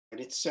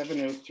it's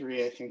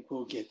 7:03. I think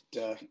we'll get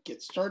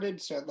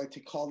started. So I'd like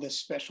to call this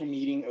special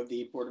meeting of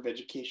the Board of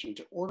Education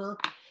to order.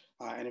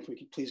 And if we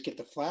could please get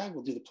the flag,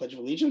 we'll do the Pledge of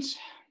Allegiance.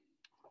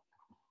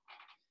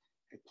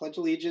 I pledge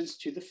allegiance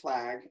to the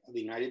flag of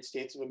the United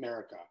States of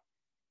America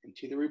and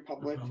to the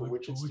republic for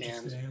which it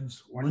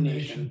stands, one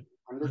nation,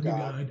 under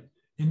God,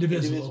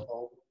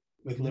 indivisible,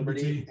 with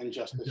liberty and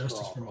justice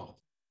for all.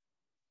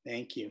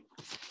 Thank you.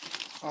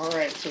 All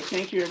right, so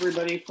thank you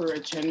everybody for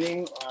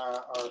attending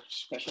our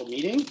special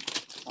meeting.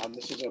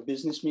 This is a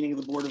business meeting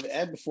of the Board of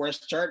Ed. Before I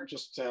start,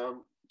 just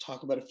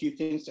talk about a few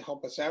things to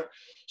help us out.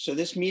 So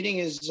this meeting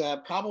is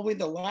probably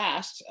the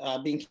last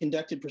being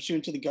conducted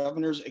pursuant to the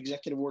Governor's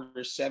Executive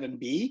Order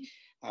 7B.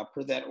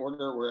 Per that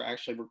order, we're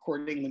actually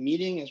recording the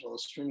meeting as well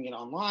as streaming it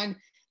online,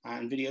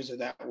 and videos of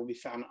that will be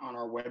found on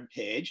our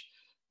webpage.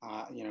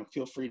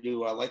 Feel free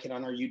to like it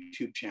on our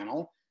YouTube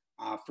channel.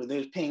 For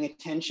those paying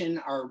attention,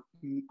 our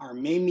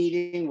May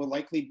meeting will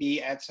likely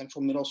be at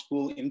Central Middle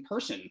School in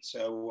person.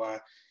 So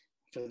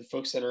for the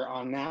folks that are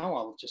on now,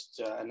 I'll just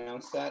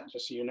announce that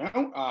just so you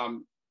know.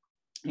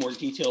 More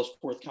details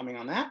forthcoming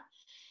on that.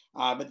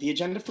 But the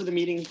agenda for the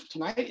meeting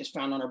tonight is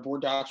found on our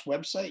Board Docs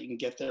website. You can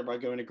get there by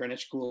going to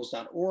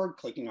greenwichschools.org,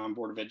 clicking on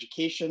Board of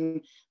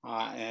Education,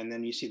 and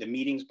then you see the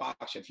meetings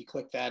box. If you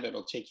click that,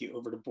 it'll take you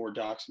over to Board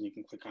Docs, and you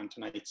can click on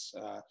tonight's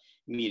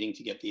meeting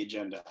to get the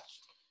agenda.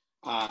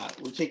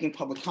 We're taking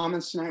public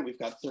comments tonight. We've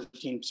got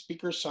 13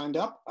 speakers signed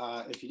up.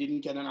 If you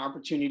didn't get an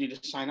opportunity to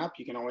sign up,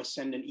 you can always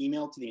send an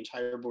email to the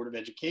entire Board of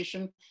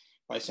Education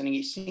by sending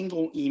a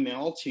single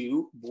email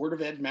to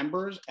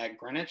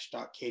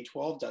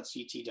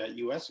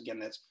boardofedmembers@greenwich.k12.ct.us. Again,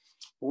 that's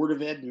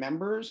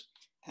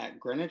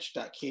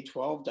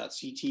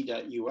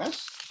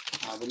boardofedmembers@greenwich.k12.ct.us.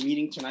 The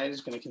meeting tonight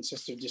is going to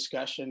consist of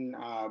discussion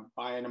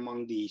by and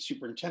among the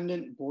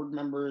superintendent, board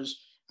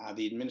members,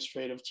 the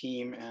administrative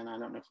team, and I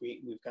don't know if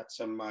we've got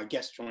some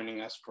guests joining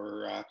us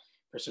for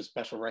some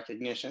special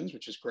recognitions,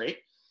 which is great.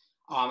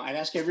 I'd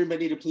ask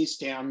everybody to please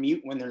stay on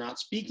mute when they're not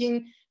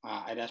speaking.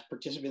 I'd ask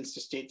participants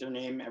to state their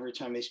name every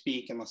time they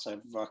speak, unless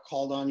I've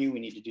called on you. We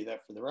need to do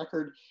that for the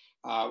record.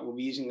 We'll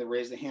be using the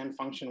raise the hand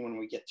function when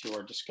we get to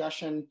our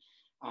discussion.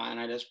 And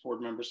I'd ask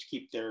board members to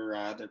keep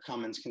their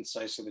comments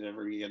concise so that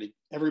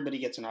everybody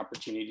gets an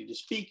opportunity to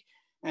speak.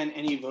 And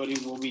any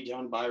voting will be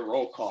done by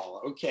roll call.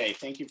 Okay,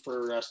 thank you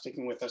for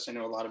sticking with us. I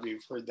know a lot of you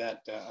have heard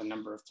that a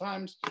number of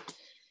times.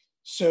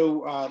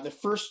 So the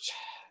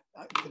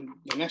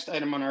next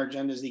item on our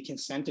agenda is the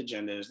consent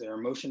agenda. Is there a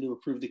motion to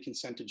approve the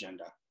consent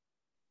agenda?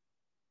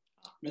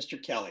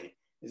 Mr. Kelly,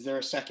 is there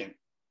a second?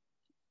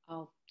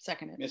 I'll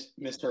second it.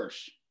 Ms.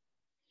 Hirsch.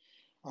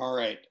 All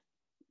right.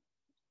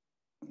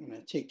 I'm going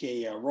to take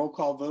a roll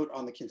call vote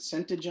on the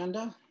consent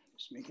agenda.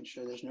 Just making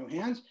sure there's no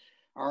hands.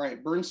 All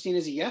right. Bernstein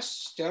is a yes.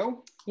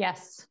 Stowe?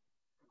 Yes.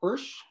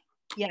 Hirsch?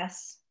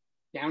 Yes.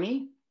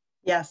 Downey?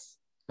 Yes.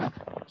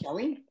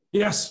 Kelly?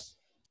 Yes.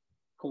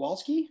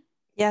 Kowalski?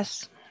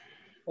 Yes.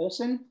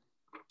 Olson?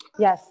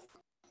 Yes.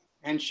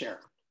 And Scher?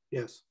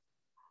 Yes.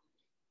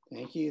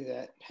 Thank you.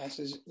 That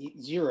passes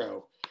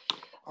 8-0.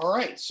 All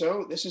right.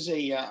 So this is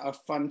a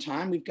fun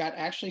time. We've got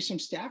actually some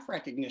staff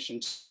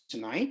recognitions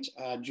tonight.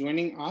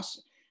 Joining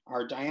us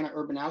are Diana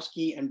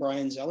Urbanowski and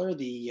Brian Zeller,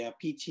 the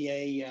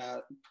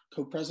PTA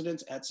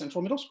co-presidents at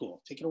Central Middle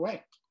School. Take it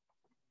away.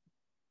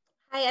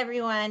 Hi,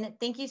 everyone.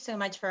 Thank you so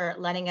much for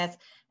letting us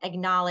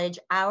acknowledge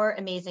our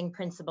amazing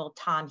principal,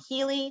 Tom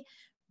Healy.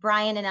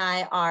 Brian and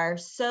I are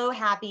so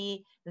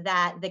happy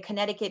that the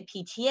Connecticut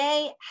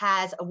PTA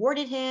has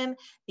awarded him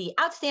the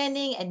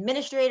Outstanding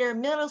Administrator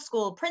Middle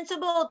School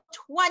Principal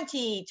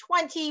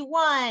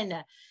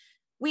 2021.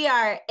 We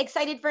are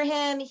excited for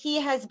him. He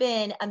has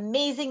been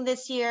amazing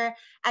this year,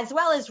 as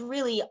well as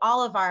really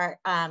all of our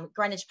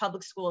Greenwich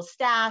Public Schools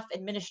staff,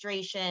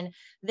 administration.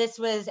 This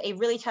was a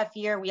really tough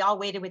year. We all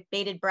waited with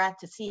bated breath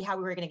to see how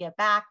we were going to get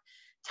back.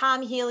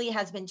 Tom Healy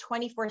has been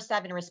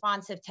 24/7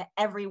 responsive to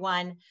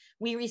everyone.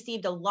 We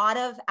received a lot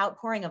of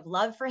outpouring of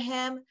love for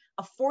him.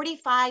 A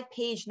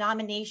 45-page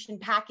nomination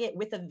packet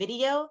with a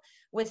video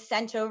was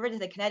sent over to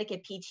the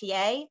Connecticut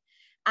PTA,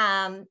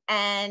 and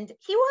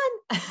he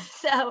won.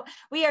 So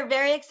we are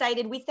very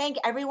excited. We thank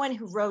everyone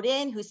who wrote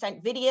in, who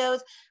sent videos.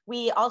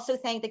 We also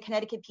thank the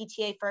Connecticut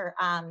PTA for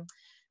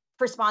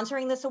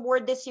sponsoring this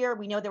award this year.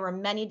 We know there were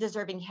many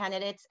deserving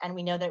candidates, and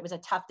we know that it was a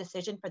tough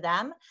decision for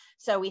them.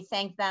 So we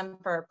thank them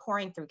for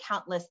pouring through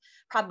countless,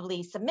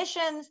 probably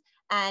submissions,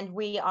 and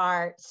we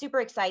are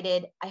super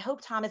excited. I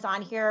hope Tom is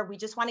on here. We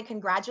just want to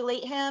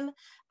congratulate him,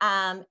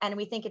 and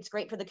we think it's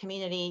great for the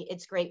community.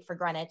 It's great for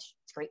Greenwich.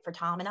 It's great for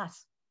Tom and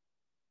us.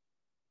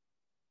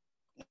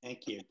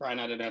 Thank you. Brian,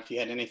 I don't know if you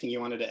had anything you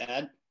wanted to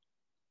add?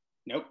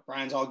 Nope,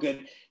 Brian's all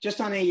good.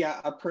 Just on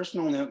a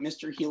personal note,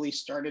 Mr. Healy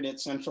started at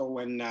Central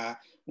when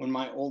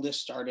my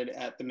oldest started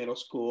at the middle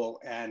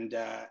school, and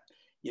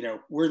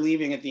we're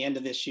leaving at the end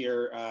of this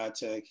year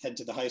to head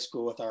to the high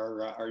school with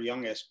our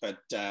youngest. But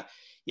we're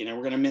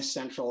going to miss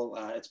Central.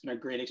 It's been a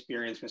great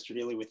experience, Mr.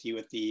 Healy, with you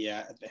at the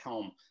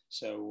helm.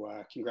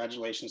 So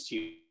congratulations to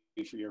you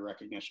for your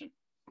recognition.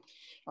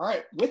 All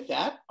right, with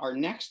that, our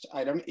next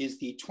item is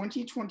the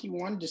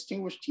 2021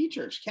 Distinguished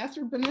Teachers.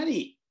 Catherine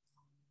Bonetti.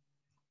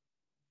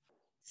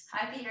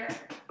 Hi, Peter.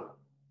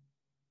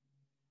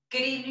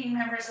 Good evening,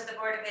 members of the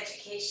Board of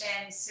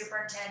Education,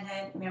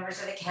 Superintendent, members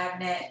of the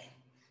Cabinet,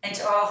 and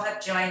to all who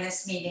have joined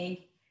this meeting.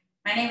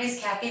 My name is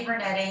Kathy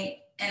Bernetti,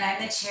 and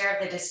I'm the chair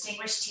of the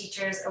Distinguished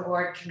Teachers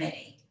Award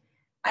Committee.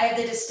 I have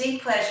the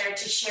distinct pleasure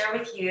to share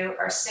with you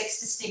our 6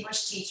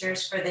 distinguished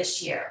teachers for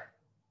this year.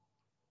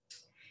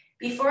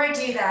 Before I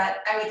do that,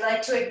 I would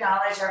like to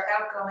acknowledge our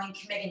outgoing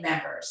committee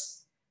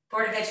members,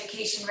 Board of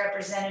Education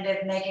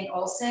Representative Megan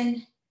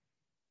Olson,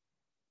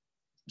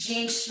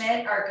 Jean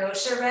Schmidt, our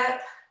Gosha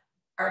rep,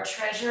 our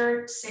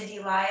treasurer, Cindy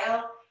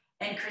Lyle,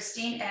 and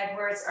Christine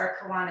Edwards, our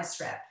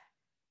Kiwanis rep.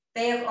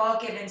 They have all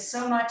given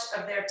so much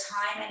of their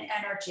time and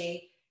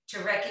energy to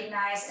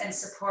recognize and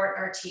support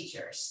our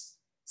teachers.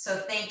 So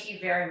thank you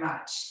very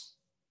much.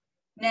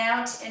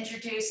 Now to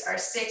introduce our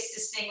 6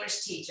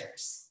 distinguished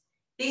teachers.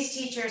 These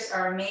teachers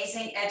are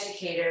amazing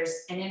educators,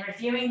 and in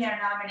reviewing their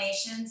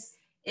nominations,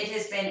 it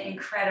has been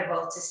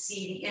incredible to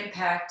see the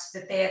impact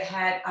that they have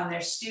had on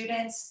their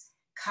students,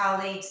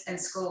 colleagues, and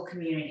school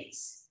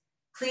communities.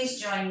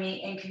 Please join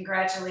me in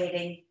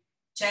congratulating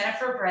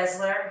Jennifer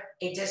Bresler,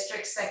 a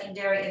district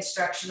secondary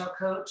instructional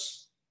coach,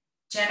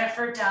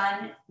 Jennifer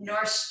Dunn,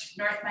 North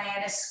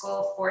Miami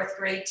School 4th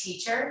grade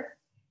teacher,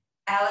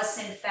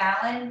 Allison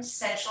Fallon,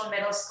 Central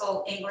Middle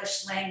School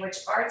English Language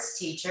Arts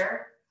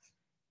teacher,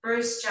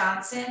 Bruce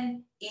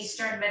Johnson,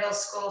 Eastern Middle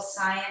School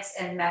Science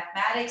and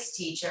Mathematics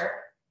teacher,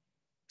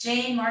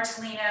 Jane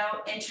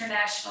Martellino,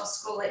 International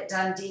School at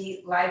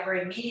Dundee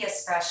Library Media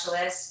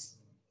Specialist,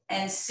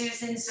 and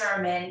Susan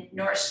Zerman,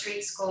 North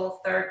Street School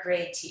 3rd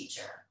grade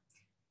teacher.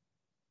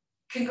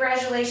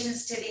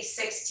 Congratulations to these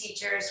 6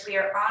 teachers. We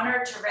are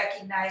honored to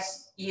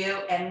recognize you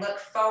and look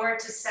forward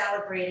to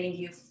celebrating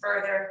you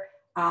further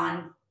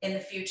on in the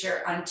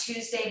future on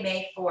Tuesday,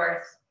 May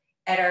 4th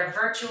at our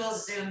virtual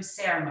Zoom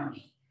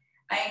ceremony.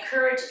 I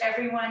encourage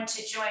everyone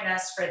to join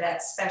us for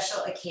that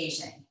special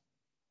occasion.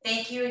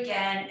 Thank you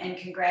again, and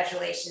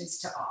congratulations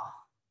to all.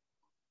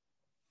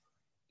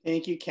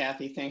 Thank you,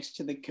 Kathy. Thanks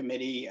to the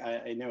committee.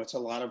 I know it's a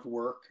lot of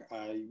work.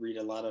 I read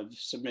a lot of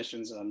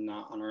submissions on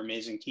our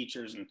amazing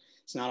teachers, and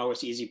it's not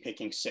always easy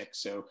picking 6.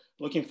 So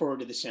looking forward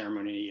to the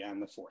ceremony on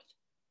the 4th.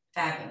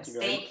 Fabulous.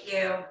 Thank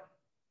you.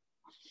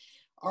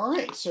 All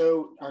right,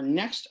 so our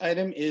next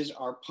item is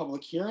our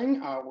public hearing.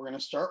 We're going to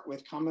start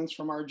with comments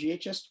from our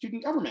GHS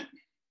student government.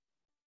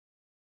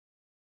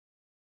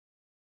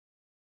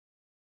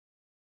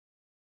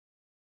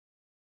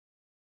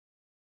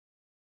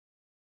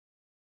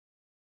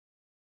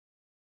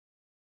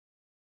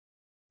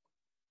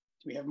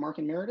 Do we have Mark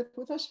and Meredith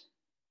with us?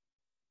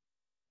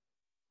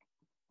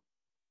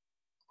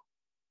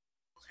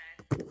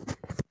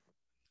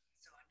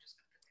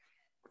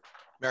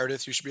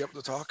 Meredith, you should be able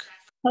to talk.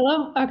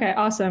 Hello. Okay,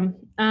 awesome.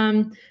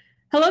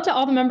 Hello to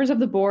all the members of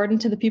the board and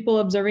to the people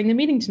observing the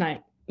meeting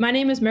tonight. My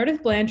name is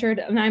Meredith Blanchard,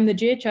 and I'm the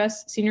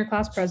GHS Senior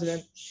Class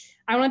President.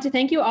 I want to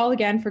thank you all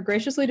again for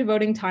graciously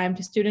devoting time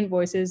to student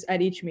voices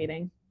at each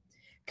meeting.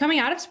 Coming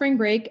out of spring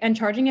break and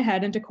charging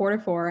ahead into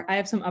Q4, I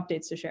have some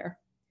updates to share.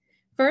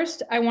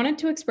 First, I wanted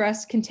to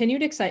express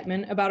continued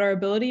excitement about our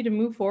ability to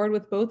move forward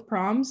with both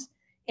proms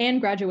and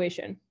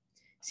graduation.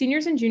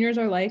 Seniors and juniors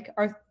alike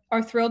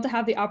are thrilled to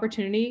have the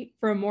opportunity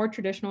for a more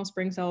traditional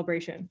spring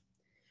celebration.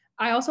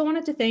 I also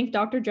wanted to thank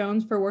Dr.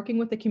 Jones for working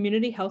with the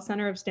Community Health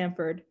Center of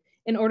Stanford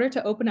in order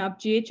to open up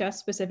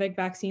GHS-specific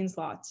vaccine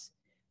slots.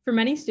 For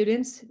many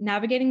students,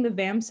 navigating the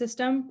VAM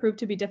system proved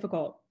to be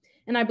difficult,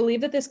 and I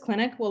believe that this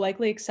clinic will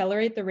likely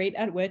accelerate the rate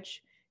at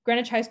which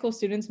Greenwich High School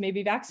students may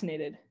be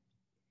vaccinated.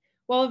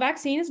 While a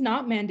vaccine is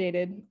not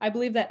mandated, I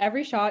believe that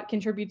every shot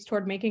contributes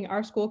toward making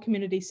our school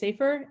community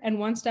safer and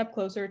one step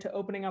closer to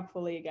opening up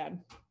fully again.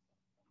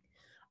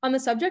 On the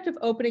subject of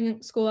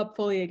opening school up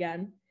fully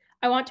again,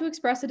 I want to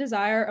express a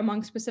desire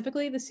among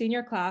specifically the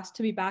senior class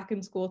to be back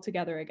in school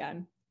together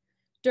again.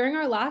 During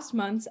our last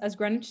months as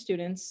Greenwich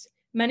students,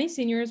 many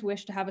seniors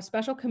wish to have a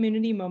special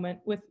community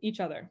moment with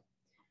each other.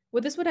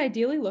 What this would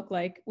ideally look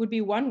like would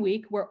be 1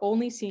 week where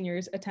only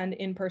seniors attend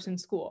in-person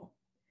school.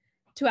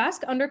 To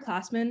ask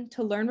underclassmen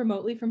to learn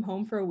remotely from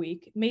home for a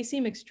week may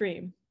seem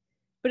extreme,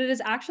 but it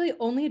is actually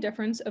only a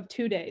difference of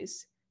 2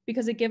 days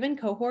because a given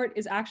cohort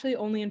is actually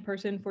only in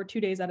person for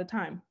 2 days at a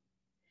time.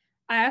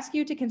 I ask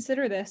you to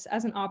consider this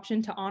as an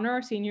option to honor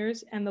our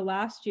seniors and the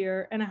last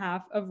year and a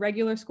half of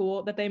regular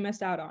school that they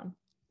missed out on.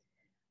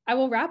 I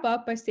will wrap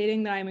up by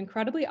stating that I am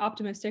incredibly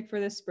optimistic for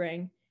this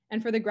spring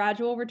and for the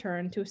gradual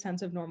return to a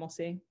sense of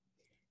normalcy.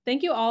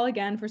 Thank you all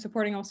again for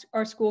supporting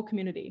our school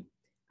community.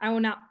 I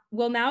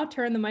will now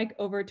turn the mic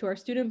over to our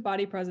student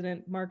body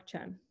president, Mark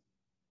Chen.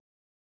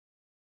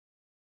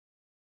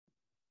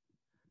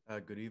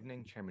 Good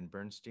evening, Chairman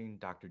Bernstein,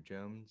 Dr.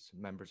 Jones,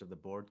 members of the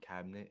board,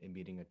 cabinet, and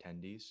meeting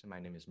attendees.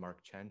 My name is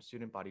Mark Chen,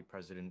 student body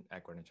president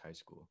at Greenwich High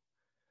School.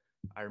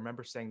 I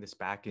remember saying this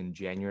back in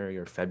January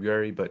or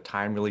February, but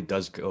time really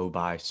does go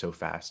by so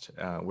fast.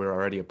 We're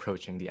already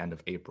approaching the end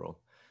of April.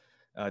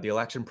 The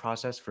election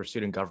process for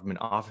student government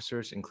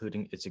officers,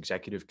 including its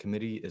executive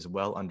committee, is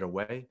well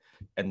underway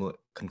and will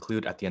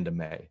conclude at the end of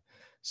May.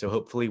 So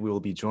hopefully we will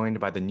be joined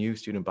by the new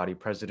student body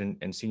president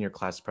and senior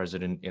class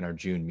president in our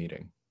June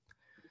meeting.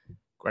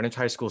 Greenwich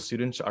High School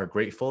students are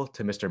grateful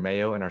to Mr.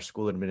 Mayo and our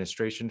school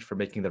administration for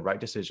making the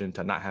right decision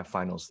to not have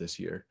finals this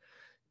year.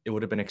 It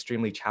would have been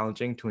extremely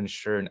challenging to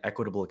ensure an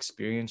equitable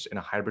experience in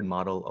a hybrid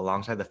model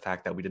alongside the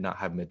fact that we did not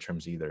have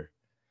midterms either.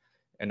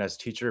 And as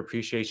Teacher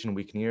Appreciation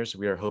Week nears,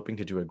 we are hoping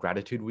to do a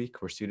gratitude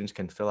week where students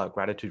can fill out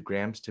gratitude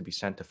grams to be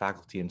sent to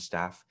faculty and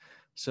staff,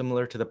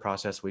 similar to the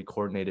process we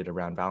coordinated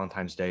around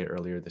Valentine's Day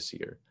earlier this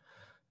year.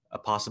 A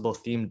possible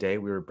themed day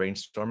we were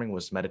brainstorming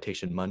was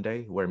Meditation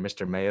Monday, where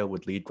Mr. Mayo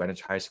would lead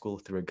Greenwich High School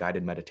through a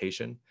guided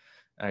meditation.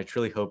 And I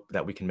truly hope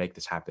that we can make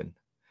this happen.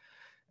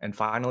 And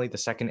finally, the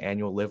second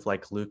annual Live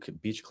Like Luke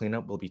beach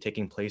cleanup will be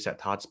taking place at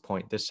Todd's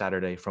Point this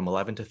Saturday from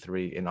 11 to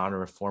 3 in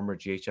honor of former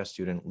GHS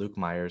student Luke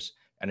Myers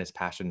and his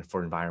passion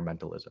for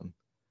environmentalism.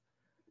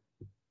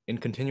 In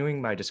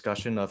continuing my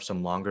discussion of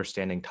some longer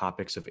standing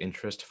topics of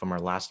interest from our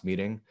last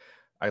meeting,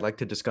 I'd like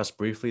to discuss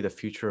briefly the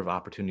future of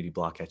Opportunity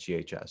Block at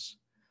GHS.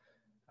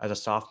 As a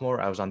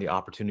sophomore, I was on the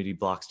Opportunity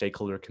Block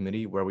Stakeholder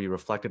Committee where we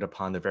reflected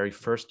upon the very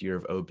first year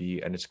of OB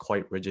and its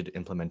quite rigid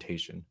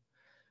implementation.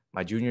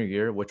 My junior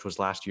year, which was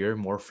last year,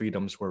 more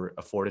freedoms were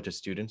afforded to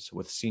students,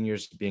 with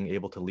seniors being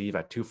able to leave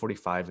at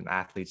 2:45 and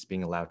athletes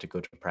being allowed to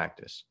go to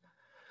practice.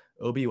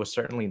 OB was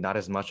certainly not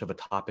as much of a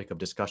topic of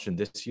discussion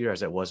this year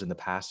as it was in the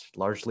past,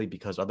 largely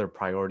because other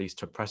priorities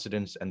took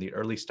precedence and the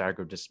early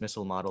staggered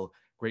dismissal model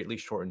greatly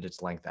shortened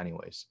its length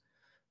anyways.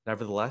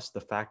 Nevertheless,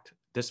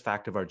 this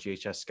fact of our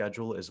GHS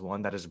schedule is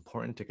one that is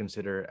important to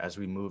consider as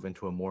we move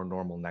into a more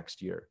normal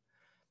next year.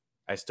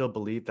 I still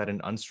believe that an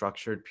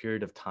unstructured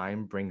period of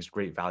time brings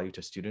great value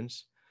to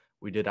students.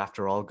 We did,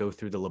 after all, go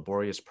through the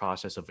laborious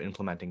process of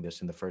implementing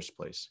this in the first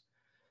place.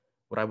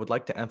 What I would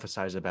like to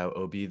emphasize about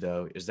OB,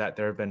 though, is that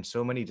there have been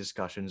so many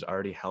discussions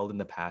already held in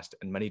the past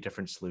and many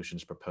different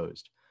solutions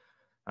proposed.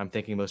 I'm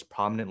thinking most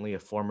prominently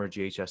of former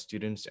GHS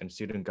students and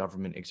student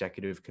government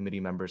executive committee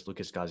members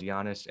Lucas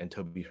Gazianis and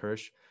Toby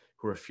Hirsch,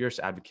 who are fierce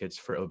advocates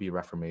for OB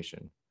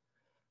reformation.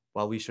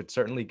 While we should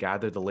certainly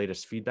gather the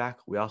latest feedback,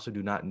 we also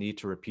do not need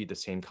to repeat the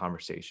same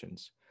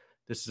conversations.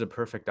 This is a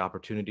perfect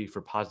opportunity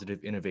for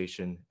positive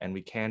innovation, and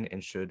we can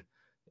and should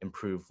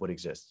improve what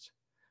exists.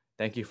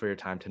 Thank you for your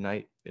time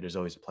tonight. It is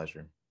always a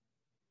pleasure.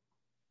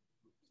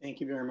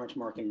 Thank you very much,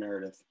 Mark and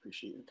Meredith.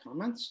 Appreciate your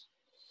comments.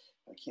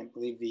 I can't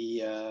believe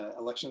the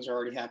elections are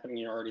already happening.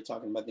 You're already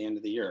talking about the end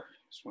of the year.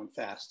 Just went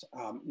fast.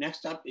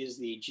 Next up is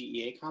the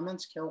GEA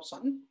comments. Carol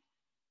Sutton.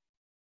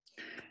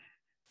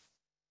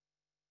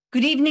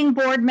 Good evening,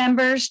 board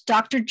members,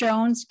 Dr.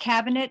 Jones,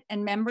 cabinet,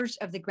 and members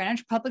of the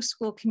Greenwich Public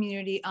School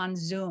community on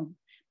Zoom.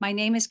 My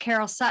name is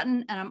Carol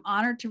Sutton, and I'm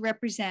honored to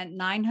represent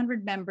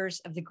 900 members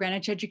of the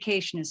Greenwich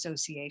Education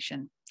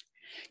Association.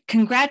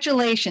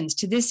 Congratulations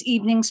to this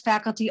evening's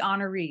faculty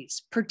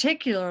honorees,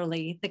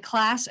 particularly the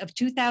class of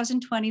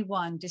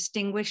 2021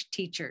 distinguished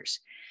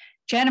teachers: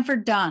 Jennifer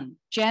Dunn,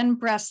 Jen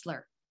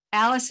Bressler,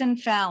 Allison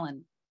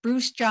Fallon,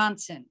 Bruce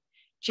Johnson,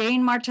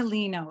 Jane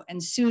Martellino,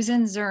 and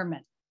Susan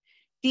Zerman.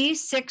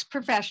 These 6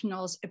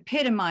 professionals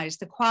epitomize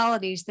the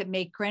qualities that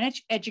make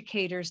Greenwich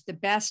educators the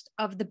best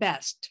of the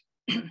best.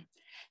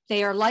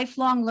 They are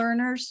lifelong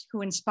learners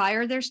who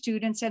inspire their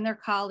students and their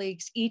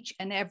colleagues each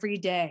and every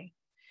day.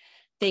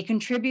 They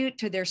contribute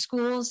to their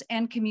schools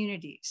and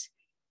communities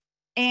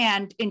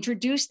and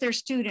introduce their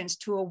students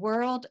to a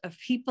world of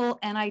people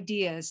and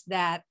ideas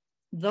that,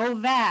 though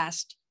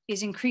vast,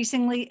 is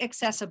increasingly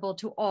accessible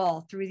to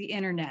all through the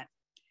internet.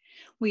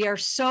 We are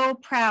so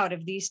proud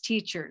of these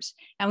teachers,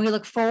 and we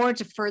look forward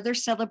to further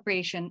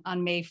celebration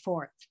on May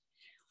 4th.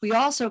 We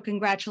also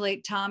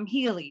congratulate Tom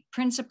Healy,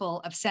 principal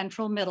of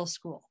Central Middle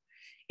School.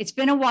 It's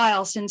been a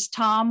while since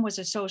Tom was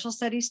a social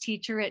studies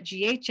teacher at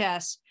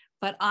GHS,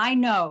 but I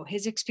know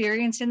his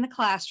experience in the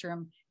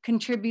classroom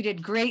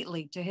contributed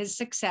greatly to his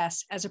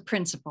success as a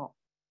principal.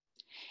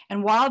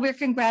 And while we're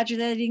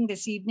congratulating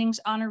this evening's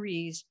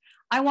honorees,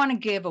 I want to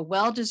give a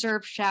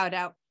well-deserved shout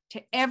out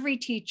to every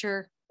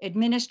teacher,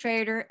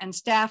 administrator, and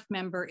staff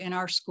member in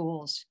our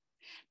schools.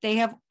 They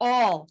have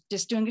all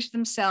distinguished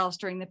themselves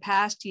during the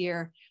past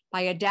year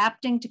by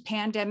adapting to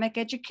pandemic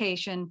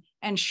education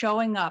and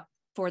showing up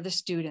for the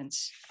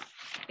students.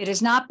 It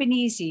has not been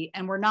easy,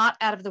 and we're not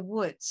out of the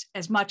woods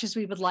as much as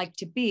we would like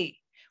to be.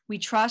 We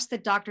trust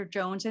that Dr.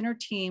 Jones and her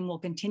team will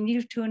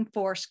continue to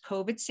enforce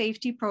COVID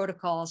safety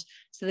protocols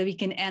so that we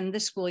can end the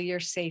school year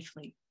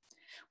safely.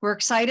 We're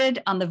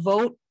excited on the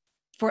vote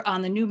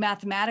on the new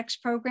mathematics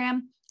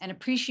program and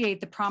appreciate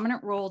the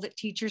prominent role that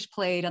teachers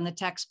played on the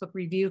textbook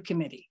review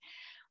committee.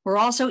 We're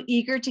also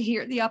eager to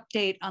hear the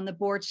update on the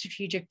board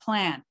strategic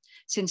plan,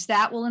 since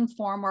that will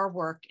inform our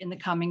work in the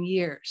coming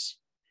years.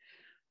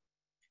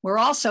 We're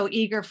also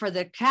eager for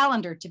the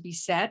calendar to be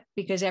set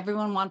because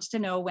everyone wants to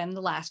know when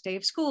the last day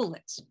of school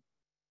is.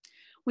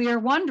 We are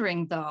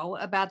wondering, though,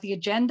 about the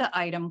agenda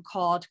item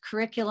called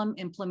curriculum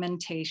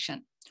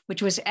implementation,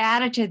 which was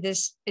added to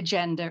this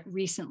agenda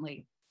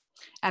recently.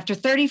 After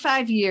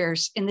 35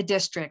 years in the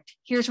district,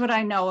 here's what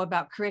I know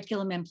about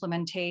curriculum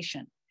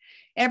implementation.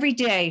 Every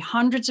day,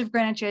 hundreds of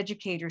Greenwich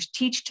educators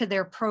teach to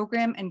their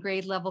program and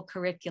grade level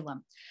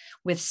curriculum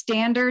with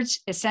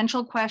standards,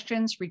 essential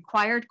questions,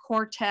 required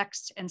core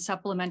texts, and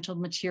supplemental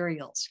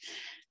materials.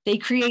 They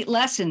create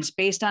lessons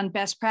based on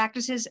best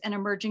practices and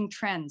emerging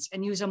trends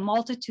and use a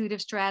multitude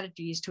of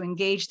strategies to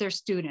engage their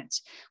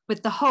students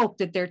with the hope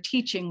that their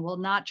teaching will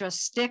not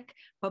just stick,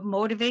 but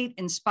motivate,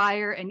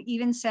 inspire, and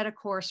even set a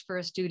course for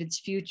a student's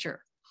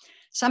future.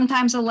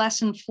 Sometimes a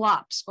lesson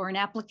flops or an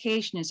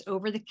application is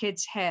over the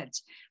kids'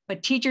 heads,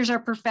 but teachers are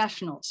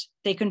professionals.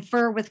 They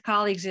confer with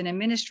colleagues and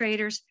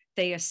administrators,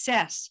 they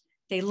assess,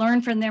 they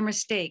learn from their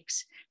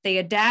mistakes, they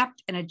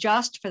adapt and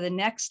adjust for the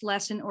next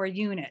lesson or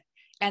unit,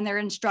 and their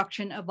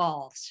instruction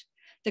evolves.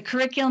 The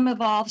curriculum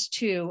evolves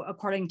too,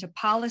 according to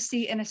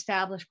policy and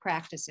established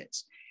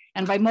practices.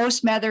 And by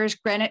most measures,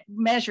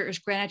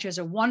 Greenwich is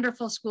a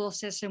wonderful school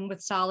system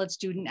with solid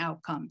student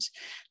outcomes.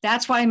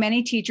 That's why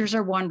many teachers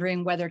are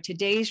wondering whether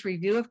today's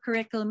review of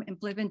curriculum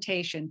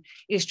implementation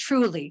is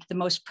truly the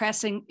most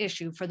pressing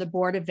issue for the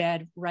Board of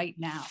Ed right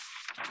now.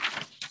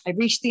 I've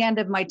reached the end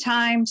of my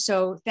time,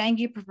 so thank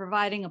you for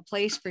providing a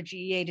place for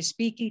GEA to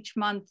speak each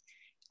month,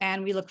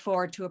 and we look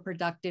forward to a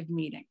productive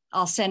meeting.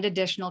 I'll send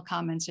additional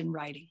comments in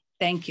writing.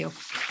 Thank you.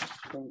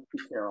 Thank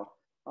you, Carol.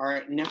 All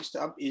right, next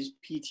up is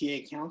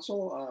PTA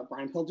Council,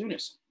 Brian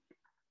Pildunas.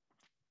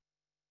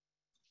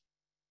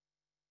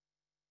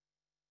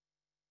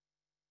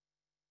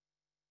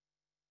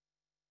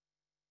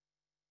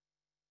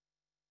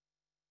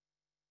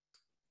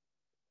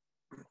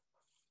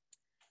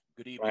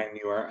 Good evening. Brian,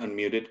 you are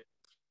unmuted.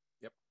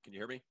 Yep, can you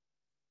hear me?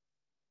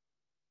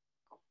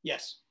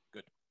 Yes.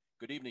 Good.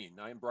 Good evening.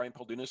 I am Brian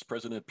Pildunas,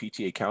 President of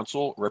PTA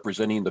Council,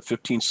 representing the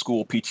 15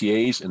 school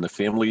PTAs and the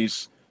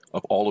families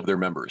of all of their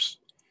members.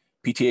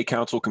 PTA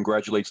Council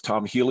congratulates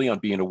Tom Healy on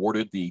being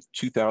awarded the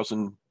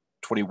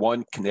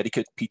 2021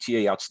 Connecticut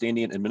PTA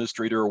Outstanding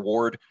Administrator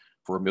Award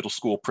for a middle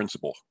school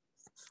principal.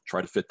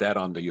 Try to fit that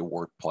on the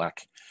award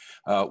plaque.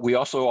 We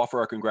also offer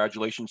our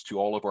congratulations to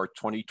all of our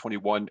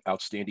 2021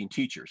 outstanding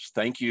teachers.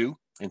 Thank you,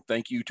 and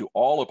thank you to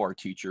all of our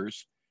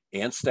teachers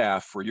and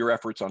staff for your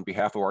efforts on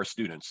behalf of our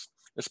students,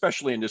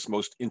 especially in this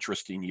most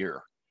interesting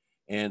year.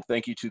 And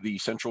thank you to the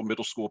Central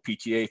Middle School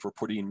PTA for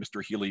putting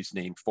Mr. Healy's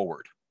name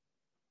forward.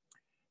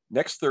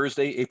 Next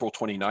Thursday, April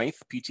 29th,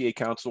 PTA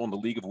Council and the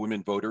League of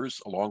Women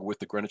Voters, along with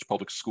the Greenwich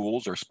Public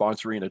Schools, are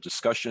sponsoring a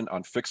discussion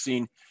on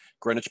fixing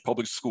Greenwich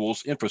Public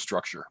Schools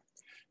infrastructure.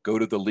 Go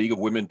to the League of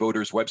Women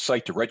Voters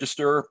website to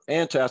register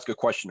and to ask a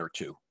question or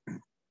two.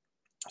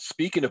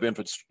 Speaking of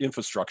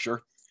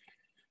infrastructure,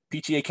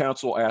 PTA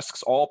Council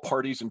asks all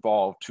parties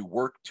involved to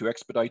work to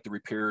expedite the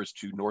repairs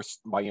to North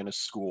Mianus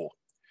School.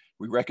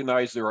 We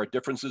recognize there are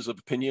differences of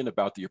opinion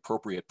about the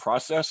appropriate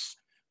process,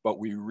 but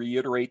we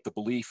reiterate the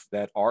belief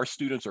that our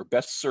students are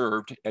best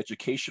served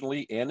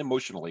educationally and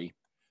emotionally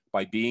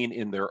by being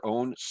in their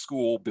own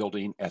school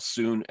building as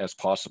soon as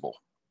possible.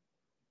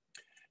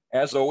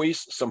 As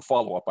always, some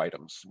follow-up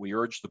items. We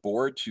urge the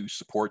board to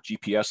support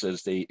GPS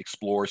as they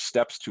explore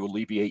steps to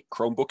alleviate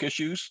Chromebook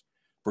issues,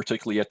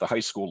 particularly at the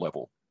high school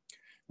level.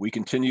 We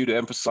continue to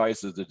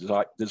emphasize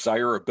the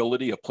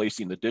desirability of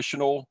placing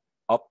additional,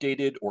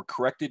 updated, or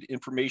corrected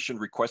information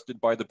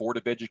requested by the Board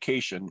of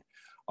Education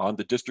on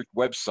the district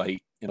website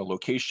in a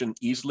location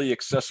easily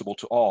accessible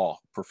to all,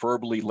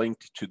 preferably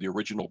linked to the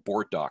original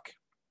board doc.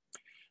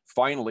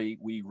 Finally,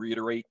 we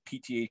reiterate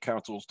PTA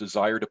Council's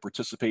desire to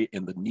participate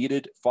in the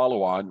needed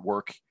follow-on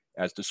work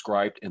as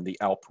described in the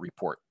ALP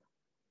report.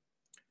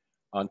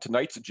 On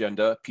tonight's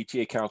agenda,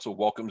 PTA Council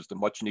welcomes the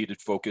much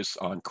needed focus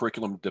on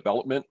curriculum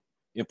development,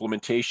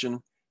 implementation,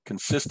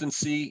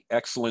 consistency,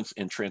 excellence,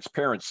 and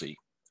transparency.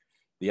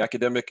 The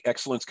Academic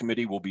Excellence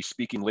Committee will be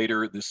speaking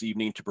later this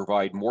evening to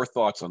provide more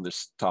thoughts on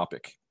this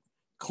topic.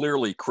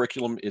 Clearly,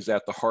 curriculum is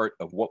at the heart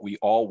of what we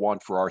all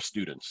want for our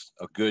students,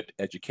 a good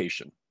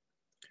education.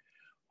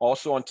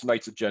 Also on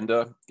tonight's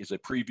agenda is a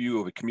preview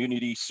of a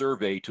community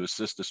survey to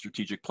assist the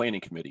Strategic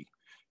Planning Committee.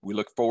 We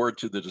look forward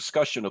to the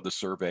discussion of the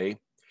survey,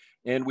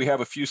 and we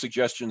have a few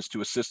suggestions to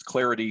assist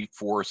clarity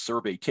for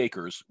survey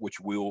takers, which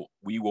we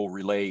will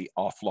relay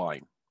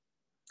offline.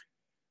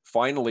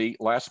 Finally,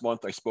 last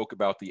month I spoke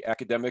about the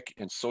academic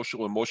and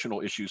social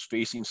emotional issues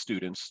facing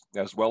students,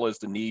 as well as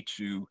the need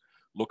to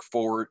look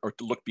forward or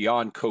to look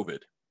beyond COVID.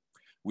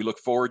 We look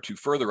forward to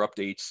further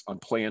updates on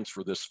plans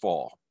for this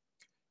fall.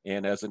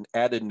 And as an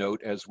added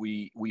note, as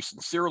we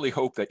sincerely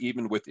hope that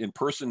even with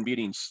in-person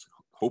meetings,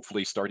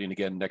 hopefully starting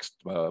again next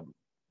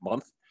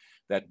month,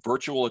 that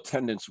virtual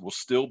attendance will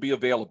still be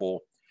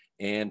available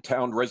and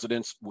town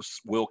residents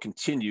will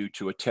continue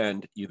to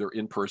attend either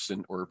in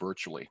person or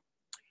virtually.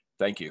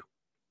 Thank you.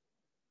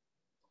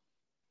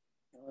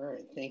 All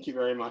right, thank you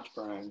very much,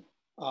 Brian.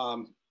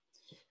 All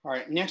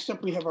right, next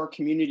up we have our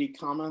community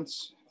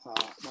comments. I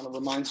want to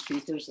remind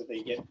speakers that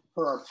they get,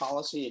 per our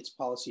policy, it's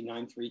policy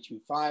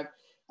 9325.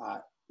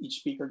 Each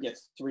speaker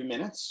gets 3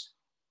 minutes.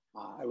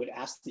 I would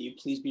ask that you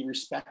please be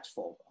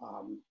respectful.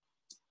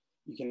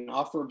 You can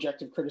offer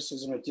objective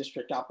criticism of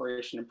district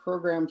operation and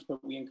programs,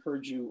 but we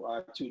encourage you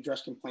to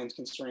address complaints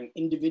concerning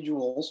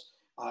individuals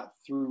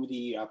through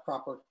the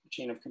proper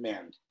chain of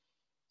command.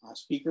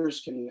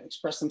 Speakers can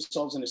express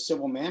themselves in a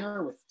civil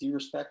manner with due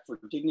respect for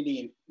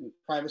dignity and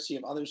privacy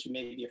of others who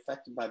may be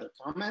affected by their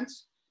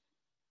comments.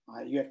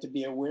 You have to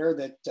be aware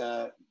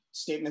that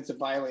statements that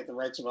violate the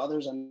rights of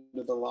others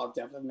under the law of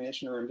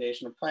defamation or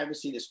invasion of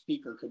privacy, the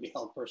speaker could be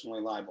held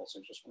personally liable. So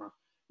just want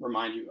to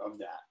remind you of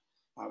that.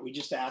 We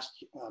just ask,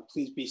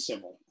 please be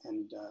civil,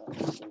 and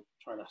we'll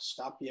try to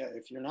stop you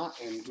if you're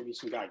not and give you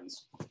some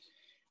guidance.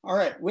 All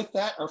right, with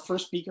that, our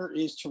first speaker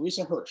is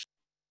Teresa Hirsch.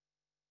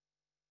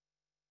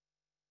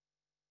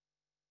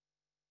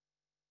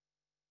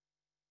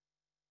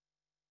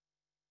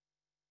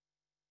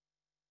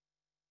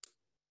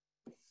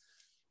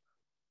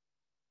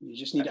 You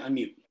just need to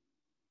unmute.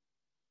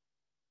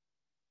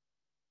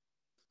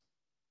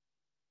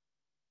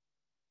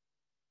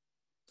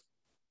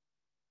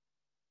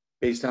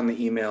 Based on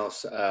the email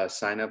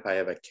sign up, I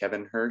have a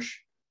Kevin Hirsch.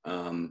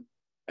 I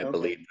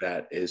believe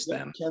that is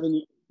them.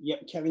 Kevin,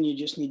 Kevin, you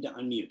just need to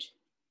unmute.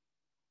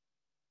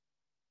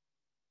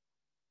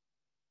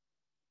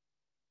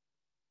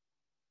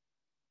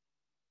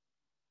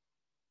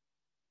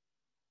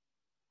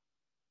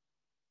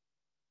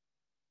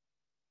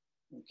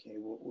 Okay,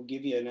 we'll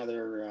give you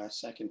another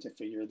second to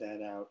figure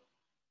that out.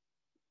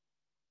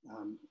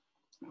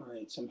 All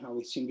right, somehow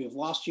we seem to have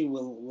lost you.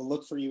 We'll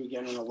look for you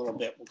again in a little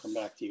bit. We'll come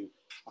back to you.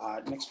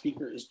 Next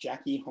speaker is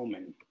Jackie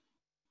Homan.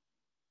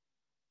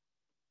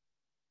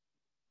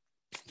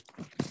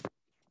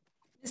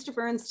 Mr.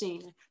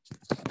 Bernstein,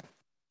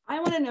 I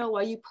want to know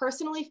why you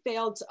personally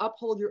failed to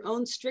uphold your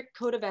own strict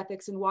code of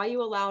ethics and why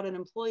you allowed an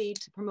employee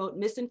to promote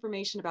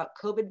misinformation about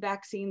COVID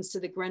vaccines to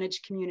the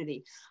Greenwich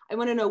community. I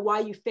want to know why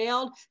you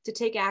failed to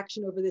take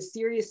action over this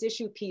serious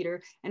issue, Peter,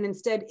 and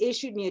instead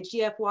issued me a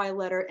GFY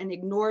letter and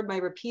ignored my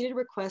repeated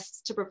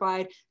requests to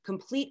provide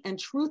complete and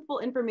truthful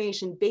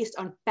information based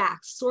on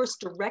facts sourced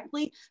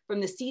directly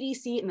from the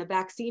CDC and the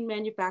vaccine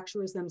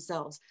manufacturers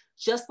themselves,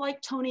 just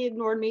like Tony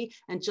ignored me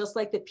and just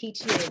like the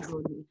PTA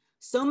ignored me.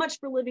 So much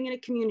for living in a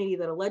community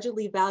that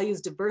allegedly values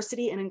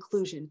diversity and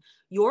inclusion.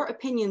 Your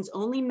opinions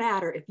only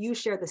matter if you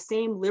share the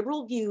same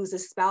liberal views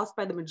espoused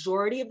by the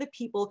majority of the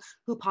people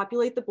who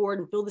populate the board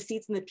and fill the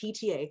seats in the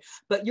PTA.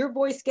 But your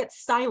voice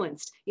gets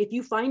silenced if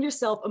you find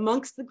yourself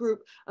amongst the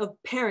group of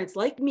parents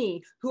like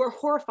me who are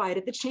horrified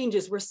at the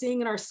changes we're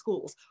seeing in our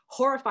schools,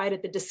 horrified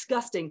at the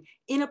disgusting,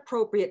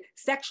 inappropriate,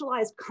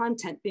 sexualized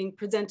content being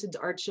presented to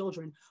our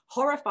children,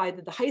 horrified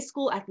that the high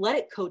school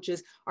athletic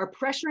coaches are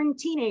pressuring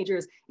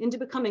teenagers into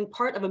becoming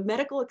part of a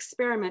medical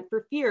experiment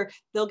for fear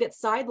they'll get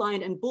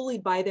sidelined and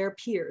bullied by their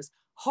peers,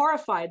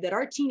 horrified that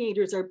our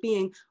teenagers are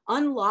being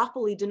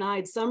unlawfully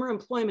denied summer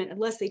employment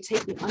unless they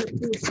take the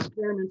unapproved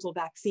experimental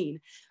vaccine.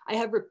 I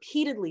have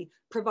repeatedly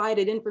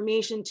provided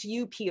information to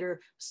you,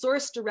 Peter,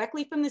 sourced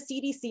directly from the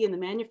CDC and the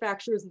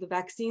manufacturers of the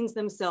vaccines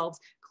themselves,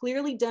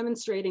 clearly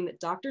demonstrating that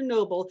Dr.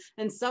 Noble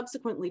and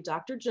subsequently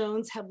Dr.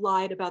 Jones have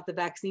lied about the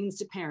vaccines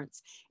to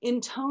parents.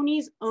 In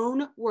Tony's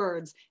own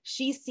words,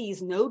 she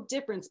sees no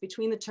difference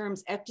between the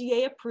terms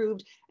FDA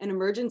approved and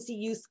emergency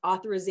use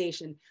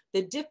authorization.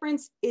 The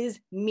difference is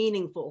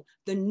meaningful.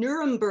 The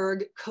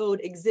Nuremberg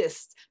Code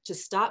exists to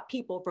stop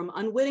people from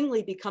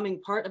unwittingly becoming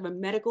part of a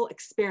medical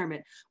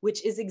experiment,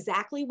 which is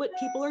exactly what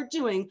people are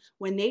doing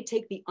when they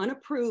take the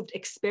unapproved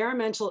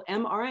experimental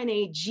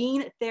mRNA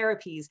gene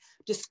therapies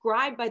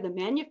described by the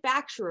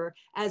manufacturer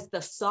as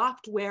the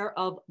software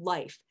of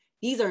life.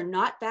 These are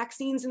not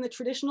vaccines in the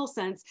traditional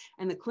sense,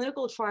 and the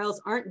clinical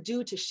trials aren't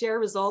due to share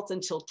results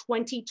until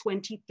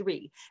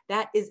 2023.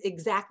 That is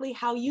exactly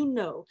how you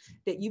know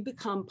that you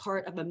become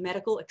part of a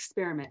medical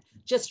experiment.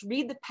 Just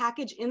read the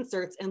package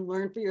inserts and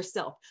learn for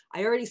yourself.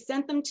 I already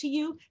sent them to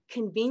you,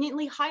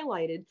 conveniently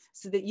highlighted,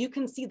 so that you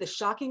can see the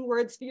shocking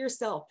words for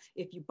yourself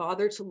if you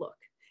bother to look.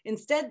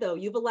 Instead, though,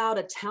 you've allowed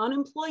a town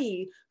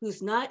employee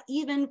who's not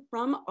even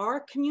from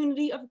our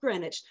community of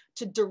Greenwich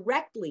to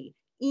directly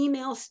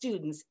email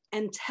students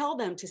and tell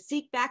them to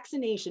seek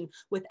vaccination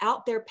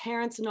without their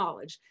parents'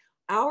 knowledge.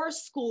 Our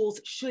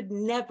schools should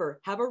never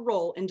have a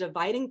role in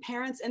dividing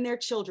parents and their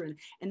children,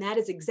 and that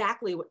is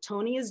exactly what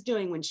Tony is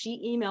doing when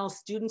she emails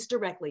students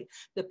directly.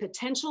 The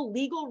potential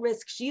legal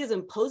risk she is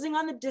imposing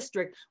on the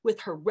district with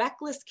her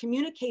reckless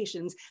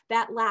communications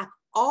that lack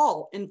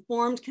all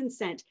informed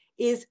consent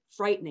is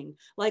frightening.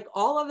 Like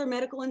all other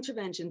medical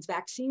interventions,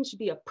 vaccines should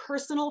be a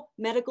personal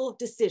medical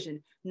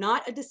decision,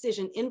 not a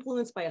decision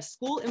influenced by a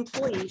school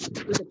employee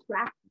with a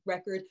track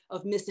record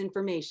of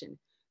misinformation.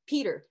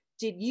 Peter,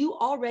 did you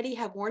already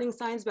have warning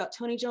signs about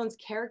Tony Jones'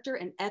 character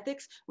and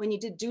ethics when you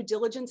did due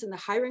diligence in the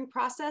hiring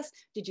process?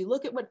 Did you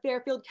look at what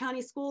Fairfield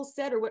County Schools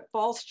said or what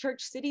Falls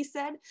Church City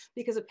said?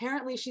 Because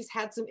apparently she's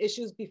had some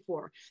issues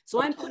before.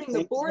 So I'm putting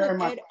the Board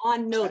of Ed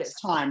on notice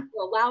for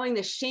allowing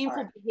this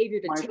shameful behavior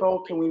to take place.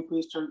 Michael, can we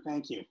please turn?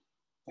 Thank you.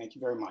 Thank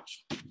you very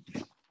much.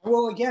 I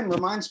will again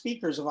remind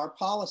speakers of our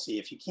policy.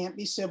 If you can't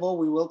be civil,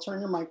 we will turn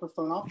your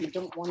microphone off. We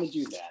don't want to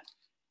do that.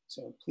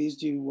 So please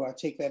do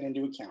take that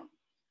into account.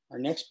 Our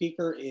next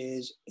speaker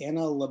is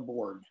Anna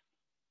Laborde.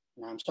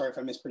 And I'm sorry if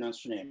I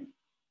mispronounced your name.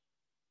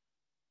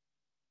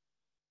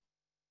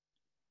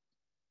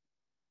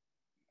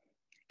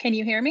 Can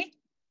you hear me?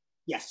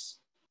 Yes.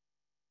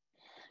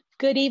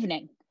 Good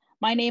evening.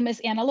 My name is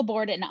Anna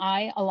Laborde, and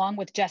I, along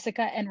with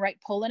Jessica and Wright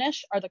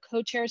Polinish, are the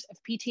co-chairs of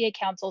PTA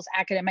Council's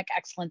Academic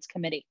Excellence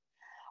Committee.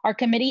 Our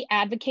committee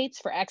advocates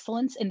for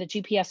excellence in the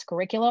GPS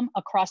curriculum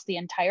across the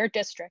entire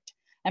district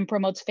and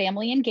promotes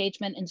family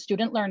engagement in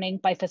student learning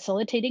by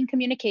facilitating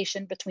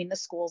communication between the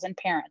schools and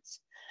parents.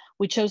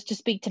 We chose to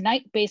speak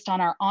tonight based on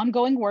our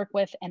ongoing work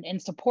with and in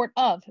support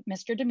of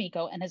Mr.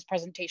 D'Amico and his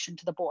presentation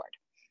to the board.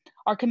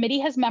 Our committee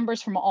has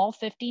members from all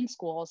 15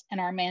 schools, and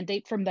our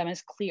mandate from them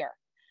is clear.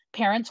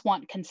 Parents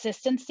want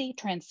consistency,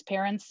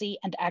 transparency,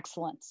 and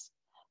excellence.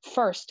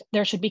 First,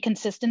 there should be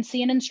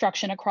consistency in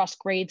instruction across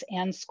grades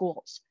and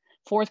schools.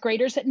 Fourth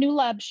graders at New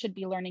Labs should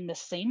be learning the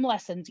same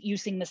lessons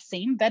using the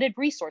same vetted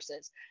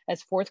resources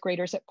as fourth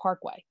graders at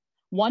Parkway.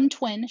 One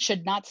twin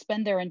should not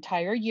spend their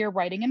entire year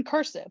writing in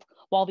cursive,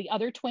 while the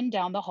other twin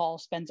down the hall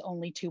spends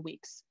only 2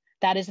 weeks.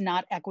 That is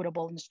not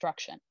equitable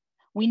instruction.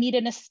 We need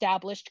an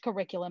established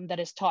curriculum that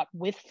is taught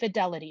with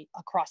fidelity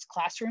across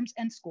classrooms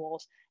and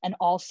schools and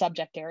all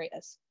subject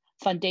areas.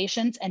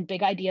 Foundations and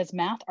Big Ideas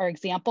Math are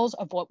examples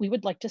of what we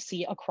would like to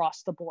see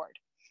across the board.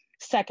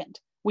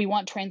 Second, we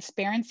want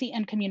transparency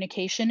and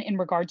communication in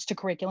regards to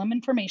curriculum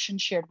information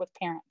shared with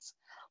parents.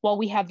 While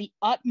we have the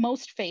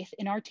utmost faith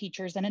in our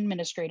teachers and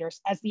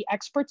administrators as the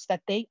experts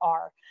that they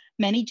are,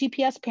 many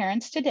GPS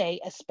parents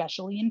today,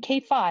 especially in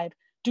K-5,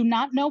 do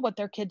not know what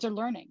their kids are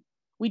learning.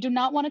 We do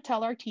not want to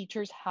tell our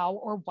teachers how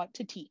or what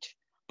to teach,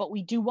 but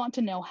we do want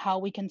to know how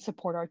we can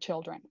support our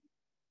children.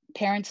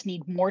 Parents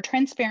need more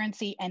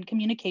transparency and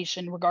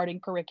communication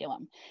regarding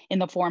curriculum in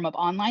the form of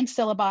online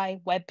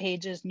syllabi, web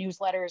pages,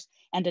 newsletters,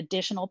 and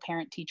additional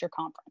parent-teacher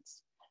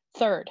conference.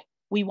 Third,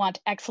 we want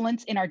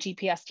excellence in our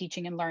GPS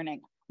teaching and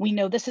learning. We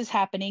know this is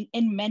happening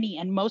in many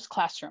and most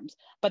classrooms,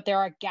 but there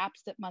are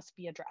gaps that must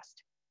be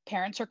addressed.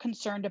 Parents are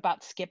concerned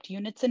about skipped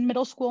units in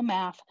middle school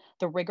math,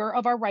 the rigor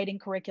of our writing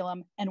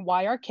curriculum, and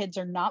why our kids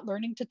are not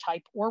learning to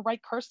type or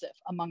write cursive,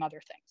 among other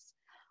things.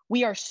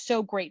 We are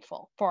so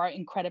grateful for our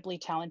incredibly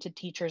talented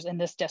teachers in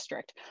this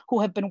district who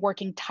have been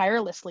working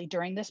tirelessly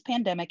during this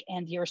pandemic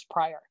and years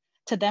prior.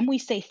 To them, we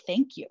say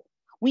thank you.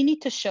 We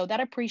need to show that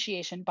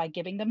appreciation by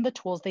giving them the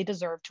tools they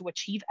deserve to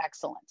achieve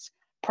excellence,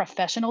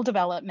 professional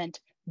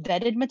development,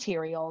 vetted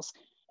materials,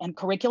 and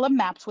curriculum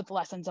maps with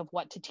lessons of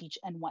what to teach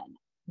and when.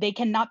 They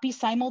cannot be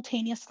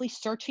simultaneously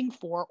searching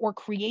for or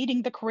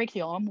creating the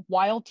curriculum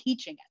while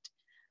teaching it.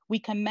 We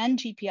commend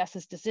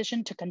GPS's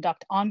decision to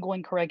conduct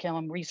ongoing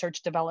curriculum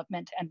research,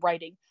 development, and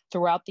writing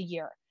throughout the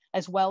year,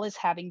 as well as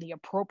having the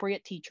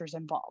appropriate teachers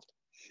involved.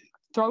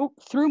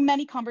 Through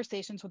many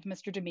conversations with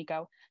Mr.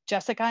 D'Amico,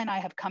 Jessica and I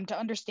have come to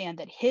understand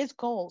that his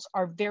goals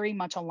are very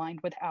much aligned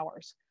with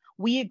ours.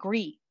 We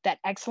agree that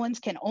excellence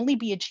can only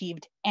be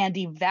achieved and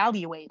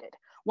evaluated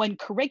when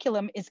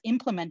curriculum is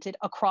implemented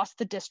across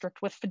the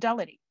district with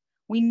fidelity.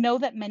 We know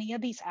that many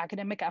of these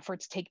academic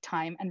efforts take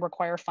time and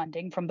require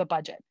funding from the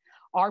budget.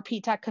 Our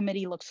PTAC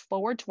committee looks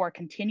forward to our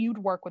continued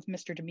work with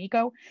Mr.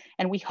 D'Amico,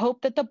 and we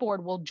hope that the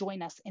board will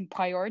join us in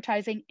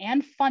prioritizing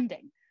and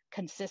funding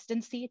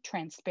consistency,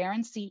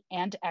 transparency,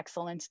 and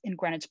excellence in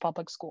Greenwich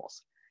Public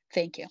Schools.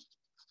 Thank you.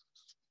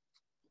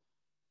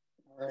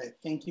 All right,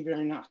 thank you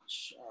very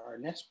much. Our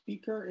next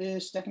speaker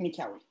is Stephanie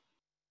Cowie.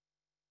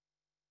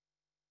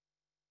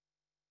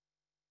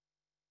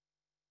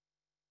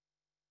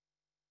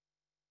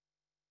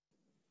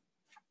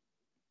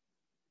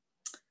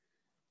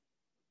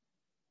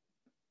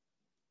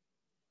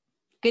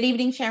 Good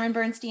evening, Chairman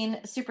Bernstein,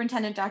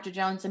 Superintendent Dr.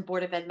 Jones, and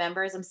Board of Ed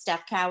members. I'm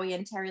Steph Cowie,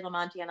 and Terry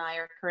Lamonti and I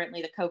are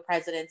currently the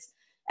co-presidents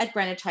at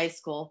Greenwich High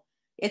School.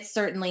 It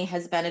certainly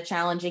has been a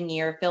challenging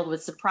year filled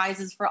with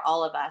surprises for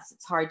all of us.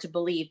 It's hard to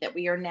believe that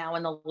we are now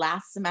in the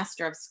last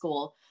semester of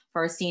school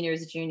for our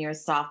seniors,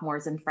 juniors,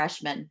 sophomores, and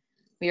freshmen.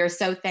 We are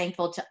so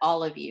thankful to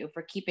all of you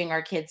for keeping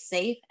our kids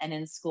safe and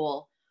in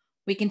school.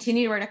 We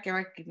continue to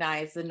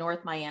recognize the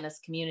North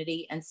Mianus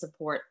community and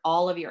support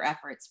all of your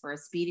efforts for a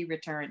speedy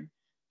return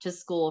to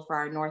school for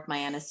our North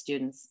Mianus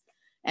students.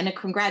 And a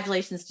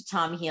congratulations to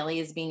Tom Healy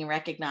as being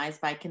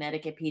recognized by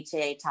Connecticut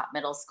PTA Top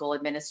Middle School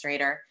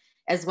Administrator,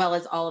 as well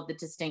as all of the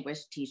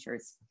distinguished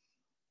teachers.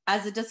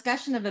 As a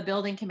discussion of the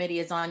building committee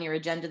is on your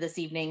agenda this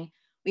evening,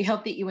 we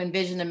hope that you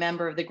envision a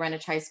member of the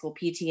Greenwich High School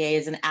PTA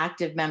as an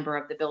active member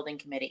of the building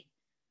committee.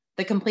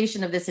 The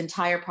completion of this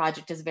entire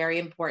project is very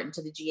important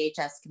to the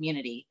GHS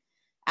community.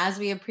 As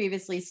we have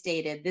previously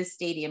stated, this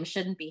stadium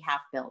shouldn't be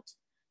half built.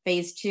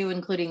 Phase 2,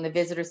 including the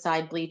visitor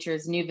side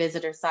bleachers, new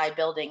visitor side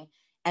building,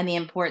 and the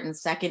important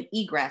second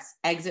egress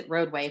exit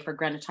roadway for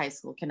Greenwich High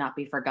School cannot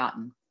be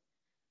forgotten.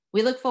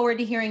 We look forward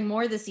to hearing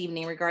more this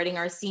evening regarding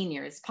our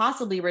seniors,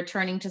 possibly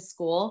returning to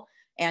school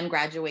and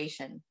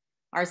graduation.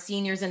 Our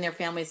seniors and their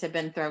families have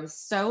been through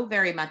so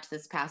very much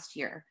this past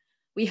year.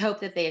 We hope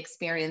that they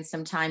experience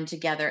some time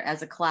together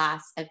as a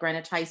class at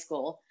Greenwich High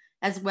School,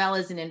 as well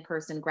as an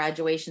in-person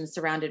graduation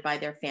surrounded by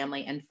their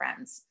family and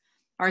friends.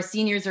 Our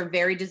seniors are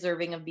very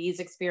deserving of these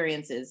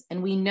experiences,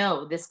 and we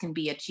know this can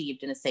be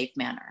achieved in a safe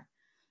manner.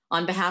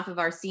 On behalf of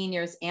our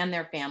seniors and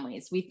their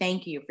families, we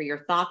thank you for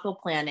your thoughtful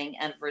planning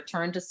and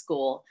return to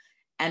school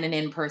and an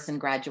in-person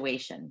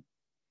graduation.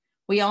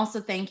 We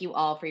also thank you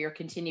all for your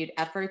continued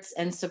efforts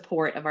and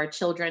support of our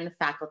children,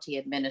 faculty,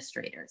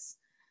 administrators.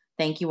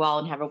 Thank you all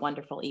and have a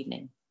wonderful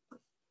evening. All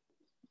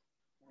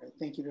right,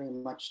 thank you very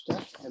much,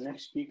 Steph. Our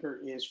next speaker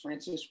is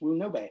Frances Wu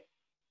Nobe.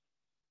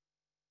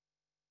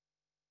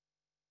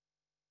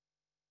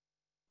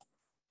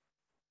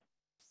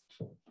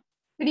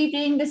 Good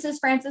evening, this is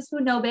Frances Wu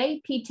Nobe,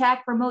 PTAC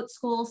Remote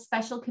Schools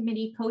Special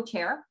Committee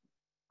Co-Chair.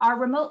 Our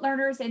remote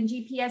learners and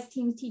GPS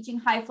teams teaching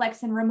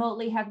HyFlex and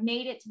remotely have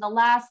made it to the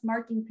last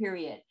marking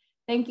period.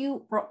 Thank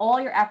you for all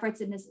your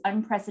efforts in this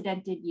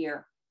unprecedented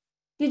year.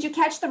 Did you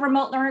catch the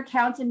remote learner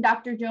counts in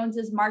Dr.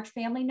 Jones's March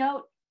family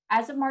note?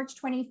 As of March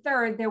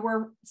 23rd, there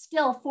were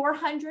still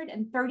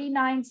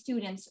 439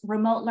 students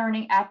remote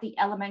learning at the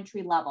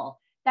elementary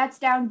level. That's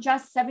down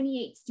just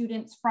 78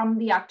 students from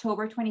the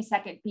October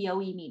 22nd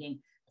BOE meeting,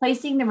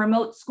 placing the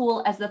remote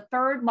school as the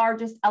third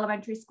largest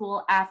elementary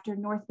school after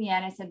North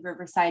Miamis and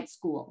Riverside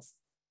schools.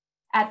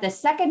 At the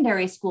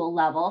secondary school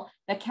level,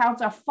 the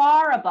counts are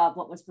far above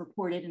what was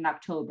reported in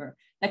October.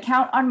 The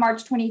count on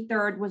March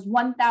 23rd was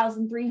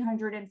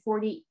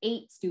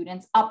 1,348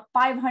 students, up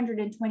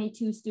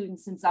 522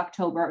 students since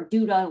October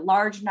due to a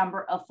large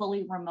number of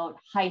fully remote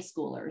high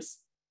schoolers.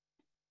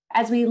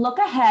 As we look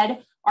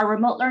ahead, our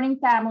remote learning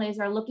families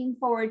are looking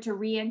forward to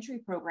re-entry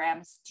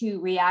programs to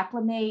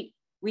reacclimate,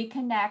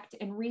 reconnect,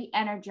 and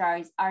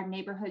re-energize our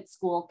neighborhood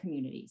school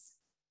communities.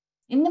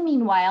 In the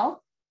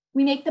meanwhile,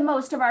 we make the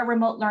most of our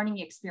remote learning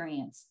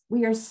experience.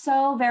 We are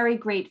so very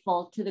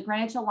grateful to the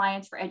Greenwich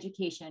Alliance for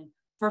Education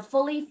for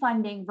fully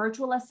funding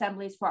virtual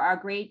assemblies for our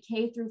grade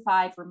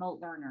K-5 remote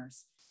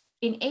learners.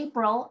 In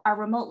April, our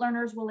remote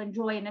learners will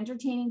enjoy an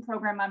entertaining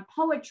program on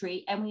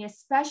poetry, and we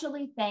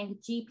especially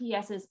thank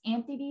GPS's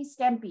Anthony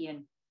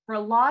Stempian for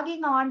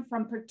logging on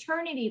from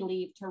paternity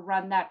leave to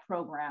run that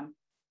program.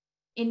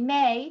 In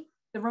May,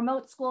 the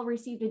remote school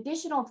received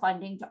additional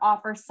funding to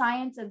offer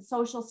science and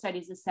social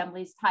studies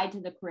assemblies tied to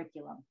the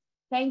curriculum.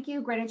 Thank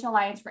you, Greenwich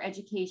Alliance for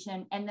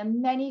Education, and the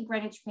many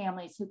Greenwich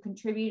families who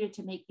contributed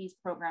to make these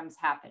programs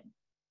happen.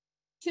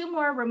 Two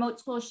more remote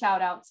school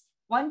shout outs,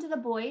 one to the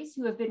boys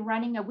who have been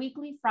running a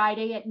weekly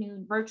Friday at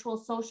noon virtual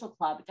social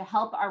club to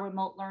help our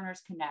remote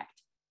learners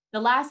connect. The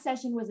last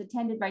session was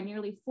attended by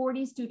nearly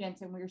 40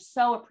 students, and we're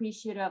so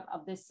appreciative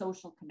of this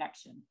social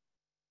connection.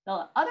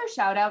 The other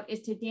shout out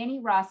is to Danny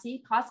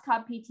Rossi,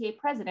 COSCOB PTA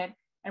president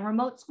and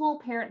remote school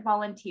parent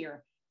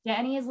volunteer.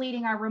 Danny is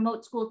leading our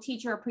remote school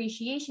teacher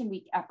appreciation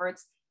week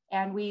efforts,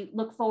 and we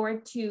look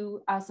forward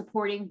to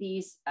supporting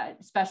these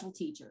special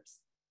teachers.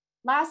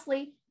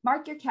 Lastly,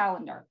 mark your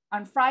calendar.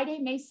 On Friday,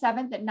 May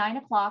 7th at 9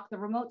 o'clock, the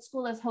remote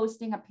school is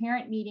hosting a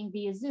parent meeting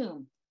via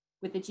Zoom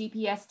with the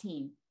GPS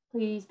team.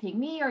 Please ping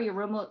me or your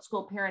remote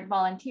school parent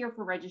volunteer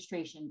for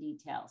registration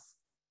details.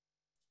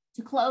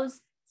 To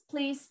close,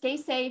 please stay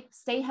safe,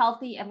 stay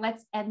healthy, and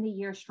let's end the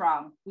year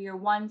strong. We are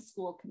one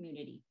school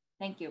community.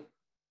 Thank you.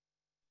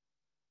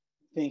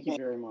 Thank you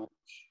very much.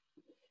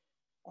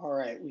 All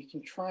right, we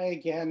can try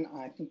again.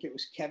 I think it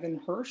was Kevin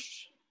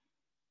Hirsch.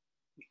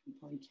 We can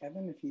find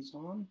Kevin if he's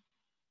on.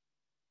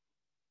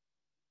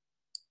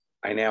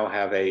 I now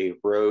have a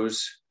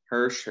Rose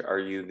Hirsch. Are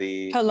you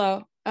the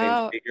Hello?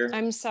 Oh, speaker?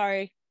 I'm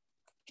sorry.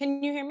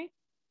 Can you hear me?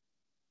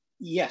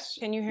 Yes.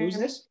 Can you hear Who's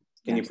me? this?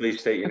 Can you please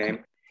state your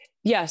name?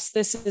 Yes,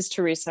 this is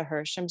Teresa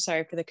Hirsch. I'm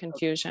sorry for the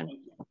confusion.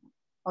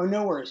 Oh,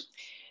 no worries.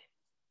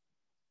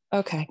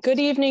 Okay. Good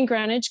evening,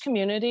 Greenwich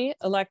community,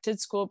 elected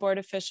school board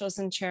officials,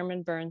 and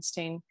Chairman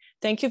Bernstein.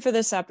 Thank you for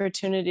this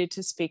opportunity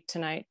to speak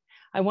tonight.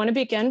 I want to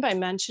begin by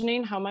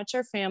mentioning how much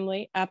our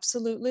family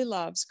absolutely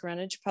loves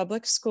Greenwich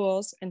Public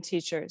Schools and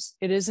teachers.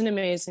 It is an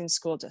amazing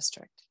school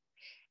district.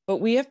 But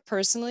we have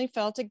personally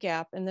felt a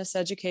gap in this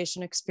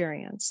education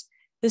experience.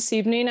 This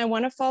evening, I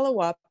want to follow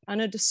up on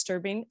a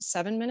disturbing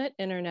 7-minute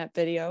internet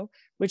video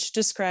which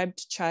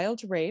described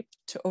child rape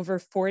to over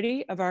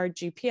 40 of our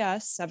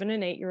GPS 7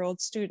 and 8-year-old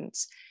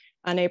students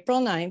on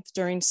April 9th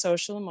during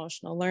social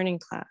emotional learning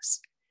class.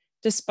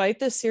 Despite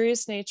the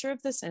serious nature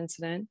of this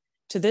incident,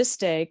 to this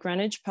day,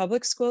 Greenwich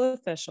Public School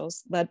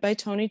officials, led by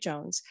Tony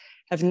Jones,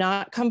 have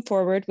not come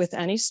forward with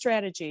any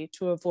strategy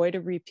to avoid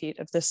a repeat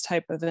of this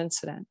type of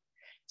incident.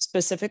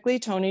 Specifically,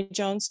 Tony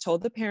Jones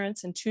told the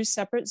parents in 2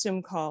 separate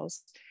Zoom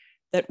calls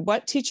that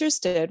what teachers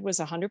did was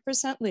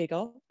 100%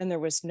 legal, and there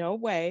was no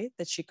way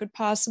that she could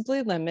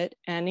possibly limit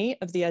any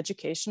of the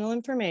educational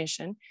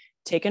information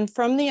taken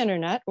from the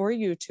internet or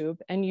YouTube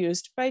and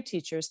used by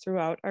teachers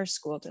throughout our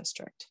school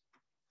district.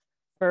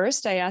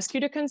 First, I ask you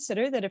to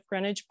consider that if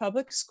Greenwich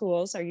Public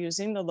Schools are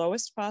using the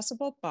lowest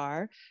possible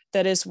bar,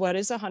 that is what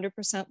is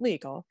 100%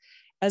 legal,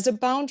 as a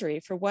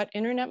boundary for what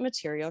internet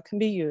material can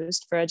be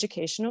used for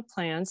educational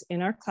plans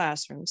in our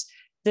classrooms,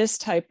 this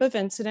type of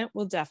incident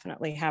will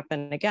definitely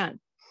happen again.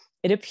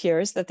 It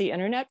appears that the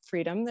internet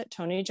freedom that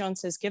Tony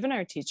Jones has given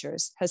our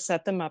teachers has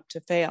set them up to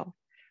fail.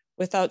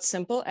 Without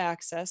simple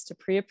access to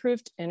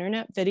pre-approved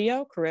internet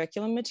video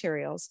curriculum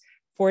materials,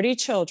 40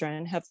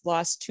 children have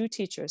lost 2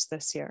 teachers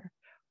this year.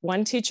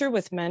 1 teacher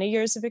with many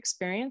years of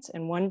experience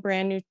and 1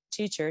 brand new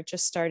teacher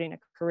just starting a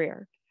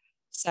career.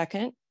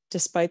 Second,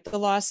 despite the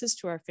losses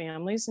to our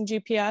families and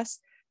GPS,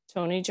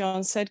 Tony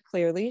Jones said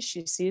clearly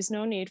she sees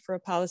no need for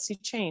a policy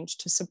change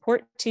to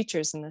support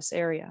teachers in this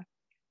area.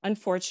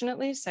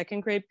 Unfortunately,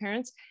 2nd grade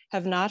parents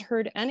have not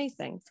heard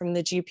anything from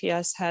the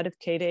GPS head of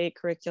K-8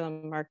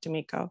 curriculum, Mark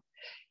D'Amico.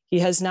 He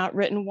has not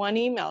written 1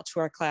 email to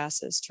our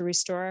classes to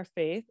restore our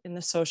faith in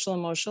the social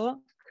emotional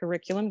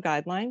curriculum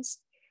guidelines.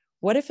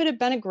 What if it had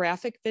been a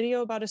graphic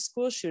video about a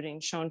school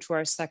shooting shown to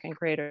our 2nd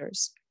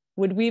graders?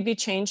 Would we be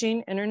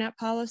changing internet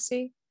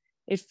policy?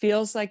 It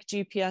feels like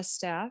GPS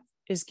staff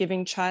is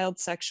giving child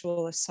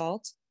sexual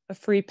assault a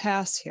free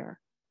pass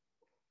here.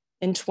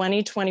 In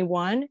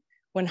 2021,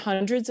 when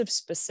hundreds of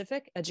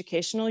specific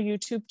educational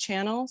YouTube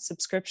channel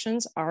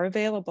subscriptions are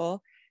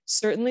available,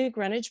 certainly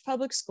Greenwich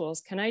Public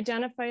Schools can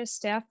identify a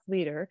staff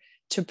leader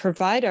to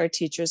provide our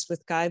teachers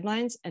with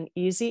guidelines and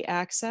easy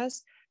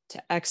access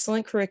to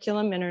excellent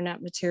curriculum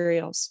internet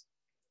materials.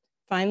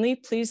 Finally,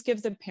 please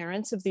give the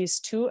parents of these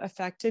 2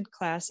 affected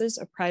classes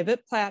a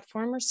private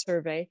platform or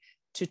survey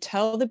to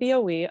tell the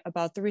BOE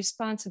about the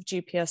response of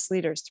GPS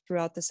leaders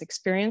throughout this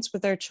experience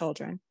with our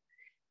children.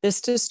 This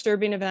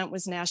disturbing event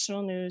was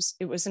national news.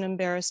 It was an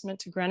embarrassment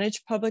to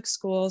Greenwich Public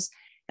Schools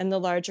and the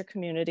larger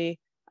community.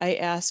 I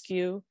ask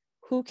you,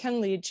 who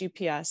can lead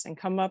GPS and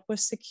come up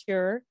with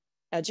secure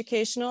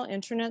educational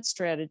internet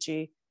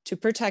strategy to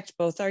protect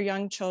both our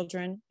young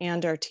children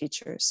and our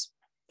teachers?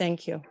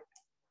 Thank you.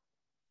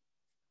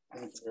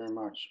 Thank you very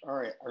much. All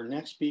right, our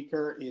next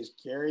speaker is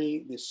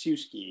Gary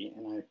Liszewski,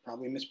 and I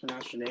probably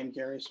mispronounced your name,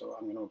 Gary, so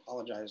I'm going to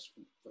apologize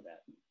for that.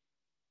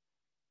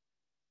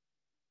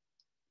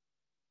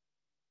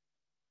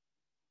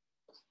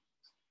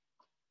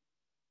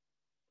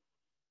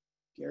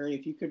 Gary,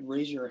 if you could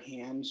raise your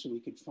hand so we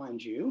could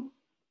find you.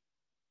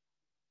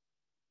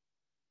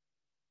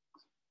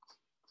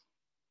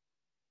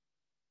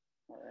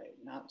 All right,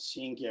 not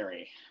seeing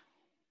Gary.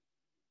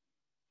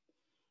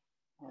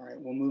 All right,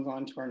 we'll move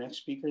on to our next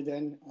speaker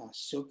then,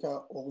 Silke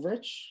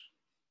Ulrich.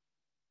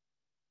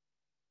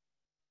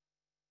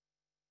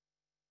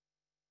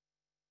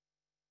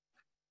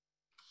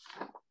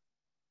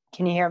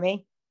 Can you hear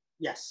me?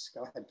 Yes,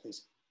 go ahead,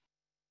 please.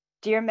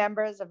 Dear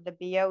members of the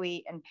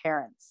BOE and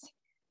parents,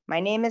 my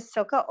name is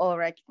Silke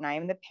Ulrich and I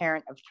am the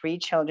parent of 3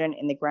 children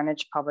in the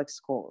Greenwich Public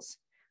Schools.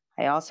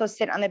 I also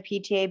sit on the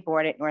PTA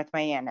board at North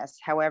Miami.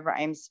 However,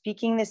 I am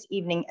speaking this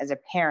evening as a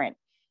parent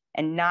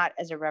and not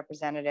as a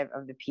representative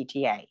of the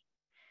PTA.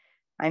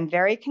 I'm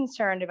very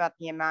concerned about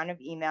the amount of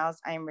emails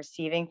I am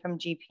receiving from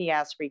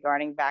GPS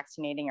regarding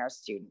vaccinating our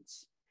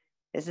students.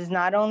 This is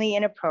not only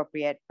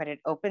inappropriate, but it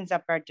opens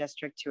up our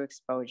district to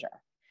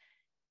exposure.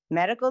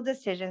 Medical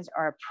decisions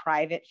are a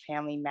private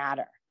family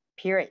matter,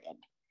 period.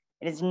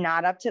 It is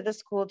not up to the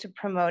school to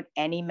promote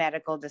any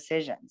medical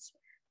decisions,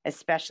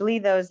 especially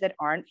those that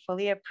aren't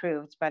fully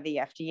approved by the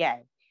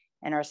FDA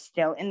and are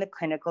still in the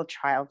clinical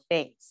trial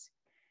phase.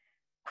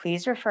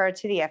 Please refer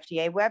to the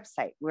FDA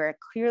website where it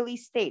clearly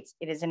states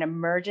it is an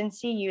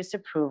emergency use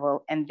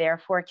approval and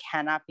therefore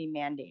cannot be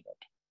mandated.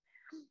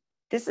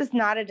 This is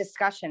not a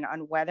discussion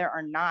on whether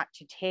or not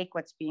to take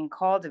what's being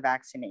called a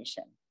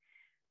vaccination.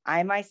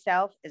 I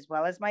myself, as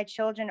well as my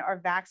children, are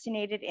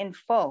vaccinated in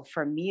full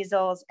for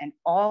measles and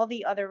all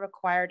the other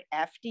required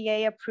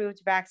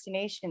FDA-approved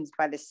vaccinations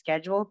by the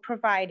schedule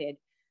provided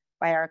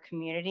by our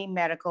community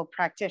medical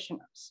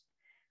practitioners.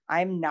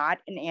 I'm not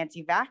an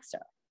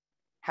anti-vaxxer.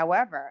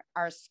 However,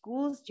 our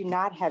schools do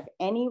not have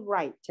any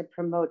right to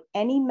promote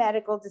any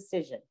medical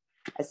decision,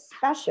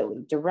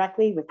 especially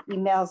directly with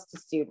emails to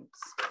students,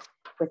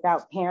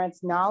 without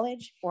parents'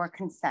 knowledge or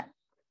consent.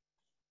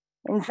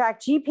 In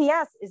fact,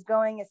 GPS is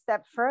going a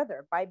step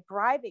further by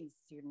bribing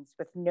students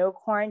with no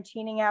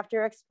quarantining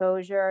after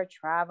exposure,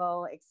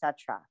 travel,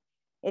 etc.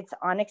 It's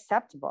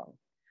unacceptable.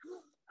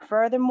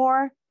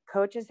 Furthermore,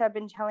 coaches have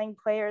been telling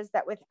players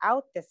that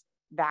without this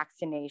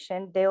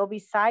vaccination, they will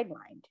be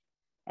sidelined.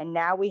 And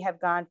now we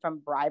have gone from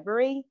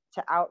bribery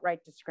to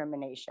outright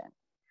discrimination.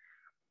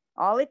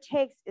 All it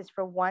takes is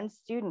for one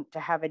student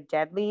to have a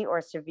deadly or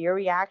severe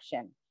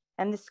reaction,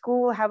 and the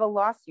school will have a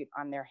lawsuit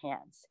on their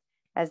hands,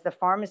 as the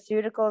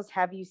pharmaceuticals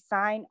have you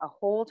sign a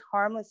hold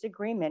harmless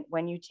agreement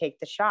when you take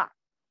the shot.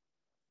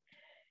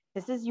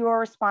 This is your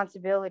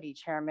responsibility,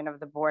 Chairman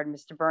of the Board,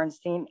 Mr.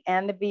 Bernstein,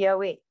 and the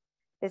BOE.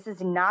 This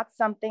is not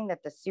something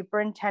that the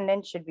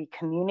superintendent should be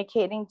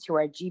communicating to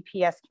our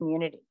GPS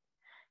community.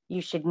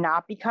 You should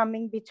not be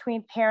coming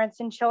between parents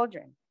and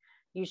children.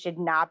 You should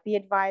not be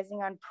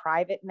advising on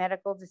private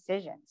medical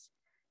decisions.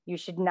 You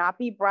should not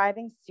be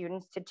bribing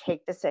students to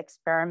take this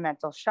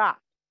experimental shot.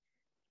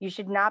 You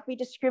should not be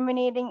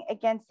discriminating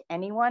against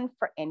anyone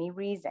for any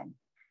reason.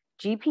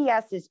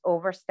 GPS is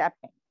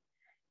overstepping.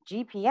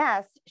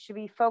 GPS should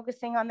be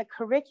focusing on the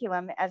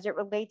curriculum as it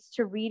relates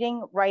to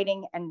reading,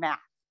 writing, and math.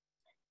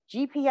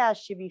 GPS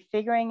should be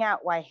figuring out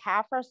why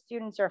half our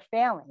students are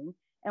failing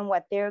and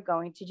what they're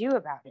going to do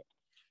about it.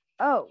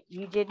 Oh,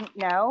 you didn't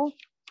know?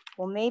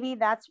 Well, maybe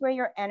that's where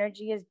your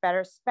energy is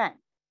better spent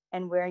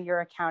and where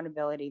your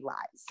accountability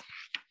lies.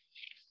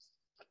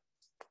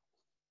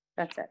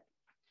 That's it.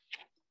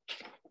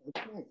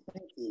 Okay,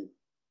 thank you.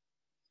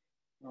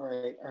 All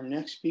right, our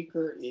next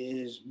speaker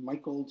is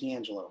Michael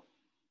D'Angelo.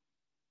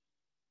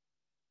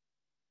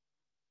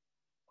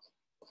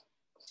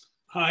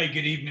 Hi,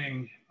 good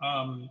evening.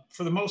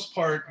 For the most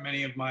part,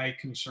 many of my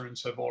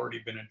concerns have already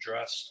been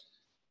addressed.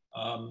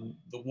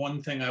 The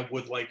one thing I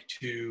would like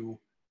to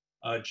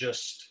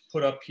just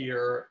put up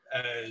here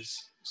as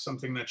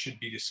something that should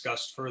be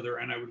discussed further,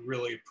 and I would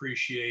really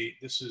appreciate,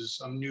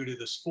 I'm new to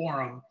this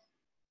forum,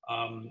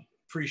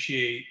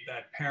 appreciate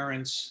that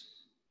parents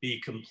be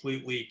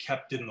completely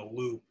kept in the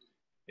loop.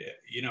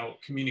 You know,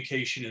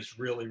 communication is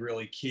really,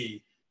 really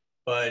key,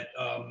 but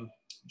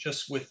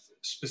just with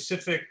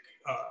specific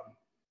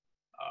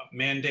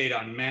mandate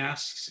on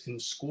masks in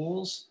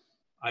schools,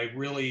 I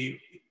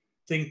really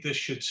think this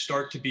should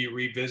start to be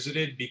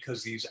revisited,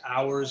 because these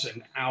hours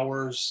and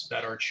hours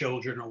that our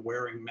children are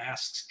wearing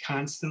masks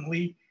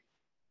constantly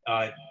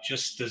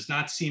just does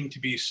not seem to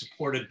be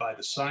supported by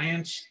the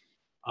science.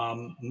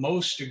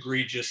 Most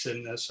egregious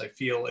in this, I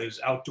feel, is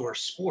outdoor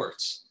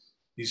sports.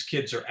 These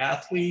kids are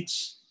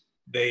athletes.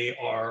 They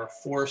are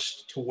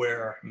forced to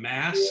wear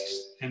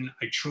masks, and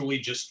I truly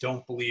just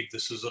don't believe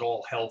this is at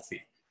all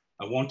healthy.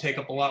 I won't take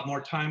up a lot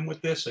more time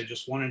with this. I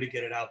just wanted to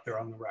get it out there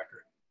on the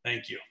record.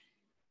 Thank you.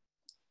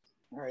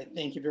 All right,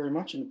 thank you very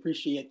much and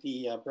appreciate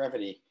the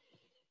brevity.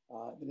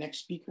 The next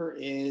speaker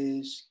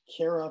is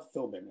Kara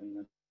Philbin. And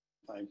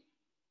if I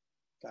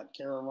got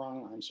Kara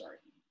wrong, I'm sorry.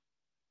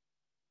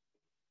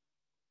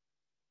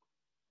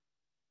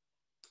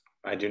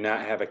 I do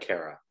not have a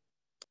Kara.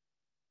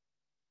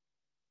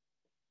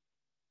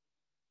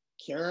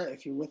 Kara,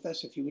 if you're with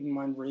us, if you wouldn't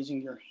mind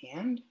raising your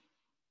hand.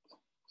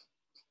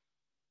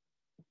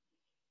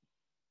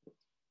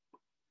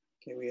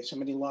 Okay, we have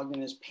somebody logged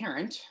in as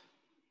parent.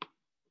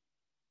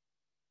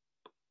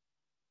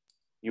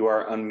 You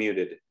are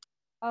unmuted.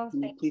 Oh,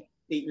 Can you please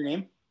state your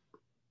name?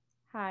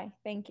 Hi,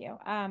 thank you.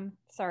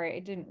 Sorry, I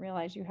didn't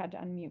realize you had to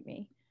unmute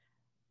me.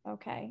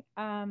 Okay.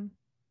 Can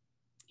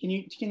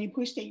you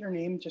please state your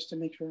name just to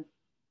make sure?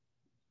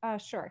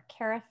 Sure,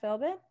 Kara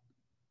Philbin.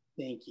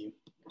 Thank you.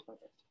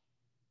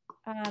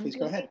 Perfect. Please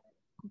go ahead.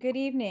 Good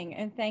evening,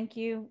 and thank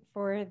you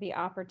for the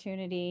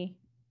opportunity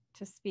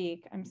to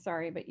speak. I'm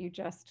sorry, but you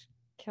just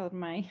killed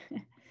my.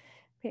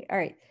 All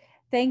right.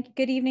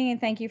 Good evening, and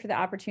thank you for the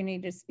opportunity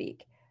to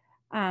speak.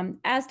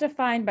 As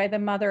defined by the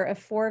mother of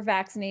 4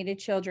 vaccinated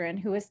children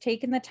who has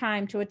taken the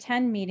time to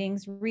attend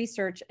meetings,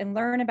 research, and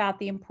learn about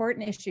the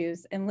important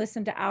issues and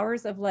listen to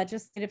hours of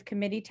legislative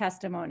committee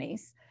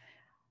testimonies,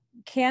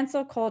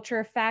 cancel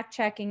culture,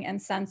 fact-checking,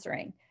 and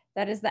censoring.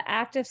 That is the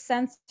act of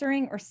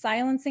censoring or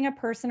silencing a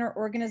person or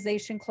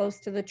organization close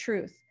to the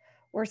truth,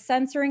 or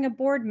censoring a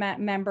board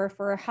member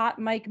for a hot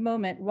mic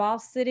moment while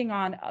sitting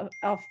on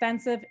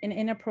offensive and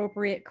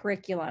inappropriate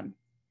curriculum.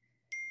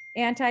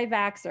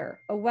 Anti-vaxxer,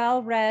 a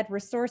well-read,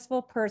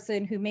 resourceful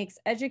person who makes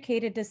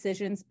educated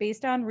decisions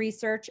based on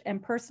research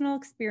and personal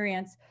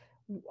experience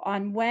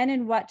on when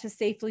and what to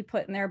safely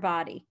put in their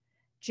body.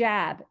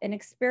 Jab, an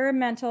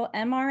experimental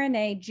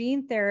mRNA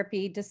gene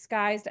therapy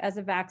disguised as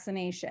a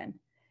vaccination.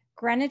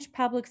 Greenwich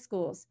Public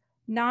Schools,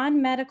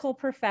 non-medical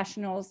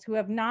professionals who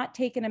have not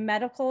taken a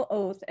medical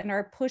oath and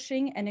are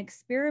pushing an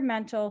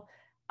experimental,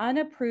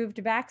 unapproved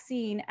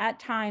vaccine at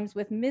times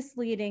with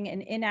misleading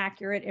and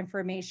inaccurate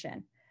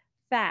information.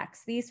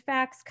 Facts. These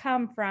facts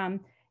come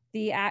from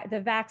the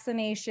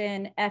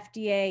vaccination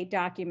FDA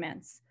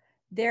documents.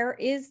 There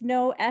is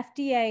no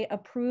FDA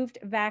approved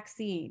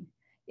vaccine.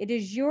 It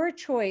is your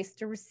choice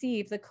to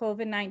receive the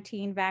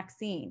COVID-19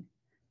 vaccine.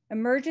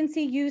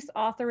 Emergency use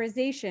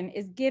authorization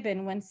is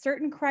given when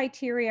certain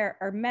criteria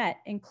are met,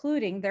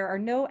 including there are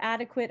no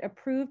adequate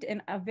approved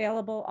and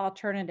available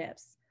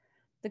alternatives.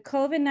 The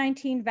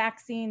COVID-19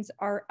 vaccines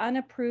are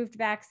unapproved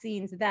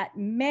vaccines that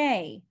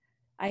may,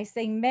 I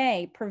say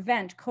may,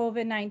 prevent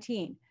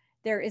COVID-19.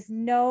 There is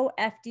no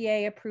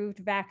FDA approved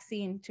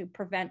vaccine to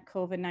prevent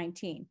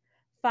COVID-19.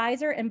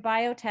 Pfizer and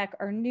BioNTech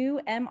are new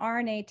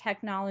mRNA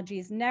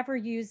technologies never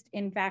used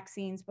in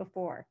vaccines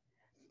before.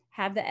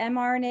 Have the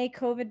mRNA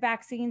COVID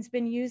vaccines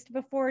been used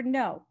before?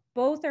 No,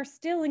 both are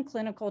still in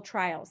clinical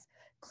trials.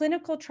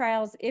 Clinical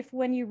trials, if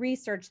when you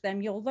research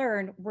them, you'll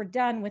learn were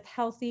done with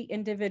healthy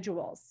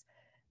individuals.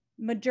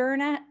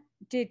 Moderna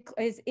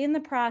is in the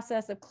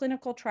process of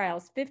clinical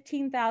trials.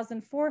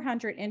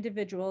 15,400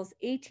 individuals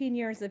 18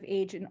 years of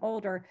age and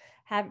older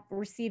have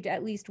received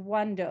at least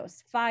 1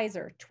 dose.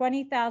 Pfizer,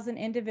 20,000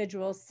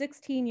 individuals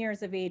 16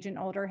 years of age and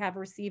older have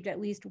received at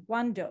least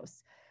 1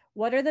 dose.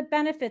 What are the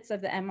benefits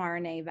of the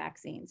mRNA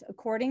vaccines?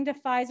 According to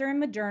Pfizer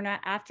and Moderna,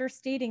 after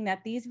stating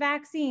that these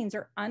vaccines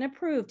are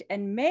unapproved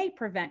and may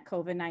prevent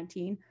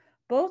COVID-19,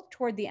 both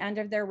toward the end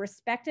of their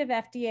respective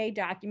FDA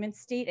documents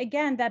state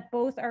again that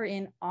both are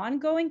in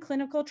ongoing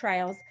clinical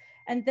trials,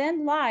 and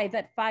then lie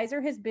that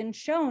Pfizer has been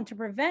shown to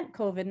prevent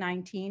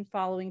COVID-19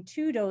 following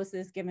 2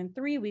 doses given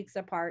 3 weeks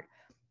apart.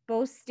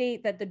 Both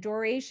state that the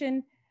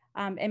duration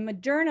And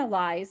Moderna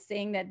lies,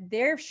 saying that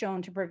they're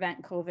shown to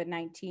prevent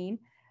COVID-19.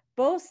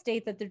 Both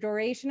state that the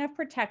duration of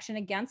protection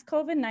against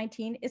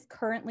COVID-19 is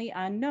currently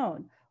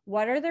unknown.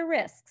 What are the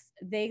risks?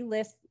 They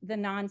list the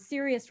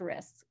non-serious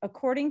risks.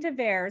 According to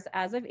VAERS,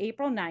 as of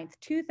April 9th,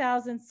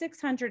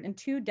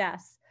 2,602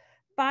 deaths,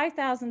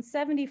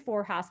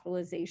 5,074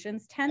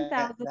 hospitalizations,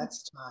 10,000.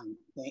 That's time.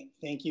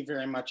 Thank you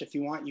very much. If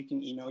you want, you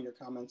can email your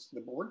comments to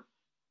the board.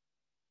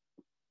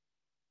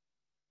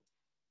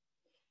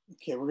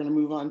 Okay, we're going to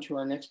move on to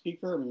our next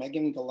speaker,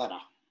 Megan Galletta.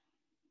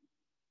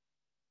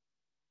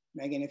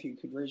 Megan, if you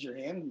could raise your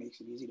hand, it makes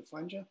it easy to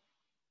find you.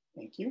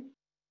 Thank you.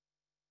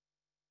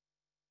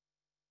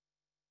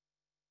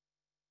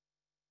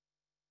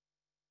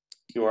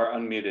 You are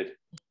unmuted.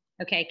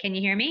 Okay, can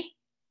you hear me?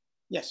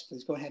 Yes,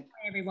 please go ahead.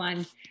 Hi,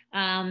 everyone.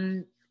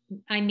 I'm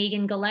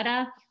Megan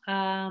Galletta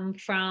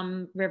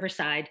from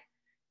Riverside.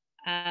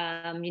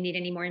 You need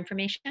any more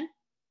information?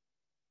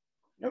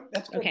 Nope,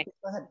 that's good. Okay.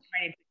 Go ahead.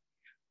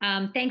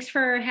 Right. Thanks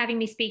for having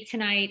me speak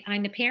tonight.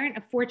 I'm the parent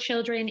of 4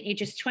 children,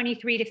 ages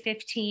 23 to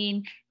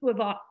 15, who have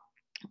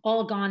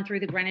all gone through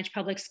the Greenwich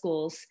Public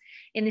Schools.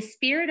 In the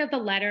spirit of the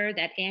letter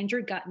that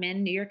Andrew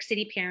Gutman, New York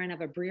City parent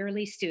of a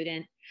Brearley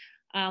student,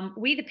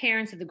 we, the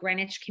parents of the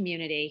Greenwich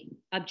community,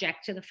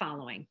 object to the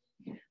following.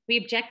 We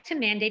object to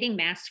mandating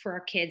masks for our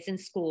kids in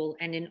school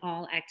and in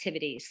all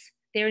activities.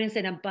 There is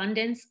an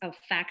abundance of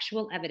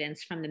factual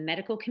evidence from the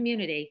medical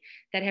community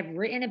that have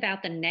written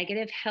about the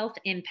negative health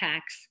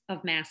impacts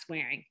of mask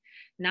wearing,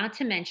 not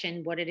to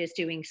mention what it is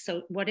doing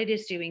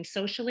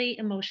socially,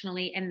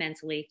 emotionally, and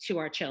mentally to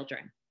our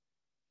children.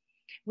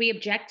 We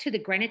object to the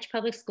Greenwich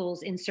Public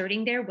Schools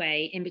inserting their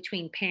way in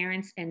between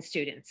parents and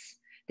students.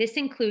 This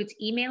includes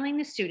emailing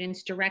the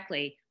students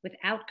directly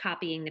without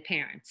copying the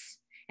parents.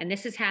 And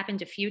this has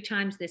happened a few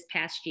times this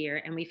past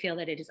year, and we feel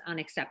that it is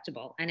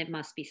unacceptable and it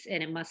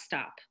must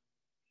stop.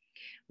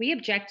 We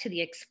object to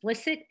the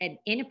explicit and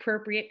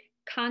inappropriate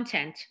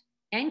content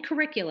and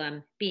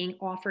curriculum being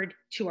offered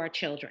to our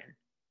children.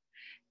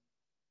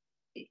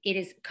 It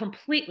is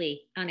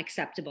completely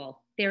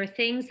unacceptable. There are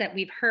things that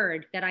we've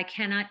heard that I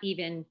cannot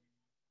even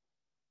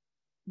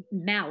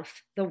mouth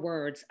the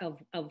words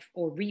of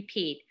or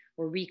repeat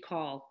or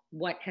recall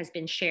what has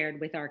been shared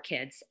with our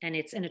kids, and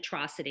it's an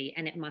atrocity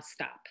and it must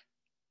stop.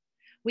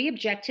 We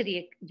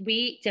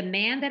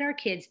demand that our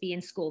kids be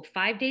in school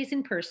 5 days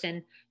in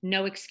person,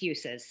 no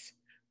excuses.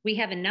 We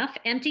have enough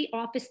empty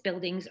office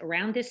buildings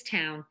around this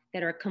town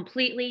that are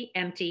completely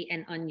empty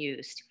and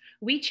unused.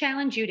 We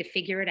challenge you to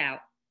figure it out.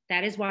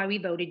 That is why we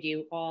voted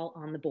you all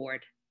on the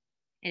board.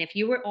 And if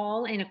you were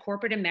all in a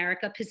corporate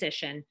America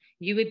position,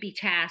 you would be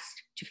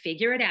tasked to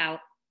figure it out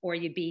or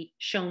you'd be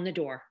shown the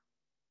door.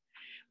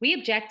 We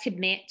object to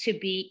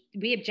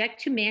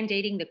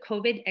mandating the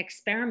COVID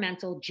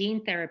experimental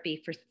gene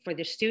therapy for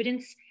the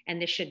students,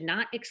 and this should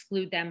not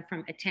exclude them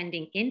from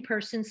attending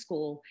in-person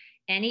school,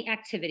 any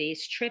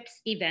activities,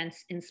 trips,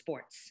 events, and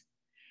sports.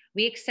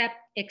 We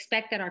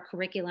expect that our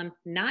curriculum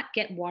not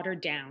get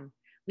watered down.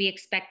 We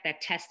expect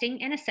that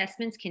testing and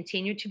assessments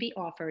continue to be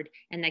offered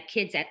and that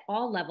kids at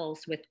all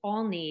levels with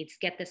all needs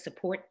get the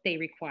support they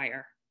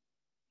require.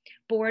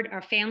 Board,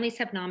 our families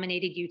have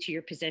nominated you to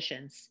your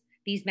positions.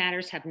 These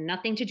matters have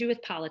nothing to do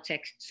with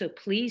politics, so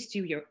please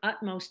do your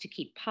utmost to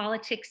keep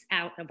politics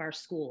out of our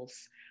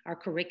schools, our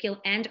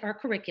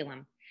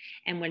curriculum.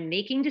 And when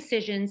making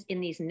decisions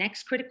in these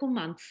next critical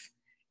months,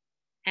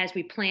 as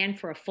we plan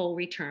for a full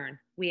return,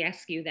 we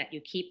ask you that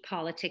you keep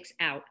politics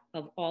out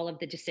of all of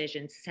the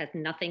decisions. This has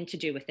nothing to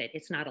do with it.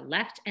 It's not a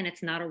left and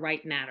it's not a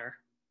right matter.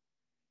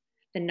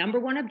 The number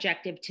one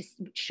objective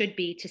should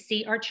be to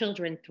see our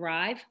children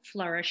thrive,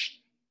 flourish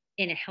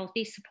in a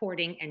healthy,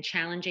 supporting, and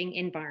challenging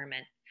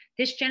environment.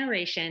 This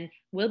generation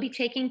will be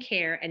taking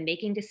care and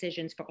making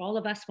decisions for all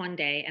of us one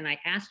day, and I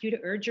urge you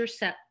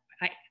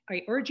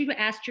to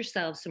ask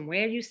yourselves from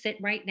where you sit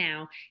right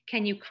now,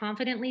 can you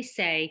confidently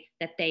say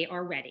that they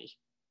are ready?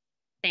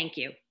 Thank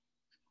you.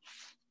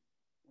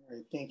 All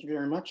right, thank you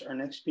very much. Our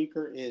next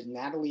speaker is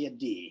Natalia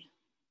D.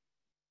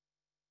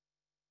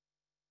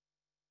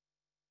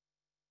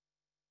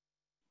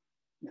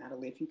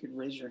 Natalie, if you could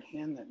raise your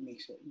hand, that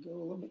makes it go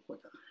a little bit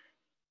quicker.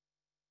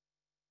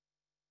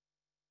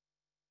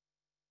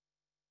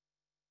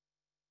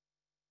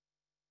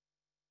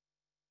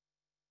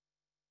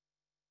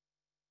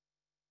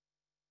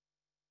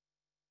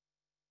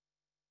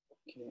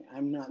 Okay,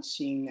 I'm not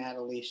seeing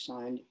Natalie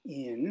signed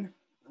in.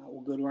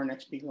 We'll go to our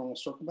next speaker and we'll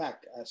circle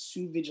back.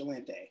 Sue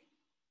Vigilante.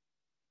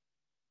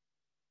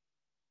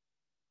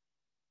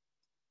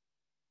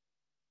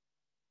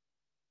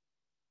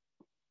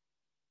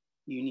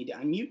 You need to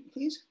unmute,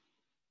 please.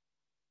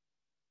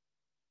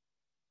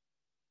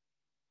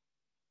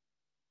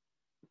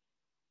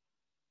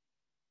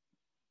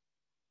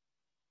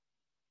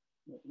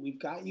 We've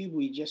got you.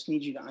 We just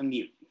need you to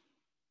unmute.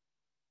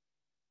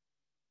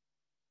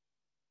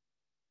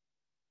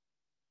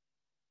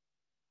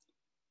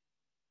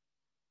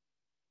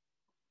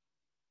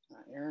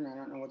 Aaron, I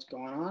don't know what's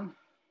going on.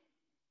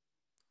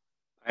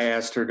 I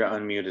asked her to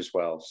unmute as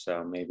well,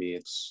 so maybe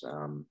it's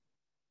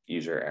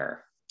user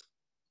error.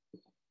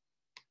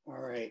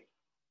 All right.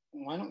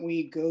 Why don't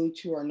we go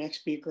to our next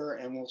speaker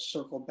and we'll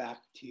circle back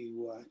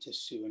to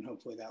Sue, and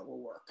hopefully that will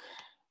work.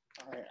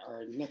 All right,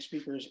 our next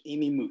speaker is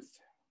Amy Muth.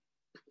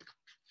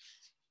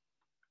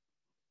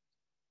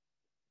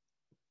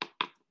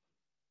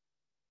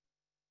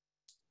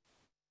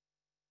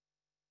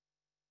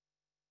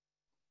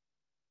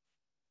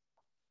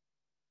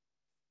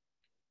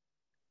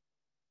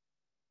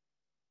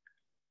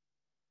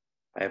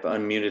 I have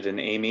unmuted an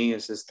Amy.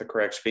 Is this the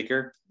correct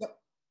speaker? Yep.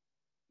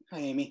 Hi,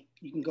 Amy.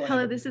 You can go Hello,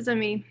 ahead. this is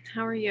Amy.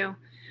 How are you?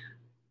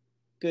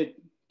 Good.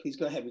 Please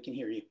go ahead. We can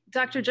hear you.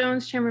 Dr.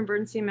 Jones, Chairman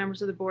Bernstein,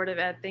 members of the Board of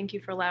Ed, thank you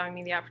for allowing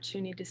me the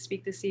opportunity to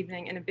speak this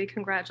evening, and a big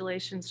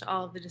congratulations to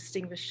all of the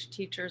distinguished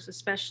teachers,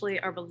 especially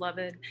our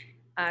beloved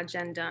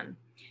Jen Dunn.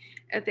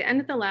 At the end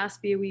of the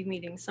last BOE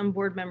meeting, some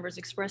board members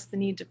expressed the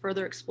need to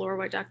further explore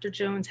why Dr.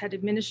 Jones had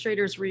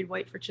administrators read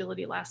White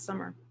Fragility last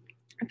summer.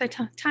 At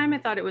the time, I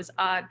thought it was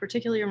odd,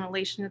 particularly in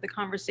relation to the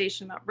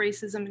conversation about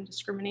racism and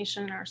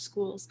discrimination in our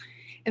schools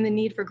and the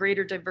need for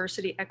greater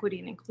diversity, equity,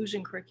 and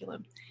inclusion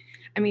curriculum.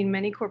 I mean,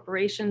 many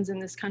corporations in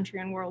this country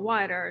and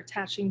worldwide are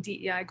attaching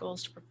DEI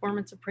goals to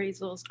performance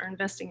appraisals, are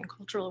investing in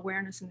cultural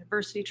awareness and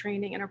diversity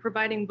training, and are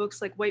providing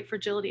books like White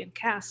Fragility and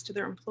CAST to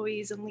their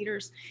employees and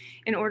leaders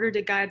in order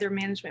to guide their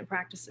management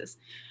practices.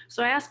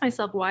 So I asked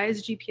myself, why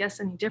is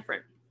GPS any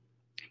different?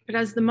 But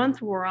as the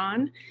month wore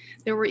on,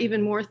 there were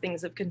even more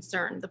things of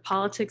concern. The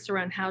politics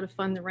around how to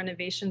fund the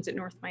renovations at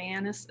North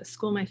Mianus, a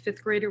school my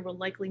fifth grader will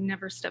likely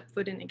never step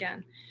foot in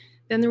again.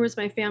 Then there was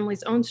my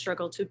family's own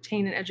struggle to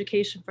obtain an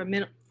education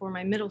for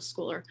my middle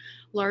schooler,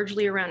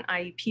 largely around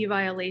IEP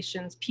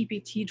violations,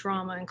 PPT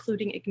drama,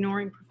 including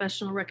ignoring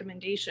professional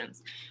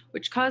recommendations,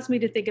 which caused me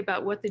to think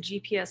about what the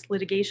GPS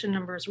litigation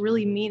numbers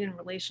really mean in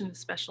relation to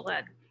special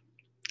ed.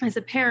 As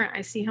a parent,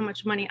 I see how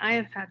much money I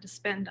have had to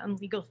spend on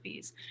legal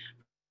fees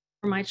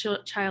for my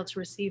child to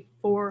receive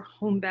 4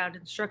 homebound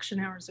instruction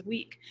hours a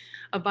week,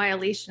 a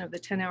violation of the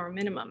 10-hour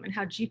minimum, and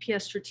how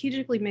GPS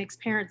strategically makes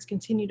parents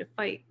continue to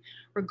fight,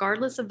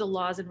 regardless of the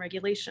laws and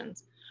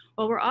regulations.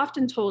 While we're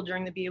often told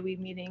during the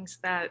BOE meetings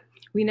that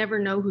we never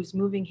know who's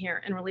moving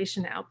here in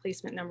relation to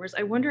outplacement numbers,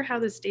 I wonder how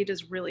this data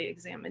is really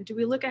examined. Do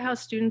we look at how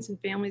students and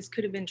families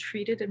could have been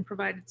treated and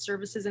provided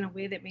services in a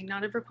way that may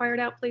not have required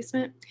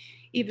outplacement?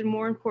 Even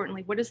more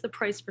importantly, what is the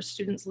price for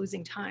students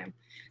losing time?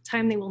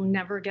 Time they will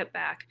never get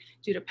back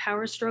due to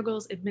power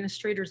struggles,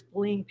 administrators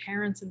bullying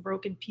parents, and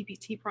broken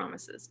PPT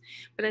promises.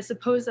 But I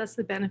suppose that's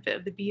the benefit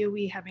of the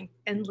BOE having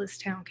endless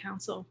town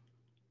council.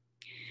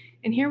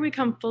 And here we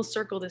come full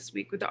circle this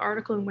week with the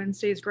article in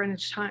Wednesday's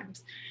Greenwich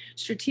Times,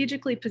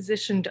 strategically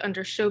positioned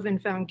under Chauvin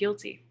found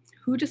guilty.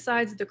 Who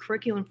decides the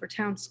curriculum for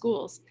town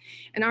schools?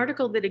 An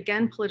article that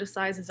again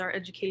politicizes our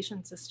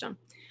education system.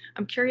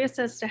 I'm curious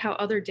as to how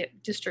other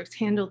districts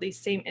handle these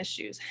same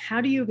issues. How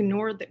do you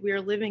ignore that we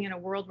are living in a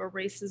world where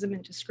racism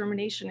and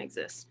discrimination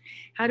exist?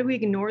 How do we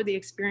ignore the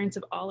experience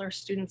of all our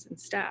students and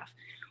staff?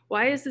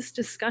 Why is this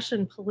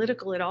discussion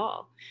political at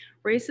all?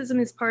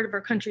 Racism is part of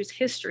our country's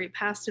history,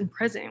 past and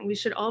present. We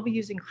should all be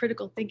using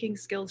critical thinking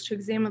skills to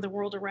examine the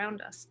world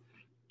around us.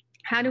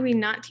 How do we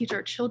not teach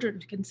our children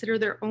to consider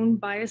their own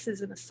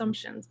biases and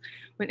assumptions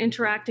when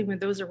interacting with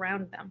those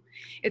around them?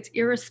 It's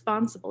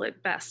irresponsible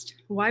at best.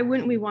 Why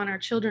wouldn't we want our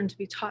children to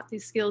be taught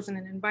these skills in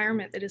an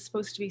environment that is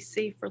supposed to be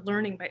safe for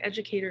learning by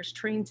educators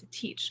trained to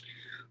teach?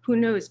 Who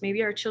knows,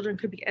 maybe our children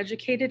could be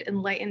educated,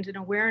 enlightened, and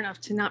aware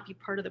enough to not be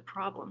part of the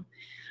problem.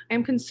 I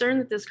am concerned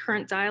that this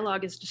current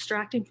dialogue is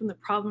distracting from the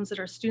problems that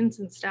our students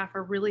and staff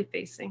are really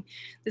facing.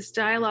 This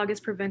dialogue is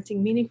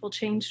preventing meaningful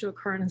change to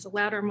occur and has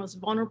allowed our most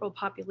vulnerable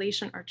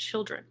population, our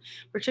children,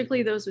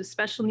 particularly those with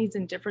special needs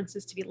and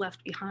differences, to be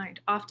left behind,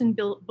 often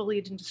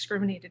bullied and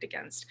discriminated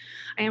against.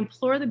 I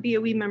implore the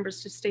BOE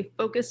members to stay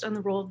focused on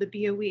the role of the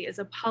BOE as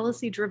a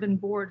policy-driven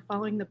board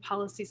following the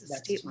policies of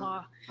state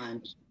law.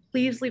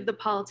 Please leave the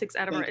politics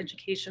out of our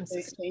education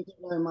system. Thank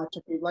you very much.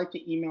 If you'd like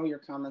to email your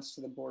comments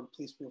to the board,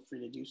 please feel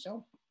free to do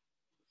so.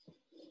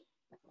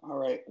 All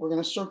right, we're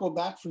going to circle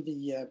back for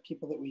the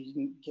people that we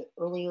didn't get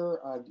earlier.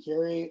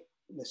 Gary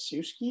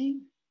Lasiewski.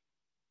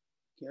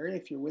 Gary,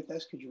 if you're with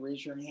us, could you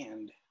raise your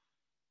hand?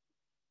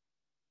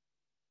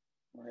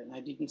 All right, and I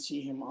didn't see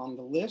him on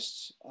the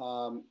list.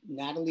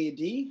 Natalie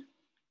Adi.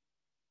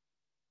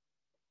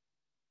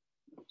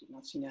 I did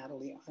not see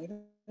Natalie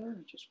either.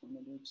 Just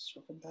wanted to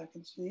circle back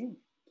and see.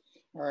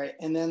 All right,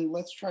 and then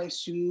let's try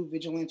Sue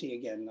Vigilante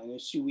again. I know,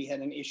 Sue, we had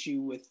an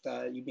issue with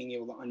you being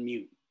able to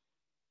unmute.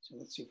 So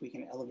let's see if we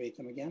can elevate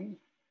them again.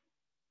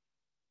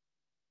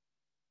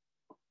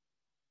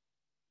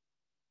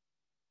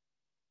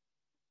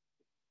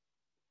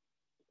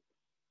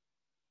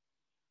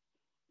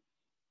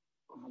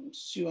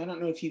 Sue, I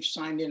don't know if you've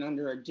signed in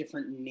under a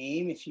different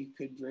name. If you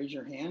could raise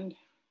your hand.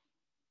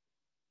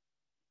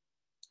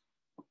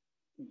 I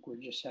think we're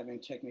just having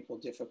technical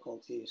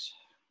difficulties.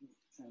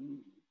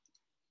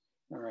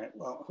 All right,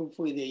 well,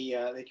 hopefully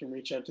they can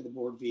reach out to the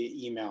board via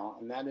email.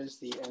 And that is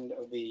the end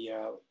of the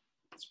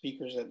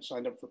speakers that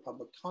signed up for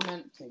public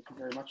comment. Thank you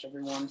very much,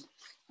 everyone.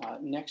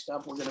 Next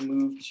up, we're going to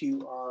move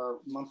to our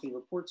monthly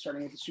report,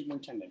 starting with the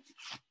superintendent.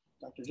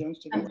 Dr. Jones,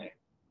 take it away.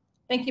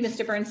 Thank you,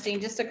 Mr. Bernstein.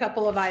 Just a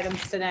couple of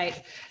items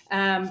tonight.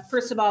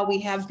 First of all, we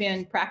have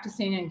been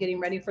practicing and getting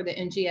ready for the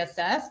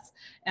NGSS.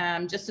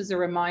 Just as a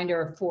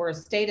reminder, for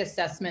state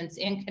assessments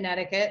in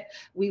Connecticut,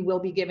 we will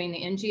be giving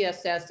the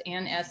NGSS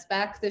and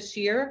SBAC this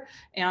year.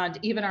 And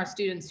even our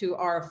students who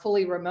are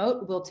fully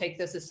remote will take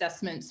those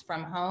assessments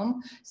from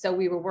home. So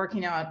we were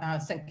working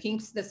out some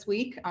kinks this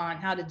week on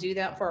how to do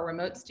that for our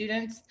remote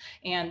students.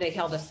 And they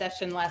held a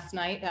session last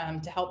night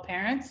to help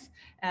parents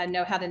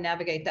know how to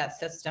navigate that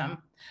system.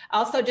 I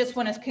also just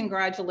want to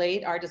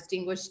congratulate our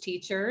distinguished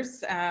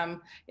teachers. And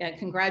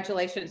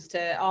congratulations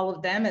to all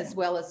of them, as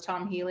well as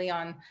Tom Healy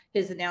on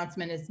his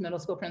announcement as Middle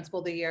School Principal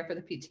of the Year for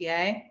the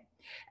PTA.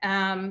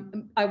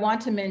 I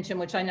want to mention,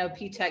 which I know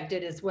PTEC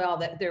did as well,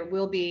 that there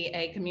will be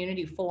a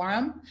community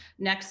forum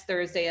next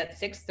Thursday at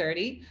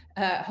 6:30,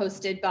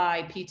 hosted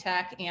by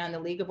PTEC and the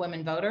League of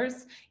Women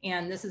Voters.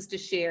 And this is to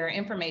share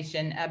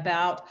information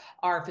about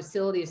our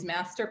facilities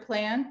master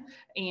plan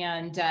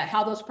and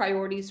how those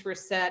priorities were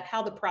set,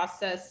 how the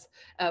process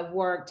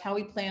worked, how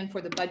we plan for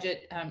the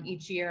budget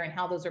each year, and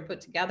how those are put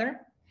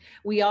together.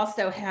 We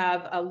also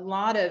have a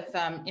lot of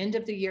end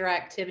of the year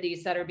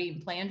activities that are being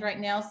planned right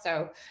now.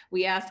 So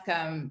we ask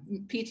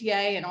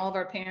PTA and all of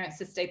our parents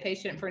to stay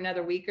patient for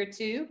another week or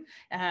two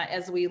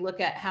as we look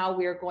at how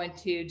we're going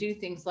to do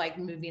things like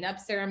moving up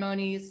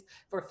ceremonies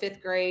for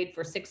 5th grade,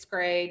 for 6th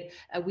grade.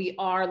 We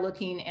are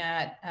looking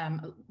at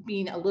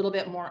being a little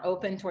bit more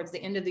open towards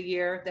the end of the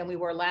year than we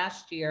were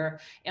last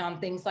year on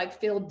things like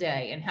field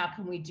day, and how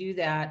can we do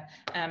that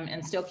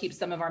and still keep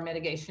some of our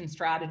mitigation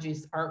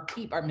strategies, or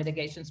keep our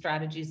mitigation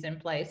strategies in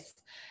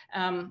place.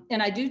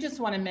 And I do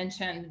just want to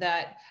mention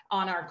that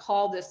on our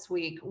call this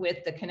week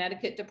with the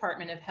Connecticut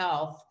Department of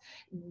Health,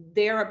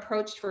 their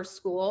approach for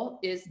school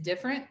is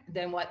different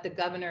than what the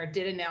governor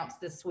did announce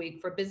this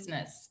week for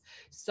business.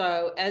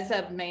 So as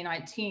of May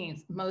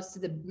 19th, most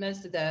of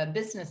the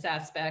business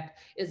aspect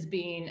is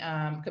being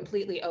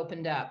completely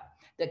opened up.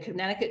 The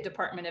Connecticut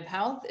Department of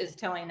Health is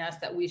telling us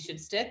that we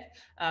should stick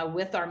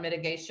with our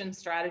mitigation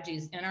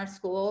strategies in our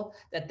school,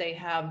 that they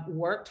have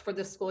worked for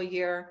the school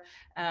year,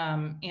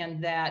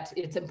 and that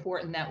it's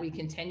important that we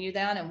continue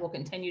that, and we'll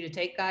continue to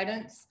take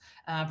guidance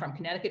from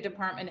Connecticut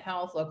Department of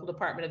Health, local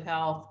Department of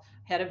Health,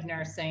 head of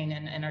nursing,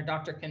 and our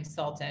doctor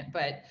consultant.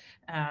 But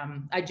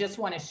I just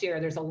want to share,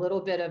 there's a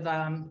little bit of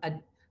I'm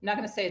not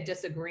going to say a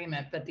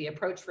disagreement, but the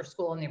approach for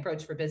school and the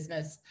approach for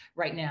business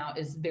right now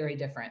is very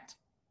different.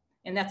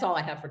 And that's all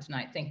I have for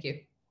tonight. Thank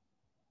you.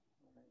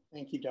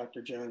 Thank you,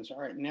 Dr. Jones. All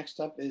right, next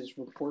up is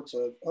reports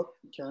of,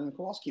 Karen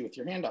Kowalski with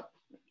your hand up.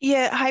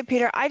 Yeah, hi,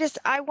 Peter.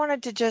 I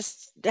wanted to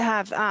just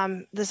have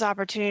this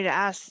opportunity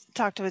to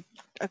talk to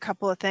a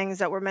couple of things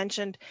that were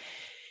mentioned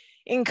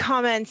in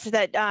comments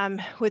that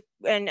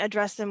and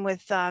address them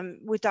with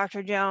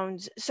Dr.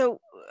 Jones. So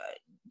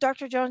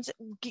Dr. Jones,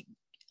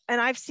 and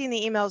I've seen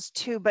the emails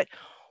too, but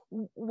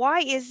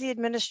why is the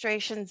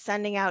administration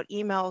sending out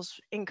emails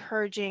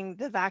encouraging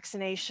the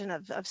vaccination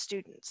of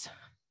students?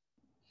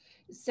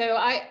 So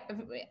I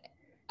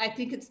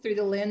think it's through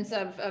the lens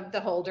of the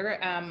holder.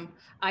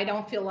 I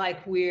don't feel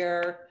like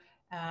we're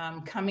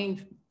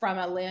coming from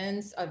a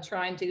lens of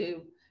trying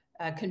to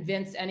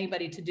convince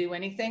anybody to do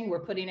anything.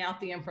 We're putting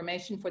out the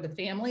information for the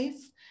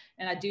families.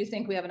 And I do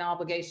think we have an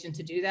obligation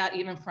to do that,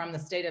 even from the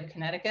state of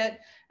Connecticut.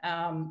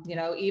 You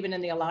know, even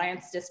in the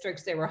Alliance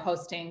districts, they were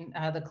hosting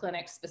the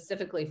clinics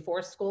specifically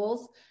for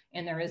schools.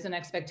 And there is an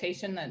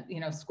expectation that,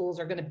 you know, schools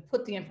are going to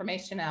put the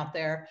information out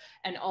there.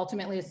 And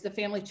ultimately, it's the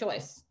family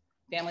choice.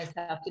 Families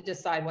have to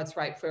decide what's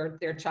right for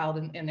their child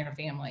and their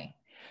family.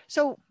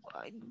 So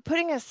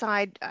putting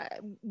aside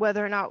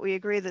whether or not we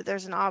agree that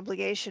there's an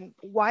obligation,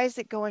 why is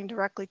it going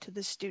directly to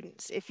the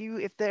students? If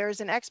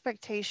there's an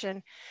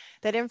expectation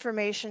that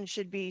information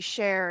should be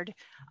shared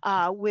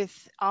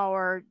with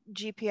our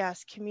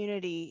GPS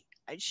community,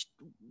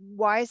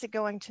 why is it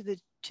going to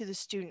the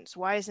students?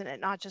 Why isn't it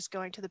not just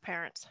going to the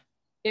parents?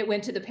 It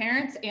went to the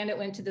parents and it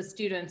went to the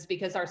students,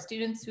 because our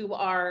students who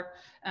are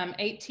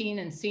 18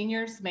 and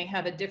seniors may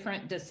have a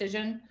different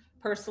decision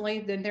personally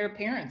than their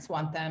parents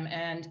want them.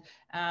 And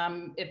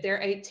if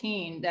they're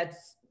 18,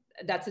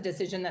 that's a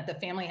decision that the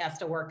family has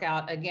to work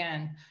out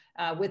again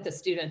with the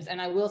students.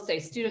 And I will say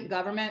student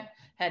government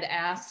had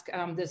asked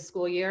this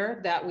school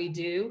year that we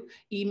do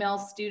email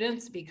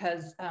students,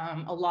 because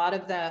a lot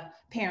of the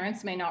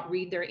parents may not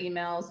read their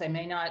emails. They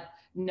may not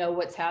know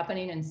what's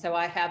happening. And so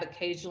I have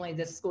occasionally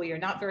this school year,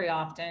 not very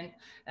often.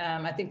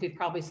 I think we've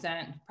probably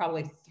sent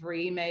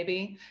 3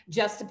 maybe,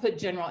 just to put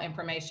general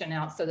information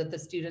out so that the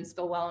students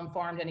feel well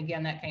informed. And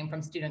again, that came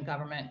from student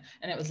government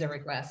and it was their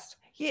request.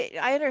 Yeah,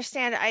 I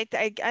understand.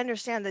 I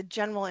understand the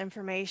general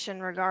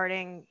information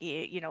regarding,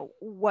 you know,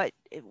 what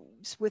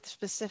with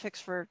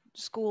specifics for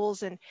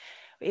schools and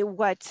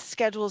what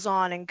schedules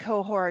on and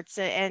cohorts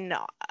and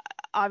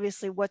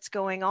obviously what's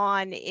going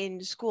on in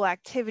school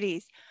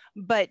activities.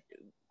 But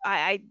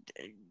I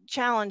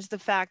challenge the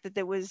fact that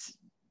there was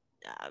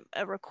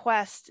a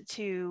request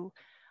to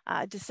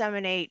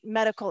disseminate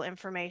medical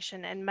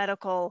information and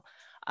medical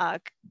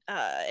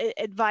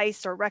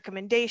advice or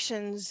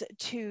recommendations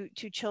to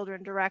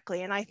children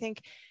directly. And I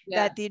think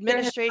that the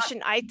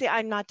administration,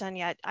 I'm not done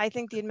yet. I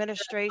think the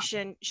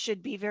administration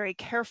should be very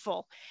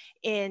careful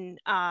in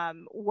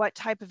what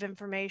type of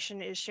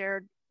information is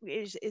shared,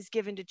 is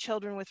given to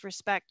children with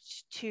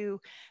respect to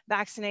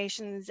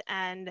vaccinations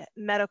and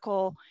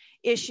medical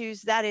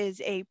issues. That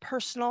is a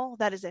personal,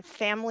 that is a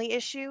family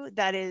issue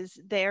that is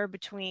there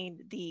between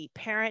the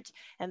parent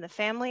and the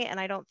family. And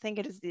I don't think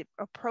it is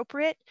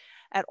appropriate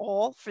at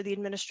all for the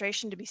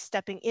administration to be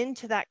stepping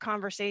into that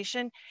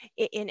conversation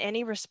in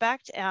any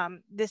respect.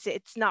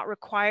 It's not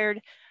required.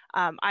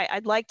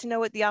 I'd like to know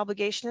what the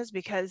obligation is,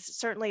 because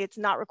certainly it's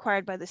not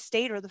required by the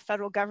state or the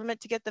federal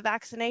government to get the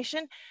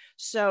vaccination.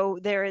 So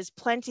there is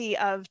plenty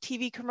of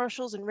TV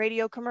commercials and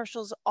radio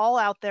commercials all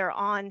out there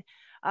on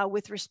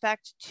with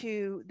respect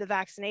to the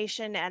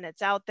vaccination, and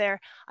it's out there.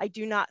 I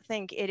do not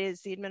think it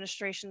is the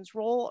administration's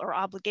role or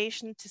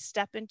obligation to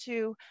step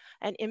into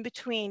and in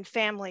between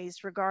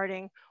families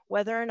regarding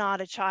whether or not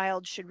a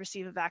child should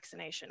receive a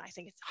vaccination. I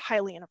think it's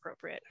highly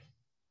inappropriate.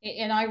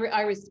 And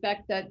I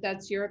respect that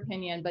that's your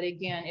opinion, but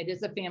again, it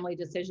is a family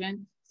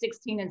decision.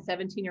 16 and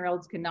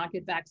 17-year-olds cannot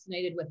get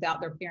vaccinated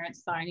without their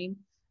parents signing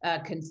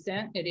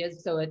consent.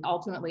 So it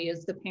ultimately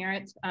is the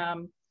parent's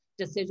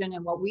decision.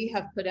 And what we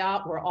have put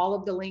out were all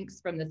of the links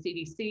from the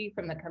CDC,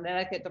 from the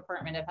Connecticut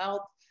Department of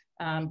Health.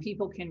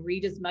 People can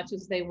read as much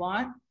as they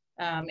want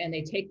and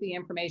they take the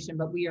information,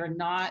 but we are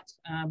not,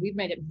 we've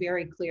made it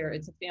very clear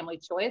it's a family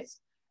choice,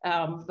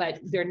 but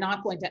they're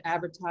not going to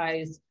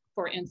advertise,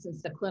 for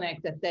instance, the clinic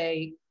that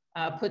they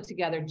put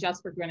together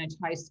just for Greenwich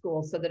High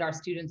School so that our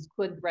students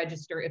could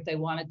register if they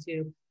wanted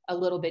to a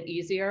little bit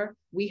easier.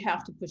 We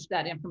have to push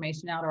that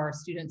information out, or our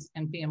students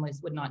and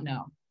families would not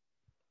know.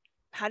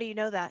 How do you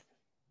know that?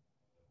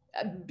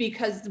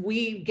 Because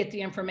we get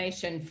the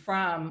information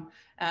from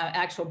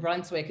actual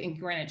Brunswick and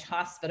Greenwich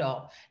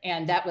Hospital,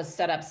 and that was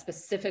set up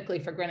specifically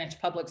for Greenwich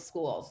Public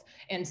Schools.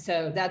 And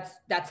so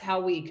that's how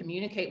we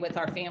communicate with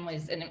our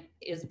families, and it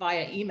is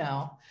via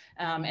email.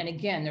 And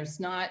again, it's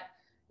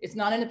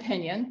not an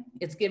opinion,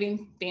 it's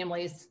giving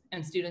families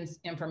and students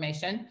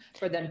information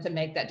for them to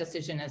make that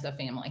decision as a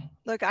family.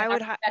 Look, I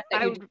would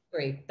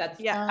agree. That's,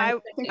 yeah,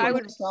 I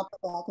would stop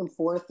back and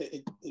forth.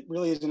 It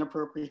really is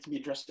inappropriate to be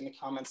addressed in the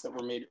comments that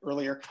were made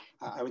earlier.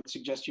 I would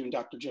suggest you and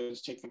Dr.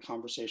 Jones take the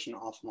conversation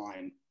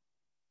offline.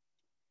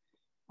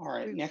 All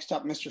right, next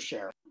up, Mr.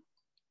 Sheriff.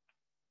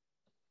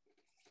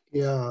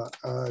 Yeah,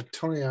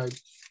 Tony, I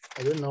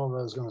didn't know if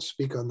I was going to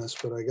speak on this,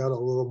 but I got a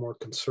little more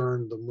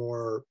concerned the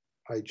more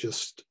I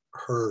just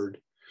heard.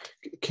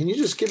 Can you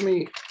just give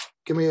me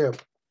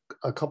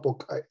a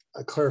couple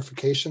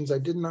clarifications? I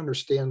didn't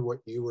understand what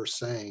you were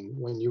saying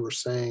when you were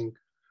saying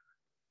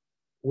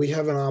we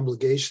have an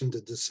obligation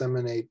to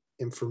disseminate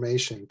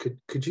information.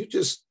 Could you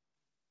just,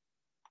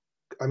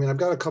 I mean, I've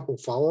got a couple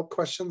follow-up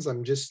questions.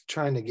 I'm just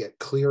trying to get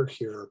clear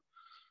here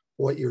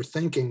what your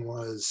thinking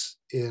was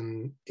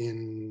in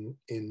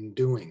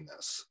doing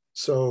this.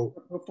 So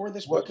before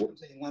this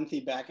becomes a lengthy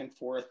back and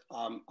forth,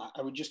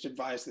 I would just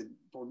advise that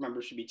board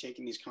members should be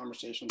taking these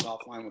conversations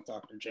offline with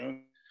Dr.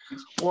 Jones.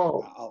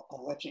 Well,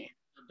 I'll let you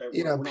answer.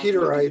 Yeah,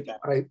 Peter,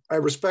 I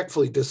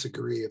respectfully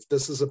disagree. If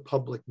this is a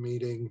public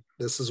meeting,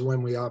 this is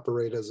when we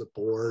operate as a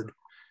board,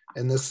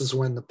 and this is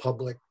when the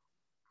public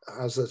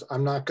has this.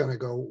 I'm not going to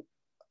go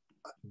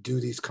do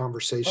these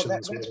conversations.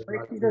 That's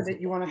great, Peter,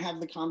 that you want to have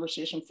the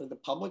conversation for the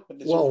public, but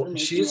this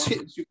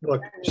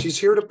she's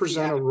here to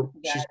present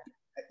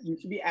you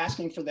should be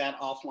asking for that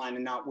offline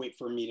and not wait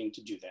for a meeting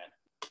to do that.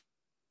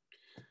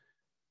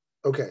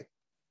 Okay.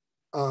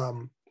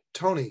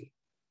 Tony,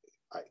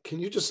 can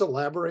you just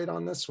elaborate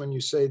on this when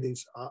you say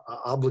these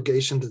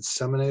obligation to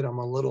disseminate? I'm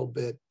a little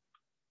bit,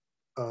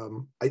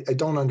 I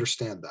don't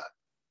understand that.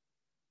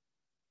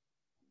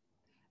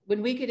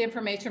 When we get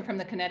information from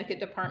the Connecticut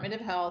Department of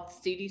Health,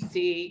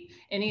 CDC,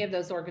 any of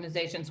those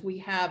organizations, we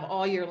have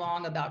all year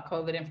long about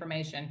COVID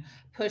information,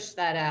 push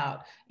that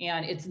out.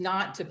 And it's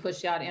not to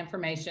push out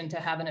information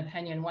to have an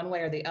opinion one way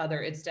or the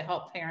other. It's to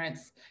help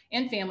parents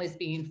and families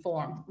be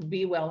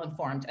well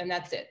informed, and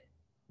that's it.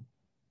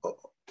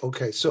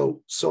 Okay,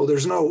 so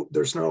there's no,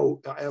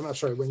 I'm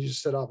sorry, when you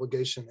just said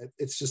obligation,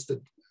 it's just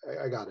that,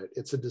 I got it.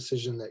 It's a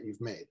decision that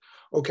you've made.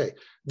 Okay,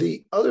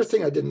 the other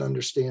thing I didn't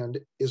understand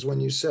is when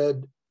you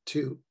said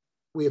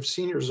we have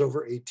seniors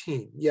over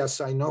 18.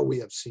 Yes, I know we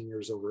have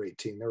seniors over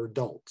 18. They're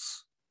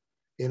adults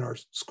in our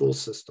school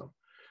system.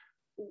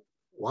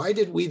 Why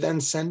did we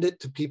then send it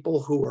to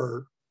people who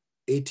are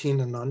 18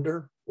 and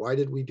under? Why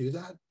did we do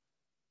that?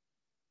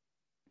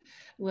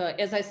 Well,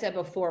 as I said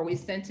before, we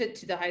sent it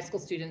to the high school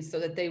students so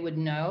that they would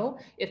know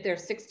if they're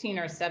 16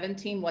 or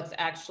 17, what's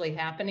actually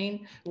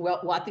happening,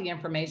 what the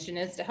information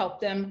is, to help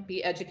them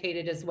be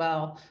educated as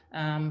well.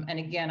 And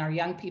again, our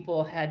young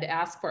people had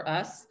asked for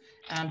us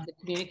to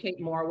communicate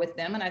more with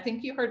them. And I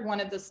think you heard one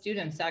of the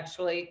students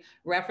actually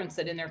reference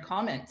it in their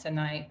comment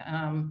tonight.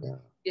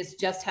 Is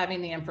just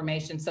having the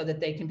information so that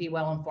they can be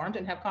well informed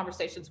and have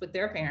conversations with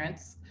their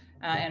parents,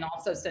 and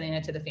also sending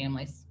it to the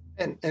families.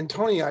 And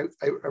Tony, I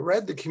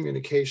read the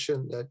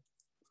communication that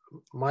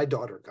my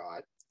daughter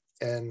got.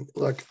 And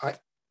look,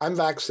 I'm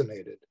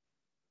vaccinated.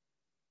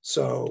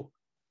 So,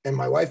 and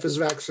my wife is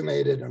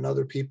vaccinated and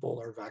other people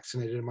are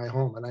vaccinated in my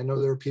home. And I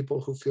know there are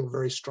people who feel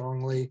very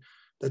strongly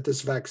that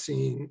this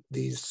vaccine,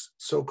 these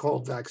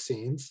so-called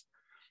vaccines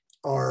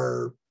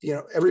are, you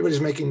know,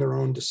 everybody's making their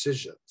own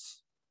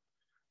decisions.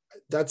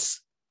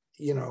 That's,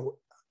 you know,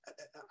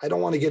 I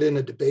don't want to get in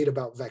a debate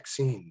about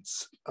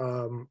vaccines.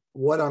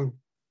 What I'm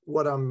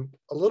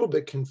a little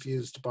bit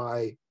confused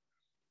by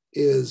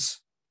is,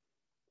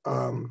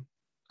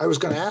 I was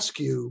going to ask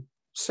you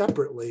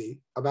separately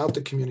about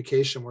the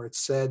communication where it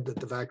said that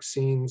the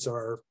vaccines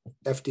are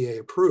FDA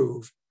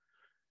approved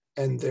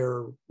and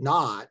they're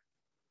not.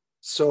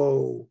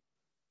 So,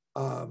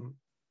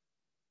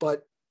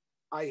 but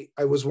I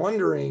was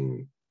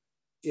wondering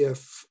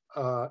if,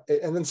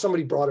 and then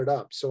somebody brought it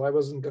up. So I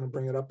wasn't going to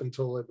bring it up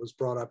until it was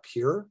brought up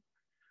here.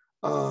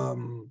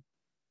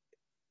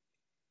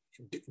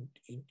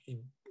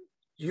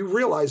 You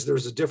realize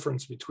there's a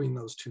difference between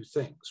those two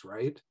things,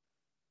 right?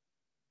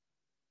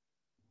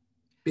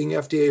 Being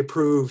FDA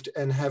approved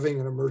and having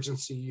an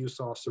emergency use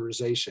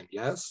authorization,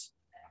 yes?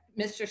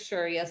 Mr.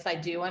 Sure, yes, I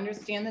do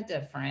understand the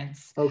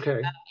difference.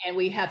 Okay. And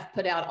we have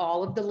put out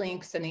all of the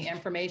links and the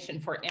information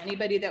for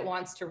anybody that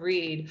wants to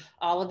read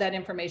all of that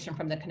information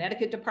from the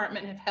Connecticut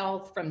Department of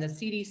Health, from the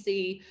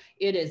CDC.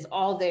 It is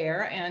all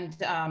there. And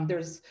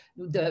there's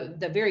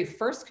the very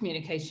first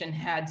communication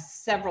had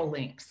several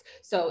links.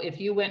 So if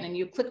you went and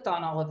you clicked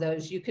on all of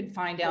those, you could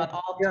find out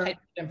all types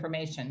of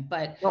information.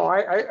 But no,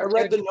 I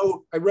read the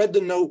note. I read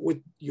the note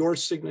with your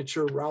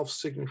signature, Ralph's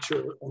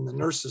signature, and the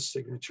nurse's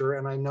signature,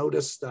 and I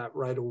noticed that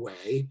right away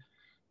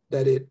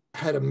that it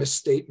had a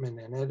misstatement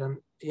in it. And,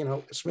 you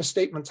know,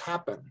 misstatements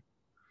happen.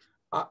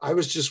 I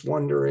was just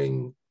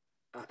wondering,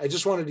 I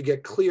just wanted to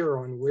get clear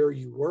on where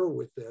you were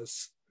with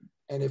this.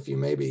 And if you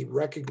maybe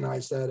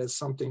recognize that as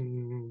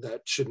something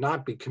that should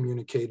not be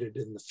communicated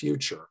in the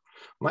future.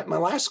 My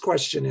last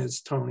question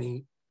is,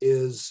 Tony,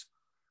 is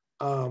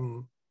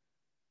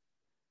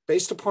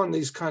based upon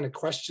these kind of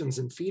questions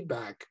and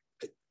feedback,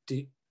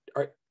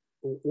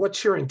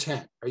 what's your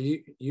intent?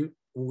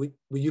 Will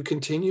you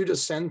continue to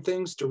send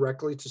things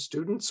directly to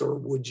students, or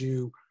would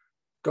you,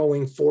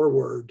 going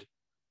forward,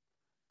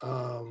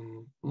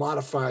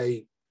 modify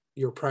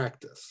your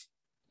practice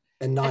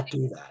and not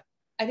do that?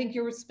 I think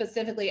you were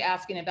specifically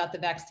asking about the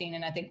vaccine,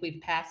 and I think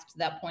we've passed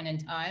that point in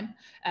time.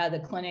 The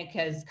clinic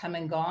has come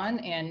and gone,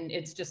 and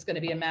it's just going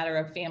to be a matter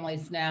of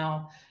families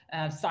now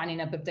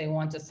signing up if they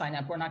want to sign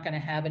up. We're not going to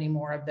have any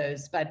more of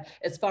those. But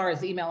as far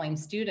as emailing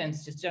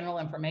students, just general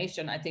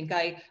information, I think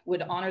I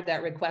would honor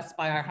that request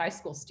by our high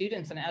school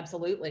students. And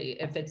absolutely,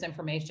 if it's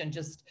information,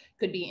 just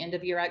could be end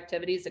of year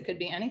activities, it could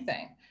be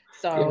anything.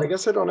 So yeah, I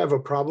guess I don't have a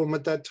problem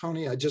with that,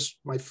 Tony.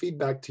 my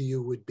feedback to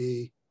you would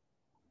be,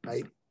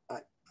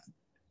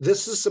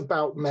 this is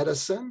about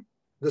medicine.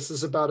 This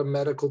is about a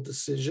medical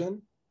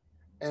decision.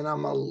 And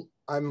I'll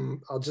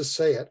just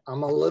say it,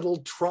 I'm a little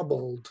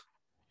troubled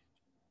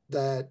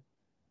that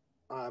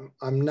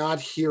I'm not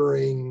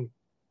hearing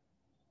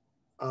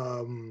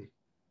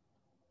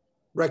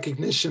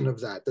recognition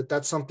of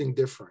that's something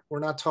different. We're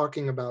not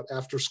talking about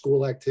after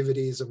school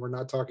activities, and we're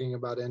not talking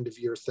about end of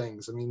year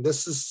things. I mean,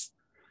 this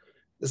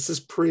is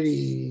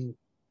pretty,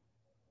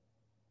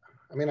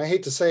 I mean, I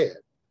hate to say it,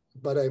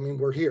 but I mean,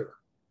 we're here.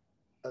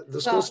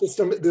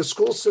 The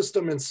school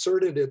system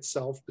inserted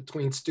itself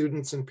between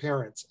students and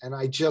parents, and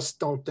I just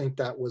don't think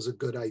that was a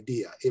good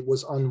idea. It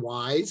was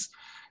unwise,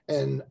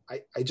 and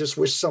I just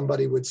wish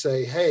somebody would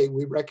say, hey,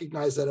 we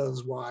recognize that it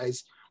was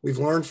wise. We've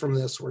learned from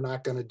this. We're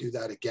not going to do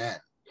that again.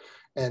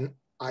 And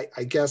I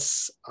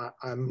guess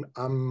I'm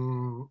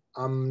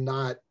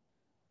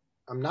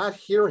not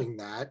hearing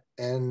that,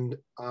 and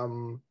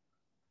I'm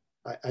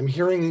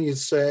hearing you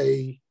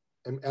say,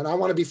 and I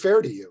want to be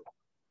fair to you.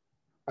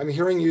 I'm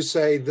hearing you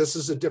say this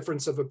is a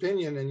difference of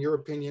opinion, and your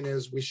opinion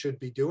is we should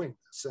be doing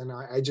this. And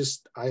I'll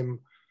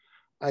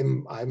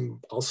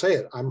say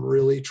it, I'm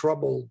really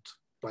troubled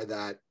by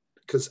that,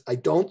 because I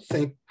don't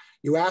think,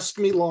 you asked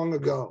me long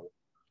ago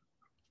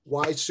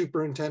why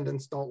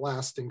superintendents don't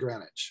last in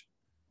Greenwich.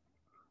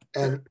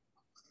 And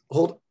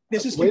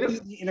this is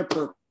completely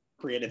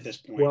inappropriate at this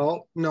point.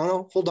 Well,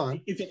 no, hold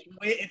on. If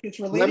it's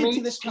related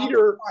to this topic,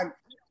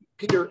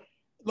 Peter,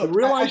 look, I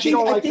realize you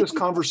don't like this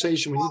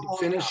conversation. We need to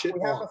finish it.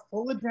 We have a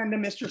full agenda,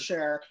 Mr.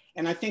 Chair,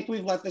 and I think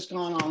we've let this go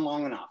on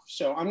long enough.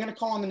 So I'm going to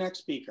call on the next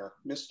speaker,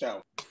 Ms.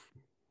 Stowe.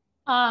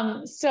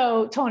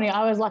 So Tony,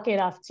 I was lucky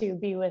enough to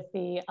be with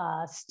the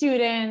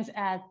students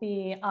at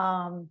the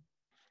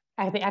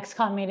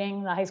XCOM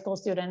meeting, the high school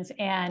students.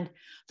 And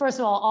first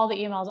of all the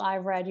emails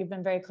I've read, you've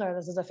been very clear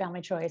this is a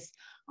family choice.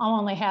 I'm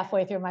only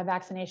halfway through my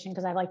vaccination,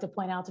 because I like to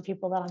point out to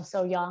people that I'm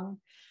so young,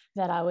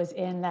 that I was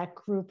in that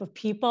group of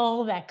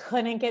people that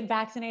couldn't get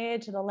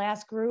vaccinated, to the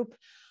last group.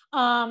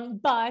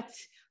 But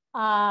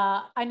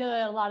I know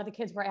that a lot of the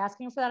kids were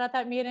asking for that at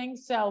that meeting.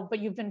 So, but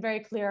you've been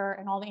very clear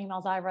in all the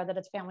emails I've read that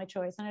it's family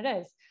choice, and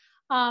it is.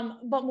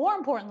 But more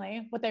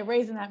importantly, what they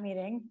raised in that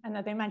meeting and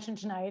that they mentioned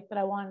tonight that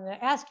I wanted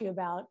to ask you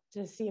about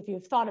to see if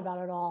you've thought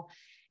about it all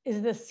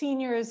is the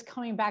seniors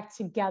coming back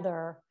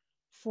together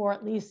for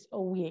at least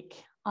a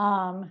week.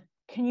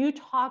 Can you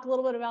talk a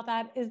little bit about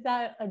that? Is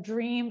that a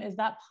dream? Is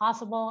that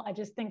possible? I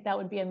just think that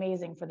would be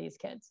amazing for these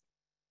kids.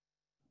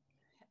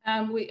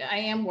 I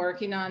am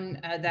working on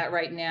that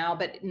right now,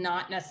 but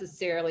not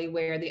necessarily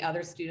where the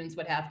other students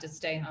would have to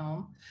stay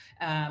home,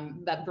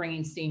 but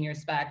bringing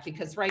seniors back,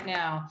 because right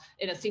now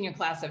in a senior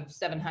class of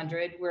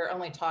 700, we're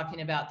only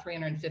talking about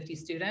 350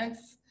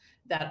 students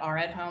that are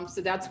at home. So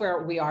that's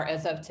where we are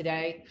as of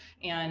today.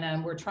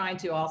 And we're trying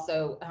to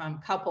also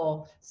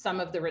couple some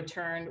of the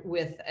return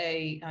with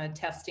a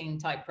testing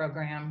type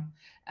program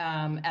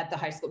at the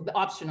high school.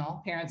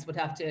 Optional, parents would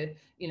have to,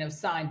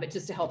 sign, but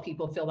just to help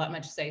people feel that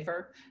much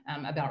safer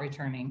about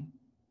returning.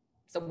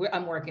 So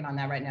I'm working on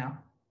that right now.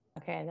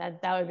 Okay,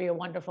 that would be a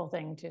wonderful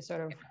thing to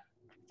sort of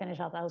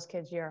finish out those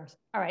kids' years.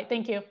 All right,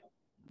 thank you.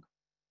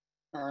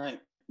 All right,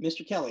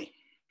 Mr. Kelly.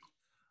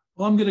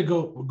 Well, I'm going to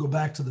go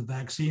back to the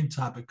vaccine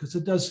topic because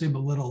it does seem a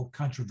little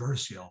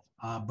controversial,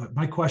 but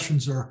my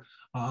questions are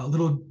a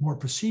little more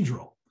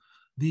procedural.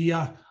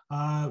 The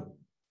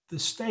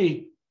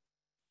state,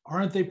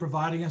 aren't they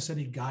providing us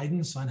any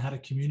guidance on how to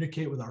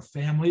communicate with our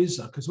families?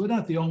 Because we're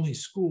not the only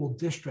school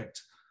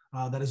district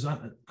that is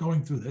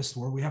going through this,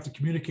 where we have to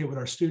communicate with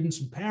our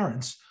students and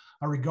parents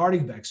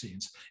regarding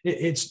vaccines.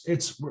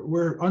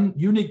 We're on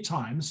unique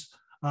times.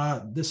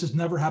 This has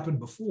never happened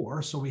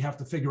before, so we have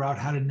to figure out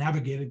how to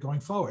navigate it going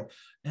forward.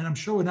 And I'm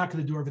sure we're not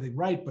going to do everything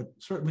right, but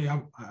certainly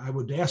I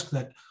would ask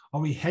that,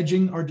 are we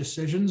hedging our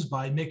decisions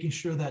by making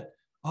sure that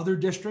other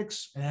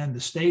districts and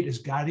the state is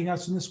guiding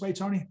us in this way,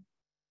 Tony?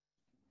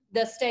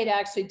 The state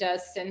actually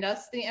does send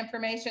us the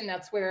information.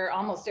 That's where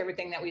almost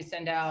everything that we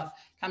send out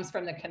comes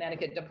from the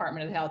Connecticut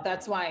Department of Health.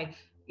 That's why,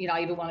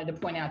 I even wanted to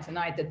point out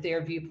tonight that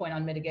their viewpoint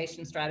on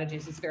mitigation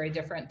strategies is very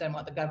different than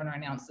what the governor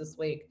announced this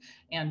week.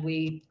 And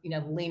we,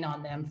 lean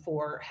on them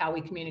for how we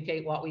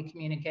communicate, what we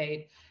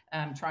communicate,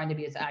 trying to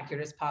be as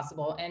accurate as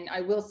possible. And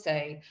I will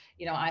say,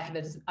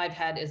 I've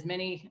had as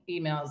many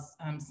emails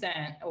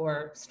sent,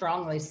 or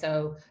strongly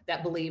so,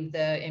 that believe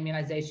the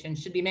immunization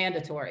should be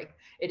mandatory.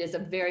 It is a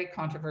very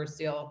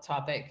controversial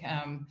topic.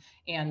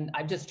 And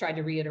I've just tried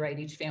to reiterate,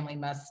 each family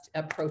must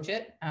approach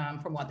it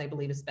from what they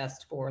believe is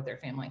best for their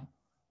family.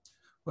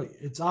 Well,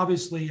 it's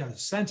obviously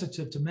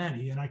sensitive to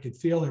many, and I could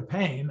feel their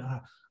pain,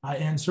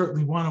 and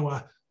certainly want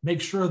to make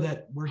sure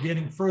that we're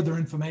getting further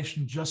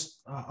information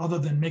just other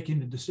than making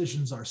the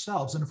decisions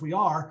ourselves. And if we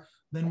are,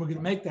 then we're going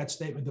to make that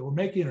statement that we're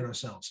making it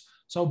ourselves.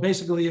 So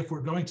basically, if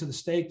we're going to the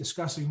state,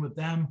 discussing with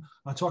them,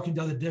 talking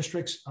to other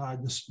districts,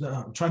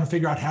 trying to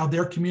figure out how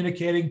they're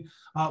communicating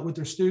with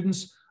their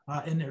students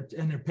and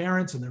their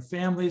parents and their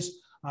families,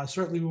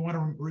 certainly we want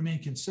to remain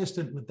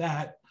consistent with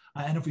that.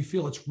 And if we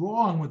feel it's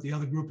wrong what the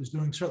other group is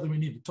doing, certainly we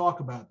need to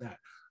talk about that.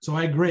 So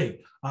I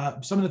agree.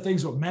 Some of the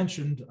things that were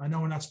mentioned, I know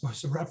we're not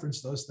supposed to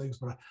reference those things,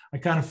 but I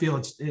kind of feel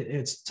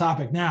it's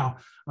topic now.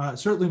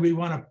 Certainly we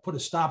want to put a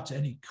stop to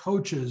any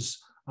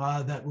coaches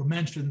that were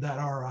mentioned that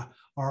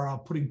are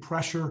putting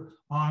pressure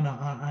on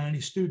any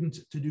student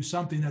to do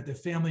something that their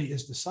family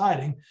is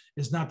deciding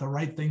is not the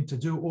right thing to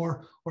do,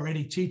 or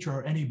any teacher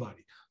or anybody.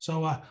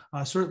 So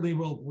certainly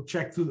we'll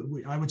check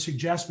through. I would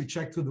suggest we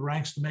check through the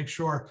ranks to make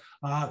sure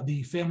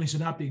the families are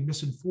not being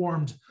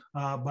misinformed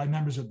by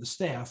members of the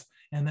staff,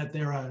 and that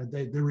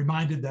they're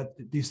reminded that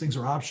these things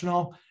are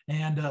optional,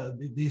 and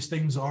these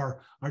things are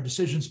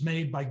decisions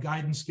made by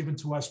guidance given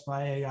to us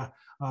by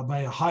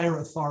a higher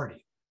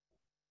authority.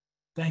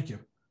 Thank you.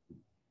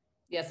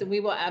 Yes, and we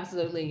will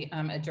absolutely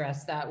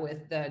address that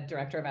with the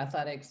Director of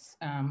Athletics.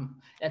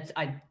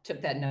 I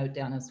took that note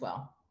down as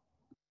well.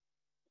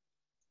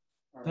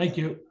 Thank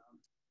you.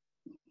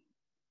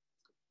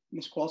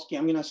 Ms. Kowalski,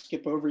 I'm going to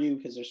skip over you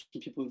because there's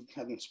some people who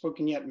haven't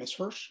spoken yet. Ms.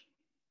 Hirsch.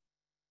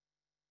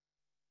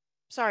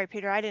 Sorry,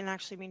 Peter, I didn't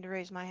actually mean to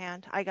raise my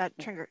hand. I got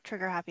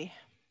trigger happy.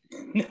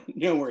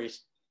 No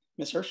worries.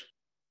 Ms. Hirsch.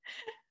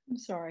 I'm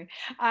sorry.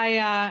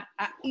 I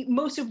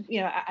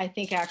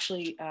think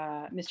actually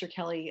Mr.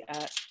 Kelly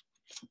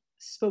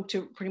spoke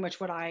to pretty much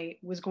what I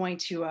was going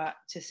to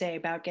say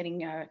about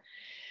getting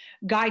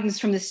guidance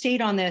from the state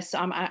on this.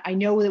 I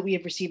know that we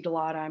have received a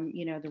lot. I'm,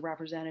 the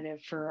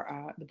representative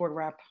for the board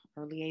rep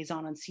or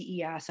liaison on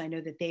CES. I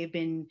know that they've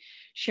been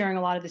sharing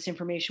a lot of this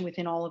information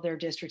within all of their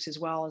districts, as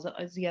well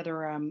as the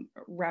other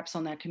reps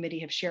on that committee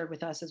have shared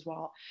with us as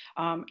well.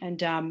 I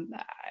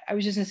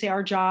was just going to say,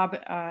 our job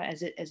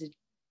as a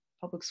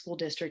public school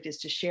district is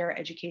to share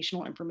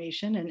educational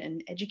information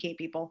and educate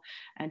people.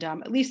 And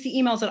at least the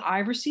emails that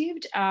I've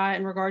received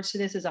in regards to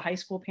this as a high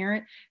school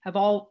parent have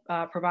all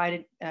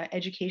provided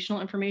educational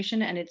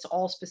information, and it's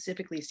all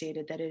specifically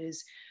stated that it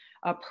is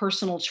a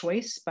personal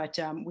choice, but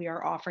we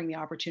are offering the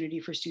opportunity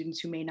for students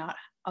who may not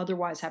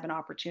otherwise have an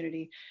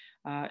opportunity,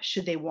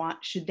 should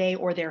they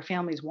or their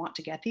families want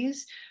to get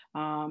these.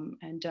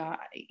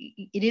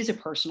 It is a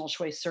personal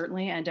choice,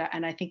 certainly. And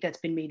I think that's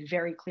been made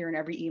very clear in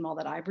every email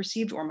that I've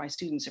received or my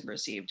students have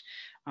received.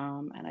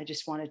 And I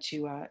just wanted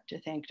to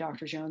thank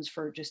Dr. Jones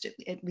for just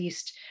at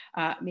least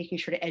making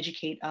sure to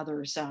educate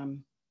others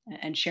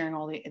and sharing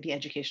all the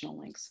educational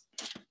links.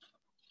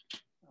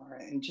 All right.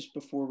 And just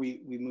before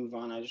we move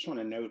on, I just want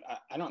to note,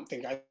 I don't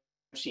think I've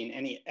seen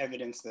any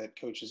evidence that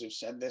coaches have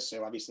said this.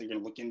 So obviously you're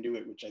going to look into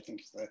it, which I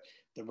think is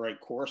the right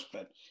course.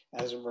 But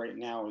as of right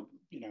now,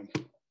 you know,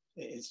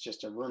 it's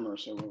just a rumor.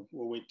 So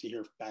we'll wait to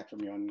hear back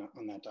from you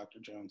on that, Dr.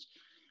 Jones.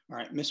 All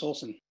right, Ms.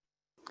 Olson.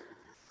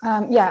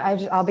 Yeah,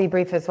 I'll be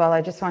brief as well.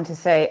 I just want to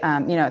say,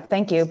 you know,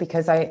 thank you,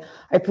 because I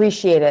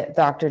appreciate it,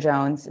 Dr.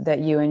 Jones, that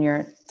you and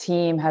your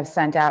team have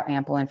sent out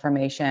ample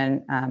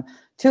information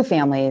to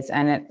families.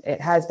 And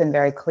it has been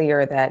very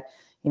clear that,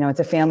 you know, it's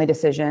a family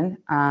decision.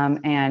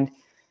 And,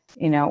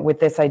 you know, with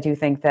this, I do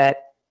think that,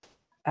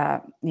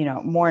 you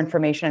know, more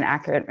information and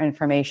accurate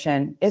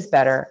information is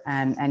better.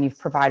 And you've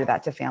provided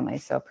that to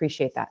families. So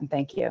appreciate that. And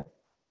thank you.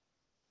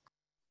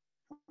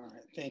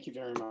 Thank you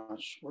very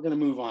much. We're going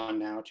to move on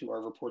now to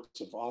our reports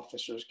of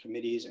officers,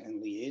 committees,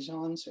 and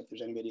liaisons. If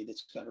there's anybody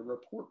that's got a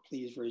report,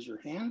 please raise your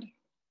hand.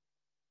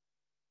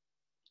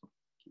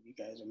 Give you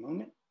guys a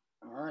moment.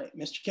 All right,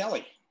 Mr.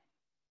 Kelly.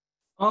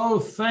 Oh,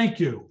 thank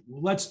you.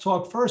 Well, let's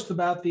talk first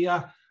about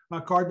the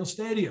Cardinal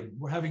Stadium.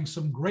 We're having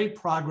some great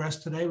progress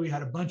today. We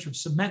had a bunch of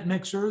cement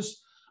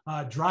mixers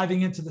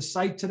driving into the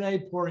site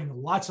today, pouring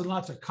lots and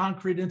lots of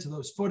concrete into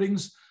those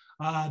footings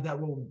that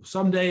will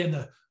someday in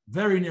the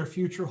very near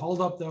future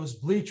hold up those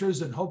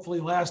bleachers and hopefully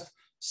last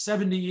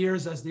 70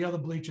 years as the other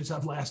bleachers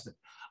have lasted.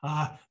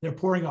 They're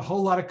pouring a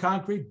whole lot of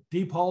concrete,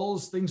 deep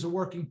holes. Things are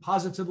working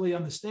positively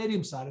on the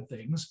stadium side of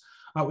things.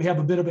 We have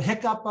a bit of a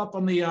hiccup up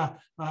on the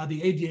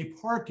ADA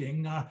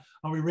parking.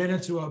 We ran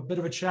into a bit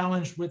of a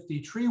challenge with the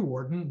tree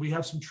warden. We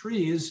have some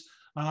trees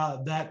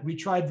that we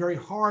tried very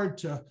hard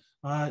to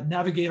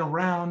navigate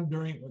around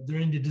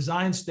during the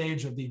design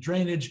stage of the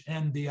drainage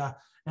and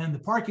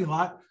the parking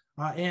lot.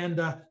 And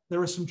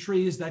there are some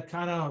trees that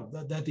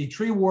that the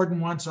tree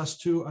warden wants us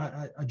to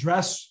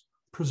address,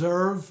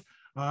 preserve.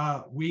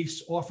 We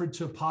offered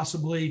to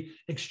possibly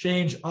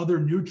exchange other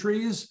new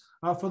trees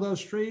for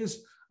those trees.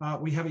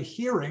 We have a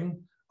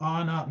hearing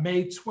on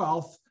May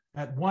 12th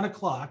at 1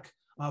 o'clock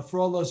for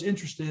all those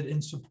interested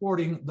in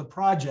supporting the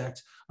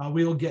project.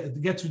 We will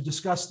get to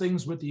discuss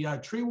things with the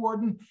tree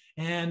warden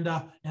and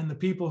the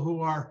people who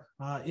are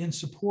in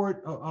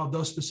support of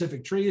those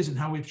specific trees and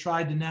how we've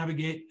tried to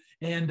navigate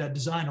and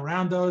design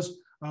around those.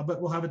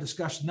 But we'll have a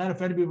discussion then.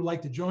 If anybody would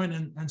like to join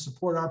and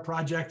support our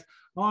project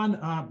on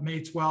May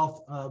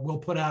 12th, we'll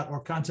put out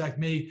or contact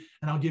me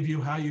and I'll give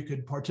you how you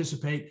could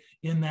participate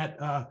in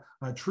that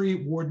tree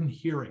warden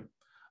hearing.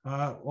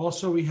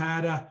 Also, we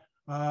had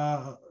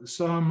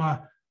some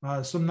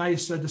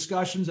nice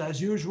discussions as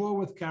usual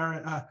with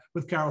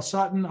Carol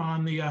Sutton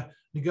on the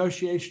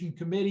negotiation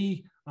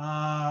committee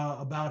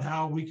about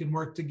how we can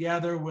work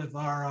together with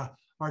our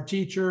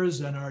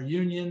teachers and our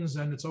unions,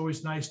 and it's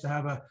always nice to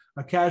have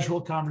a casual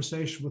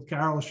conversation with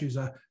Carol. She's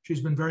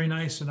been very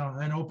nice and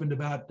open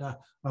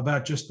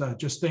about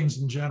just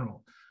things in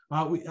general.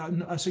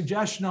 A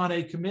suggestion on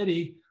a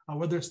committee,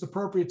 whether it's the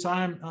appropriate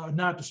time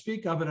not to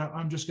speak of it,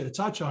 I'm just going to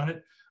touch on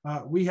it.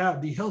 We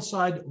have the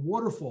Hillside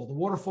Waterfall, the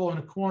waterfall in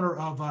the corner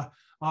of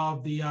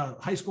the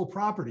high school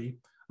property.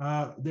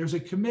 There's a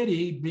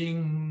committee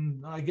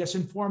being, I guess,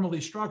 informally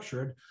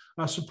structured,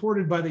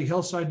 supported by the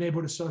Hillside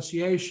Neighborhood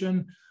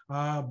Association,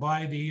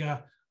 by the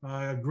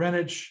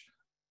Greenwich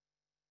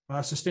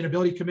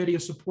Sustainability Committee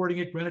is supporting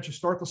it, Greenwich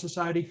Historical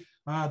Society,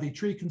 the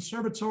Tree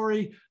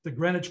Conservatory, the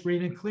Greenwich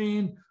Green and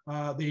Clean,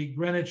 the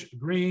Greenwich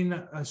Green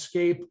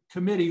Escape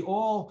Committee,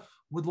 all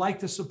would like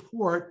to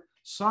support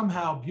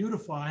somehow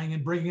beautifying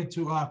and bringing it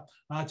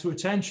to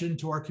attention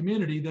to our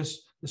community,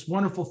 this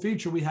wonderful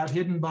feature we have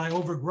hidden by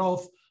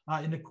overgrowth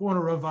in the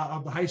corner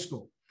of the high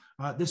school.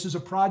 This is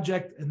a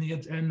project, and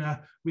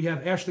we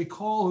have Ashley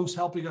Cole, who's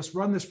helping us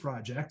run this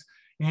project.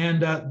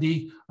 And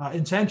the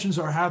intentions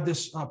are have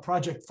this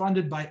project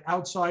funded by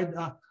outside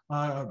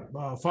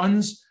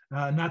funds,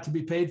 not to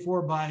be paid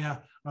for by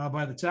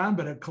the town,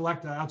 but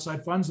collect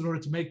outside funds in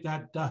order to make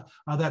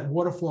that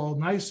waterfall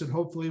nice. And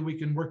hopefully we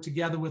can work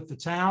together with the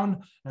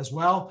town as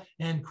well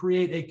and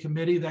create a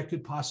committee that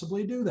could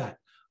possibly do that.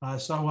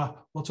 So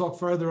we'll talk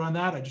further on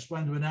that. I just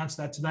wanted to announce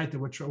that tonight that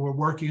we're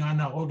working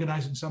on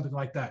organizing something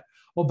like that.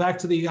 Well, back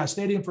to the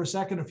stadium for a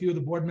second. A few of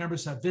the board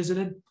members have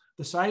visited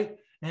the site,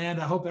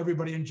 and I hope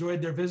everybody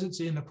enjoyed their visit,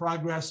 seeing the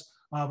progress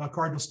of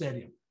Cardinal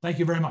Stadium. Thank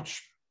you very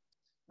much.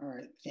 All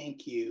right,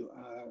 thank you.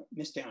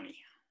 Ms. Downey.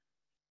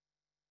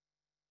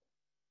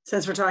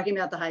 Since we're talking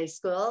about the high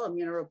school, I'm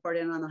going to report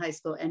in on the high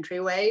school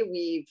entryway.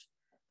 We've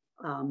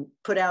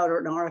put out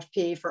an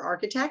RFP for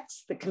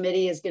architects. The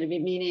committee is going to be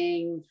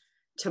meeting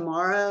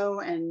tomorrow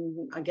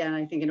and again,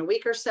 I think in a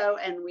week or so,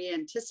 and we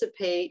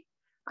anticipate,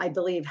 I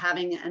believe,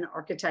 having an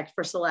architect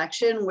for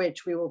selection,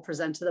 which we will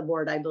present to the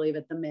board, I believe,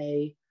 at the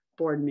May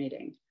board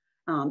meeting.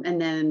 And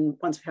then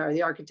once we hire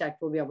the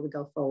architect, we'll be able to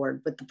go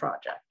forward with the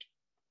project.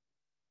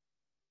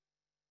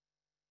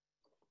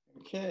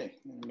 Okay,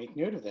 I'm gonna make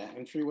note of that.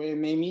 Entryway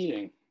May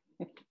meeting.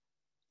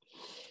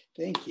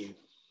 Thank you.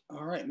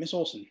 All right, Ms.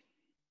 Olson.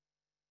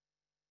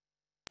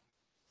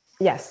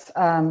 Yes.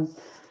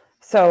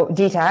 So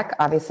DTAC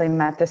obviously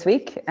met this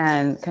week,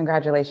 and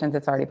congratulations.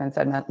 It's already been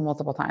said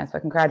multiple times,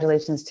 but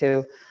congratulations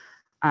to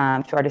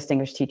to our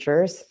distinguished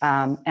teachers,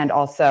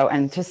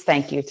 and just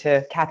thank you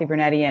to Kathy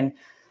Brunetti and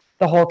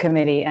the whole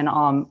committee and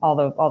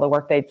all the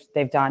work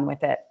they've done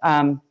with it.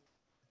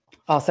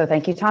 Also,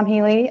 thank you, Tom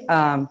Healy.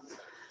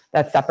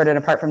 That's separate and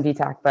apart from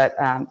DTAC, but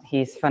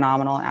he's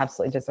phenomenal and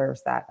absolutely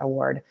deserves that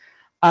award.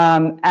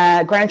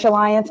 Greenwich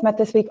Alliance met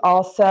this week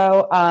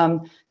also,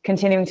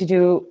 continuing to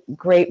do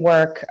great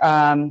work,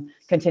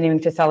 continuing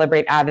to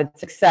celebrate AVID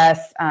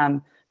success.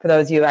 For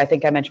those of you, I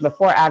think I mentioned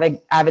before,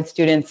 AVID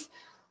students,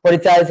 what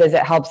it does is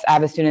it helps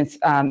AVID students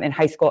in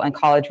high school and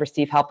college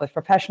receive help with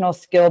professional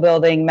skill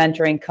building,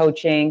 mentoring,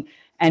 coaching,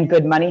 and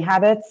good money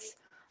habits.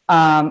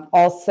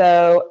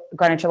 Also,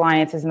 Greenwich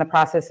Alliance is in the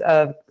process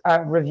of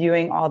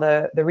reviewing all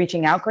the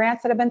Reaching Out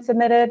grants that have been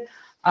submitted,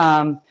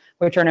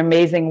 which are an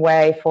amazing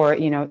way for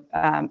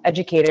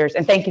educators.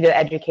 And thank you to the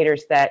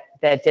educators that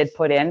did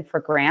put in for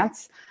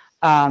grants,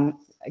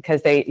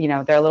 because they're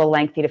a little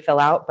lengthy to fill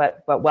out,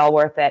 but well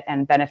worth it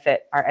and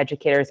benefit our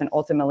educators and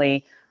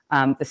ultimately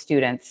the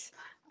students.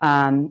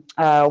 One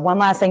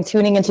last thing: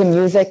 tuning into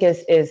music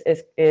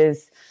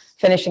is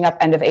finishing up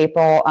end of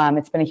April.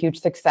 It's been a huge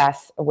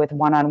success with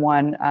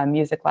one-on-one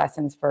music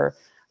lessons for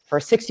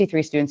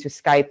 63 students who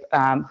Skype,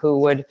 who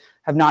would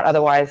have not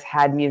otherwise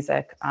had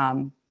music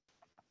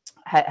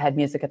had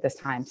music at this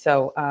time.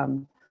 So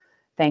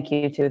thank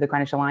you to the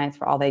Greenwich Alliance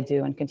for all they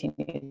do and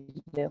continue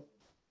to do.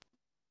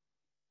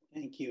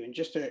 Thank you. And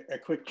just a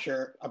quick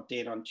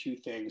update on two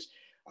things.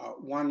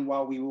 One,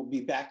 while we will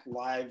be back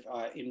live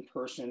in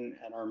person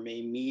at our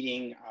May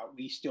meeting,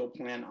 we still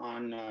plan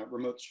on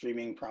remote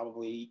streaming,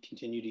 probably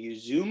continue to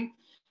use Zoom.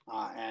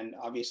 And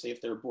obviously, if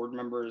there are board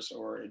members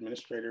or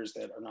administrators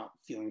that are not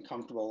feeling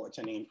comfortable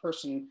attending in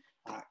person,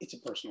 it's a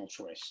personal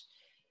choice.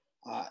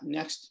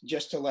 Next,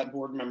 just to let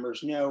board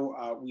members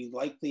know, we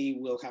likely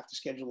will have to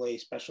schedule a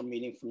special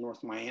meeting from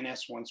North Miami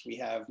once we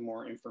have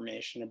more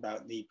information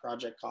about the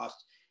project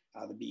cost.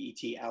 The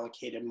BET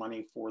allocated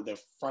money for the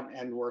front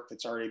end work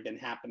that's already been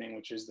happening,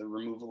 which is the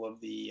removal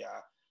of the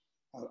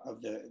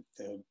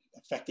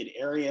affected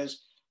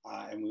areas.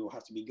 And we will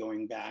have to be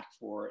going back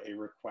for a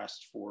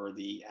request for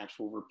the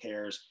actual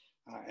repairs.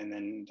 And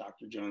then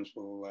Dr. Jones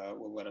will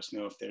let us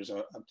know if there's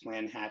a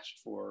plan hatched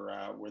for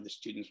where the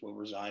students will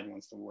reside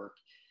once the work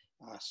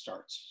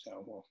starts.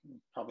 So we'll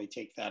probably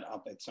take that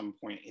up at some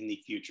point in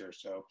the future.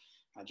 So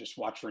just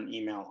watch for an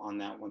email on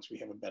that once we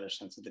have a better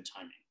sense of the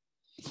timing.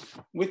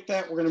 With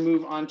that, we're going to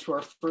move on to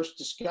our first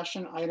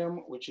discussion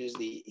item, which is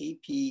the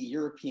AP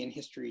European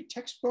History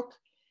textbook.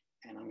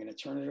 And I'm going to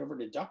turn it over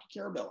to Dr.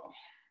 Caraballo.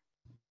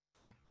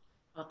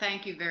 Well,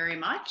 thank you very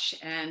much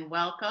and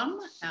welcome.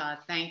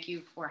 Thank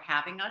you for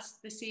having us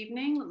this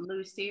evening.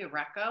 Lucy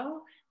Areco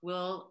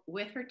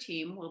with her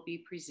team, will be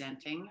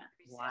presenting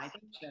why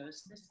they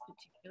chose this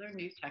particular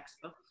new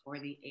textbook for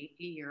the AP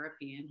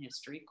European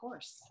History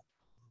course.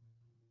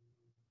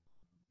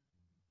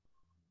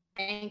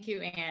 Thank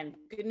you, Anne.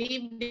 Good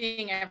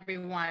evening,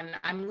 everyone.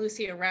 I'm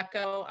Lucy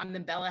Areco. I'm the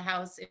Bella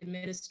House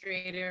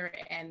Administrator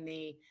and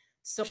the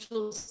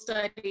Social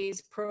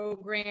Studies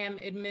Program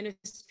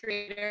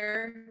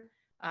Administrator.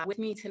 With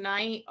me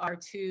tonight are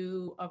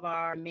two of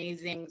our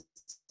amazing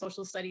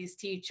social studies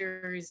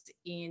teachers,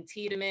 Ian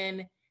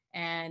Tiedemann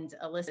and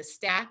Alyssa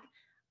Stack.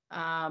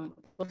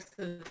 Both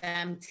of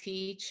them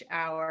teach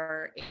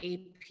our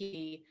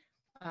AP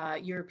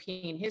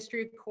European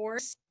History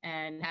course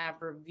and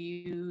have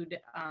reviewed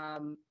a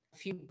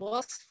few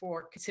books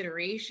for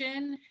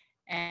consideration.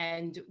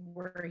 And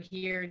we're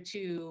here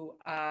to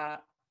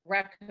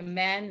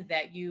recommend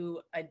that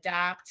you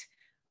adopt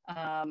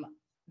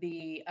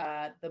the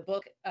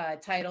book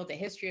titled The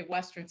History of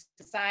Western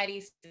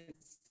Society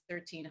Since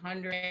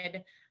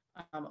 1300,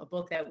 a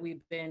book that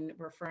we've been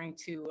referring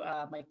to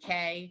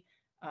McKay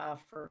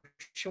for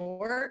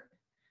short.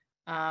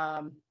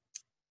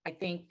 I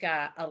think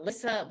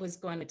Alyssa was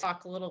going to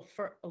talk a little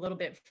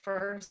bit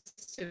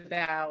first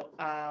about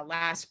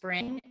last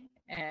spring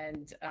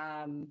and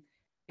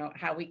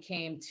how we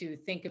came to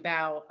think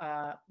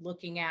about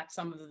looking at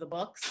some of the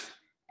books.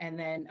 And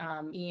then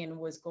Ian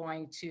was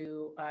going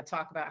to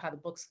talk about how the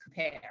books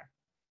compare.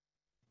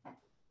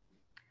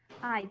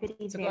 Hi, good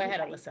evening. So go ahead,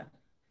 Alyssa.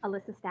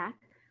 Alyssa Stack.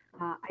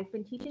 I've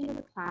been teaching in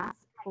the class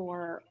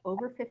for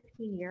over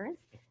 15 years.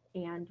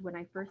 And when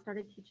I first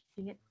started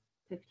teaching it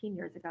 15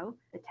 years ago,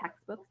 the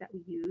textbooks that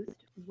we used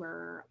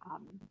were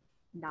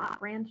not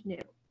brand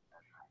new.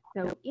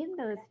 So in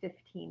those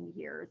 15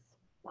 years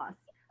plus,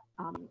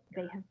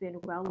 they have been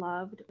well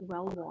loved,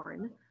 well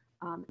worn,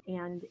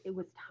 and it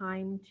was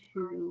time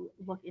to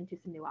look into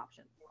some new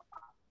options.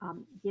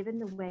 Given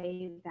the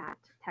way that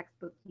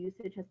textbook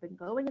usage has been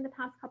going in the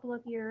past couple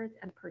of years,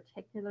 and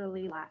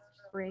particularly last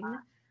spring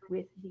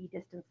with the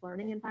distance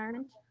learning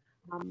environment,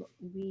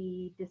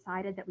 we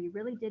decided that we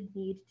really did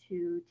need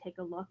to take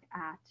a look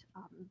at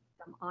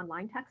some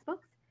online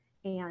textbooks,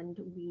 and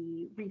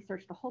we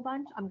researched a whole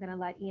bunch. I'm going to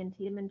let Ian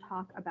Tiedemann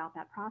talk about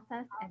that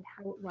process and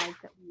how it was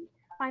that we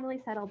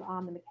finally settled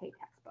on the McKay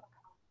textbook.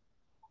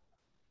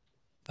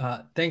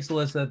 Thanks,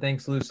 Alyssa.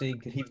 Thanks, Lucy.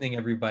 Good evening,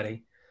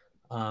 everybody.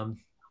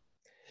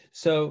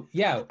 So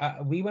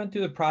yeah, we went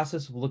through the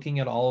process of looking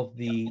at all of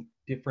the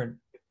different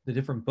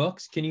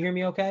books. Can you hear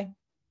me okay?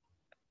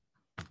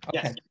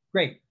 Okay, yes.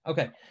 Great.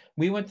 Okay.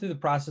 We went through the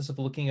process of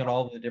looking at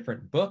all of the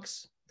different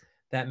books.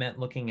 That meant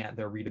looking at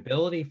their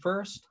readability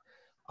first.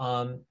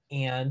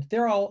 And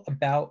they're all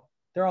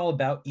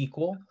about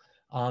equal.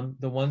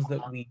 The ones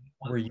that we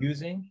were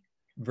using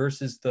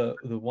versus the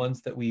one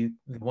that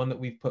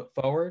we've put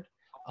forward.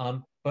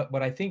 But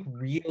what I think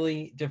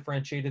really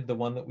differentiated the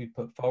one that we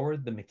put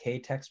forward, the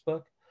McKay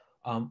textbook,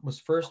 was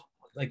first,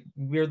 like,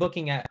 we're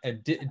looking at a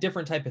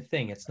different type of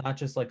thing. It's not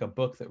just like a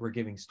book that we're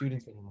giving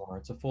students anymore.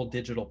 It's a full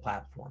digital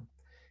platform.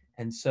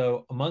 And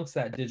so amongst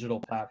that digital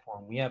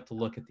platform, we have to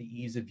look at the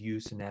ease of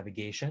use and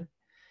navigation,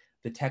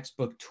 the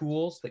textbook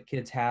tools that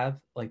kids have,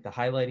 like the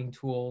highlighting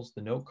tools,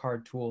 the note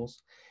card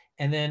tools,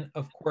 and then,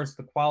 of course,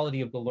 the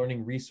quality of the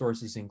learning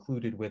resources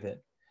included with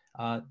it.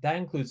 That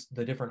includes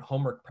the different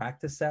homework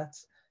practice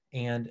sets,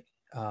 and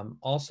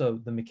also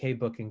the McKay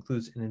book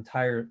includes an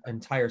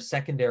entire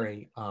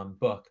secondary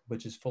book,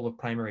 which is full of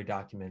primary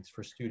documents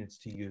for students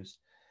to use,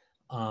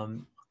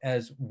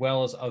 as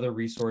well as other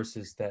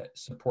resources that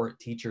support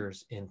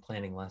teachers in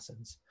planning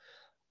lessons.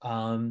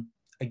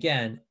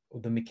 Again,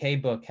 the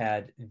McKay book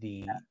had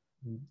the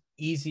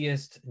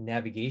easiest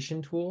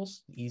navigation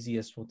tools, the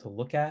easiest to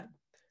look at.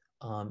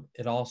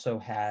 It also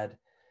had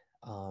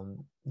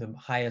the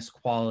highest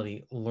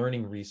quality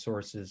learning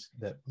resources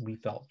that we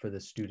felt for the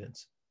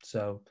students.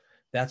 So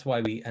that's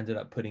why we ended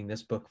up putting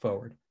this book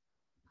forward.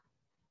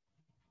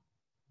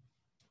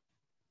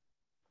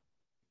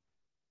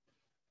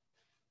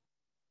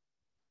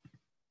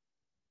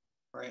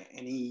 All right,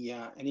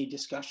 any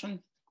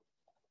discussion?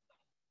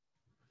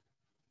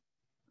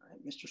 All right,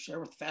 Mr. Chair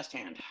with fast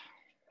hand.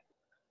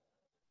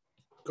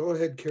 Go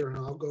ahead, Karen,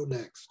 I'll go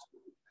next.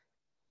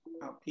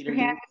 Oh, Peter, your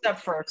hand is up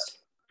first.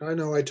 I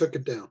know, I took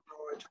it down.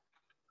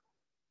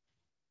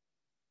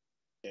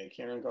 Okay,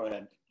 Karen, go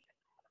ahead.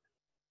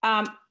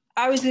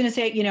 I was going to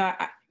say,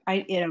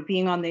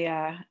 being on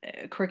the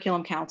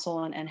curriculum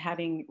council and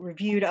having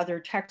reviewed other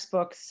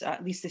textbooks,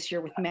 at least this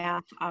year with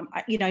math,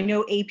 I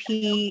know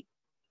AP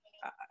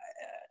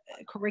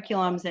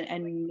curriculums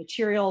and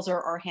materials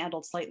are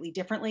handled slightly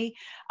differently.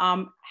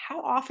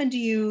 How often do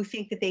you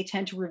think that they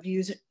tend to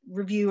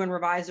review and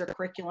revise their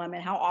curriculum,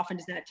 and how often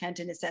does that tend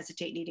to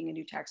necessitate needing a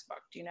new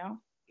textbook? Do you know?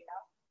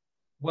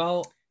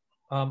 Well,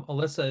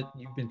 Alyssa,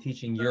 you've been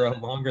teaching Euro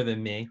longer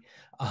than me.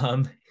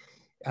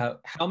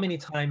 How many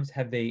times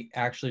have they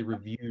actually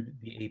reviewed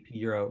the AP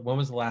Euro? When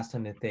was the last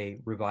time that they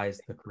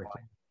revised the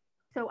curriculum?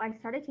 So I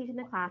started teaching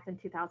the class in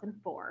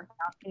 2004,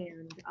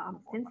 and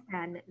since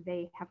then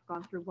they have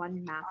gone through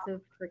one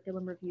massive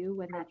curriculum review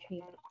when they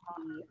changed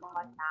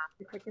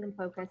the curriculum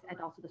focus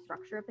and also the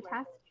structure of the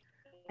test.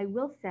 I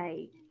will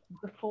say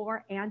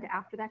before and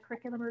after that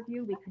curriculum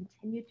review, we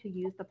continued to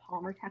use the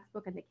Palmer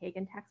textbook and the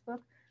Kagan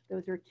textbook.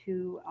 Those are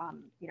two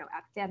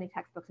outstanding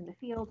textbooks in the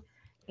field.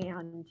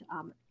 And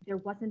there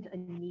wasn't a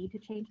need to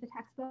change the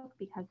textbook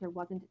because there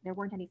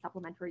weren't any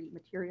supplementary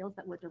materials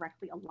that were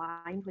directly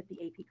aligned with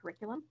the AP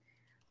curriculum.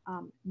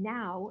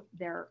 Now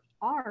there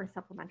are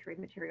supplementary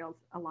materials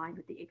aligned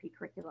with the AP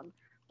curriculum,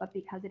 but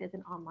because it is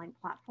an online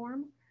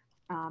platform,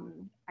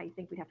 I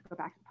think we'd have to go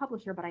back to the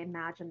publisher, but I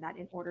imagine that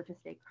in order to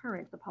stay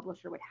current, the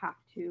publisher would have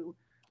to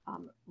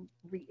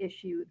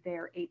reissue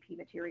their AP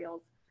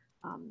materials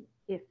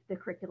if the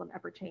curriculum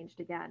ever changed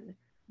again.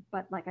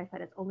 But like I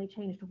said, it's only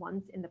changed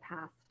once in the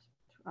past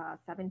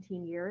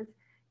 17 years,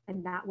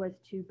 and that was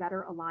to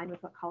better align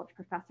with what college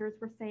professors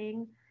were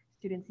saying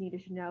students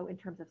needed to know in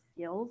terms of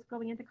skills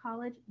going into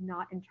college,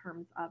 not in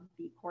terms of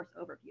the course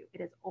overview.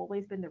 It has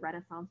always been the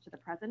Renaissance to the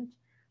present,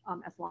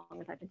 as long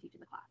as I've been teaching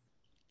the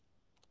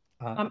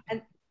class.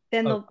 And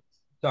then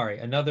sorry,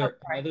 another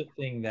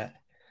thing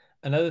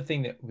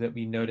that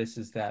we notice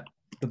is that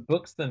the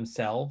books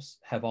themselves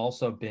have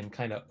also been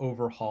kind of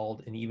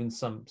overhauled, and even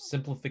some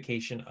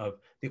simplification of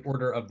the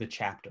order of the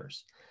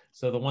chapters.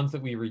 So the ones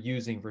that we were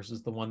using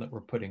versus the one that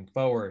we're putting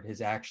forward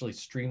has actually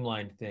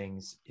streamlined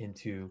things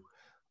into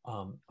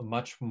a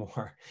much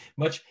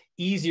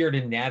easier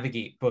to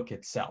navigate book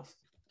itself.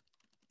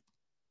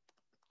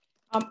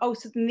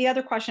 So then the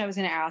other question I was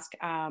going to ask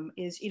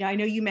is, I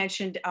know you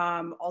mentioned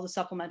all the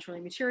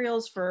supplementary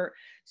materials for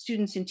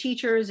students and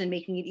teachers and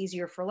making it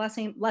easier for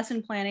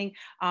lesson planning.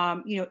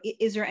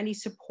 Is there any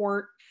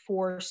support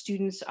for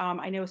students?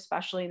 I know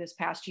especially in this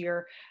past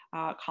year,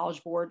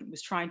 College Board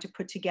was trying to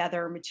put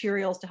together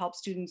materials to help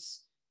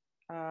students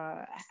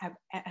have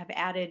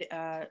added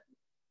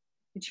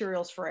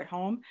materials for at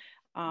home.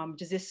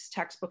 Does this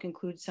textbook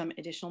include some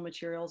additional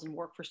materials and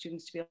work for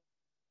students to be able?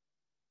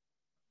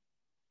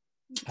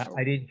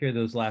 I didn't hear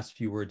those last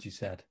few words you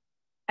said.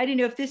 I didn't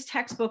know if this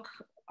textbook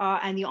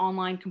and the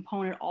online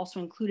component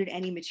also included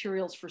any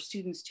materials for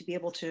students to be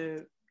able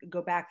to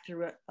go back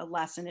through a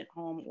lesson at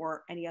home,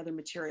 or any other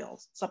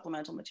materials,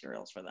 supplemental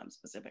materials for them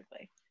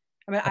specifically.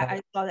 I mean, I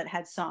saw that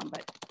had some,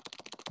 but.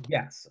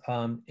 Yes,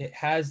 it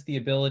has the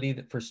ability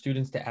that for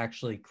students to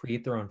actually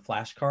create their own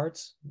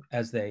flashcards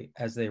as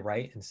they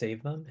write and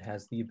save them. It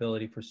has the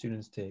ability for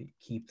students to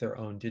keep their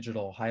own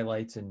digital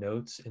highlights and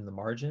notes in the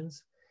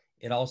margins.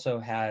 It also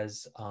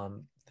has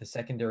the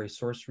secondary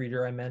source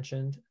reader I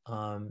mentioned.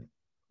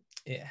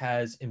 It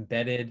has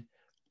embedded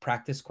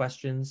practice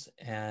questions,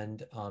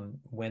 and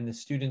when the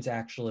students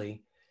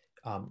actually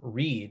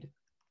read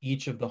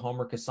each of the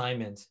homework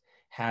assignments,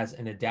 has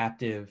an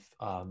adaptive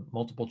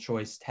multiple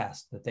choice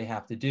test that they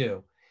have to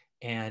do.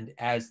 And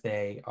as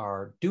they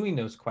are doing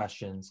those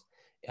questions,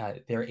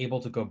 they're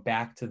able to go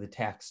back to the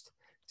text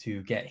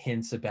to get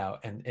hints about,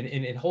 and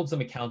it holds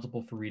them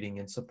accountable for reading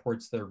and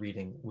supports their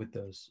reading with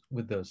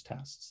those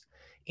tests.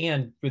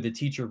 And for the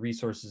teacher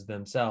resources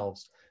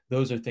themselves,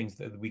 those are things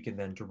that we can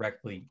then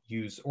directly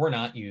use or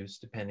not use,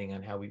 depending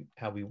on how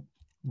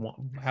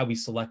we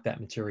select that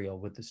material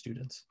with the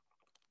students.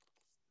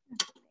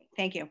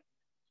 Thank you.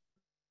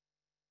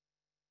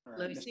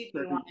 Lucy,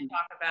 do you want to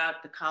talk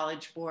about the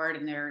College Board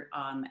and their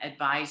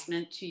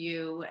advisement to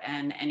you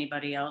and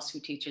anybody else who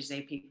teaches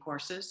AP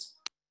courses?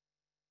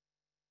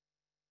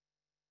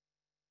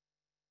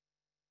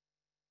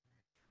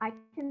 I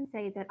can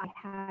say that I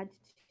had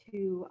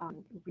to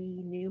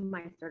renew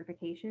my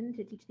certification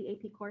to teach the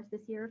AP course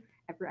this year.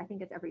 I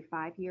think it's every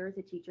 5 years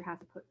a teacher has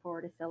to put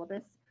forward a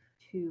syllabus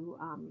to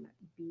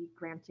be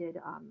granted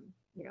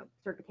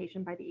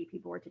certification by the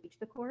AP board to teach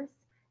the course.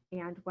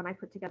 And when I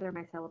put together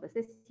my syllabus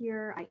this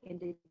year, I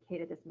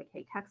indicated this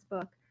McKay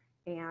textbook,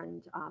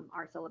 and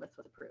our syllabus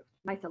was approved.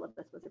 My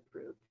syllabus was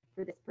approved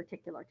for this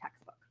particular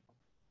textbook.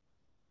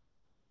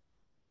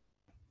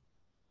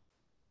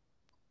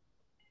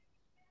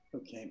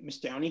 Okay, Ms.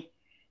 Downey.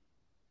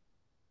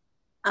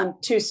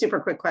 2 super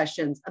quick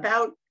questions.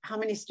 About how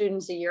many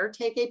students a year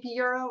take AP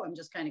Euro? I'm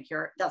just kind of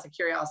curious. That's a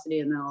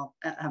curiosity, and then I'll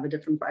have a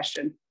different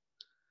question.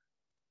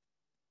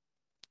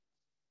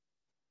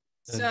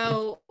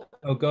 So,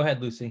 oh, go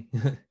ahead, Lucy.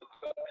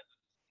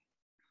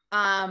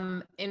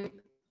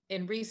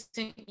 in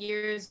recent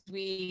years,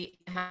 we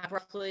have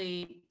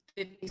roughly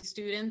 50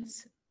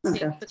 students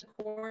take the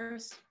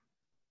course.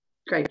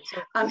 Great.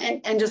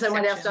 And just I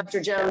wanted to ask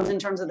Dr. Jones, in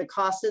terms of the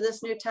cost of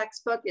this new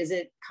textbook, is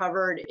it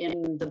covered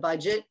in the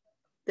budget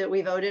that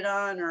we voted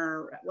on,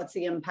 or what's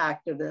the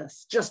impact of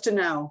this? Just to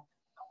know.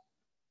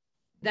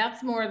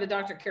 That's more the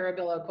Dr.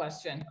 Carabillo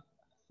question.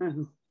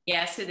 Mm-hmm.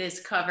 Yes, it is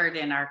covered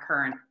in our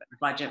current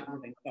budget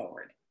moving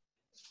forward.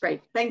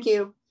 Great, thank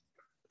you.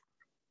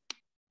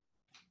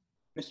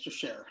 Mr.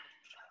 Scher.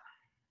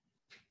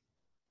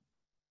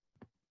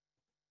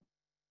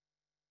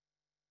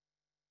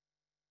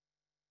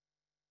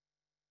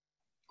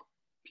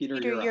 Peter,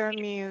 you're on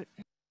mute.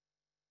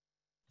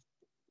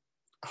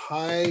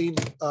 Hi,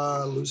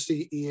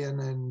 Lucy, Ian,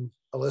 and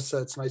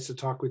Alyssa. It's nice to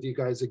talk with you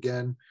guys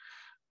again.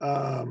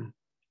 Alyssa,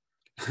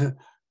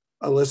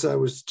 I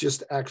was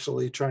just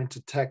actually trying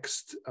to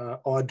text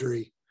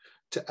Audrey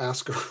to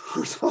ask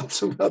her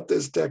thoughts about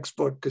this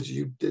textbook, because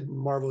you did a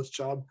marvelous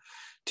job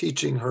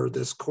teaching her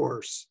this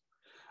course.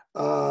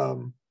 I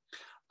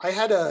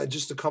had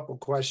just a couple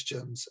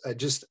questions,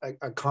 just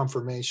a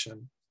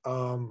confirmation.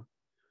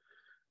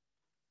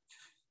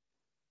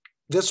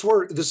 This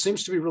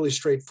seems to be really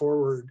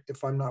straightforward,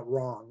 if I'm not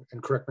wrong,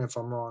 and correct me if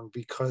I'm wrong,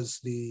 because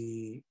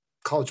the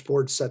College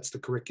Board sets the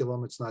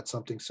curriculum. It's not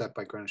something set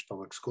by Greenwich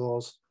Public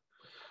Schools.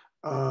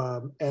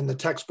 And the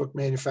textbook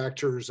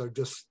manufacturers are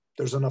just,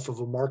 there's enough of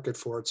a market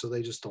for it, so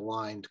they just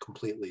aligned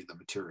completely the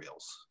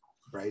materials,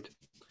 right?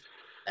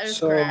 That is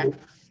correct.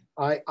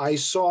 I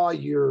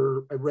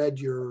read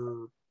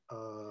your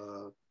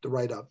the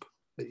write-up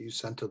that you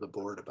sent to the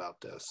board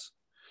about this.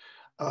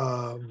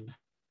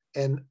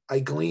 And I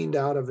gleaned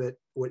out of it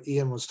what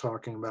Ian was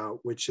talking about,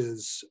 which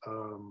is,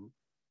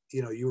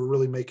 you were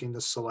really making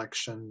the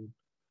selection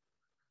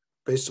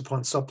based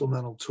upon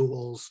supplemental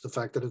tools, the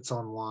fact that it's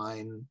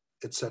online,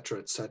 et cetera,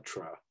 et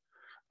cetera.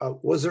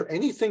 Was there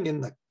anything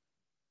in the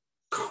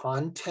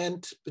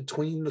content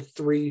between the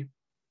 3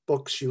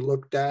 books you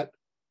looked at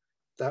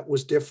that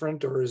was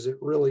different, or is it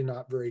really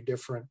not very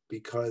different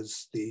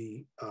because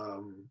the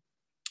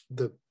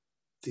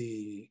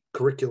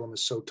curriculum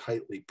is so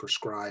tightly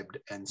prescribed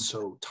and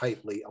so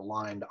tightly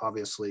aligned,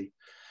 obviously,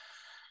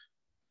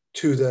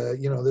 to the,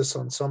 this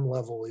on some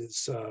level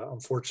is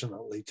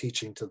unfortunately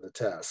teaching to the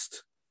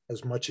test,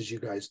 as much as you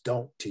guys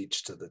don't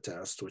teach to the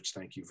test, which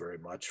thank you very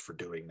much for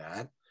doing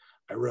that.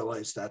 I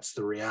realize that's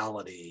the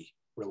reality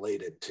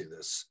related to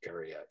this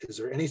area. Is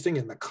there anything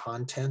in the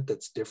content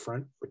that's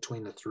different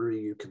between the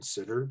 3 you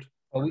considered?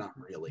 Or not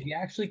really? We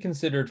actually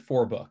considered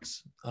 4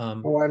 books.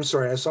 Oh, I'm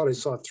sorry. I thought I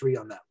saw 3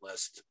 on that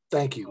list.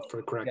 Thank you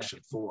for correction.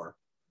 Yeah. 4.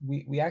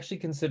 We actually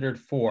considered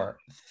 4.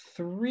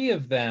 3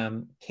 of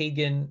them,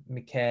 Kagan,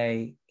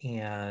 McKay,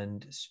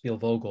 and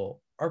Spielvogel,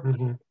 are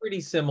pretty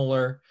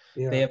similar.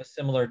 Yeah. They have a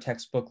similar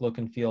textbook look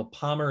and feel.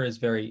 Palmer is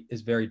very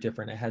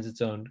different. It has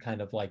its own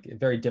kind of like a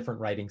very different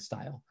writing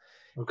style.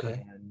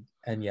 Okay.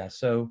 And yeah,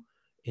 so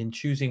in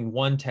choosing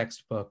one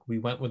textbook, we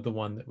went with the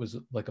one that was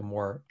like a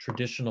more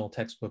traditional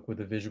textbook with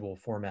a visual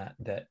format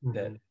that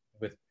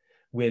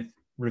with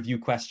review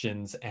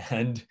questions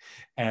and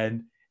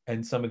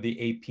some of the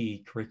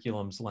AP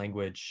curriculums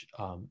language,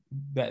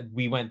 that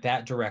we went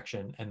that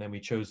direction, and then we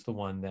chose the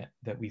one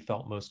that we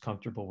felt most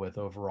comfortable with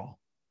overall.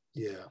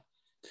 Yeah.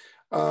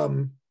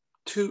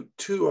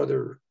 Two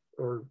other,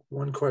 or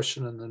one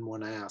question and then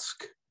one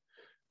ask.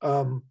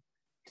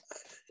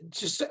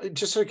 Just out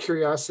of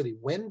curiosity,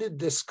 when did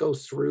this go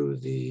through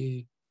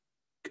the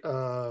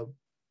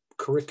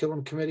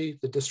curriculum committee,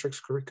 the district's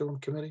curriculum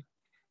committee?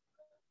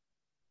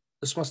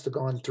 This must have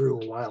gone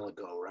through a while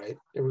ago, right?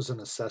 There was an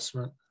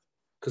assessment,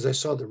 because I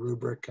saw the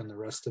rubric and the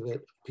rest of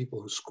it,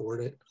 people who scored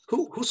it.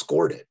 Who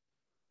scored it?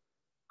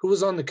 Who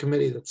was on the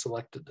committee that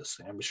selected this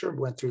thing? I'm sure it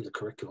went through the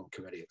curriculum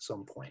committee at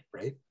some point,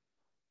 right?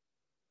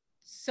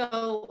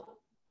 So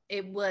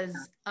it was,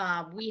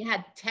 we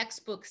had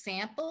textbook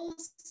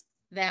samples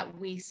that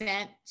we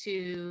sent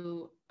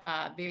to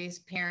various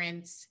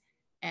parents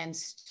and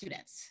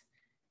students.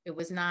 It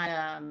was not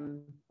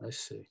I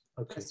see.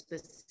 Okay. a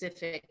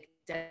specific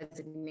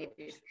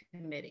designated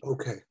committee.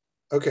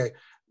 Okay.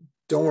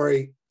 Don't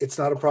worry. It's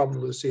not a problem,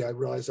 Lucy. I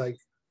realize I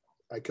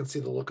can see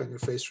the look on your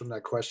face from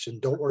that question.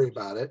 Don't worry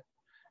about it.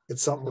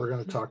 It's something we're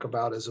going to talk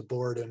about as a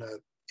board in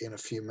a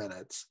few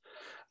minutes.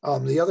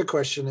 The other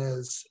question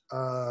is,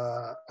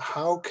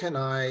 how can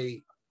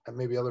I, and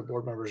maybe other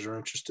board members are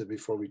interested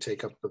before we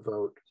take up the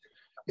vote,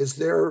 is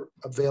there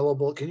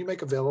available, can you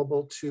make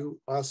available to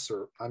us,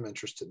 or I'm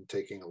interested in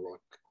taking a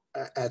look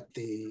at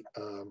the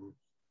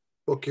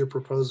book you're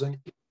proposing?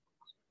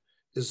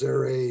 Is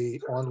there a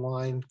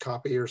online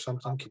copy or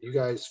something? Can you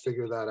guys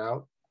figure that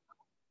out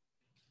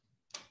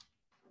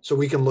so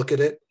we can look at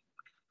it?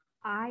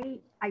 I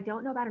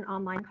don't know about an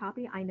online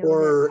copy. I know.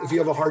 Or that, if you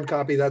have a hard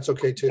copy, that's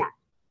okay too.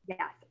 Yes.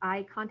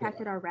 I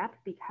contacted our rep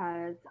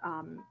because,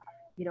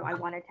 you know, I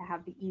wanted to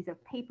have the ease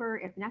of paper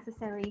if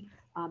necessary,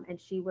 and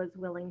she was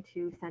willing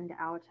to send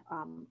out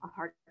a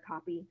hard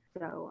copy.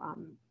 So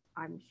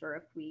I'm sure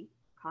if we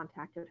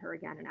contacted her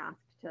again and asked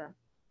to,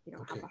 you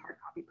know, have a hard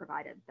copy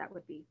provided, that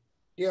would be.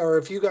 Yeah, or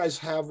if you guys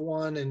have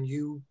one and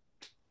you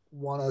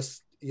want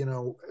us, you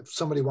know, if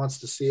somebody wants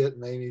to see it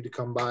and they need to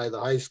come by the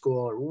high school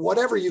or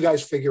whatever you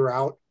guys figure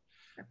out,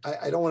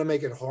 I don't want to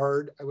make it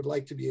hard. I would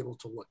like to be able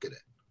to look at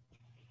it.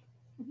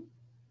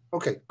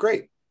 Okay,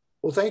 great.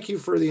 Well, thank you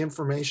for the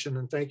information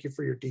and thank you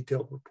for your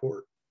detailed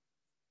report.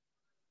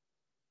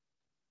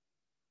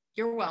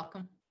 You're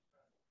welcome.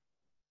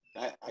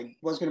 I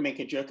was going to make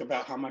a joke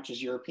about how much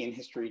has European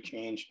history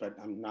changed, but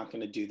I'm not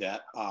going to do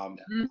that. I'll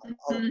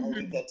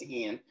leave that to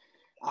Ian.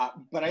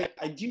 But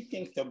I do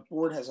think the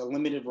board has a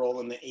limited role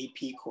in the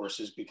AP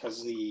courses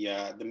because of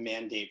the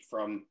mandate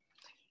from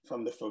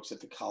the folks at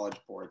the College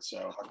Board.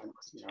 So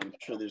I'm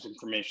sure there's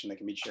information that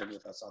can be shared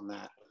with us on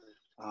that.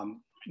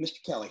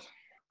 Mr. Kelly.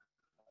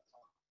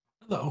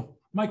 Hello.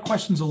 My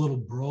question's a little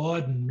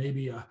broad and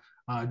maybe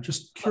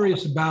just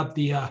curious about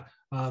the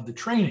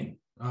training,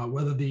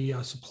 whether the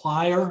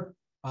supplier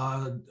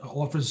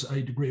offers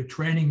a degree of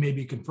training.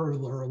 Maybe you can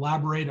further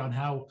elaborate on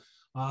how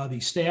the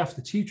staff,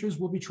 the teachers,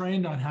 will be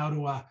trained on how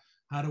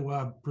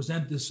to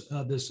present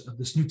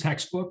this new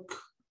textbook,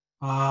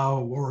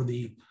 or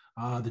the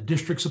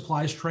district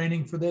supplies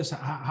training for this.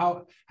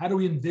 How do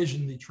we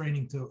envision the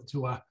training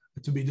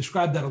to be?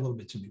 Describe that a little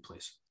bit to me,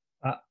 please.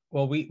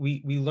 Well,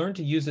 we learned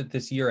to use it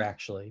this year,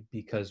 actually,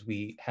 because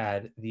we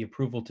had the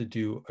approval to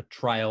do a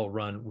trial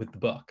run with the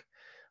book.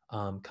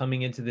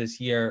 Coming into this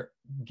year,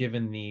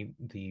 given the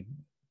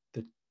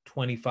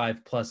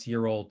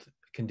 25-plus-year-old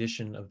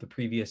condition of the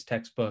previous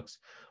textbooks,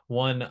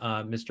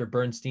 Mr.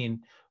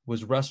 Bernstein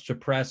was rushed to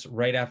press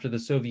right after the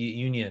Soviet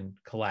Union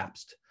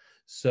collapsed.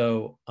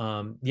 So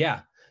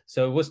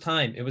so it was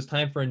time. It was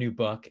time for a new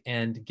book.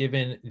 And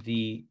given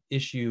the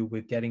issue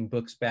with getting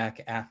books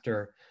back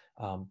after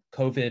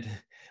COVID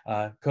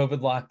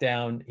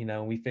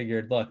lockdown, we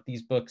figured, look,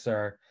 these books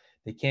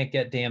they can't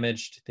get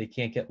damaged, they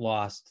can't get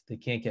lost, they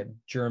can't get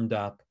germed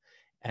up.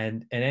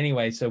 And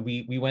anyway, so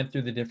we went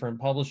through the different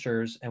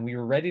publishers and we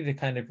were ready to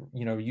kind of,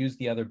 use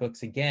the other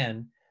books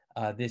again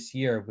this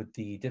year with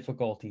the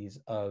difficulties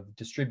of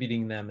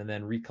distributing them and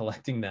then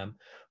recollecting them.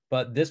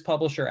 But this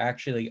publisher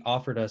actually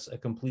offered us a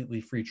completely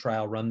free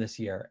trial run this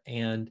year.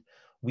 And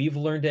we've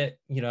learned it,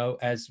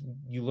 as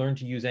you learn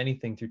to use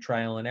anything through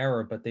trial and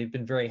error, but they've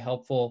been very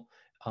helpful,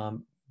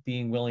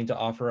 being willing to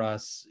offer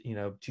us,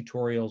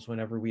 tutorials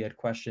whenever we had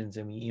questions,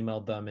 and we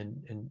emailed them,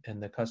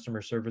 and the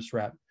customer service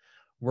rep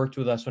worked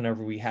with us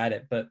whenever we had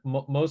it. But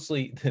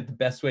mostly the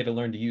best way to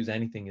learn to use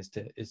anything is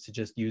to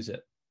just use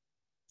it.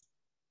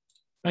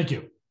 Thank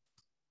you.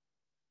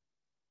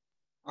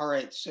 All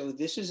right, so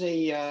this is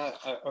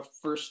a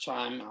first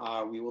time.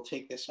 We will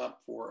take this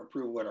up for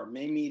approval at our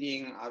May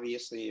meeting.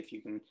 Obviously, if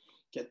you can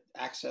get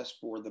access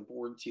for the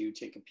board to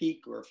take a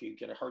peek, or if you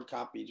get a hard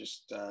copy,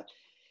 just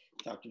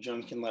Dr.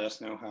 Jones can let us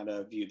know how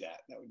to view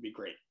that. That would be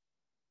great.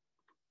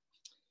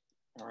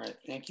 All right,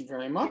 thank you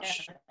very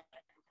much. Yeah.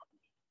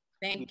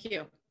 Thank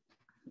you.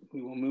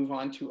 We will move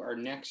on to our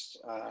next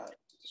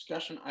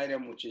discussion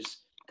item, which is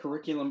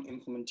curriculum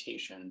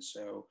implementation.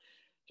 So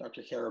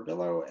Dr.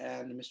 Carabillo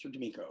and Mr.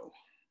 D'Amico.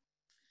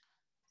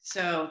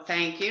 So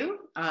thank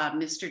you.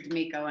 Mr.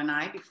 D'Amico and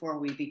I, before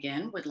we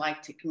begin, would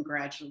like to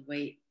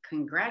congratulate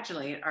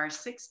our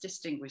 6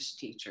 distinguished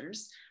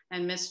teachers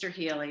and Mr.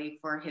 Healy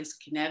for his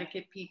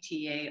Connecticut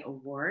PTA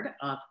Award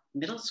of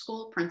Middle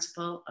School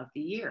Principal of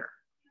the Year.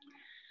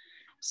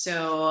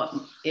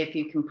 So if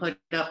you can put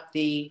up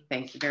the,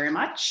 thank you very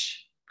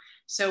much.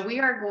 So we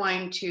are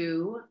going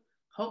to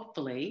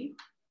hopefully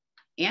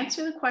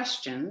answer the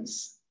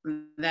questions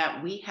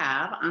that we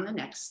have on the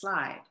next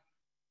slide.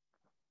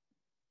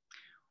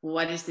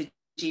 What is the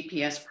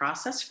GPS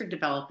process for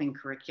developing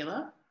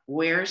curricula?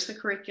 Where's the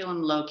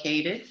curriculum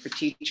located for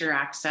teacher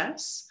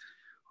access?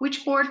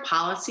 Which board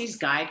policies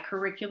guide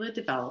curricula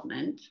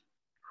development?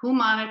 Who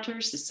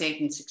monitors the safe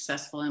and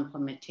successful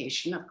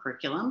implementation of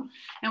curriculum?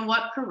 And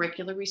what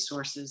curricular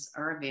resources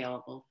are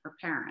available for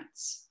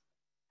parents?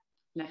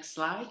 Next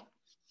slide.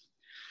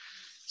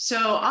 So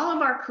all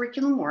of our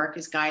curriculum work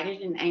is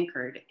guided and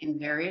anchored in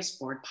various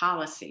board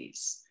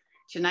policies.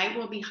 Tonight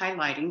we'll be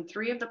highlighting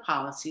 3 of the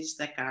policies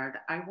that guide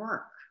our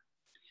work.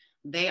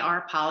 They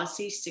are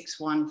Policy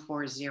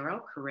 6140,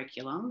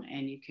 Curriculum,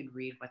 and you could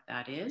read what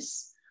that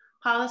is.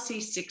 Policy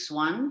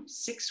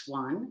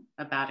 6161,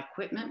 about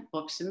equipment,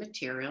 books, and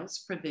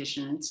materials,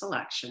 provision and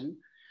selection.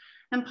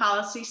 And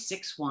Policy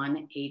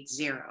 6180,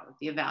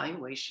 the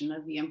evaluation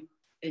of the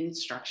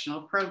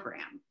instructional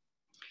program.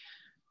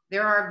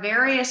 There are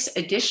various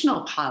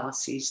additional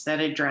policies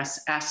that address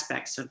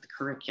aspects of the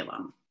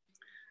curriculum.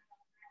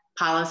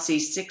 Policy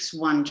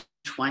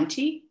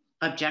 6120,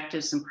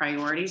 objectives and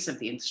priorities of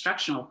the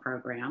instructional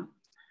program.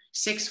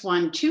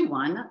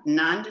 6121,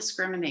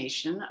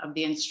 non-discrimination of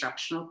the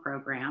instructional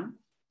program.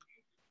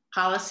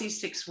 Policy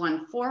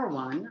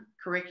 6141,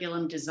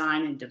 curriculum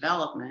design and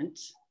development.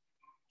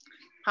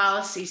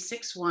 Policy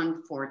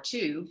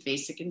 6142,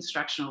 basic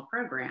instructional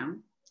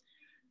program.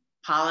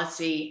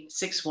 Policy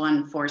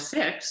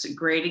 6146,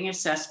 grading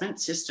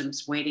assessment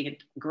systems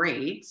weighted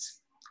grades.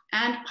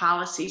 And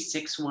Policy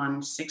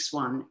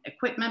 6161,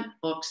 equipment,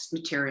 books,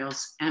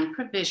 materials, and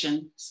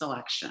provision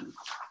selection.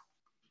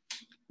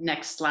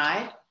 Next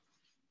slide.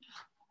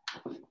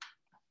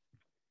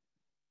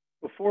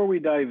 Before we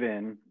dive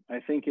in,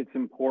 I think it's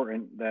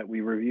important that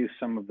we review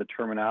some of the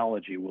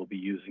terminology we'll be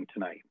using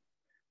tonight.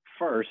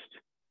 First,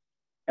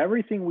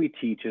 everything we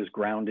teach is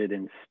grounded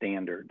in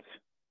standards,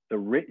 the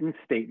written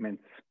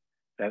statements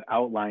that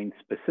outline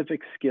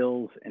specific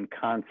skills and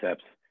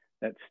concepts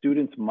that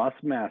students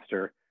must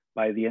master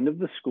by the end of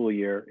the school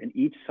year in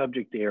each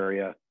subject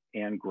area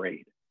and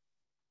grade.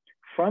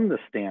 From the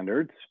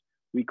standards,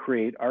 we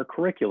create our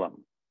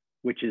curriculum,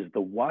 which is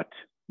the what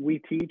we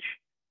teach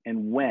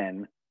and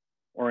when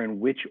or in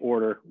which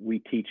order we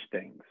teach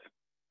things.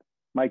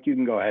 Mike, you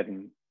can go ahead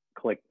and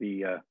click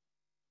the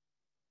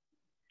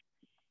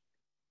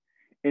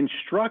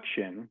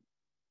instruction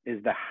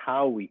is the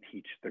how we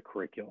teach the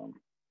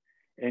curriculum.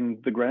 In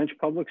the Greenwich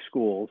Public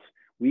Schools,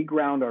 we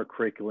ground our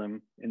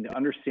curriculum in the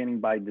Understanding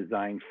by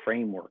Design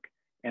framework,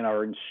 and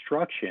our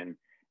instruction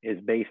is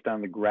based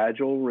on the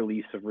Gradual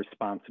Release of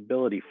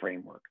Responsibility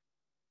framework.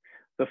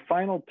 The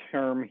final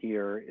term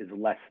here is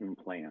lesson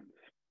plans,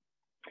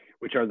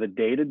 which are the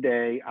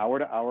day-to-day,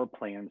 hour-to-hour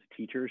plans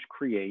teachers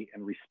create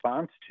in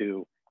response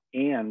to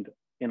and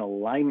in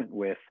alignment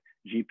with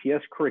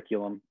GPS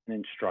curriculum and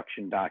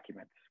instruction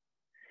documents.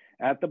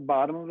 At the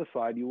bottom of the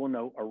slide, you will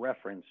note a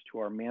reference to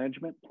our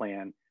management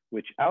plan,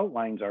 which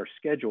outlines our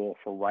schedule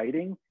for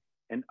writing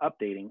and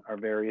updating our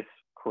various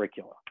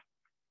curricula.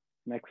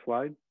 Next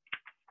slide.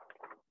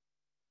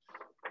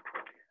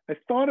 I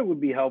thought it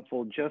would be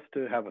helpful just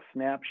to have a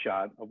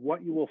snapshot of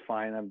what you will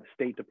find on the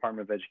State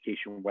Department of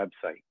Education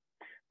website.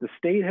 The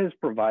state has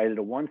provided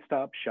a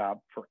one-stop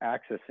shop for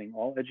accessing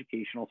all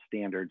educational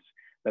standards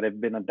that have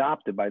been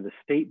adopted by the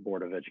State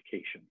Board of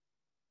Education.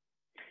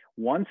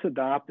 Once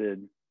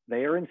adopted,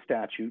 they are in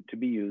statute to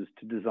be used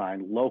to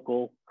design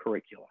local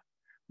curricula.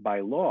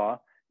 By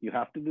law, you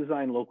have to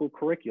design local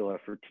curricula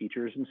for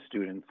teachers and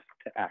students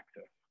to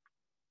access.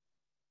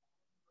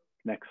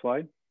 Next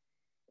slide.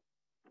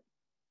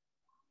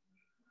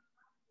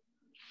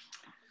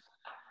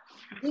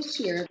 This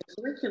year,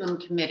 the curriculum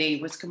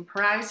committee was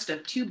comprised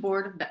of 2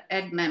 Board of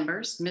Ed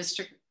members,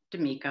 Mr.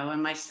 D'Amico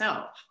and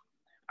myself.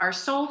 Our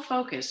sole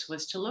focus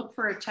was to look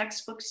for a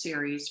textbook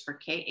series for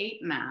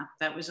K-8 math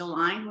that was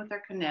aligned with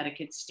our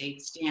Connecticut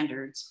state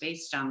standards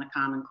based on the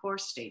Common Core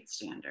state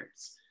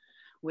standards,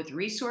 with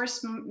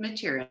resource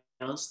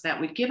materials that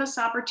would give us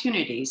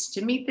opportunities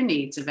to meet the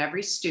needs of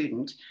every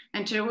student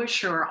and to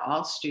assure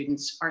all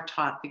students are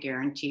taught the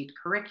guaranteed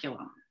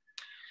curriculum.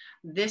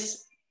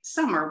 This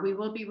summer, we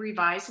will be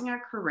revising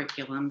our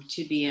curriculum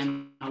to be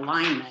in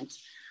alignment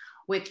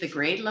with the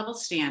grade level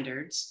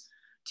standards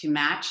to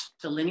match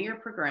the linear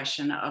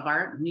progression of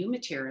our new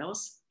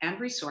materials and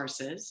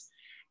resources.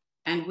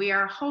 And we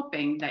are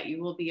hoping that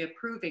you will be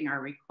approving our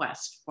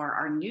request for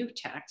our new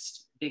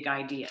text, Big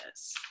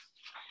Ideas.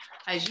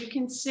 As you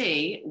can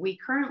see, we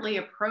currently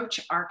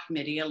approach our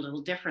committee a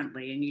little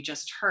differently, and you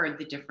just heard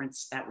the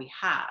difference that we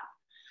have.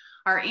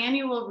 Our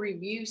annual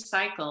review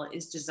cycle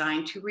is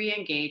designed to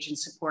re-engage and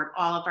support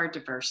all of our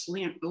diverse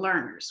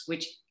learners,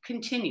 which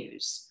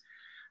continues.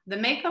 The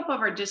makeup of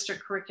our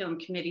district curriculum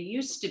committee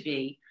used to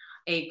be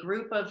a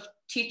group of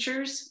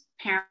teachers,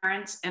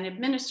 parents, and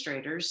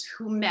administrators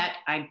who met,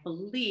 I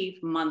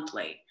believe,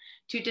 monthly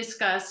to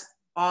discuss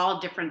all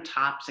different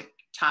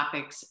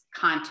topics,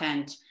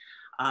 content,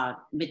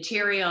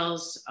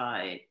 materials,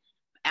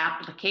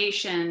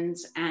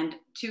 applications, and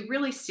to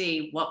really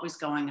see what was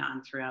going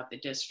on throughout the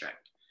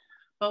district.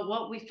 But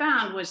what we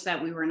found was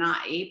that we were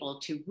not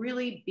able to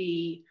really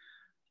be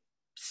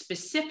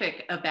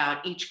specific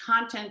about each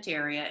content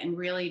area and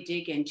really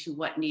dig into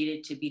what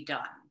needed to be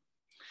done.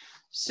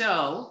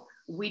 So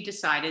we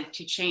decided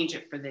to change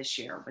it for this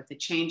year with the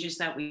changes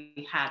that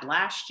we had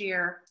last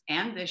year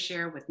and this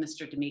year with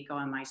Mr. D'Amico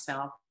and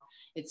myself.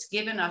 It's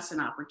given us an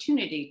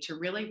opportunity to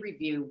really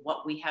review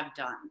what we have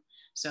done.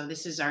 So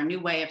this is our new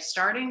way of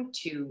starting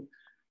to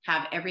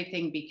have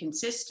everything be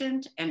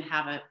consistent and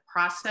have a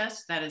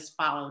process that is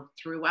followed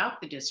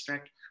throughout the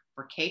district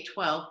for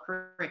K-12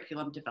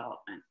 curriculum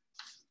development.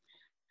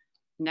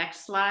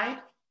 Next slide.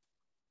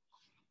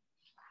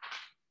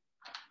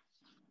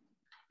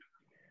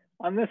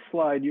 On this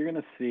slide, you're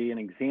going to see an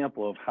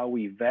example of how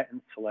we vet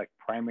and select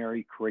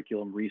primary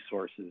curriculum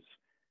resources,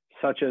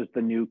 such as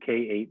the new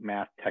K-8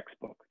 math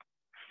textbook.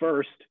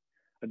 First,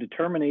 a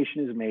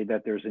determination is made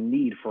that there's a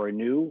need for a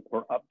new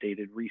or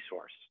updated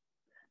resource.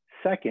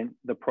 Second,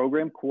 the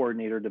program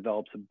coordinator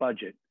develops a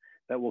budget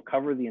that will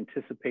cover the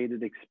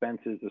anticipated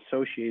expenses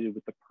associated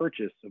with the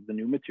purchase of the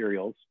new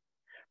materials,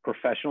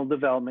 professional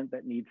development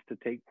that needs to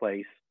take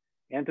place,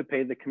 and to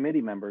pay the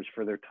committee members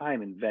for their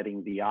time in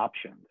vetting the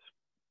options.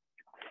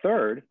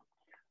 Third,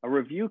 a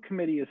review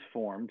committee is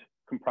formed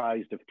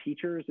comprised of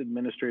teachers,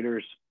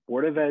 administrators,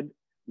 Board of Ed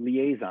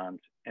liaisons,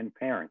 and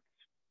parents.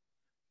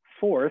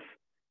 Fourth,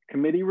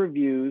 committee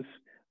reviews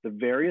the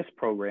various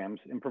programs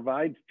and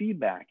provides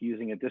feedback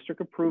using a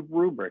district-approved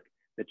rubric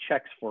that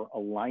checks for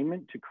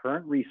alignment to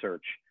current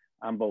research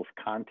on both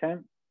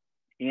content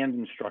and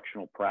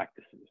instructional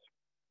practices.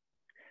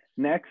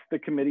 Next, the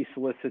committee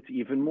solicits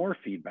even more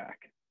feedback.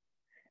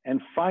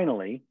 And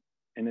finally,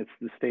 and it's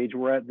the stage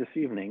we're at this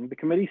evening, the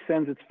committee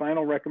sends its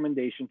final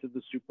recommendation to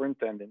the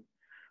superintendent,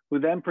 who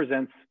then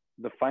presents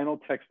the final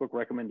textbook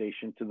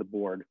recommendation to the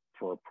board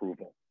for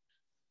approval.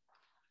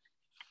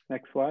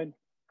 Next slide.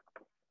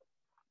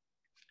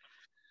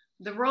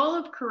 The role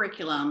of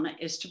curriculum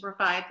is to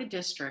provide the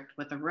district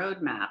with a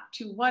roadmap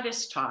to what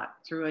is taught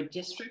through a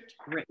district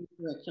written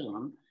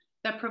curriculum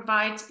that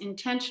provides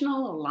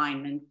intentional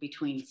alignment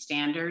between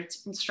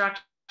standards,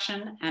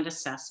 instruction, and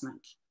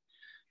assessment.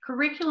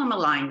 Curriculum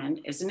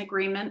alignment is an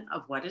agreement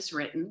of what is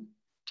written,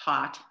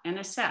 taught, and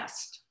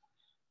assessed.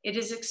 It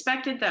is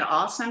expected that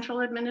all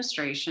central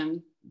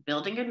administration,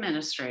 building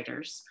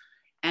administrators,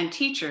 and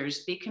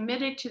teachers be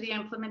committed to the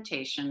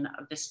implementation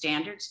of the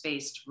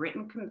standards-based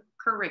written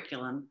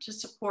curriculum to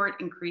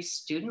support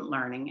increased student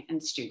learning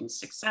and student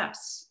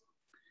success.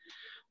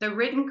 The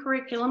written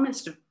curriculum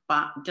is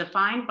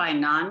defined by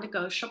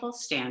non-negotiable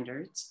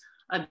standards,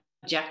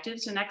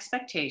 objectives, and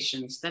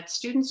expectations that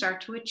students are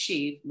to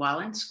achieve while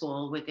in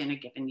school within a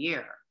given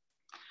year.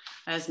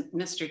 As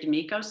Mr.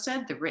 D'Amico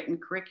said, the written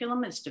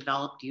curriculum is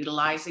developed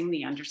utilizing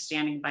the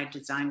Understanding by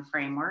Design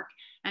framework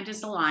and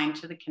is aligned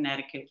to the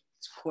Connecticut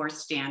core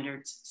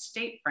standards,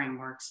 state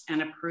frameworks,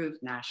 and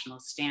approved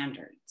national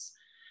standards.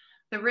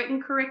 The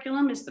written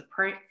curriculum is the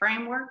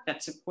framework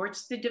that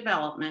supports the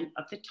development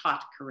of the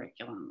taught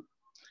curriculum.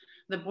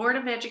 The Board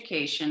of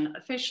Education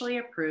officially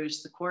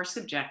approves the course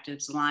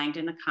objectives aligned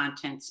in the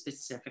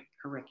content-specific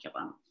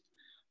curriculum.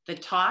 The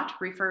taught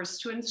refers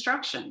to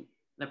instruction,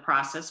 the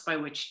process by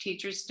which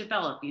teachers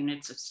develop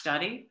units of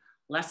study,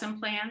 lesson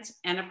plans,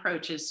 and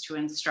approaches to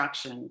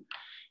instruction,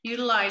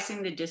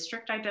 utilizing the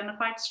district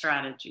identified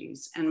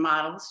strategies and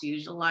models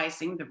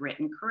utilizing the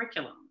written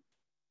curriculum.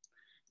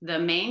 The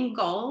main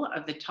goal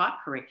of the taught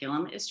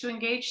curriculum is to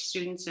engage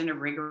students in a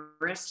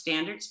rigorous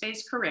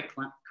standards-based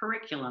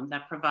curriculum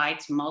that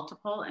provides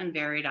multiple and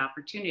varied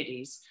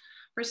opportunities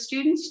for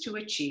students to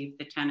achieve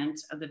the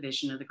tenets of the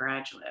vision of the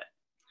graduate.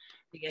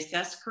 The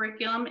assessed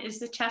curriculum is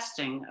the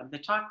testing of the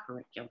taught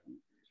curriculum.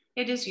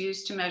 It is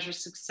used to measure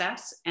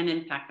success and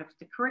impact of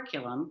the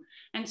curriculum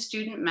and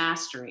student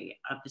mastery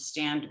of the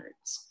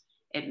standards.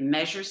 It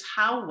measures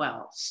how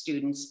well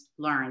students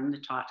learn the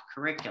taught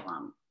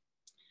curriculum.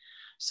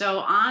 So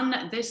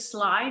on this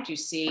slide, you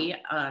see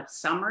a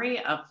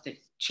summary of the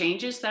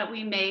changes that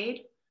we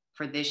made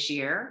for this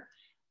year,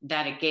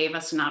 that it gave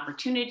us an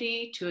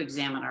opportunity to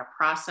examine our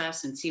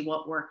process and see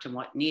what worked and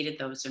what needed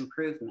those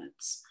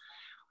improvements.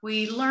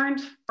 We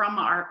learned from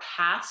our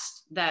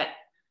past that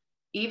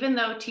even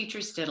though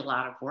teachers did a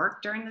lot of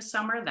work during the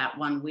summer, that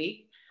 1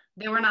 week,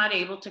 they were not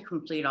able to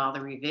complete all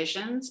the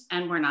revisions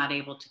and were not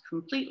able to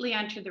completely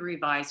enter the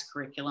revised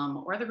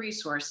curriculum or the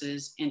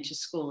resources into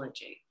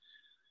Schoology.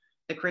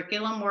 The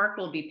curriculum work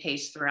will be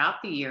paced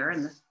throughout the year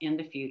and in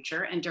the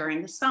future and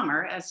during the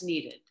summer as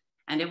needed,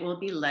 and it will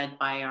be led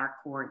by our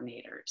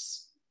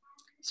coordinators.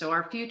 So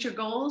our future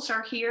goals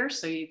are here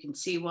so you can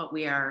see what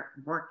we are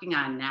working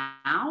on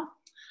now.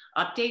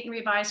 Update and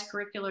revise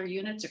curricular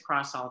units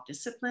across all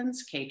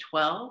disciplines,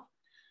 K-12.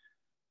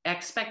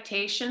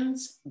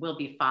 Expectations will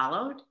be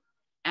followed,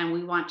 and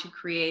we want to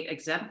create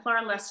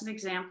exemplar lesson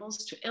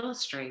examples to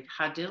illustrate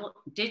how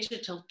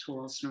digital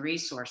tools and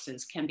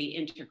resources can be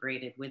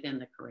integrated within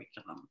the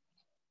curriculum.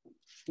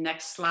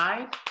 Next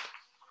slide.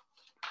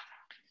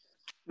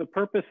 The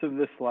purpose of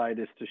this slide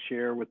is to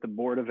share with the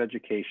Board of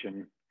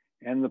Education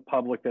and the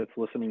public that's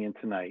listening in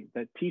tonight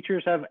that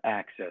teachers have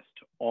access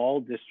to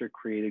all district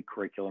created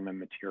curriculum and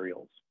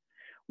materials.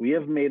 We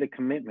have made a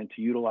commitment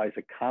to utilize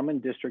a common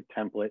district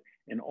template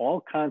in all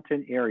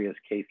content areas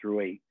K through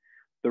 8.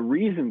 The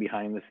reason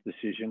behind this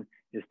decision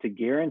is to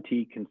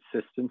guarantee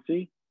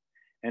consistency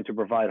and to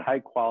provide high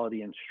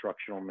quality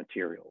instructional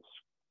materials.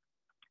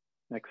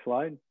 Next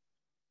slide.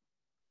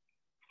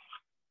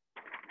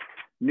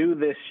 New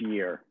this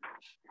year,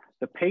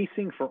 the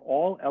pacing for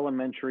all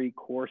elementary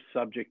core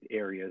subject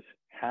areas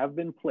have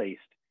been placed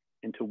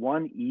into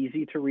one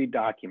easy to read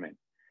document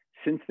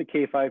since the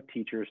K-5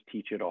 teachers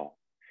teach it all.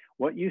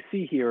 What you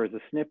see here is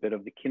a snippet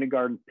of the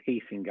kindergarten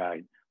pacing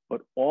guide,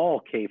 but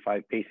all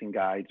K-5 pacing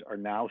guides are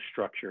now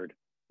structured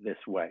this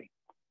way.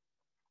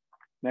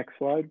 Next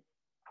slide.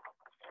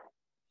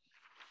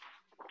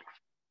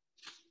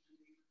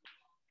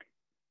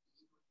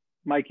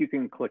 Mike, you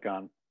can click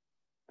on.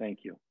 Thank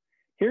you.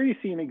 Here you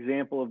see an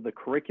example of the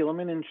curriculum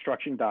and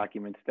instruction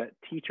documents that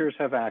teachers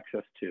have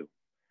access to.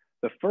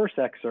 The first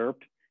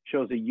excerpt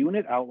shows a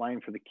unit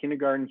outline for the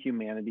kindergarten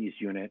humanities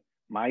unit,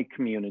 My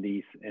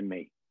Communities and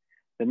Me.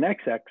 The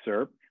next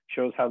excerpt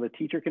shows how the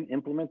teacher can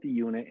implement the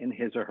unit in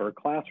his or her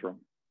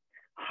classroom.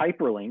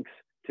 Hyperlinks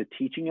to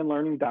teaching and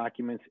learning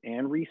documents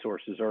and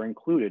resources are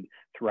included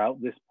throughout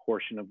this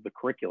portion of the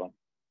curriculum.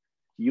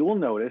 You will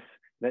notice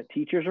that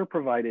teachers are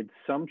provided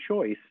some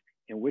choice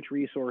in which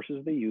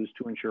resources they use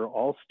to ensure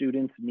all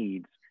students'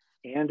 needs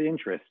and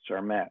interests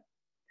are met.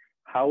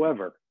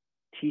 However,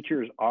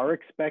 teachers are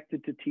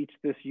expected to teach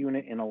this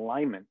unit in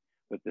alignment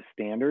with the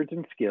standards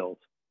and skills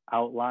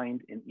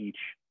outlined in each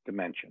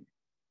dimension.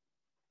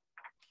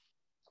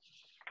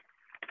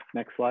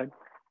 Next slide.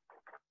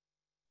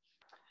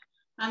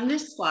 On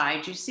this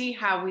slide, you see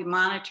how we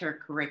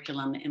monitor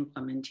curriculum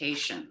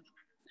implementation.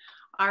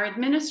 Our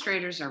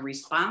administrators are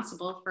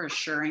responsible for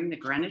assuring the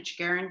Greenwich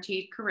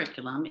Guaranteed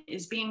curriculum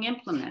is being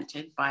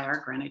implemented by our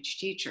Greenwich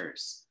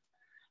teachers.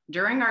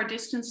 During our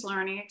distance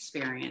learning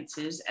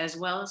experiences, as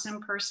well as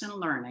in-person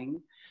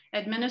learning,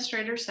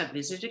 administrators have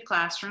visited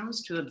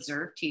classrooms to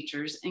observe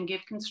teachers and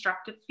give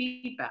constructive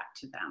feedback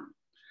to them.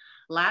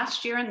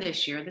 Last year and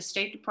this year, the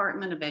State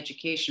Department of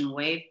Education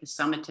waived the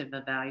summative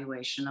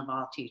evaluation of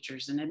all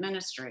teachers and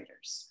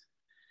administrators.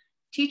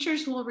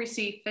 Teachers will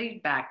receive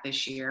feedback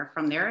this year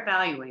from their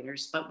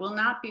evaluators, but will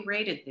not be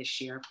rated this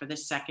year for the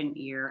second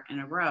year in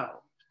a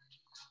row.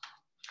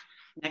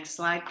 Next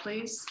slide,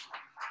 please.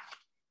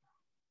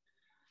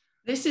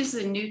 This is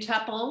the new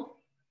TEPL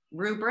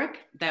rubric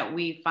that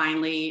we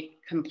finally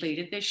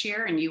completed this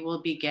year, and you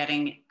will be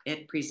getting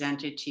it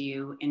presented to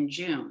you in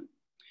June.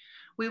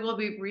 We will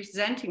be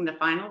presenting the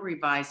final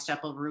revised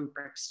TEPL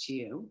rubrics to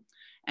you.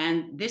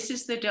 And this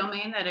is the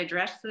domain that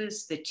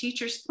addresses the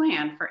teacher's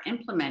plan for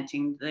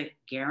implementing the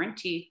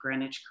Guaranteed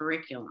Greenwich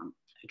curriculum,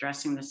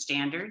 addressing the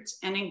standards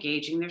and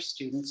engaging their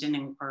students in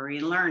inquiry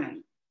and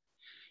learning.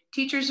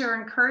 Teachers are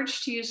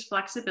encouraged to use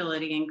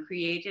flexibility and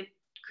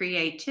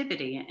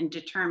creativity in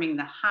determining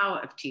the how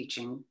of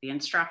teaching the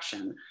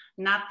instruction,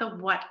 not the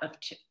what of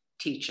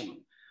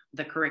teaching.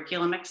 The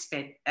curriculum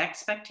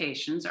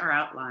expectations are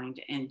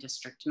outlined in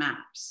district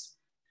maps.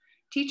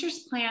 Teachers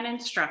plan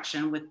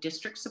instruction with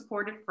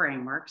district-supported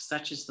frameworks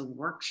such as the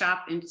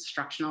workshop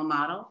instructional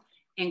model,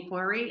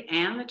 inquiry,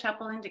 and the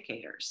TEPL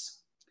indicators.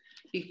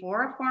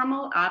 Before a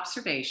formal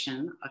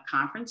observation, a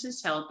conference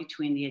is held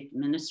between the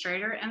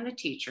administrator and the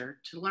teacher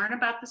to learn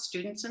about the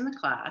students in the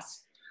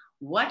class,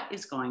 what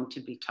is going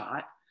to be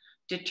taught,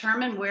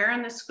 determine where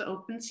in the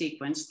scope and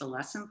sequence the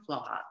lesson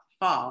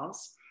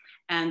falls,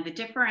 and the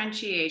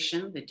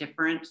differentiation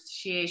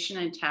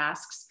and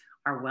tasks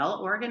are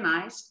well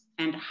organized,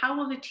 and how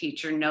will the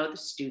teacher know the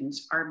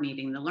students are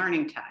meeting the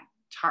learning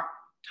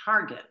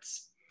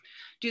targets?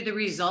 Do the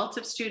results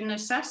of student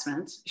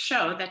assessments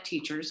show that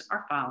teachers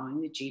are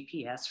following the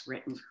GPS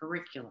written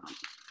curriculum?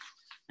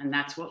 And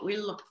that's what we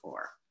look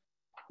for.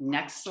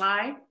 Next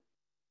slide.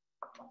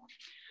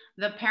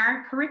 The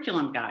parent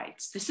curriculum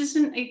guides. This is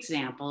an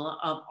example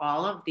of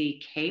all of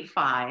the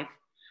K-5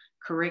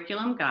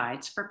 curriculum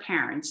guides for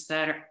parents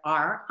that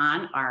are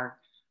on our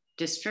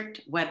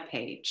district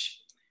webpage.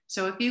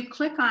 So if you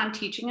click on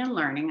Teaching and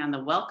Learning on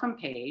the Welcome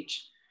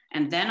page,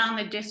 and then on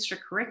the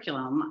district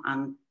curriculum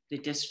on the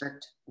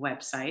district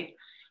website,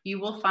 you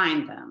will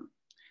find them.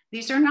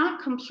 These are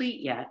not complete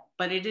yet,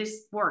 but it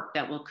is work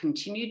that will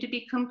continue to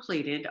be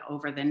completed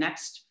over the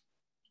next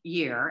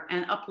year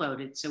and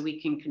uploaded so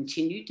we can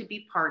continue to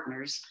be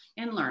partners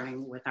in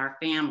learning with our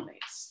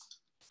families.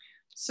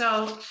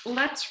 So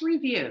let's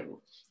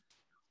review.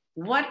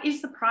 What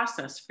is the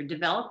process for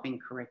developing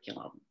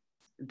curriculum?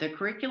 The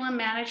curriculum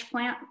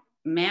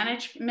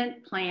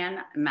management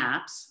plan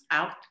maps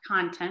out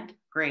content,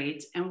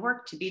 grades, and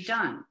work to be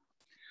done.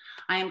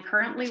 I am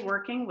currently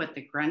working with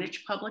the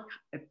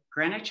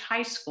Greenwich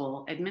High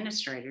School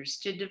administrators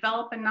to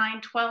develop a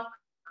 9-12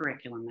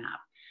 curriculum map,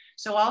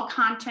 so all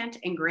content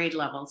and grade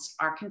levels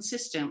are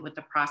consistent with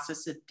the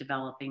process of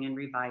developing and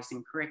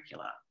revising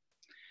curricula.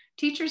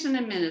 Teachers and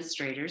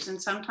administrators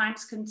and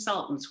sometimes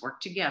consultants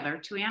work together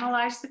to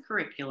analyze the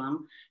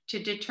curriculum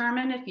to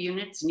determine if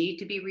units need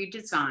to be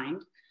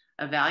redesigned,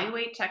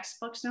 evaluate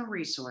textbooks and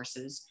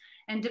resources,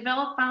 and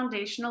develop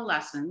foundational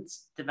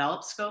lessons,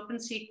 develop scope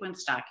and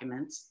sequence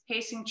documents,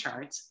 pacing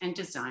charts, and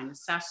design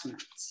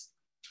assessments.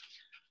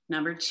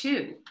 Number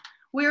 2,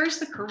 where is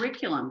the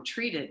curriculum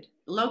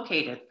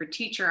located for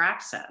teacher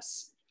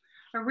access?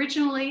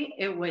 Originally,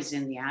 it was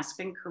in the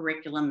Aspen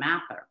Curriculum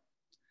Mapper.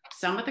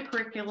 Some of the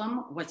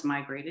curriculum was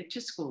migrated to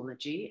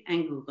Schoology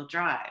and Google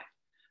Drive.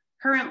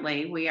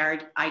 Currently, we are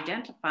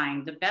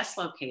identifying the best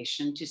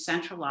location to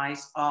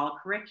centralize all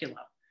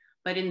curricula,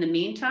 but in the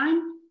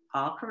meantime,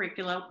 all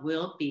curricula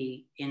will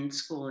be in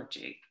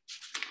Schoology.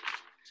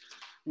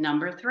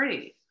 Number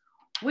 3,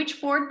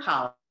 which board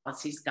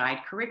policies guide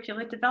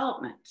curricula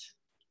development?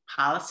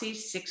 Policy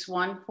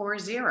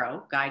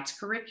 6140 guides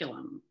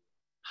curriculum.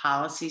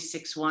 Policy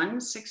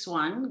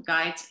 6161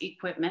 guides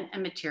equipment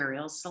and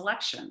materials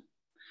selection.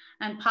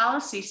 And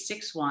Policy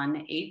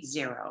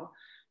 6180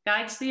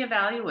 guides the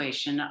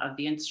evaluation of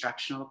the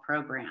instructional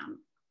program.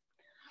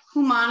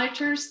 Who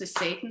monitors the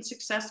safe and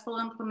successful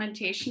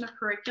implementation of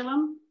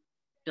curriculum?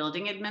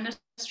 Building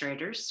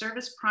administrators serve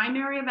as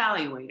primary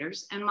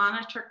evaluators and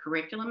monitor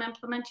curriculum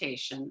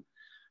implementation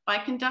by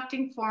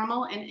conducting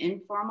formal and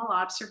informal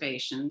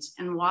observations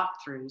and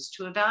walkthroughs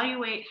to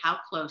evaluate how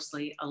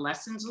closely a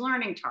lesson's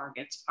learning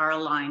targets are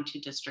aligned to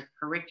district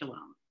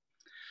curriculum.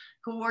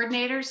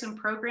 Coordinators and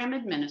program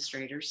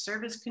administrators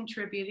serve as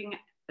contributing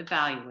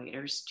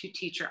evaluators to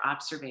teacher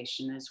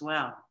observation as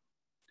well.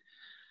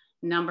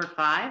 Number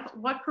 5,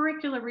 what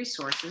curricular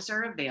resources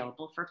are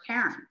available for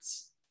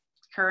parents?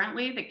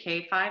 Currently, the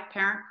K-5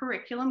 parent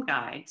curriculum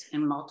guides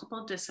in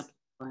multiple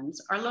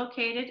disciplines are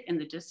located in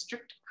the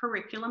district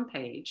curriculum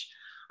page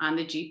on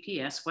the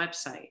GPS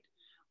website.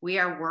 We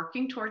are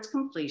working towards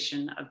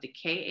completion of the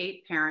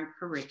K-8 parent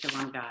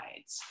curriculum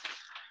guides.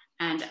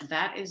 And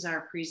that is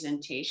our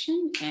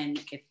presentation. And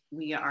if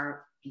we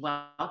are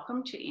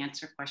welcome to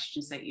answer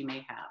questions that you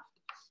may have.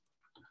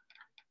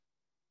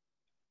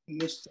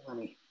 Ms.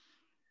 Tony.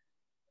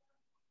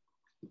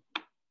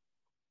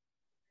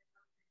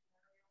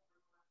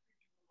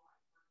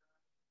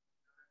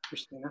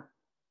 Christina,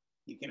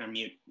 you can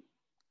unmute.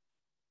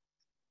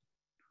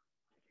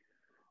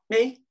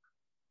 Me?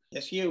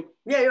 Yes, you.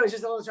 Yeah, it was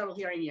just a little trouble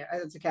hearing you.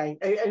 That's okay.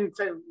 And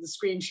the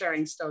screen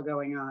sharing still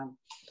going on.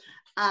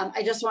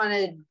 I just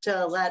wanted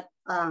to let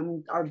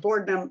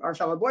our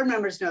fellow board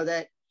members know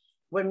that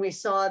when we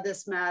saw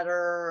this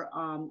matter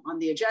on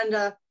the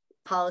agenda,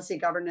 policy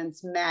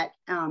governance met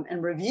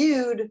and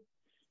reviewed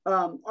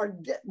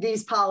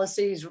these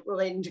policies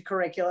relating to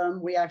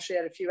curriculum. We actually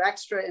had a few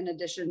extra in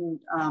addition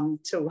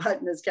to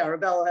what Ms.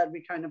 Carabello had.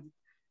 We kind of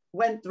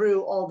went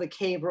through all the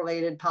CABE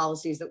related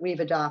policies that we've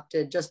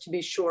adopted just to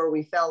be sure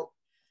we felt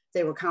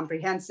they were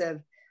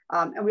comprehensive.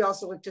 And we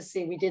also looked to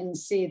see, we didn't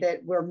see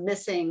that we're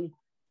missing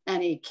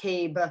any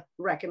CABE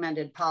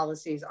recommended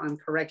policies on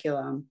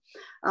curriculum.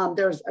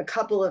 There's a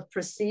couple of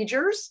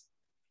procedures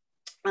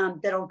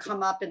that'll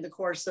come up in the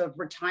course of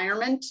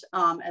retirement,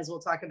 as we'll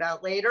talk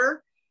about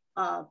later,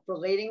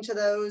 relating to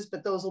those,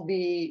 but those will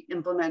be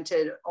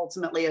implemented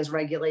ultimately as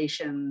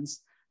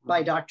regulations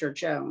by Dr.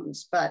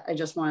 Jones. But I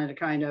just wanted to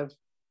kind of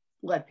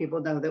let people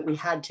know that we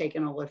had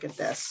taken a look at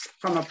this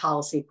from a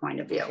policy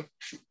point of view.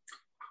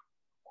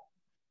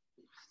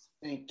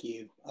 Thank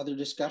you. Other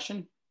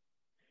discussion?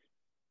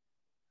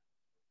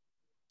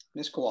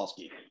 Ms.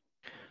 Kowalski.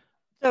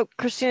 So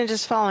Christina,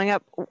 just following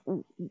up,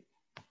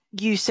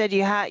 you said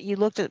you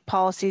looked at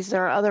policies.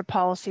 There are other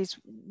policies.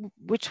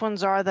 Which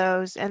ones are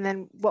those? And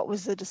then what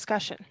was the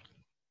discussion?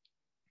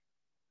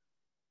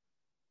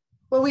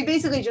 Well, we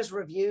basically just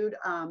reviewed.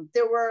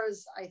 There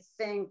was, I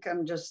think,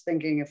 I'm just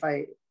thinking if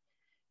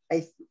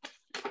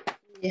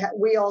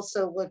we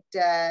also looked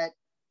at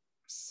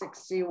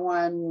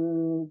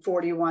 61,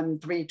 41,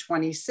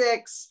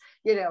 326,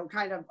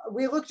 kind of,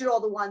 we looked at all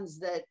the ones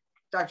that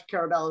Dr.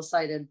 Carabello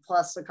cited,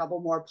 plus a couple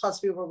more,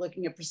 plus we were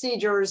looking at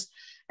procedures,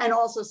 and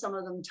also some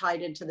of them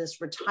tied into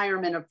this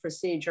retirement of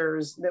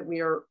procedures that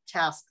we are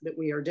tasked that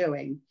we are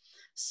doing.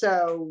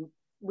 So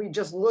we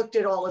just looked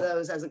at all of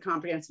those as a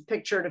comprehensive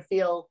picture to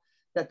feel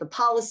that the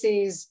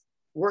policies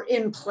were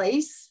in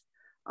place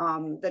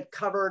that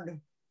covered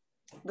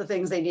the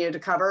things they needed to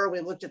cover. We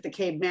looked at the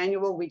CABE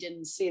manual. We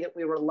didn't see that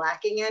we were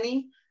lacking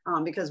any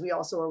because we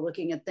also are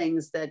looking at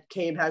things that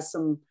CABE has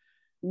some,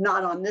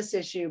 not on this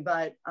issue,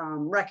 but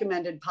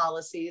recommended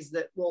policies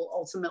that will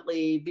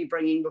ultimately be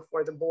bringing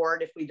before the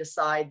board if we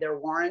decide they're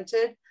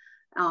warranted.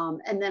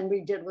 And then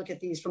we did look at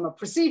these from a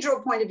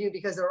procedural point of view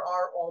because there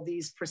are all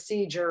these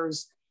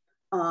procedures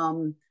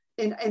in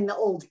the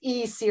old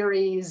E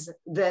series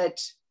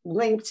that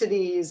linked to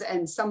these,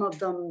 and some of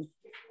them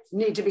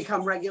need to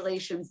become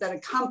regulations that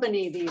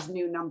accompany these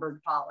new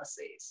numbered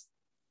policies.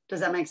 Does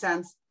that make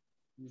sense?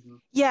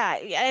 Yeah,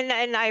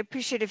 and I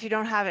appreciate if you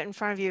don't have it in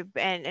front of you,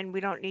 and we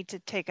don't need to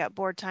take up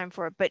board time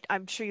for it, but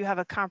I'm sure you have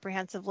a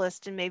comprehensive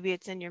list, and maybe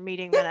it's in your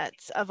meeting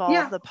minutes of all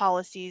of the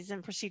policies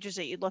and procedures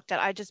that you looked at.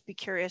 I'd just be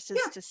curious as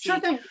to see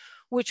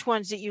which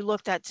ones that you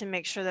looked at to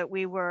make sure that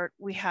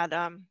we had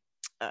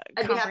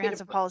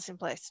comprehensive policy in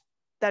place.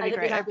 That'd be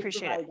great. I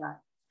appreciate it.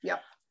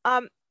 Yep.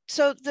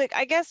 So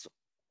I guess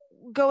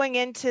going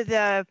into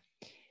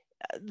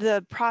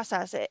the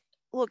process,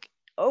 look,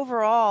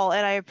 overall,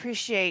 and I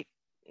appreciate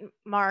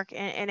Mark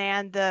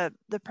and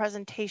the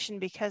presentation,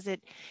 because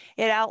it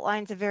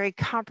outlines a very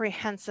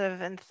comprehensive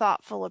and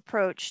thoughtful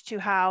approach to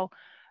how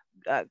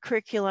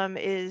curriculum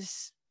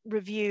is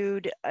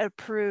reviewed,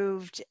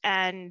 approved,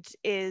 and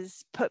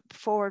is put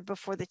forward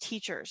before the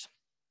teachers.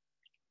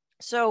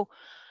 So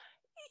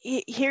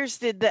here's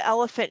the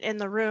elephant in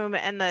the room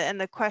and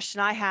the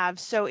question I have.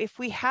 So if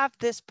we have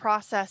this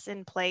process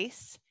in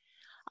place,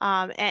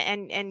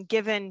 and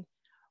given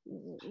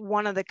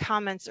one of the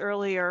comments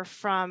earlier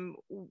from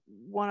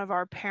one of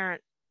our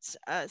parents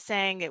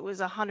saying it was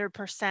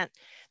 100%,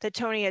 that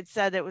Tony had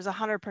said it was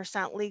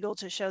 100% legal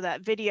to show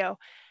that video.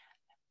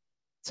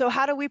 So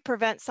how do we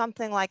prevent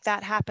something like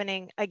that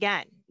happening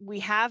again?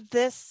 We have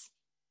this,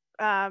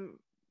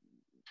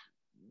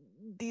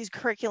 these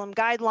curriculum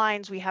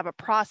guidelines, we have a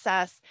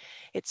process,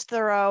 it's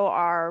thorough,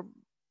 our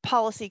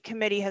policy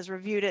committee has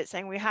reviewed it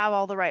saying we have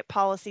all the right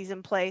policies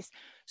in place.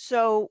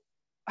 So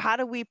how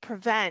do we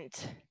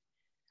prevent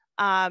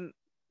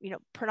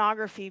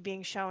pornography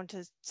being shown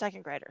to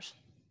second graders?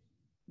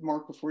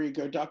 Mark, before you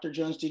go, Dr.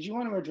 Jones, did you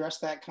want to address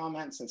that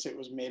comment since it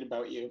was made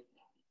about you?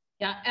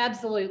 Yeah,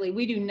 absolutely.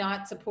 We do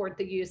not support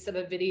the use of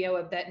a video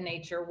of that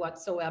nature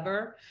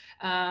whatsoever.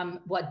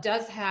 What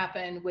does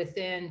happen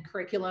within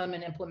curriculum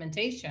and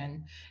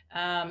implementation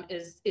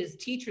is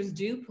teachers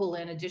do pull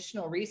in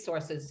additional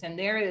resources, and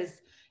there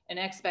is an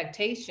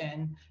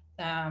expectation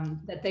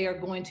that they are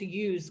going to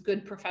use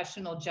good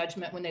professional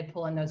judgment when they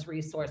pull in those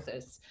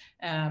resources.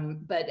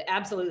 But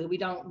absolutely,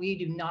 we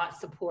do not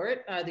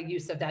support the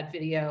use of that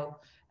video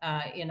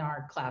in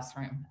our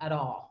classroom at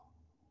all.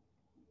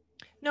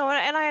 No,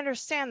 and I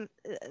understand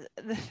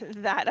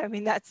that. I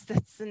mean, that's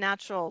the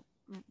natural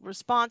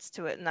response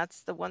to it, and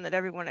that's the one that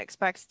everyone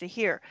expects to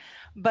hear.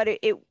 But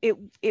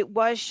it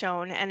was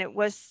shown,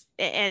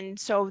 and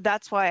so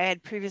that's why I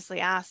had previously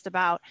asked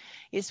about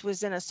this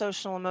was in a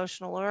social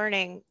emotional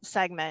learning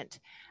segment,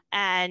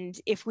 and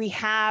if we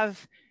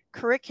have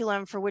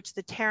curriculum for which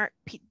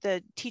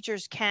the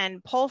teachers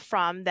can pull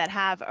from that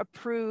have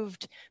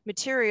approved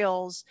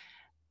materials,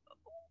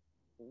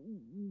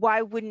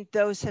 why wouldn't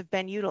those have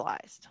been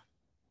utilized?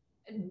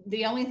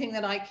 The only thing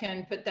that I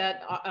can put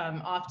that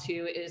off to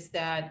is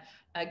that,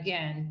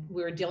 again,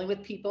 we're dealing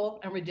with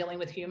people and we're dealing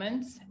with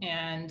humans,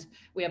 and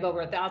we have over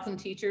 1,000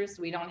 teachers.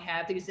 We don't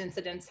have these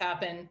incidents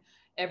happen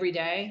every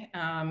day.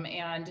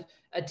 And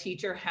a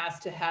teacher has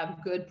to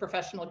have good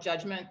professional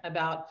judgment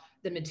about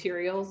the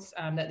materials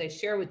that they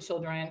share with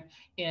children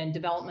in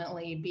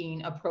developmentally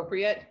being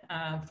appropriate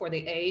for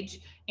the age,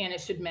 and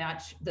it should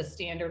match the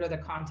standard or the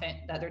content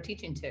that they're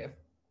teaching to.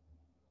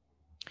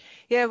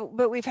 Yeah,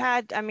 but we've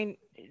had, I mean,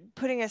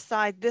 putting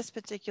aside this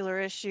particular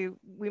issue,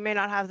 we may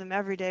not have them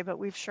every day, but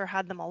we've sure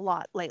had them a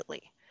lot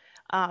lately.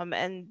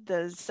 And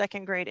the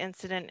second grade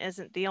incident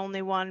isn't the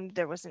only one.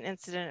 There was an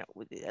incident,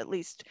 at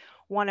least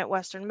one at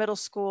Western Middle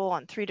School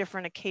on 3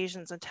 different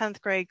occasions. A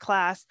 10th grade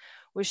class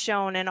was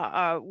shown and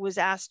was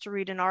asked to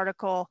read an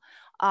article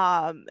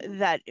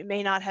that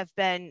may not have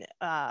been,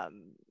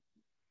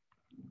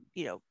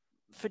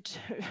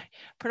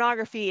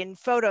 pornography in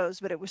photos,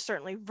 but it was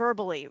certainly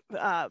verbally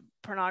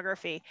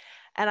pornography.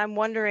 And I'm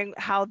wondering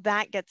how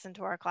that gets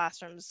into our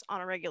classrooms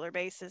on a regular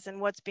basis and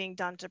what's being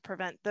done to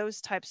prevent those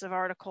types of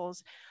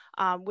articles,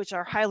 which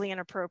are highly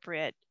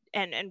inappropriate.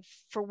 And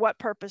for what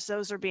purpose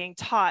those are being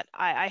taught,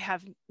 I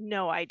have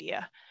no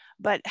idea.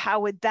 But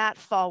how would that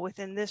fall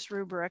within this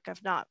rubric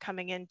of not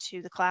coming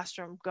into the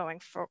classroom going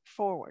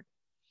forward?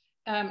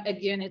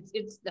 Again,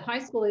 it's the high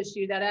school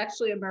issue that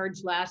actually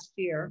emerged last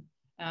year.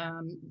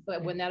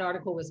 But when that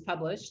article was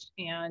published,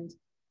 and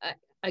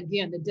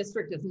again, the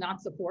district does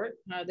not support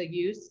the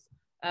use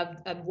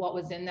of what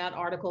was in that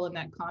article and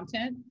that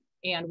content,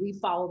 and we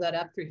follow that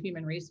up through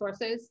human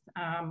resources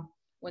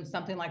when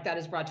something like that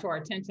is brought to our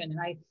attention.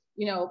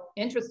 And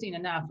interesting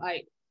enough,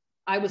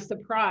 I was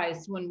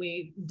surprised when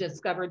we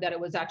discovered that it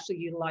was actually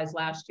utilized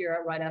last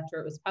year, right after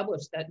it was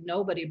published, that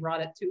nobody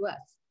brought it to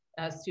us,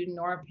 a student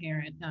or a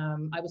parent.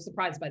 I was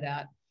surprised by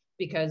that.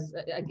 Because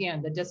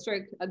again, the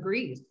district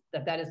agrees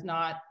that that is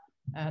not,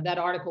 that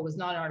article was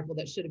not an article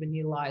that should have been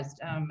utilized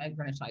at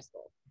Greenwich High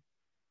School.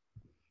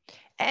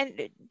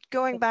 And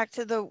going back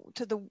to the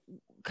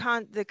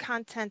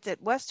content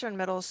at Western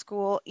Middle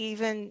School,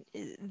 even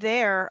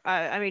there,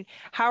 I mean,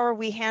 how are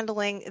we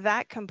handling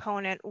that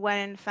component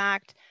when in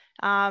fact,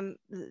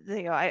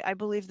 I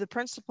believe the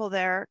principal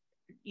there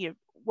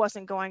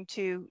wasn't going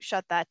to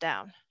shut that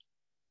down?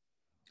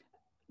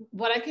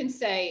 What I can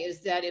say is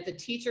that if a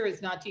teacher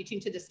is not teaching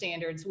to the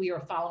standards, we are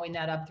following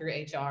that up through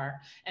HR.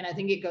 And I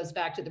think it goes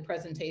back to the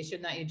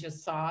presentation that you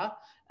just saw,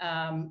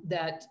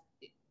 that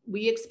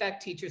we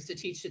expect teachers to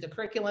teach to the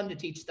curriculum, to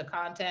teach the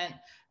content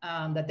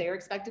that they are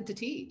expected to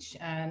teach.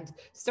 And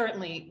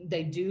certainly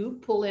they do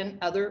pull in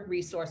other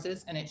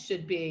resources, and it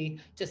should be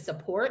to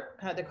support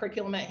the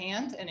curriculum at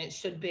hand, and it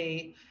should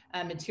be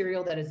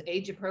material that is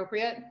age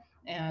appropriate.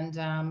 And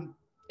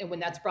when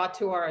that's brought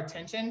to our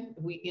attention,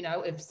 we, you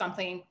know, if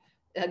something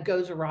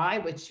goes awry,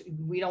 which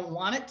we don't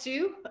want it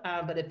to,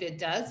 but if it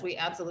does, we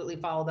absolutely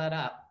follow that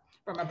up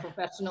from a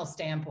professional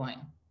standpoint.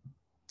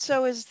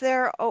 So is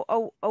there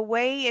a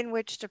way in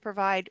which to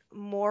provide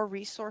more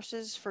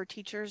resources for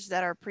teachers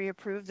that are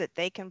pre-approved that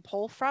they can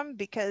pull from?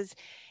 Because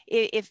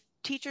if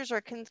teachers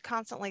are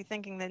constantly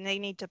thinking that they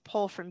need to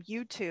pull from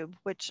YouTube,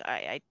 which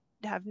I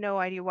have no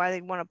idea why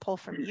they'd want to pull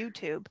from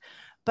YouTube,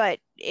 but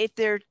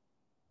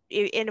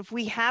if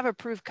we have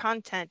approved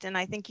content, and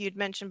I think you'd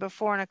mentioned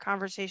before in a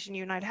conversation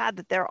you and I'd had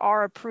that there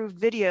are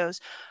approved videos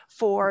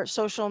for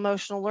social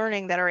emotional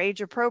learning that are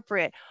age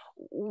appropriate,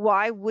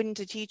 why wouldn't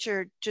a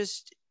teacher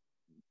just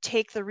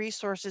take the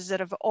resources that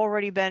have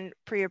already been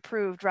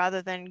pre-approved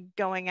rather than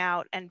going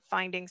out and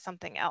finding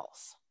something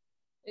else?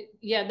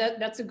 Yeah,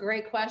 that's a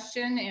great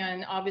question.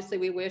 And obviously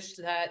we wish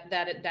that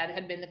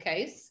had been the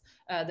case,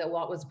 that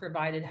what was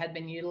provided had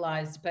been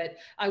utilized. But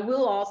I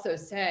will also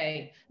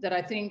say that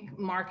I think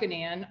Mark and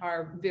Ann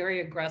are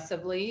very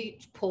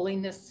aggressively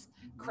pulling this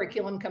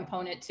curriculum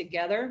component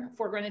together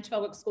for Greenwich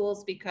Public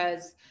Schools,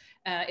 because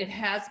it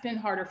has been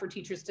harder for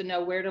teachers to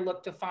know where to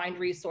look to find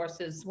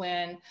resources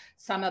when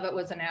some of it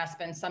was in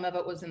Aspen, some of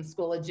it was in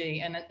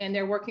Schoology, and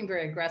they're working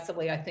very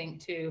aggressively, I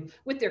think,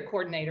 with their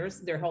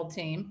coordinators, their whole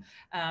team,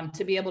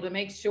 to be able to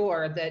make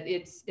sure that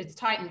it's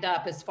tightened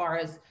up as far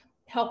as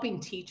helping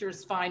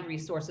teachers find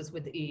resources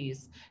with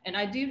ease. And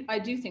I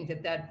do think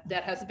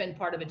that has been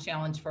part of a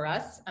challenge for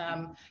us.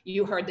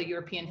 You heard the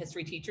European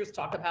history teachers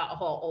talk about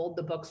how old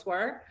the books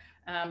were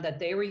that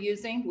they were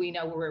using. We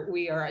know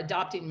we are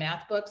adopting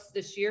math books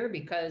this year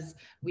because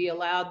we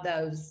allowed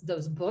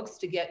those books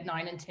to get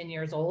 9 and 10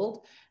 years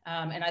old.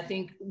 And I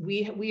think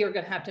we are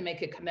going to have to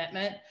make a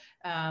commitment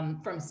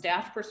from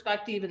staff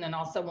perspective, and then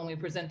also when we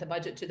present the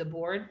budget to the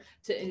board,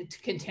 to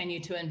continue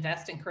to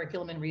invest in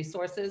curriculum and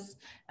resources.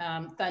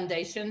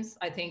 Foundations,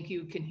 I think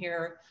you can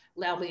hear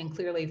loudly and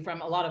clearly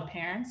from a lot of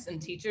parents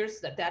and teachers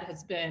that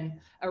has been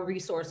a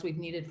resource we've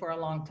needed for a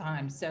long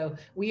time. So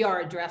we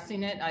are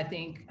addressing it. I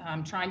think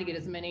trying to get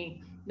as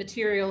many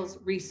materials,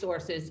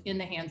 resources in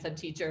the hands of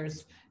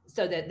teachers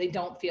so that they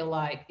don't feel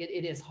like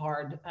it is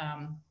hard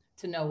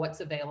to know what's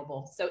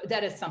available. So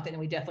that is something that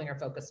we definitely are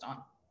focused on.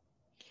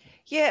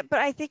 Yeah, but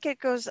I think it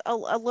goes a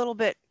little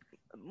bit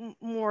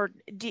more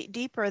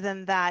deeper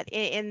than that,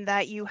 in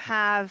that you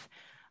have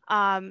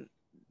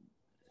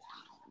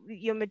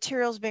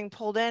materials being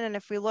pulled in, and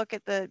if we look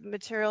at the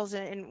materials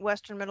in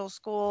Western Middle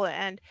School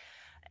and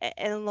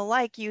the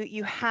like,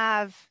 you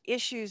have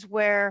issues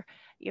where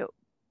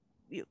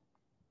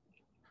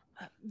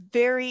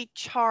very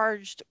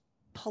charged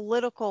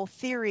political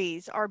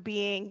theories are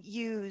being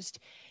used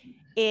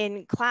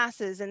in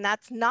classes, and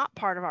that's not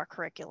part of our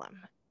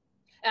curriculum.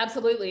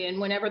 Absolutely,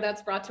 and whenever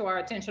that's brought to our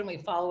attention, we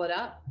follow it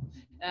up.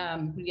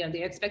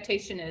 The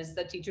expectation is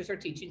that teachers are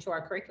teaching to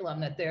our curriculum,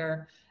 that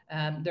they're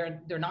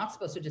not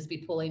supposed to just be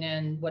pulling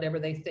in whatever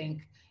they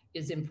think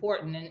is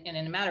important. And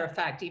in a matter of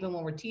fact, even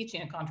when we're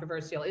teaching a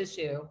controversial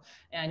issue,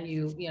 and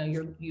you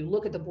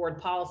look at the board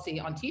policy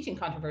on teaching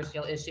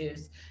controversial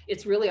issues,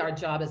 it's really our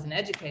job as an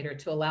educator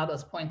to allow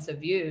those points of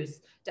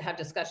views to have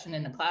discussion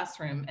in the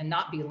classroom and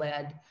not be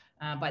led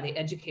by the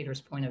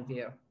educator's point of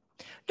view.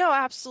 No,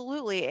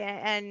 absolutely.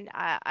 And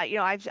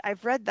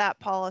I've read that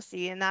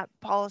policy, and that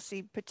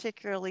policy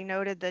particularly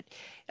noted that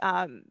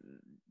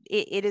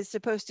it is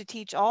supposed to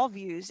teach all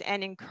views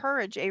and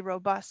encourage a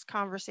robust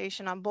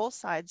conversation on both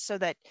sides, so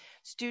that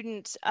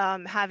students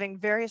having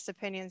various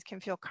opinions can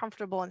feel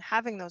comfortable in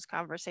having those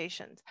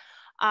conversations.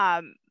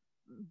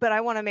 But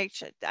I want to make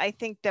sure, I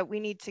think that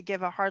we need to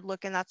give a hard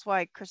look, and that's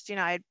why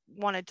Christina, I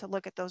wanted to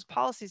look at those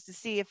policies to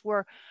see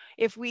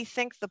if we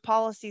think the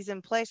policies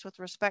in place with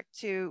respect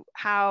to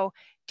how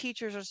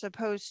teachers are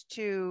supposed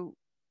to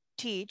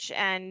teach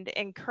and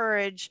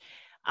encourage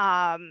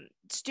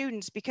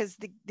students, because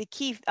the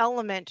key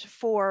element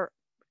for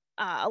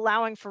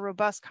allowing for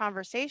robust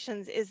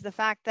conversations is the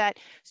fact that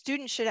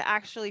students should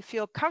actually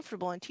feel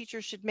comfortable, and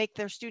teachers should make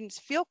their students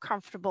feel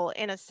comfortable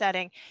in a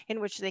setting in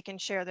which they can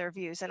share their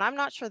views. And I'm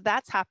not sure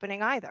that's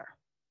happening either.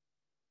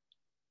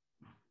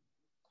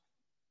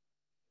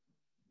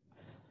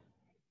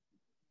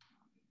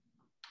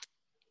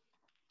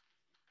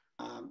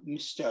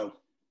 Ms. Stowe.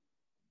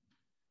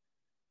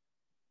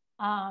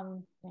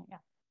 Yeah.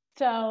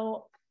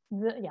 So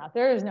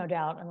there is no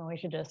doubt. I mean, we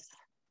should just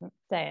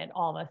say it,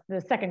 all of us.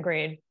 The second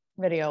grade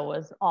video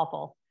was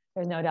awful.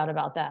 There's no doubt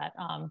about that.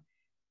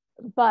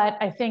 But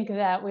I think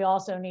that we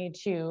also need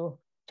to,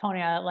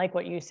 Tony, I like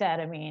what you said.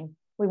 I mean,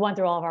 we went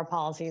through all of our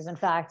policies. In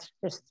fact,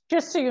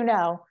 just so you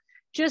know,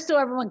 just so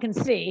everyone can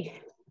see,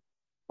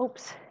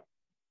 oops.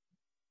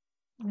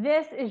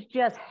 this is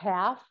just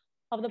half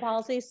of the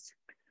policies.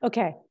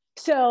 Okay,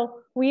 so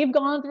we've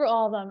gone through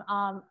all of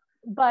them.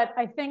 But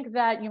I think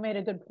that you made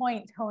a good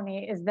point,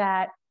 Tony, is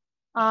that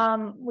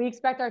we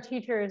expect our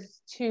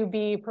teachers to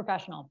be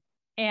professional,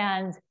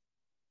 and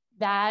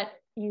that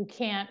you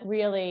can't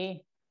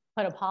really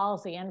put a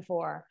policy in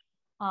for.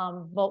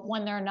 But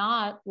when they're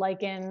not,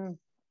 like in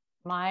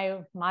my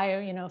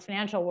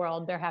financial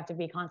world, there have to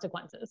be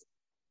consequences.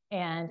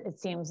 And it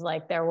seems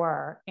like there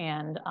were.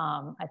 And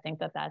I think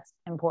that that's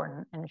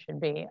important and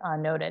should be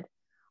noted.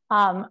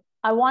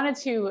 I wanted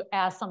to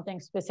ask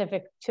something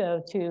specific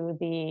to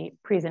the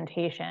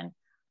presentation.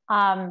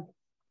 And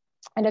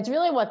it's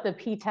really what the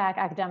PTAC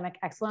Academic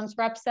Excellence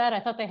rep said. I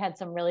thought they had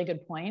some really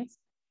good points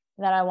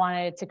that I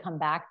wanted to come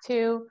back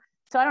to.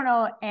 So I don't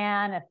know,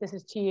 Anne, if this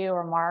is to you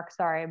or Mark,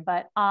 sorry,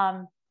 but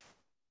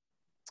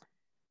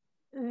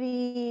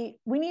we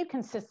need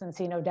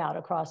consistency, no doubt,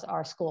 across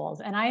our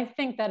schools. And I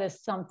think that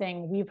is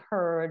something we've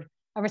heard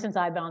ever since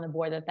I've been on the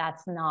board, that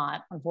that's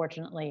not,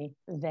 unfortunately,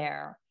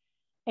 there.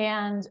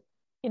 And,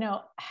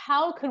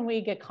 how can we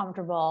get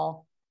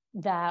comfortable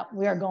that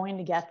we are going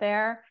to get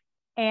there?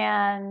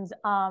 And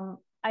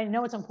I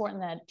know it's important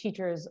that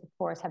teachers, of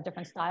course, have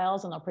different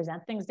styles and they'll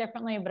present things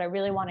differently, but I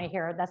really want to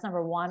hear, that's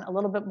number one, a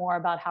little bit more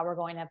about how we're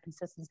going to have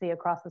consistency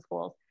across the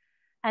schools.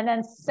 And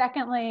then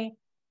secondly,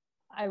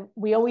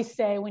 we always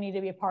say we need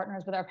to be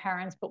partners with our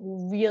parents, but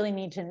we really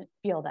need to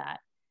feel that.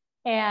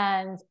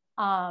 And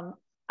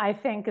I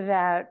think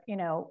that,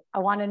 I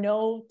want to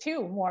know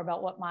too more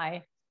about what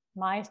my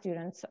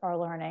students are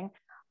learning,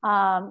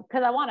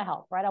 because I want to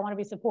help, right? I want to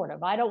be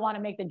supportive. I don't want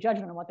to make the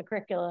judgment on what the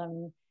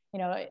curriculum,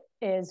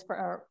 is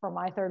for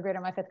my third grader,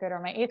 my fifth grader, or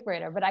my eighth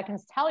grader. But I can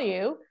tell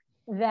you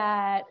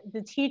that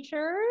the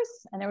teachers,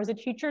 and there was a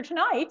teacher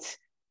tonight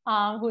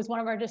who was one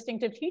of our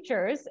distinctive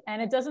teachers,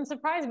 and it doesn't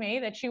surprise me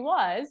that she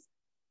was,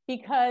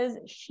 because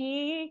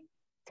she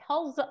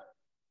tells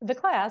the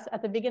class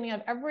at the beginning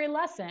of every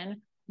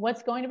lesson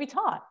what's going to be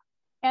taught.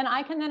 And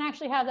I can then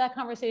actually have that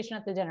conversation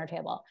at the dinner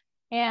table.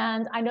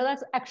 And I know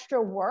that's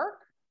extra work,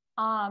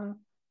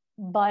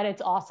 but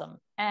it's awesome.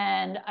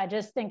 And I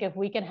just think if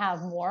we can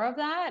have more of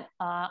that,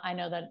 I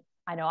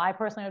know I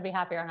personally would be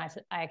happier, and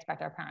I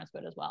expect our parents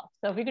would as well.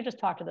 So if we could just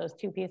talk to those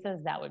two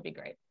pieces, that would be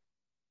great.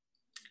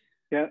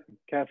 Yeah,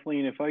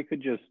 Kathleen, if I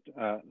could just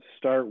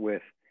start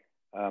with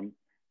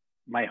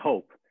my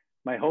hope.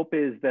 My hope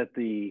is that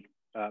the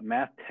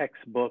math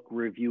textbook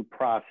review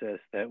process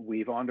that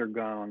we've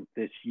undergone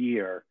this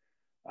year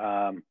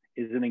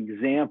is an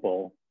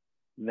example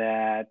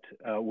that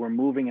we're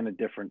moving in a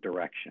different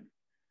direction.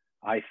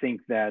 I think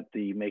that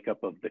the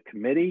makeup of the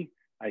committee,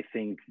 I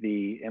think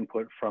the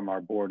input from our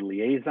board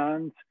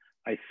liaisons,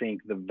 I think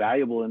the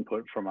valuable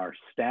input from our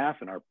staff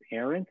and our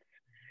parents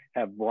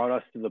have brought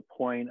us to the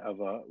point of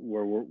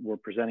where we're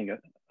presenting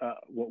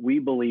what we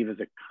believe is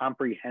a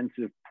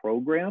comprehensive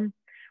program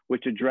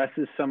which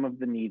addresses some of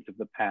the needs of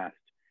the past.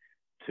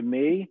 To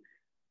me,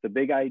 the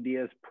Big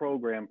Ideas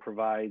program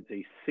provides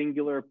a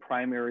singular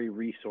primary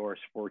resource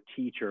for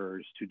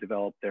teachers to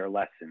develop their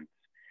lessons.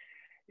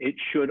 It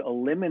should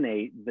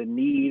eliminate the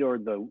need or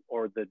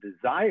the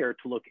desire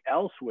to look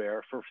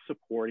elsewhere for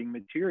supporting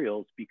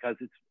materials because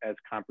it's as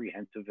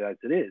comprehensive as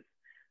it is.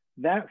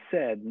 That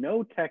said,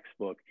 no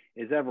textbook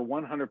is ever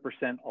 100%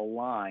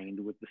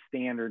 aligned with the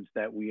standards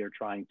that we are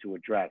trying to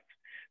address.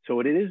 So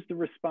it is the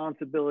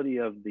responsibility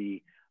of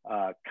the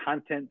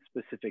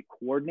content-specific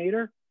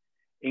coordinator,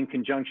 in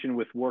conjunction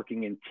with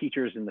working in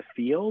teachers in the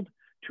field,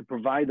 to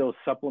provide those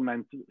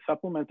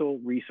supplemental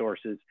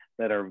resources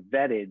that are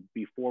vetted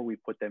before we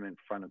put them in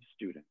front of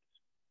students.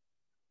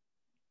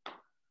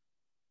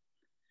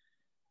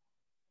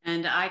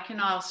 And I can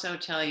also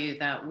tell you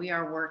that we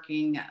are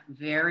working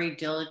very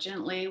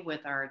diligently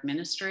with our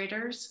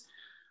administrators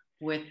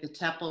with the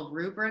TEPL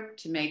rubric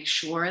to make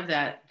sure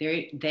that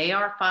they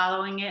are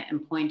following it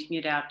and pointing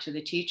it out to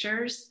the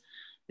teachers.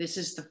 This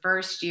is the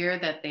first year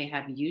that they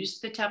have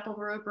used the TEPL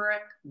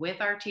rubric with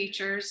our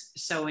teachers,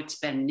 so it's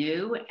been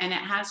new and it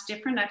has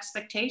different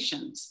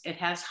expectations. It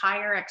has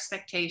higher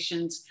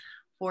expectations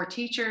for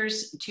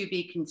teachers to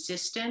be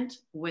consistent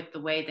with the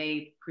way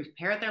they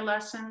prepare their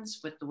lessons,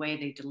 with the way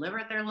they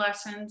deliver their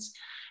lessons,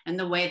 and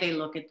the way they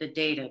look at the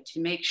data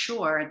to make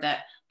sure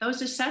that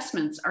those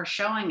assessments are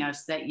showing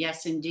us that,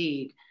 yes,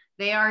 indeed,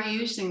 they are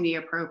using the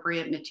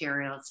appropriate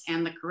materials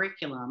and the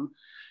curriculum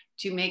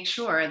to make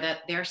sure that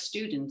their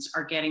students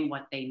are getting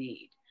what they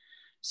need.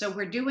 So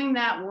we're doing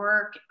that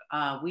work.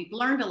 We've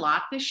learned a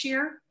lot this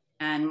year,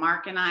 and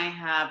Mark and I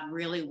have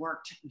really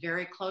worked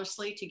very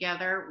closely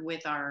together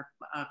with our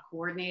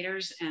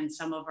coordinators and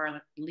some of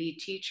our lead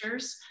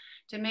teachers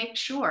to make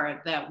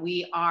sure that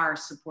we are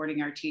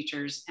supporting our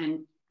teachers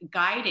and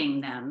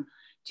guiding them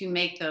to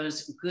make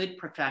those good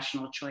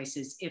professional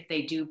choices if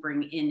they do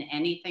bring in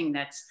anything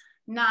that's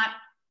not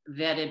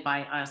vetted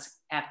by us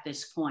at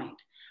this point.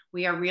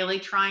 We are really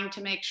trying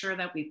to make sure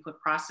that we put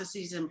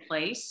processes in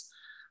place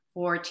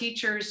for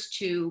teachers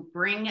to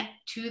bring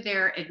to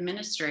their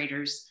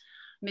administrators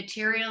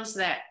materials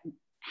that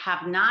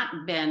have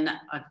not been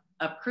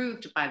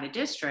approved by the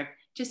district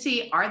to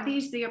see, are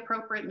these the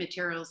appropriate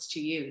materials to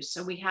use?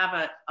 So we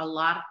have a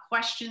lot of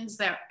questions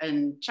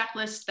and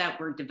checklists that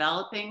we're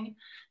developing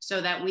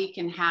so that we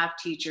can have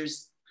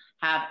teachers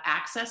have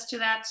access to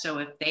that. So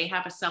if they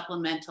have a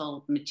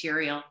supplemental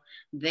material,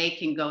 they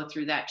can go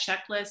through that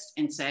checklist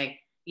and say,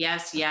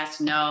 yes, yes,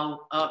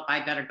 no, oh, I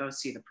better go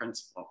see the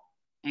principal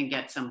and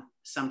get some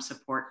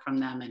support from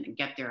them and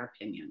get their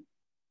opinion.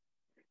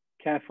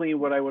 Kathleen,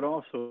 what I would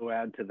also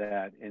add to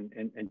that,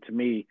 and to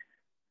me,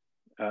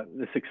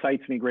 this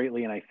excites me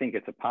greatly, and I think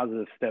it's a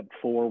positive step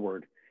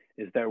forward,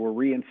 is that we're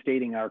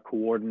reinstating our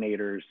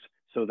coordinators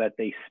so that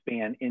they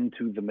span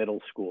into the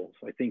middle schools.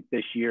 I think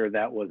this year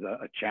that was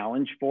a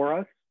challenge for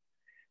us.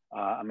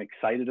 I'm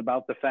excited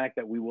about the fact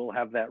that we will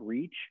have that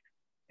reach,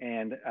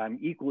 and I'm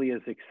equally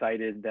as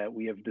excited that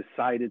we have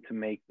decided to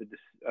make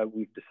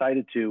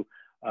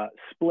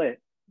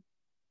split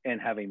and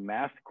have a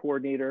math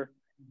coordinator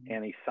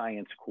and a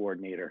science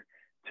coordinator.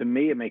 To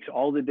me, it makes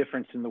all the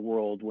difference in the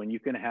world when you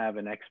can have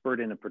an expert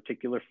in a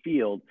particular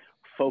field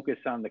focus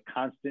on the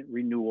constant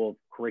renewal of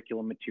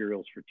curriculum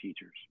materials for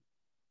teachers.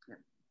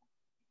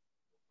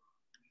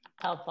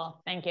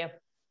 Helpful, thank you.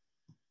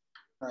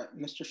 All right,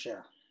 Mr.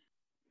 Scher.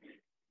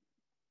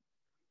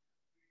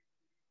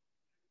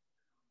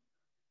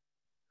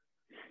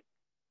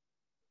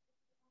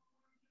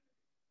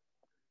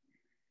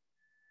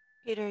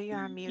 Peter, you're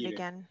on mute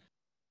again.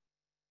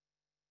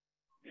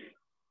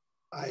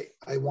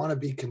 I want to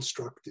be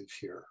constructive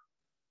here,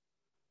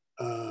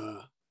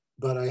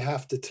 but I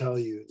have to tell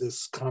you,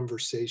 this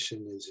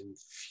conversation is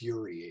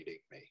infuriating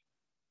me.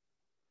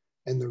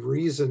 And the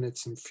reason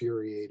it's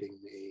infuriating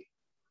me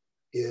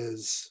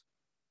is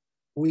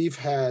we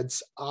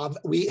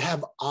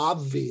have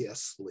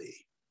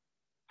obviously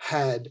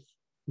had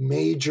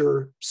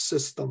major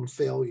system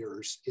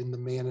failures in the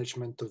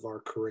management of our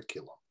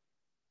curriculum.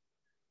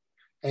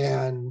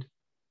 And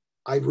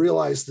I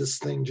realize this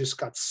thing just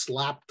got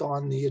slapped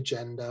on the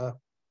agenda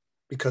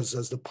because,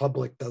 as the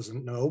public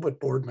doesn't know, but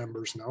board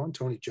members know and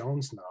Tony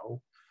Jones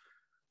know,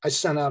 I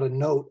sent out a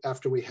note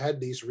after we had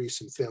these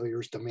recent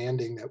failures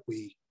demanding that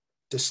we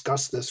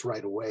discuss this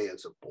right away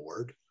as a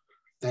board.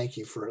 Thank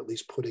you for at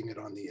least putting it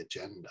on the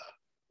agenda.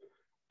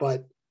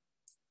 But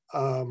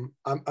I'm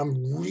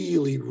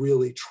really,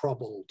 really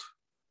troubled.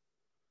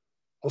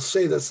 I'll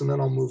say this and then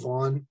I'll move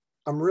on.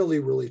 I'm really,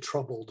 really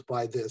troubled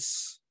by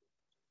this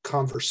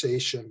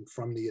conversation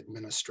from the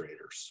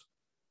administrators.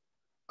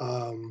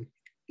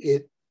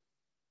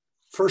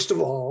 First of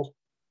all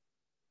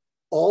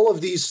of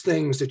these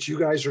things that you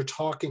guys are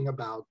talking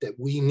about that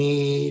we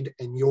need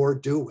and you're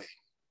doing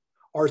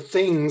are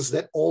things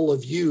that all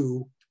of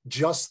you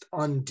just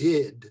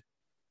undid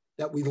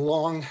that we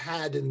long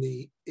had in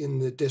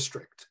the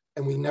district,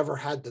 and we never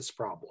had this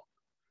problem.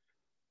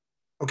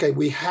 Okay,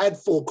 we had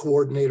full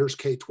coordinators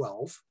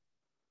K-12.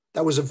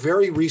 That was a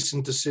very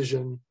recent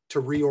decision to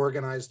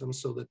reorganize them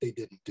so that they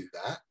didn't do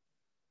that.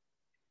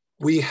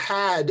 We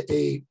had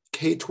a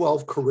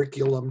K-12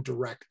 curriculum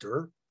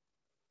director.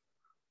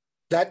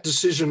 That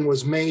decision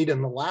was made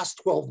in the last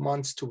 12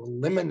 months to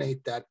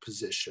eliminate that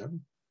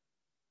position,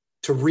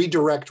 to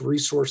redirect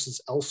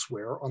resources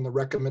elsewhere on the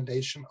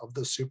recommendation of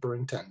the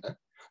superintendent.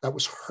 That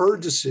was her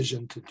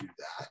decision to do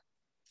that.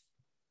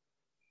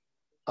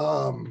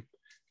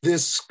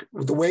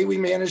 The way we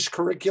managed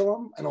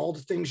curriculum and all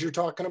the things you're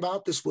talking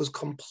about, this was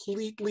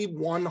completely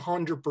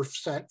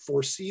 100%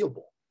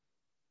 foreseeable.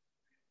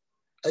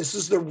 This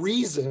is the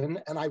reason,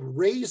 and I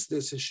raised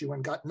this issue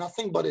and got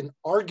nothing but an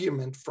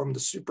argument from the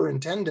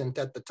superintendent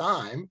at the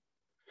time,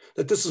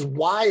 that this is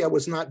why I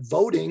was not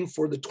voting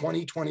for the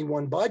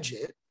 2021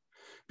 budget,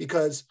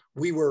 because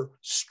we were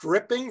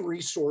stripping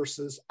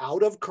resources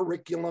out of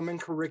curriculum and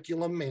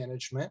curriculum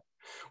management.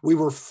 We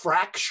were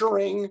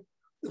fracturing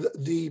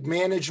the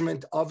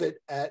management of it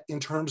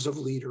in terms of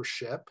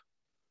leadership.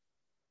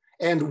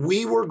 And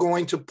we were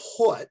going to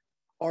put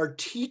our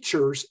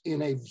teachers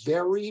in a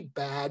very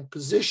bad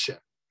position.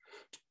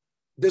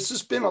 This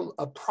has been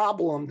a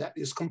problem that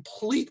is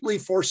completely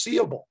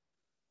foreseeable.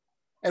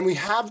 And we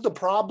have the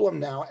problem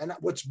now. And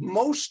what's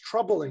most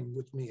troubling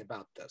with me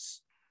about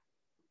this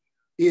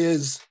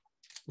is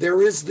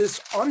there is this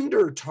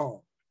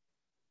undertone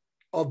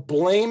of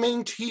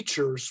blaming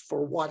teachers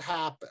for what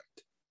happened.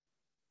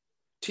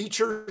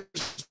 Teachers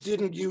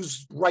didn't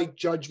use right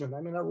judgment.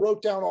 I mean, I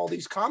wrote down all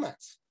these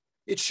comments.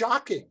 It's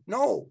shocking.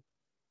 No.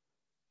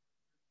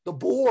 The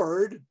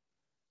board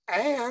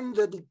and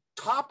the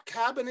top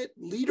cabinet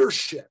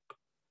leadership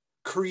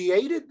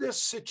created this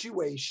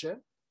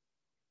situation,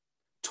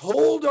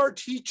 told our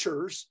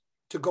teachers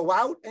to go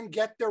out and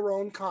get their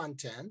own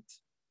content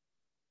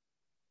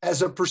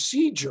as a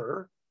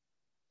procedure,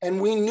 and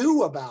we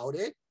knew about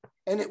it,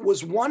 and it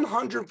was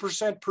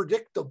 100%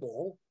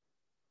 predictable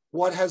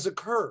what has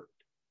occurred.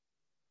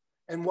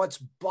 And what's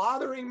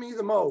bothering me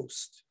the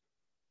most,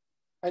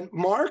 and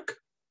Mark,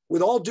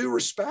 with all due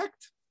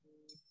respect,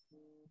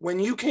 when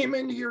you came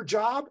into your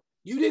job,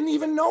 you didn't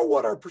even know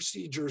what our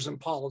procedures and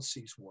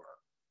policies were.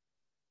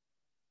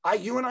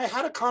 You and I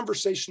had a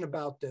conversation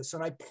about this,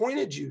 and I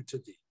pointed you to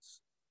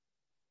these.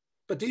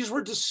 but these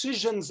were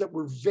decisions that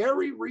were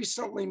very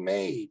recently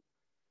made,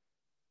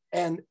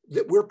 and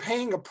that we're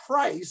paying a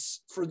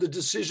price for the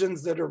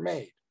decisions that are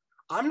made.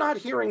 I'm not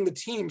hearing the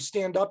team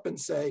stand up and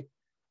say,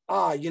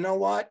 you know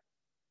what?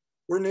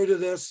 We're new to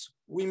this.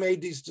 We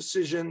made these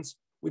decisions.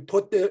 We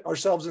put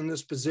ourselves in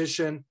this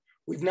position.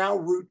 We've now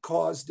root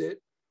caused it.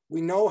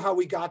 We know how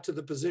we got to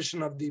the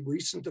position of the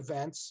recent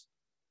events.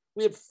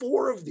 We had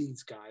 4 of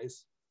these,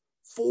 guys,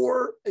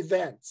 4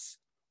 events,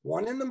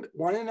 one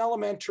in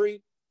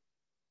elementary,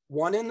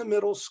 1 in the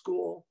middle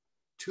school,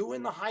 2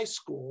 in the high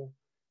school,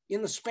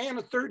 in the span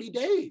of 30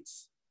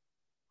 days.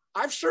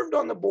 I've served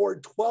on the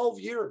board 12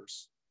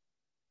 years.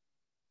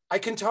 I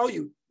can tell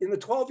you, in the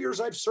 12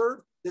 years I've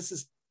served, this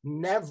has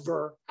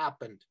never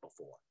happened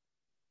before.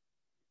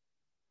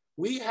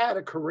 We had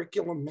a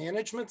curriculum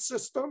management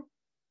system.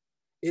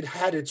 It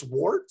had its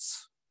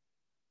warts.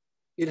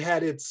 It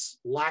had its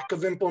lack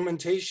of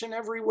implementation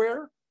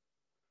everywhere,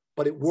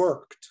 but it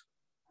worked.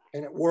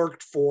 And it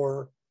worked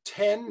for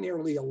 10,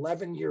 nearly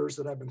 11 years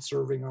that I've been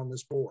serving on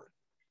this board.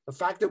 The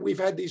fact that we've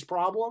had these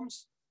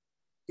problems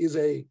is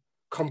a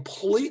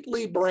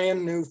completely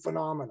brand new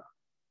phenomenon.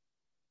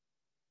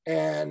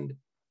 And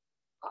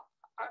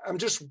I'm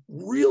just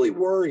really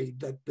worried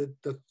that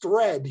the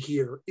thread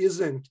here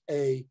isn't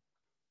a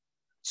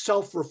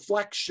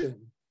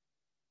self-reflection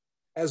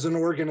as an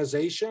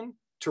organization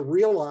to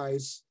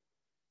realize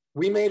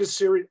we made a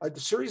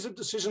series of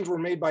decisions were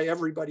made by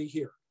everybody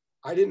here.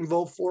 I didn't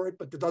vote for it,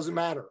 but it doesn't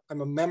matter.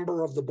 I'm a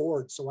member of the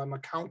board, so I'm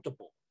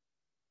accountable.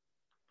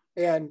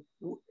 And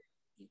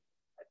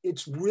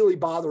it's really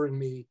bothering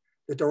me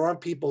that there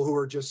aren't people who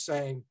are just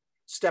saying,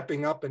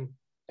 stepping up and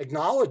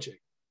acknowledging.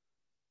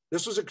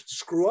 This was a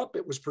screw up.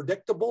 It was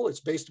predictable. It's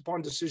based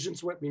upon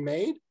decisions that we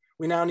made.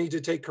 We now need to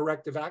take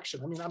corrective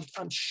action. I mean,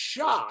 I'm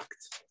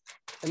shocked,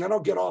 and then I'll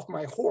get off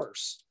my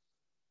horse,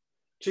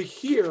 to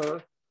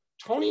hear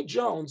Tony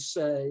Jones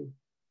say,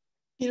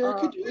 Peter,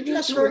 could you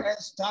address her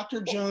as Dr.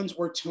 Jones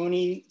or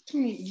Tony?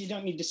 Tony, you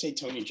don't need to say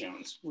Tony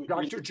Jones.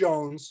 Dr.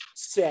 Jones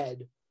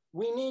said,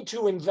 we need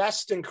to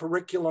invest in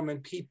curriculum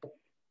and people.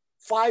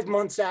 5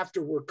 months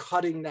after we're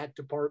cutting that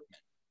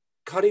department,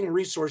 cutting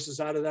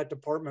resources out of that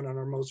department on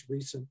our most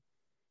recent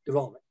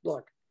development.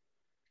 Look.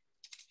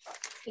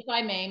 If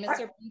I may,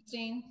 Mr.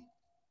 Bernstein,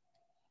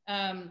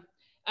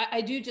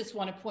 I do just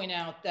want to point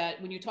out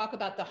that when you talk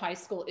about the high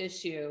school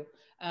issue,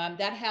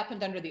 that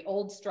happened under the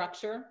old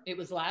structure. It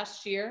was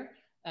last year.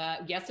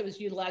 Yes, it was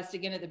utilized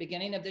again at the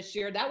beginning of this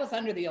year. That was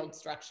under the old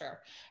structure.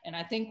 And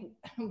I think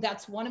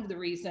that's one of the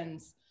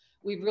reasons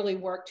we've really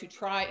worked to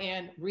try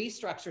and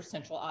restructure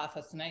central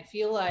office. And I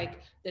feel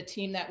like the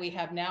team that we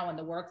have now and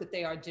the work that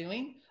they are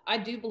doing, I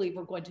do believe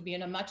we're going to be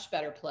in a much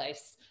better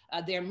place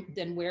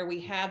than where we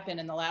have been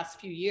in the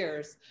last few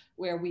years,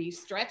 where we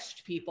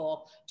stretched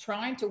people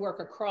trying to work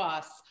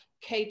across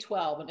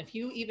K-12. And if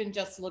you even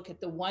just look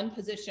at the one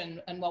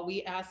position and what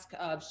we ask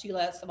of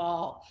Sheila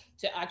Saval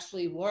to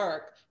actually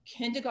work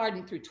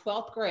kindergarten through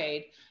 12th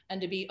grade and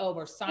to be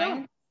over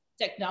science,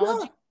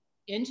 technology,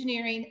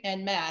 engineering,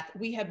 and math,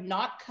 we have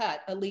not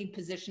cut a lead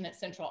position at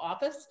central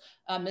office.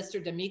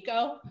 Mr.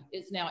 D'Amico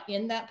is now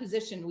in that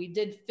position. We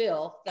did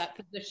fill that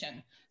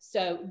position.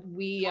 So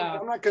we-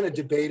 I'm not gonna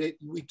debate it.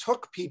 We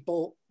took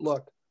people,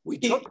 look, we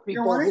took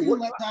people why don't who- you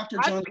let Dr.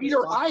 Jones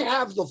Peter, I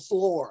have the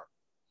floor.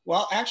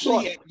 Well,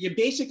 actually, you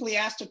basically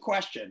asked a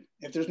question.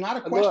 If there's not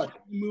a question, Look,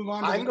 you move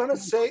on. I'm going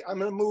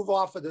to move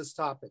off of this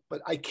topic,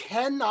 but I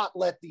cannot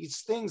let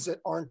these things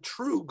that aren't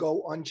true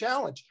go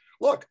unchallenged.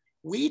 Look,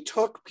 we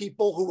took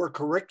people who were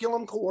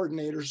curriculum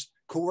coordinators,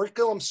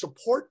 curriculum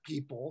support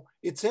people.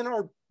 It's in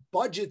our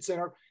budgets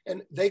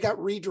and they got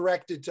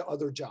redirected to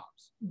other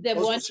jobs.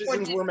 Those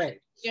decisions were made.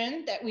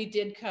 That we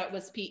did cut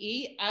was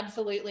PE.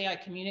 Absolutely. I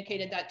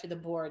communicated that to the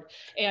board,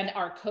 and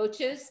our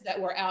coaches that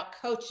were out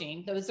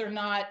coaching, those are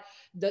not,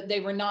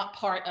 they were not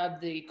part of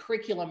the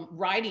curriculum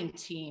writing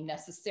team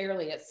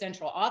necessarily at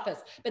central office,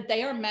 but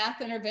they are math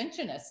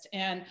interventionists.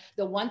 And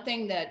the one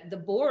thing that the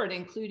board,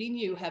 including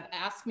you, have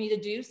asked me to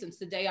do since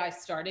the day I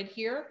started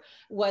here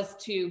was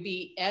to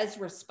be as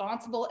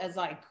responsible as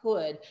I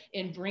could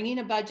in bringing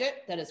a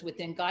budget that is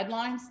within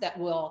guidelines that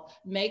will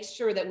make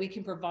sure that we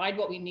can provide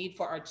what we need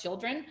for our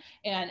children.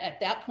 And at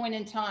that point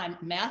in time,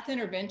 math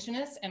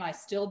interventionists, and I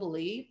still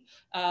believe,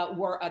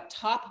 were a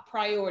top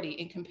priority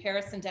in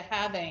comparison to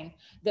having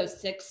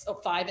those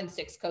 5 and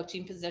 6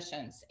 coaching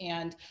positions.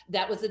 And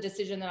that was a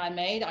decision that I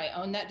made. I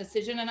own that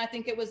decision, and I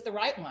think it was the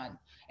right one.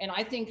 And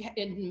I think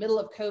in the middle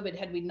of COVID,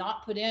 had we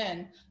not put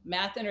in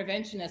math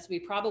interventionists, we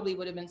probably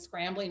would have been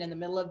scrambling in the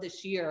middle of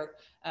this year,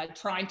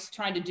 trying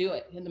to do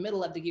it in the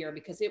middle of the year,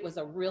 because it was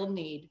a real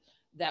need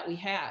that we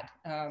had.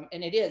 And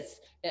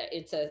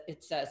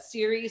it's a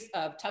series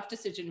of tough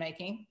decision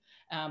making,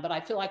 but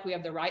I feel like we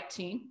have the right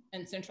team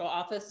in central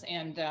office,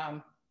 and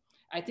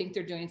I think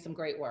they're doing some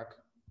great work.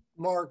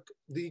 Mark,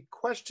 the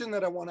question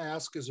that I want to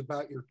ask is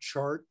about your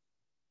chart.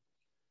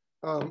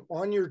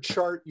 On your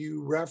chart,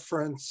 you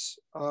reference,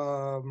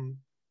 if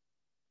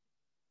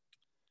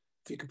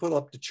you could put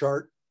up the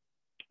chart.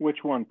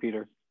 Which one,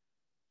 Peter?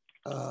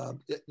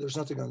 There's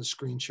nothing on the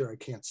screen share. I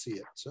can't see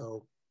it.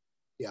 So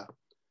yeah.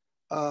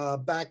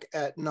 Back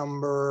at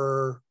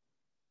number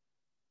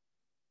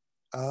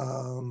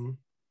 3.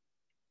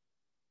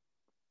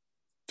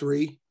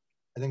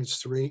 I think it's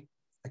 3.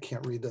 I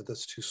can't read that.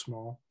 That's too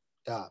small.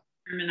 Yeah.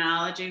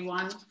 Terminology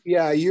one.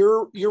 Yeah,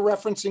 you're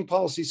referencing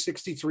policy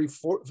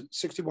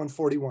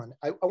 6141.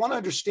 I want to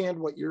understand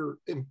what you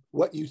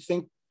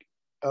think,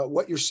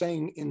 what you're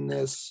saying in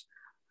this.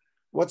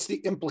 What's the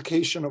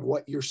implication of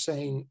what you're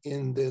saying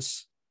in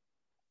this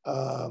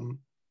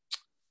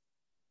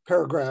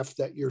paragraph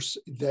that you're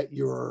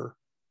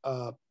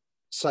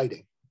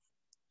citing?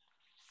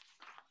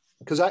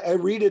 Because I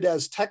read it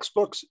as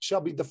textbooks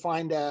shall be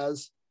defined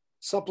as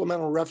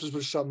supplemental reference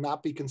books shall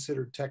not be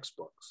considered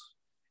textbooks.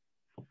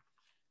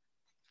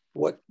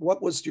 What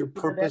was your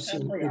purpose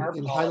in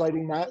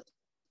highlighting that?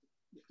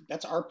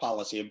 That's our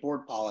policy, a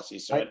board policy.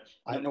 So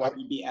I don't know why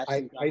you'd be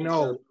asking. I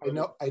know.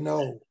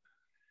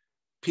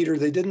 Peter,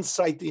 they didn't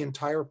cite the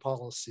entire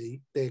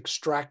policy. They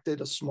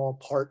extracted a small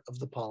part of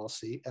the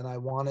policy, and I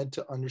wanted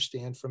to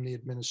understand from the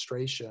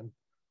administration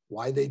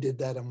why they did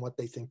that and what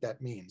they think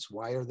that means.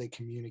 Why are they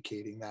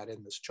communicating that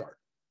in this chart?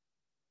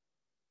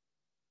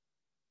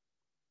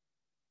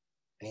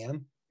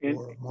 Anne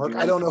or Mark?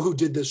 I don't know who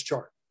did this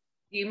chart.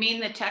 You mean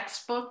the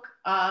textbook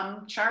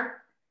chart?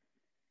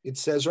 It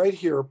says right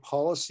here,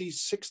 policy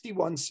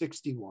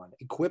 6161,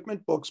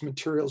 equipment, books,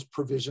 materials,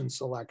 provision,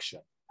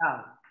 selection.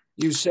 Oh.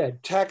 You said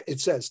it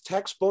says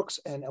textbooks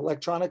and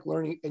electronic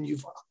learning, and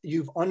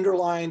you've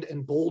underlined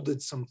and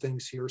bolded some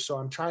things here. So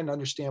I'm trying to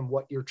understand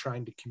what you're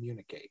trying to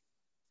communicate.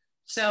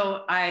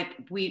 So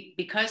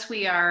because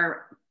we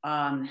are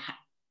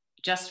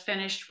just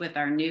finished with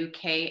our new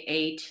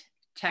K-8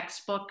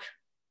 textbook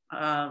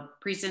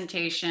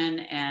presentation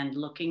and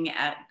looking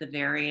at the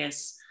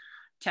various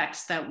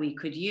texts that we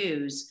could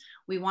use,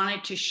 we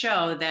wanted to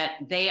show that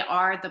they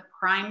are the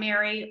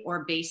primary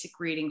or basic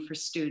reading for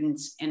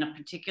students in a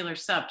particular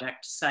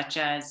subject, such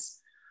as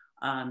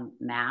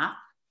math,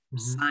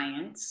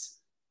 science,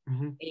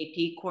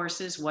 AP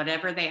courses,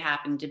 whatever they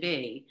happen to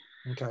be,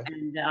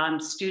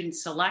 and student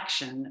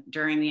selection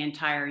during the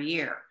entire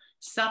year.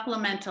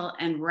 Supplemental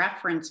and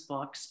reference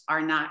books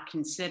are not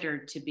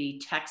considered to be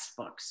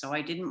textbooks. So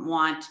I didn't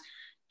want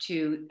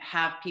to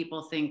have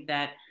people think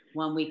that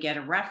when we get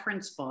a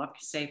reference book,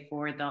 say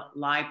for the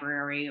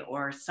library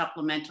or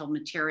supplemental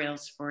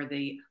materials for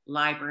the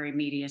library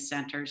media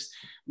centers,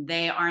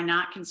 they are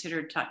not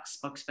considered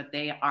textbooks, but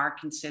they are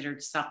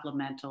considered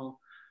supplemental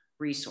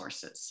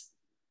resources.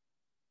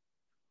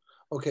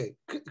 Okay,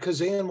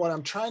 because Anne, what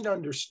I'm trying to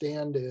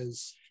understand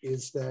is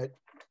that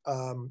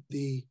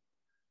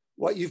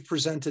what you've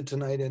presented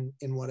tonight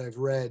in what I've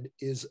read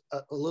is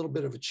a little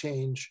bit of a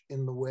change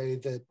in the way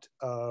that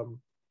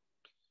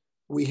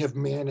we have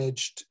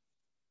managed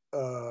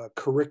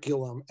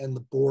curriculum and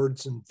the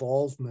board's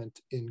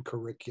involvement in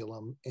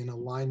curriculum in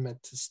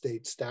alignment to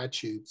state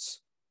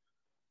statutes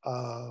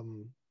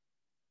and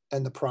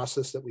the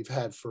process that we've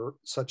had for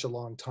such a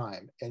long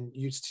time. And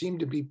you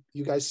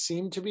guys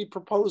seem to be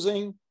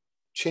proposing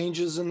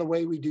changes in the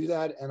way we do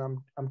that.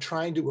 And I'm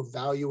trying to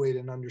evaluate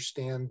and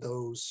understand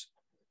those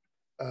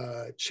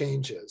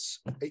changes.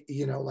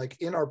 You know, like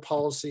in our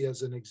policy,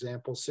 as an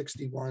example,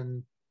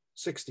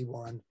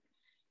 6161,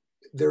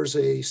 there's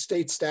a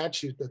state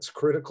statute that's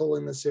critical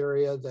in this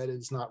area that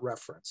is not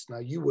referenced. Now,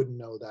 you wouldn't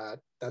know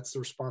that. That's the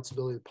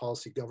responsibility of the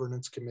Policy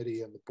Governance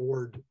Committee and the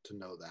board to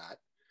know that.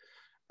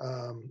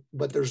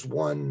 But there's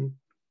one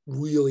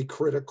really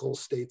critical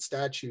state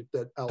statute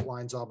that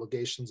outlines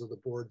obligations of the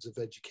boards of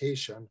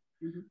education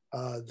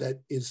that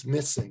is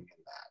missing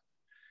in that.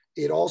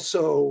 It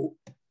also,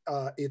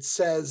 it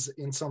says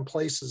in some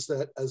places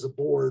that as a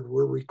board,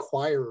 we're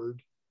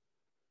required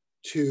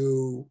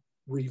to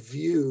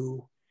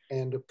review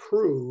and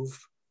approve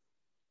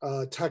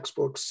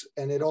textbooks,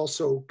 and it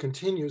also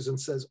continues and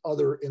says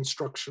other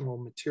instructional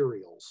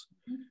materials.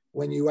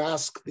 When you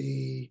ask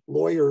the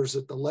lawyers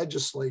at the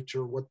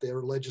legislature what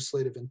their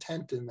legislative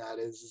intent in that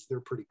is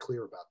they're pretty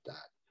clear about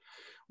that.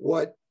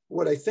 What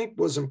I think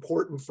was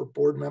important for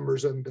board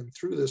members who haven't been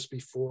through this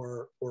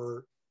before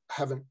or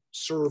haven't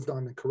served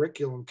on the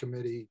curriculum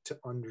committee to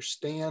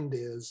understand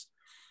is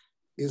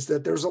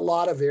that there's a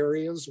lot of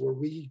areas where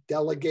we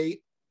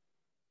delegate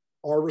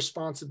our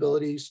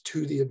responsibilities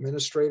to the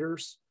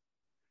administrators.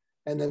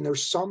 And then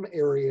there's some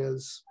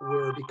areas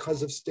where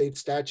because of state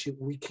statute,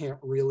 we can't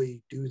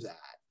really do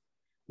that.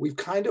 We've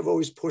kind of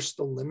always pushed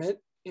the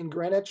limit in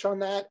Greenwich on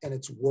that, and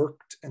it's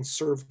worked and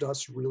served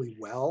us really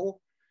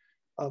well.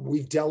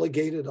 We've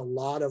delegated a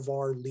lot of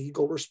our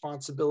legal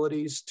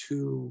responsibilities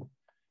to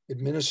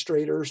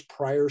administrators,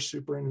 prior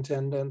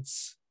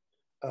superintendents,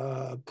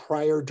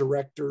 prior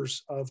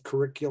directors of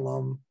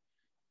curriculum,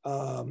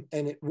 and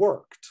it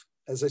worked.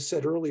 As I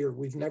said earlier,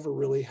 we've never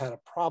really had a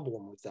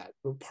problem with that.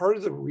 But part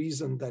of the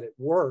reason that it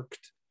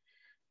worked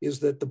is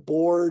that the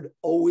board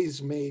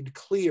always made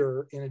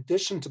clear, in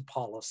addition to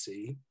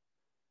policy,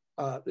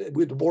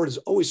 the board has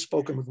always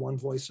spoken with one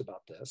voice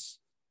about this,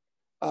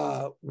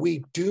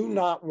 We do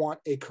not want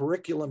a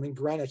curriculum in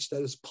Greenwich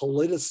that is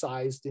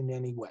politicized in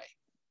any way.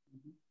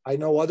 I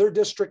know other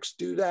districts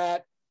do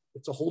that.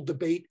 It's a whole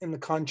debate in the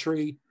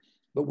country,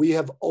 but we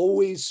have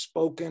always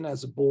spoken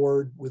as a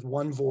board with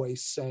one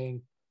voice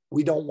saying,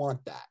 we don't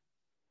want that.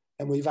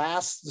 And we've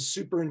asked the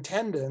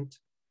superintendent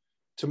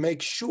to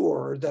make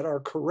sure that our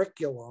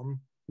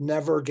curriculum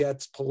never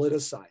gets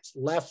politicized,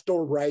 left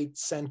or right,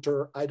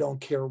 center, I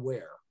don't care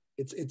where.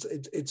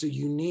 It's a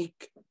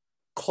unique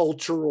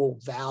cultural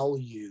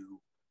value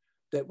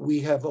that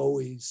we have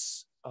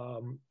always,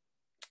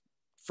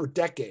 for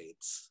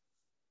decades,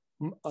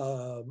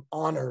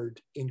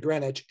 honored in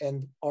Greenwich,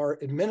 and our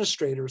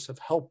administrators have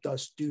helped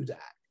us do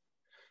that.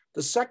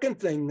 The second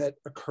thing that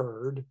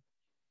occurred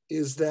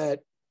is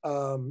that,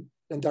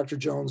 and Dr.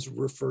 Jones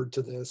referred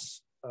to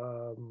this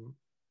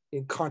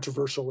in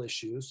controversial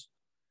issues,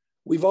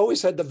 we've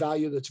always had the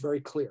value that's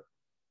very clear.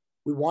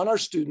 We want our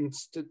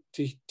students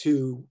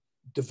to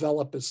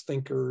develop as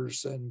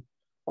thinkers and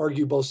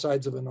argue both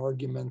sides of an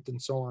argument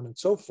and so on and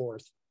so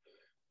forth.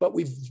 But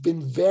we've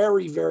been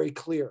very, very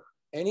clear.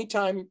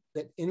 Anytime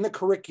that in the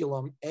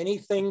curriculum,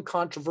 anything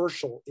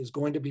controversial is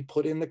going to be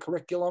put in the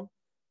curriculum,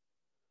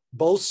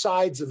 both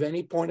sides of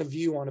any point of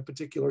view on a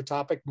particular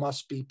topic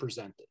must be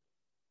presented.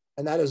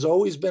 And that has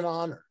always been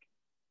honored,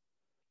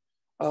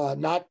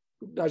 not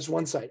just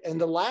one side. And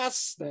the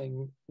last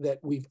thing that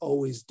we've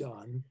always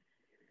done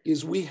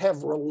is we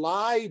have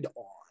relied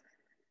on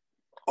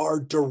our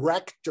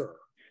director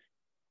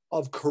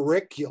of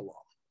curriculum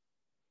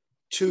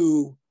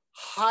to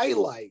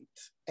highlight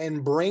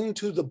and bring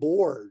to the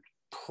board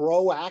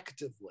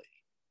proactively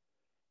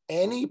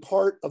any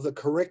part of the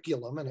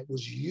curriculum, and it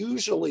was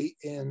usually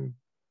in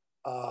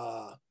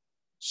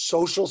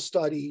social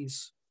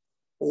studies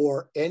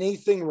or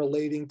anything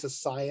relating to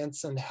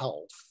science and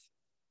health,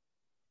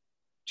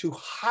 to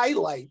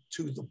highlight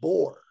to the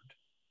board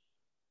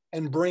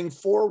and bring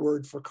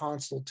forward for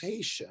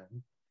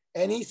consultation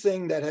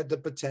anything that had the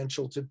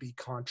potential to be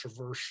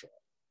controversial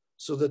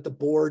so that the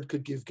board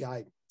could give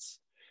guidance.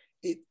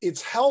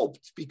 It's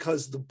helped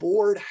because the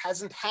board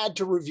hasn't had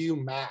to review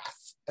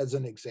math, as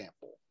an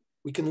example.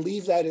 We can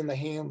leave that in the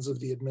hands of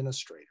the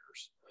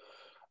administrators.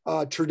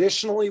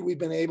 Traditionally, we've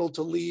been able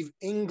to leave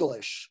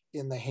English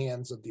in the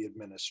hands of the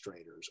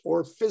administrators,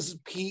 or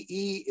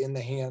PE in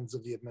the hands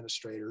of the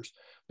administrators,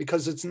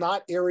 because it's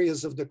not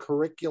areas of the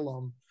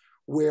curriculum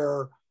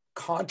where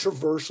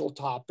controversial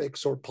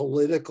topics or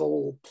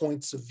political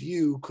points of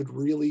view could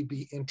really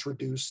be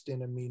introduced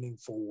in a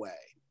meaningful way.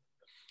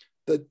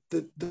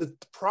 The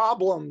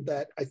problem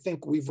that I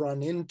think we've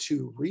run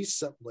into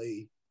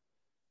recently,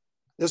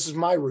 this is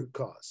my root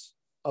cause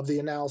of the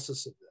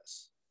analysis of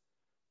this.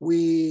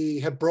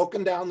 We have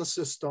broken down the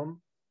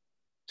system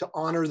to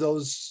honor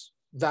those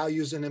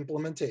values and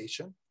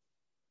implementation.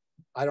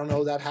 I don't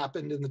know, that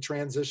happened in the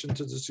transition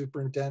to the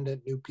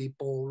superintendent, new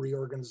people,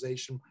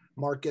 reorganization,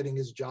 Mark getting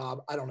his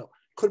job. I don't know,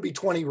 could be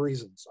 20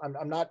 reasons.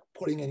 I'm not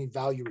putting any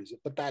value reason,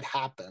 but that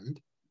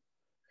happened.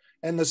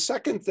 And the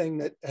second thing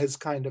that has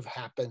kind of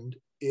happened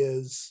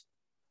is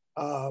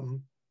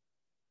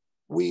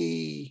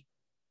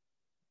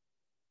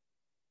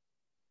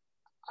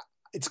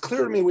it's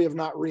clear to me we have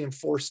not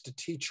reinforced to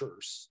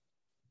teachers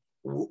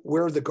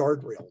where the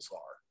guardrails are.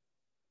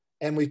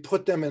 And we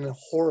put them in a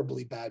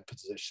horribly bad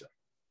position.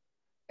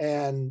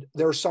 And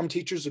there are some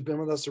teachers who've been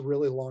with us a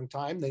really long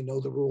time. They know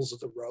the rules of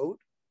the road.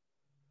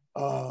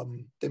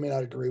 They may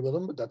not agree with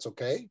them, but that's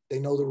okay. They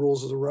know the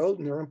rules of the road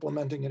and they're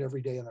implementing it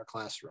every day in their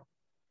classroom.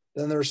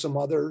 Then there are some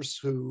others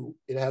who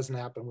it hasn't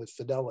happened with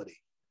fidelity.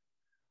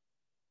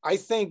 I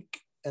think,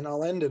 and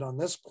I'll end it on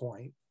this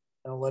point,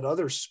 and I'll let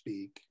others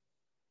speak,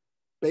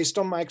 based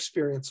on my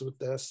experience with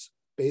this,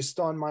 based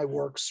on my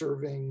work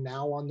serving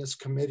now on this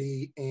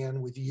committee and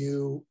with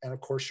you, and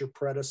of course your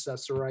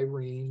predecessor,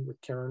 Irene,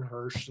 with Karen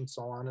Hirsch and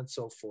so on and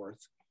so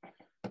forth.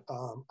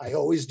 I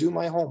always do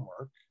my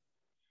homework.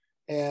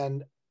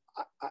 And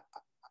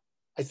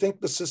I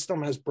think the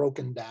system has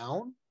broken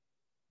down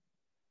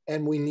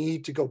and we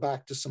need to go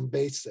back to some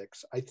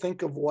basics. I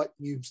think of what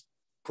you've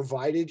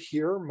provided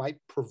here might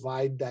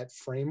provide that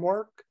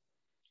framework,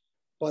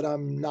 but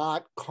I'm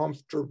not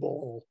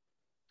comfortable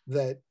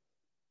that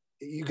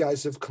you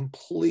guys have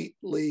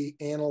completely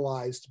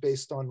analyzed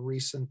based on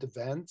recent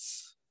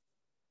events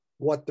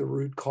what the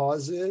root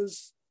cause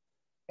is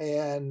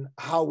and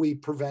how we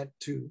prevent,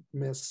 to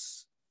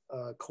Ms.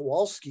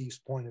 Kowalski's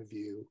point of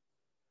view,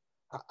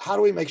 how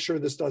do we make sure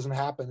this doesn't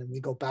happen and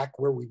we go back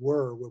where we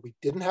were, where we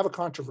didn't have a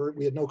controversy,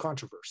 we had no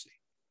controversy.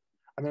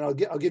 I mean, I'll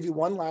give you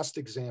one last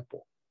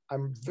example.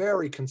 I'm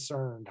very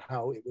concerned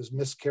how it was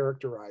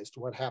mischaracterized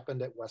what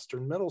happened at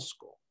Western Middle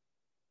School.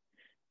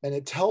 And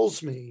it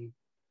tells me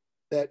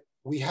that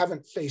we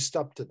haven't faced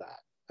up to that.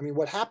 I mean,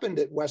 what happened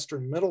at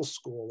Western Middle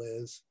School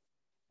is,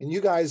 and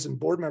you guys and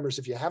board members,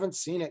 if you haven't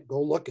seen it, go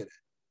look at it.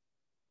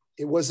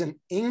 It was an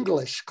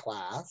English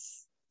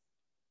class.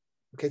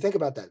 Okay, think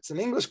about that. It's an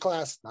English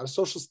class, not a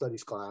social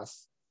studies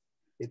class.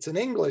 It's an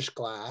English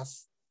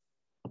class.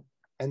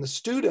 And the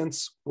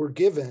students were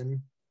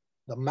given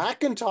the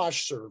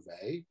Macintosh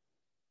survey,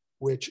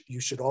 which you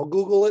should all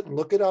Google it and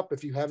look it up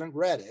if you haven't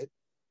read it.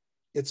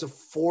 It's a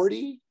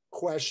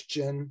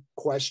 40-question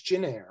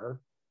questionnaire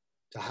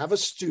to have a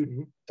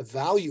student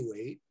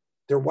evaluate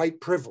their white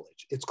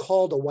privilege. It's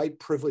called a white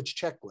privilege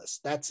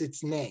checklist. That's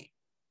its name.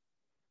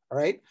 All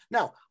right.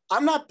 Now,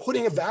 I'm not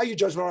putting a value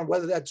judgment on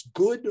whether that's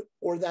good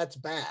or that's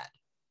bad.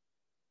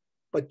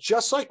 But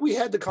just like we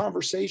had the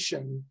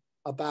conversation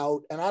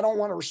about, and I don't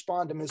want to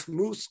respond to Ms.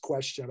 Muth's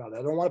question about it,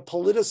 I don't want to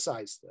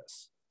politicize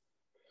this.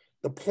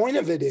 The point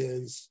of it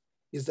is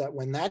that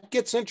when that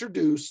gets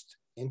introduced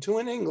into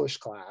an English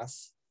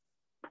class,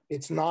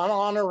 it's not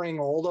honoring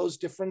all those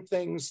different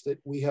things that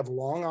we have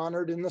long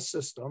honored in the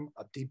system,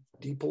 a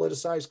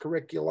depoliticized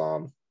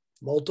curriculum,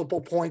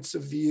 multiple points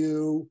of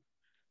view.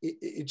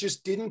 It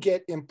just didn't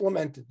get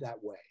implemented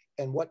that way.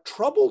 And what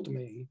troubled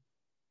me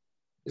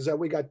is that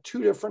we got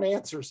two different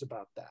answers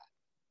about that.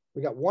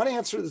 We got one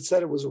answer that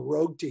said it was a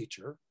rogue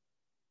teacher.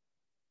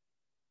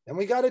 And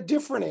we got a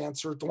different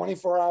answer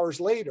 24 hours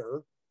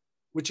later,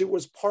 which it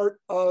was part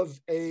of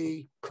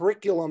a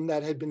curriculum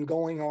that had been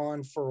going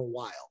on for a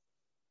while.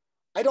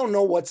 I don't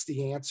know what's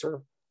the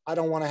answer. I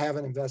don't want to have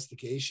an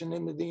investigation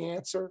into the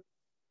answer,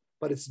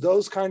 but it's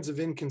those kinds of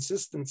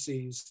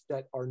inconsistencies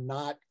that are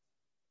not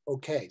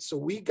okay. So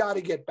we got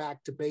to get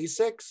back to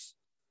basics.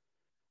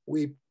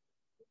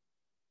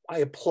 I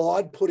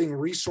applaud putting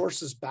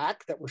resources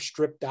back that were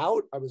stripped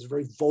out. I was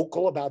very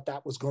vocal about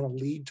that was going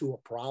to lead to a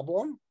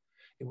problem.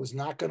 It was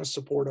not going to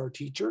support our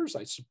teachers.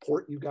 I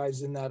support you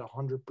guys in that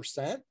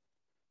 100%.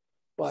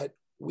 But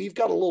we've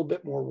got a little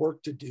bit more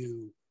work to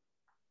do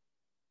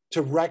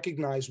to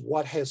recognize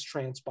what has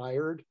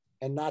transpired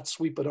and not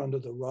sweep it under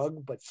the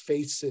rug, but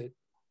face it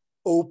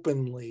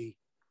openly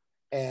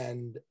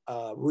and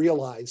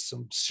realize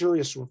some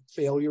serious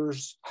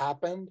failures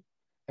happened.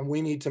 And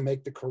we need to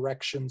make the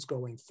corrections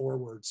going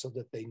forward so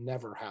that they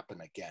never happen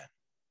again.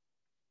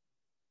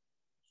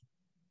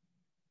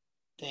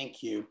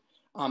 Thank you.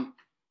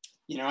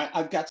 You know,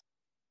 I've got.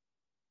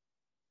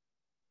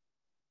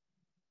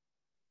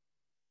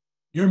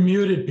 You're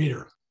muted,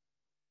 Peter.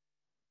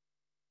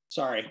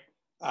 Sorry.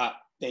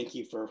 Thank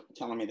you for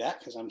telling me that,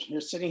 because I'm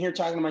sitting here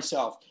talking to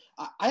myself.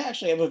 I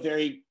actually have a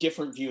very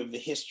different view of the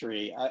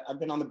history. I've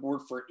been on the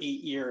board for 8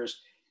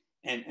 years.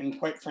 And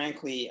quite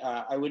frankly,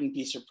 I wouldn't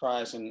be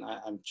surprised, and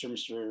I'm sure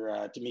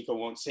Mr. D'Amico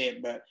won't say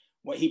it, but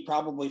what he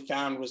probably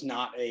found was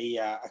not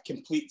a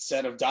complete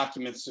set of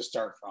documents to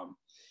start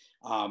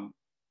from.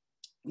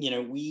 You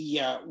know,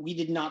 we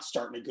did not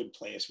start in a good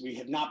place. We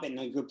have not been in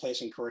a good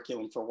place in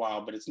curriculum for a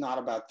while, but it's not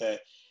about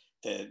the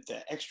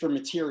extra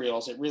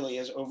materials. It really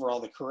is overall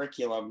the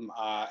curriculum,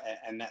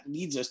 and that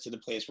leads us to the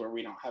place where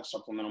we don't have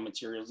supplemental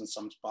materials in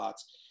some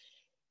spots.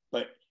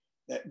 But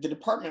the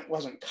department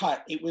wasn't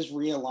cut, it was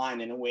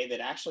realigned in a way that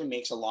actually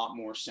makes a lot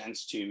more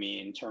sense to me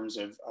in terms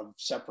of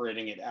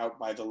separating it out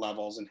by the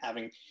levels and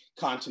having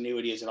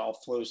continuity as it all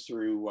flows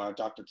through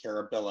Dr.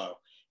 Carabillo.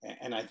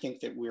 And I think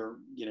that we're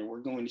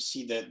going to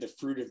see the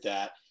fruit of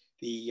that.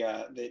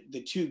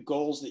 The two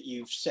goals that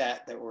you've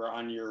set that were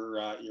on your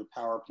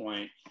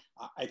PowerPoint,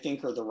 I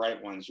think are the right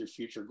ones, your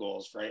future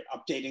goals, right?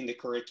 Updating the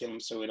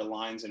curriculum so it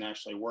aligns and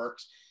actually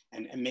works.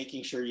 And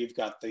making sure you've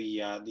got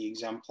the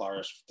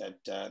exemplars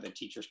that the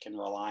teachers can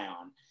rely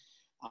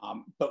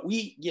on. But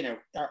we, you know,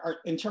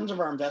 in terms of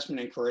our investment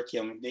in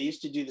curriculum, they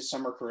used to do the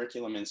Summer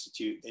Curriculum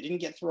Institute. They didn't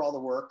get through all the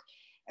work.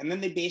 And then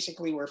they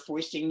basically were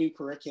foisting new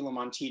curriculum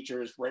on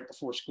teachers right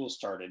before school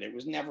started. It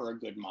was never a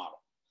good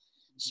model.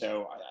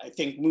 So I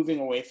think moving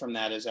away from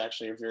that is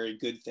actually a very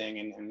good thing.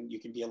 And you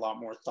can be a lot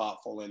more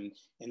thoughtful in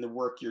the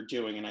work you're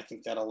doing. And I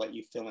think that'll let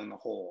you fill in the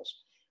holes.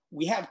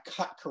 We have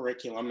cut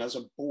curriculum as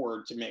a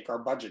board to make our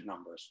budget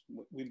numbers.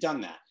 We've done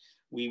that.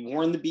 We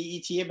warned the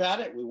BET about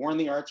it. We warned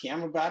the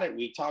RTM about it.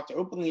 We talked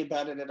openly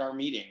about it at our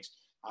meetings.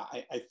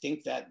 I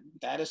think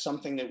that is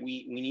something that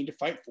we need to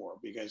fight for,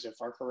 because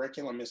if our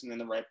curriculum isn't in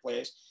the right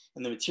place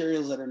and the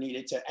materials that are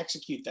needed to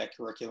execute that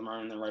curriculum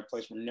are in the right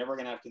place, we're never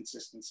going to have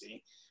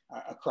consistency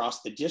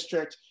across the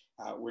district.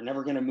 We're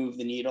never going to move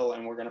the needle,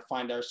 and we're going to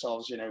find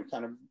ourselves, you know,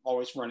 kind of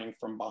always running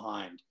from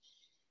behind.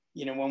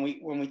 You know, when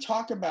we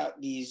talk about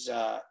these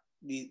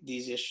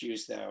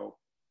issues, though,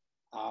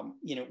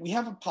 you know, we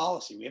have a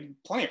policy. We have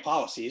plenty of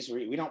policies.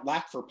 We don't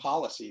lack for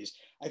policies.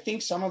 I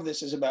think some of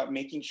this is about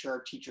making sure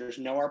our teachers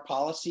know our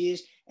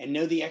policies and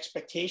know the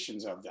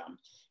expectations of them.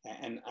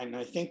 And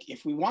I think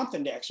if we want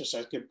them to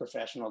exercise good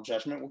professional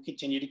judgment, we'll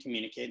continue to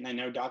communicate. And I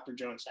know Dr.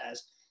 Jones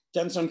has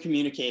done some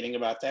communicating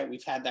about that.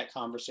 We've had that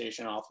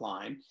conversation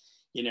offline.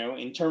 You know,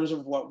 in terms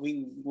of what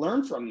we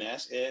learned from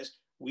this is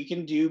we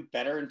can do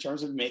better in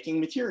terms of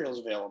making materials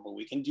available.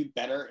 We can do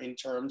better in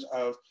terms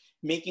of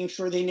making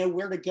sure they know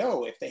where to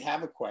go if they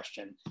have a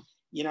question.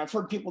 You know, I've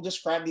heard people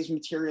describe these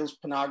materials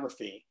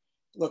pornography.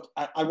 Look,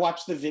 I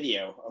watched the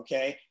video,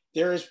 okay?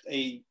 There is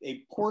a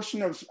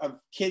portion of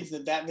kids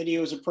that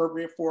video is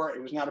appropriate for.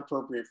 It was not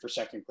appropriate for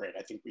second grade.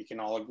 I think we can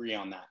all agree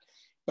on that.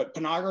 But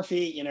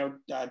pornography, you know,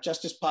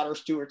 Justice Potter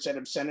Stewart said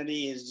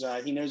obscenity is,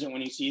 he knows it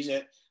when he sees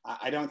it.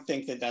 I don't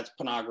think that that's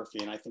pornography.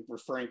 And I think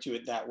referring to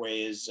it that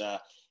way is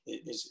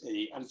is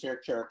an unfair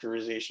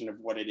characterization of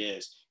what it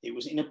is. It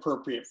was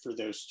inappropriate for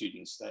those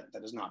students.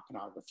 That is not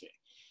pornography.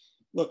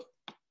 Look,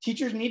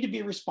 teachers need to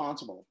be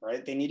responsible,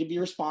 right? They need to be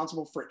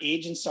responsible for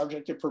age and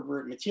subject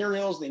appropriate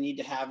materials. They need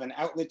to have an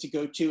outlet to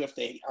go to if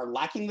they are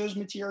lacking those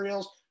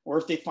materials, or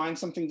if they find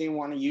something they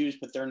want to use,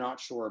 but they're not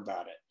sure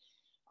about it.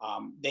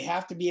 They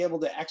have to be able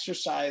to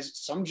exercise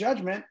some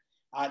judgment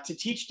to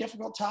teach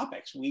difficult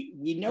topics.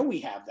 We know we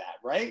have that,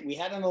 right? We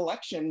had an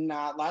election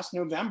last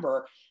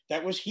November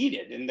that was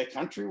heated, and the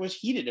country was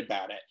heated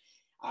about it.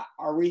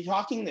 Are we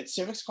talking that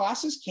civics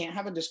classes can't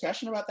have a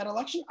discussion about that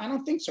election? I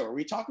don't think so. Are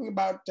we talking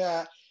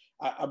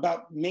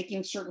about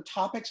making certain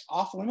topics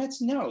off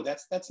limits? No,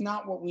 that's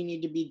not what we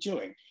need to be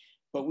doing.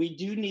 But we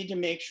do need to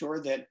make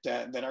sure that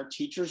that our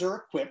teachers are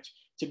equipped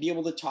to be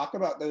able to talk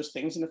about those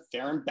things in a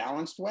fair and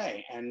balanced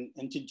way. And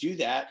to do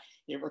that,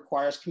 it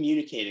requires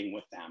communicating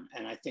with them.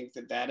 And I think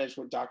that is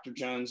what Dr.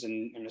 Jones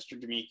and Mr.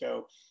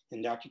 D'Amico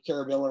and Dr.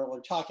 Carabello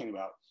are talking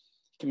about.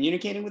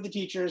 Communicating with the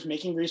teachers,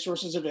 making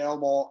resources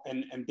available,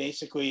 and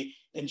basically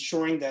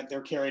ensuring that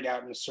they're carried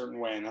out in a certain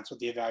way. And that's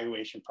what the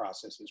evaluation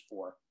process is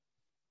for.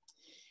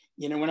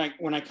 You know,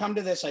 when I come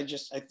to this, I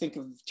think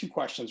of two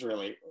questions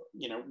really.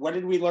 You know, what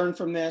did we learn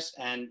from this,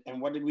 and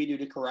what did we do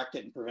to correct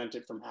it and prevent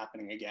it from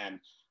happening again?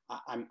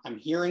 I'm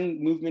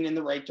hearing movement in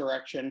the right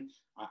direction.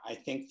 I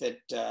think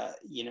that,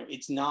 you know,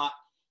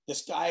 the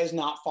sky is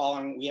not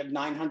falling. We have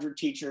 900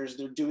 teachers.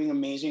 They're doing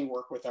amazing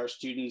work with our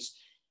students.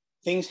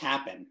 Things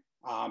happen.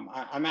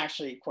 I'm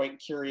actually quite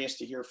curious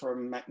to hear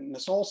from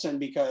Ms. Olson,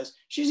 because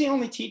she's the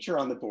only teacher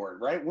on the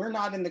board, right? We're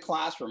not in the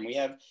classroom. We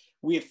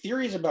have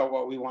theories about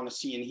what we want to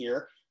see and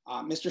hear.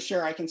 Mr.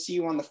 Scher, I can see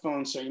you on the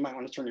phone, so you might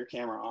want to turn your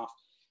camera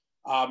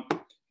off.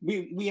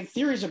 We have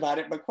theories about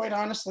it, but quite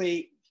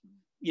honestly,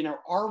 you know,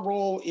 our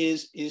role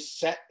is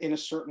set in a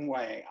certain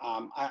way.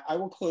 I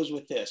will close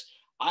with this.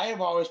 I have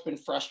always been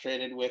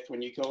frustrated with,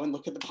 when you go and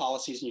look at the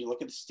policies and you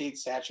look at the state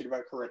statute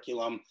about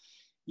curriculum,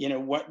 you know,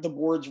 what the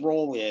board's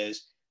role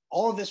is.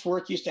 All of this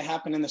work used to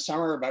happen in the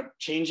summer about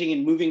changing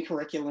and moving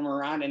curriculum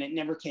around, and it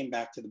never came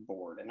back to the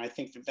board. And I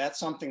think that that's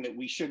something that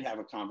we should have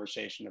a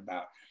conversation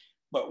about.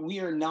 But we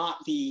are not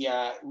the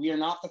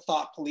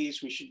thought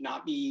police. We should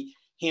not be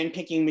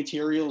handpicking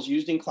materials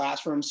used in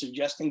classrooms,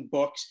 suggesting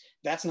books.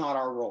 That's not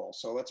our role.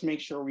 So let's make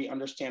sure we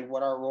understand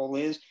what our role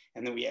is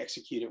and that we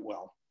execute it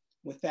well.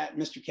 With that,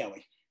 Mr.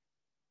 Kelly.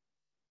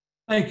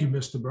 Thank you,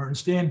 Mr.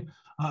 Bernstein.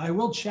 I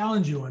will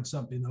challenge you on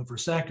something though for a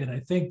second. I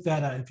think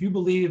that if you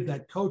believe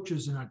that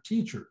coaches are not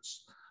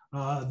teachers,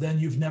 then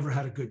you've never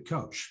had a good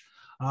coach.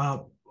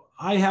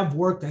 I have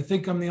worked, I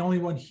think I'm the only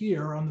one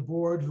here on the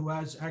board who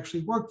has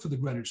actually worked for the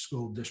Greenwich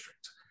School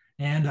District,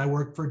 and I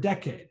worked for a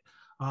decade.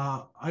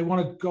 I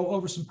want to go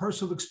over some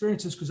personal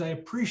experiences because I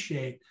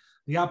appreciate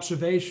the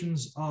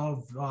observations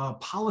of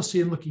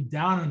policy and looking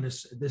down on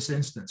this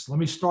instance. Let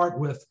me start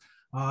with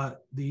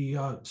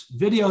the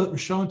video that was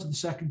shown to the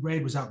second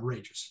grade was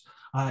outrageous.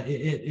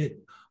 It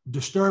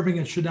disturbing.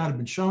 It should not have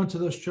been shown to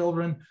those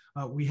children.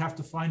 We have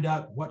to find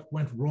out what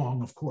went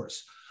wrong, of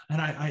course.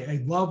 And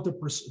I love the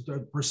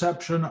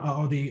perception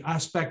or the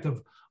aspect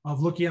of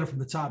looking at it from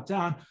the top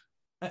down.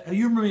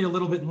 Humor me a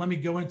little bit and let me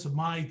go into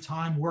my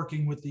time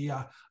working with the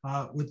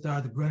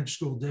Greenwich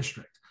School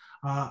District.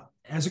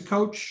 As a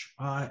coach,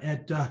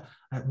 at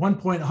one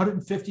point,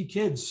 150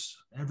 kids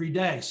every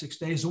day, 6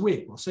 days a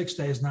week. Well, 6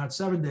 days, not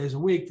 7 days a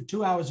week, for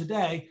 2 hours a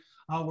day,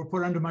 were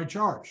put under my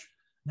charge.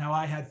 Now,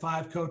 I had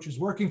 5 coaches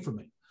working for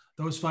me.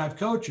 Those 5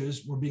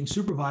 coaches were being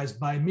supervised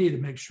by me to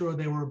make sure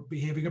they were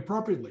behaving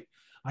appropriately.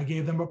 I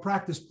gave them a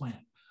practice plan.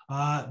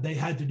 They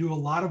had to do a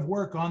lot of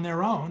work on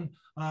their own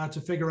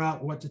to figure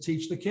out what to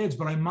teach the kids,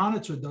 but I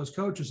monitored those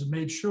coaches and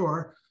made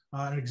sure.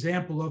 An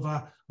example of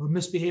a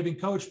misbehaving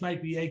coach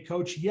might be a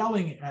coach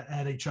yelling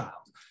at a child.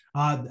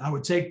 I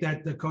would take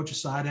the coach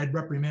aside, I'd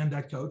reprimand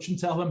that coach and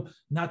tell him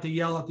not to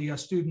yell at the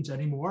students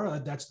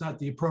anymore. That's not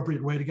the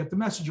appropriate way to get the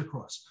message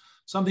across.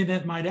 Something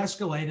that might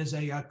escalate is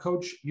a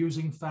coach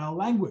using foul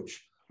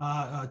language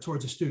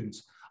towards the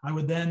students. I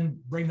would then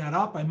bring that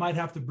up. I might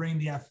have to bring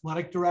the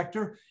athletic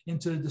director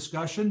into the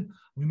discussion.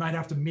 We might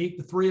have to meet,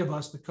 the 3 of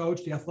us, the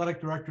coach, the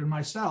athletic director, and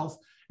myself,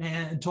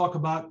 and talk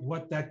about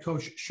what that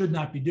coach should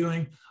not be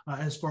doing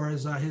as far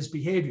as his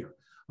behavior.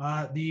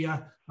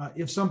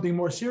 If something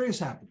more serious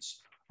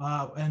happens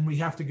and we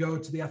have to go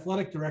to the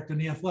athletic director,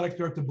 and the athletic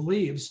director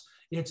believes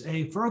it's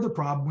a further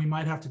problem, we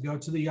might have to go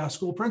to the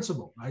school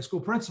principal, high school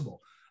principal,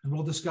 and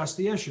we'll discuss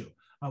the issue.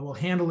 We'll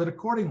handle it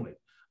accordingly.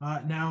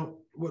 Now,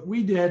 what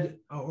we did,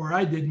 or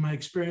I did in my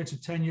experience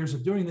of 10 years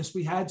of doing this,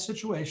 we had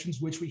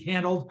situations which we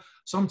handled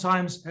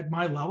sometimes at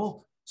my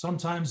level,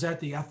 sometimes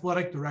at the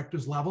athletic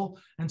director's level,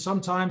 and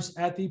sometimes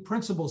at the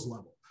principal's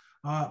level.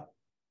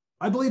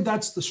 I believe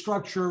that's the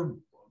structure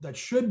that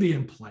should be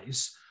in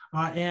place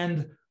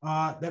and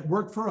that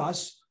worked for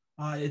us.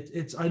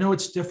 I know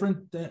it's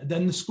different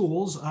than the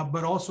schools,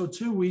 but also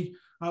too,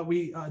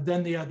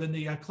 than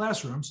the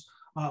classrooms.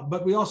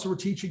 But we also were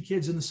teaching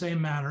kids in the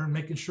same manner and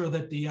making sure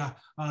that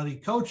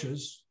the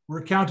coaches were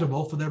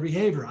accountable for their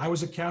behavior. I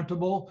was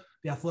accountable.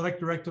 The athletic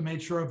director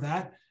made sure of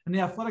that. and the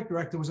athletic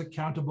director was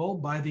accountable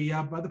by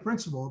the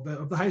principal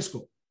of the high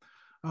school.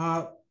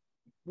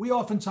 We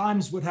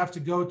oftentimes would have to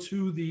go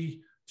to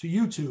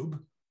YouTube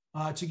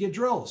to get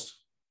drills.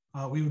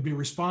 We would be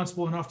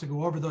responsible enough to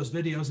go over those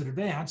videos in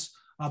advance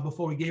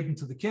before we gave them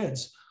to the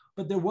kids.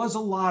 But there was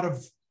not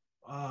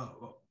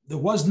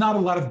a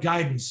lot of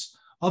guidance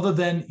other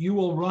than you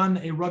will run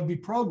a rugby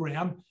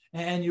program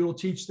and you will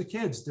teach the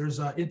kids. There's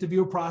an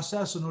interview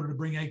process in order to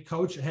bring a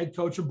head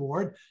coach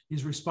aboard.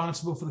 He's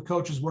responsible for the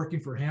coaches working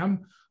for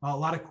him. A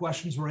lot of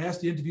questions were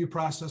asked. The interview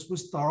process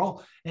was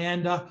thorough,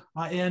 and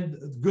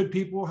good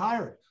people were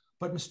hired.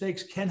 But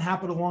mistakes can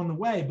happen along the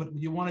way. But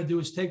what you want to do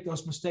is take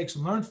those mistakes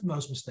and learn from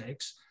those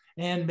mistakes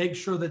and make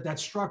sure that that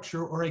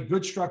structure or a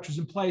good structure is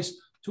in place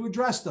to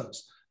address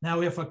those.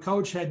 Now, if a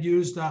coach had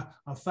used a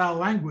foul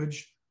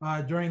language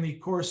during the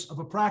course of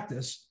a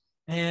practice,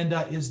 and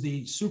is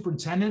the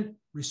superintendent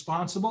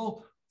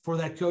responsible for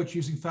that coach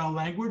using foul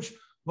language?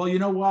 Well, you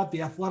know what?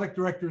 The athletic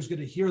director is going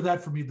to hear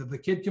that from either the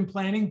kid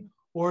complaining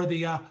or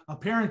a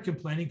parent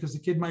complaining, because the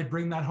kid might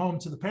bring that home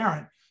to the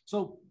parent.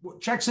 So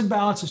checks and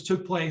balances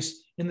took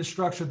place in the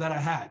structure that I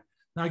had.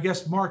 Now, I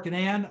guess Mark and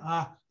Ann,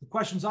 the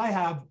questions I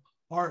have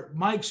are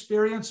my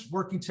experience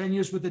working 10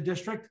 years with the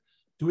district.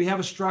 Do we have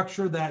a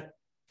structure that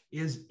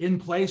is in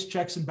place,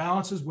 checks and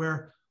balances,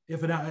 where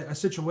if a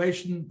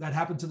situation that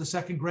happened to the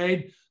second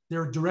grade,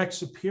 their direct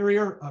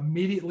superior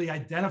immediately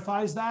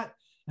identifies that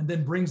and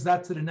then brings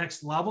that to the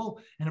next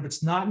level? And if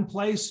it's not in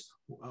place,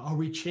 are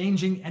we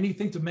changing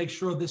anything to make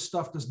sure this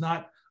stuff does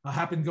not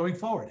happen going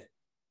forward?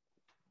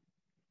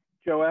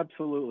 Joe,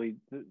 absolutely.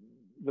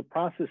 The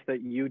process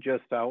that you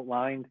just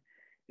outlined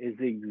is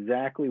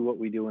exactly what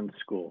we do in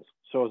schools.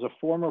 So as a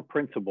former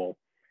principal,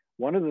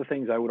 one of the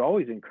things I would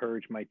always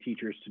encourage my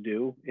teachers to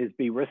do is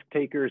be risk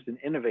takers and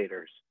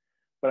innovators.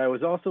 But I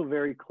was also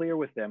very clear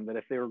with them that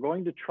if they were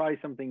going to try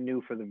something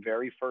new for the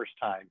very first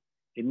time,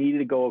 it needed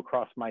to go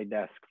across my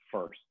desk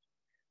first.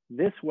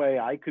 This way,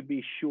 I could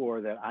be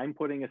sure that I'm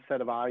putting a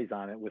set of eyes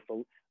on it with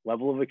the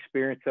level of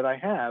experience that I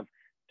have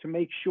to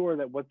make sure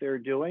that what they're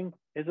doing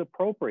is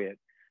appropriate.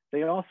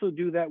 They also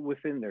do that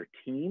within their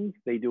teams.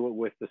 They do it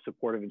with the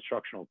supportive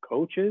instructional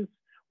coaches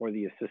or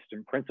the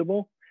assistant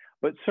principal.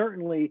 But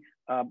certainly,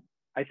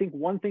 I think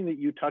one thing that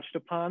you touched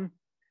upon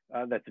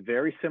that's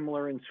very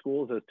similar in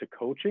schools as to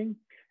coaching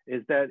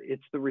is that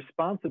it's the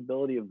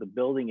responsibility of the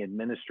building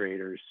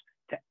administrators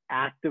to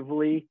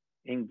actively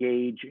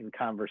engage in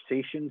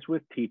conversations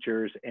with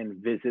teachers and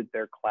visit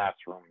their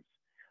classrooms.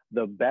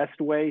 The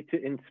best way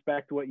to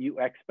inspect what you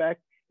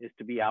expect is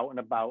to be out and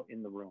about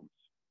in the rooms.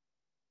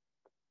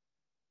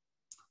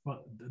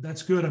 Well,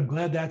 that's good. I'm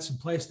glad that's in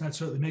place. And that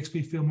certainly makes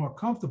me feel more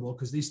comfortable,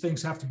 because these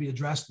things have to be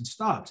addressed and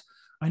stopped.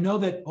 I know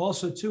that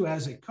also, too,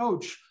 as a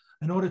coach,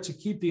 in order to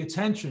keep the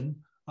attention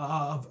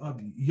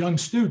of young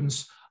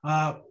students,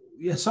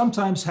 you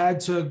sometimes had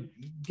to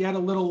get a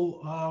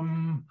little,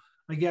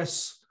 I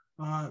guess,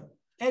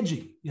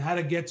 edgy. You had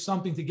to get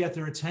something to get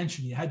their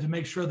attention. You had to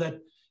make sure that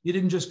you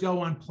didn't just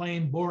go on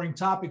plain boring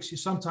topics. You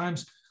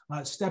sometimes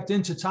stepped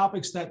into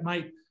topics that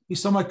might be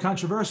somewhat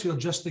controversial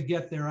just to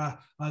get their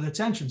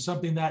attention.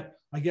 Something that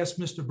I guess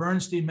Mr.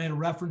 Bernstein made a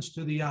reference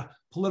to the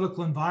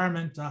political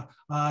environment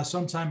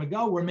some time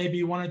ago, where maybe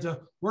you wanted to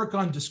work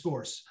on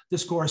discourse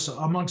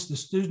amongst the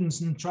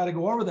students and try to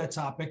go over that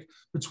topic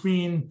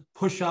between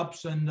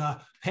push-ups and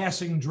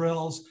passing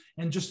drills,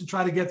 and just to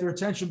try to get their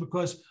attention,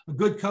 because a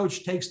good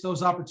coach takes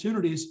those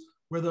opportunities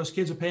where those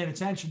kids are paying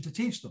attention to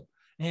teach them.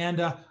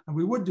 And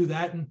we would do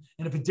that. And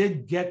if it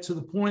did get to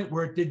the point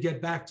where it did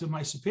get back to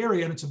my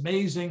superior, and it's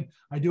amazing,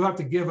 I do have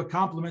to give a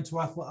compliment to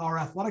our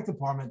athletic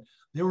department.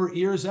 There were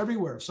ears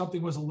everywhere. If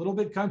something was a little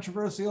bit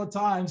controversial at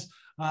times,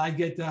 I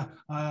get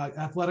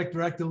athletic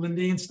director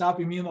Lindeen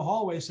stopping me in the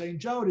hallway saying,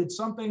 "Joe, did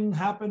something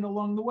happen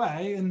along the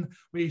way?" And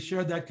we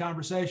shared that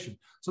conversation.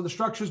 So the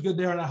structure is good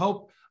there. And I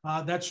hope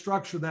that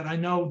structure that I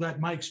know that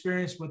my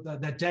experience with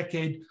that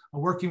decade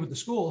working with the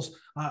schools,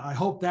 I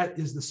hope that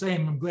is the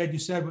same. I'm glad you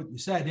said what you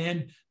said.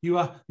 And you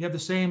have the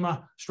same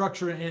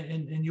structure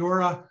in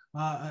your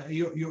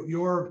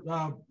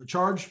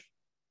charge?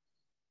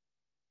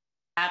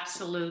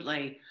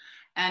 Absolutely.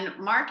 And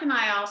Mark and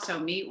I also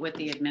meet with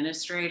the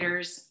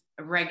administrators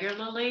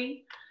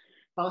regularly,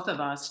 both of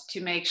us,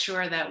 to make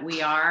sure that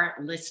we are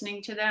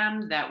listening to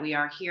them, that we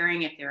are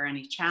hearing if there are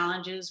any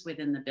challenges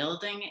within the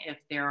building, if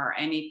there are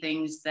any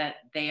things that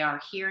they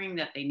are hearing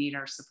that they need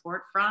our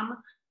support from.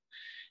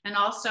 And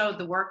also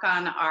the work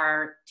on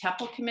our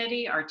TEPL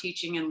committee, our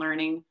teaching and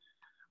learning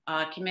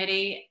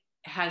committee,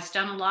 has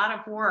done a lot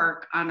of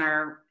work on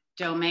our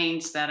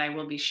domains that I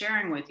will be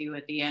sharing with you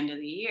at the end of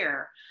the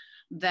year,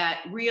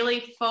 that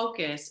really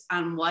focus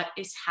on what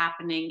is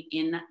happening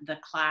in the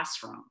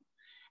classroom,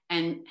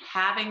 and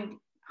having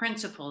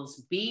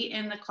principals be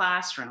in the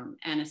classroom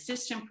and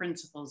assistant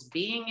principals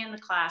being in the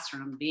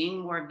classroom,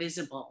 being more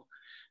visible,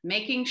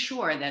 making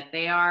sure that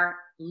they are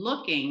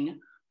looking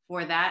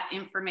for that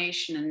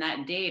information and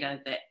that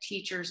data, that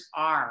teachers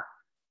are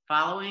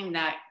following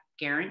that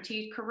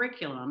guaranteed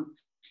curriculum.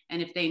 And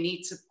if they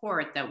need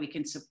support, that we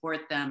can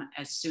support them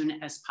as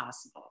soon as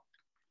possible.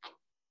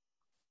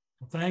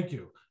 Well, thank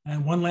you.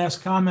 And one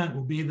last comment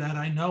will be that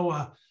I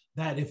know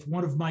that if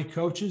one of my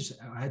coaches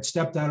had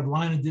stepped out of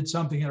line and did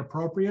something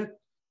inappropriate,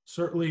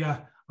 certainly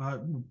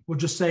we'll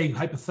just say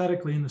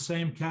hypothetically in the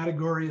same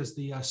category as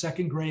the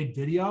second grade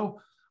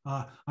video,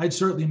 I'd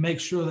certainly make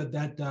sure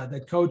that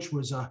that coach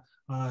was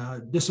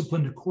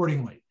disciplined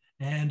accordingly.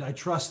 And I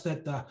trust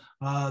that the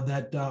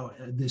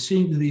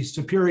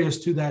superiors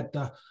to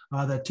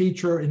that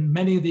teacher, in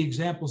many of the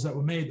examples that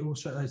were made,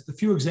 the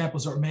few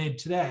examples that were made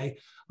today,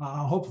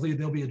 hopefully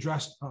they'll be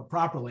addressed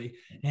properly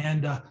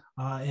and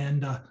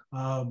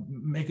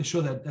making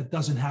sure that that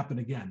doesn't happen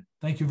again.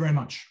 Thank you very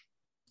much.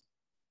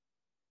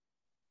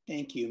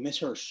 Thank you. Ms.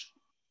 Hirsch.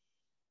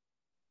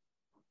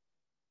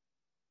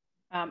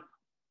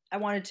 I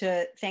wanted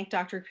to thank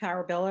Dr.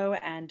 Carabillo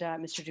and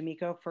Mr.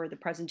 D'Amico for the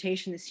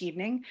presentation this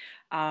evening.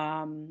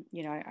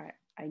 You know,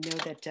 I know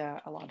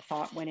that a lot of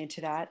thought went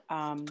into that.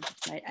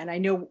 And I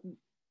know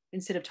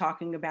instead of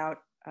talking about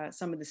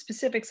some of the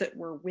specifics that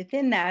were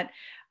within that,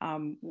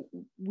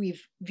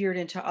 we've veered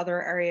into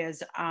other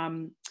areas.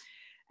 You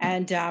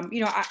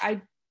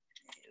know,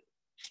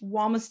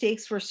 while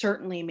mistakes were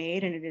certainly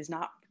made, and it is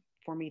not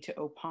for me to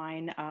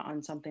opine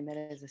on something that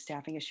is a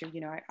staffing issue,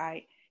 you know,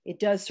 it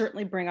does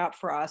certainly bring up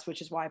for us,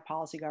 which is why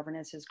policy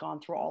governance has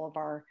gone through all of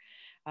our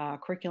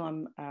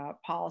curriculum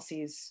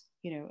policies,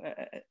 you know,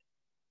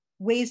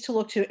 ways to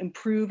look to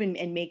improve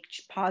and make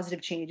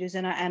positive changes.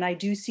 And I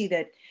do see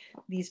that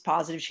these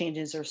positive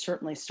changes are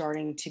certainly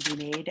starting to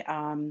be made.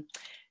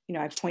 You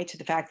know, I point to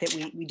the fact that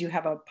we do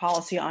have a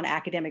policy on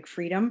academic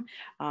freedom.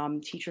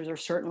 Teachers are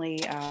certainly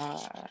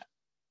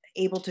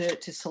able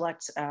to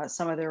select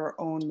some of their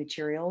own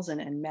materials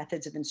and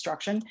methods of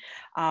instruction.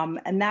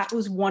 And that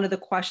was one of the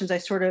questions I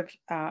sort of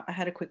I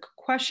had a quick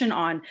question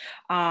on,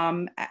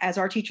 as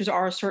our teachers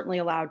are certainly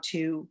allowed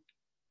to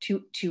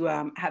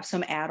have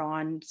some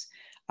add-ons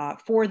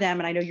for them.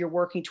 And I know you're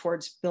working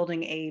towards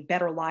building a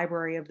better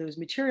library of those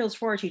materials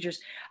for our teachers.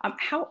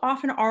 How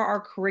often are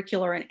our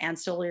curricular and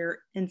ancillary,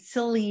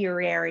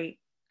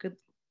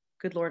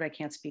 good Lord, I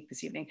can't speak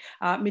this evening,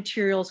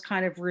 materials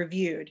kind of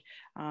reviewed?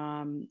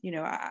 You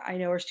know, I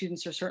know our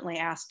students are certainly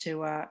asked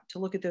to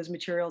look at those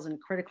materials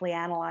and critically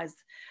analyze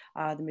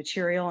the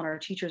material, and our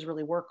teachers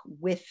really work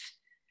with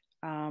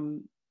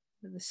the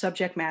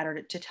subject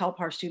matter to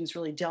help our students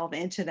really delve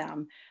into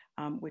them,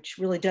 which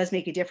really does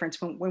make a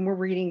difference. When we're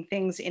reading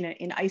things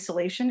in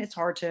isolation, it's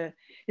hard to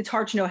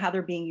know how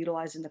they're being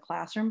utilized in the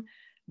classroom.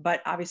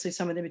 But obviously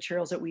some of the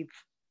materials that we've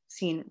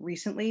seen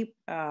recently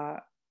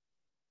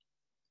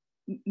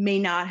may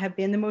not have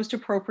been the most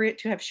appropriate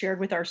to have shared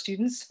with our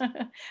students,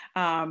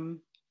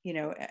 you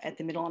know, at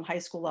the middle and high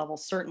school level,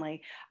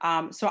 certainly.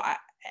 And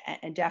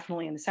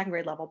definitely in the second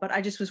grade level, but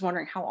I just was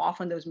wondering how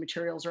often those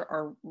materials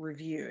are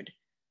reviewed.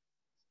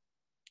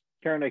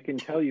 Karen, I can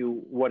tell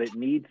you what it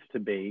needs to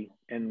be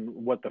and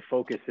what the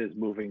focus is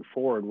moving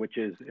forward, which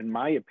is, in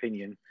my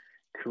opinion,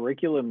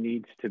 curriculum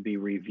needs to be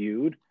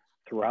reviewed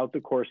throughout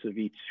the course of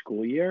each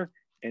school year,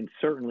 and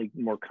certainly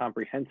more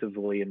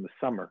comprehensively in the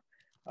summer.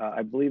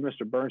 I believe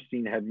Mr.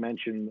 Bernstein had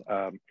mentioned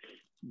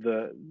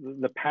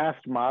the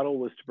past model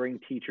was to bring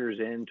teachers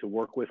in to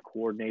work with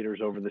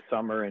coordinators over the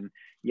summer. And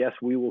yes,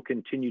 we will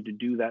continue to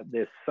do that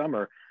this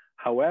summer.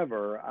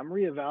 However, I'm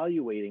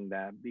reevaluating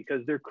that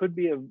because there could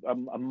be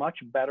a much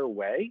better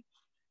way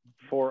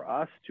for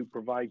us to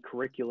provide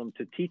curriculum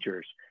to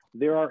teachers.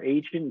 There are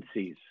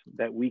agencies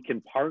that we can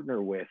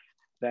partner with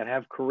that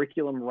have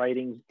curriculum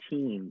writing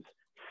teams,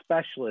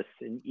 specialists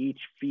in each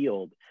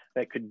field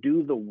that could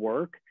do the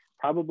work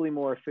probably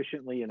more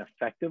efficiently and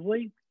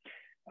effectively.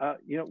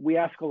 You know, we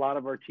ask a lot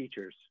of our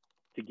teachers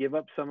to give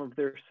up some of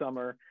their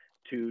summer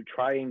to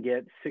try and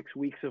get 6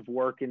 weeks of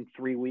work in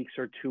 3 weeks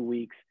or 2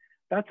 weeks.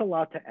 That's a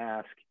lot to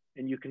ask.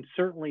 And you can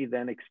certainly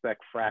then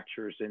expect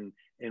fractures in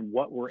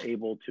what we're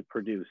able to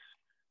produce.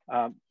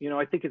 You know,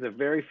 I think it's a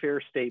very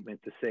fair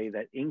statement to say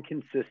that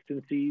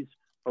inconsistencies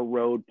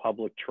erode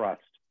public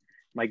trust.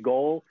 My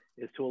goal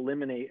is to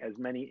eliminate as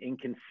many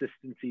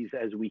inconsistencies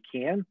as we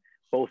can,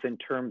 both in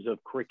terms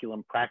of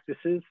curriculum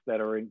practices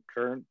that are in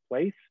current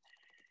place,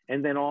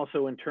 and then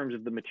also in terms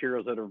of the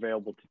materials that are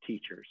available to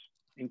teachers.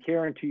 And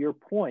Karen, to your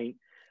point,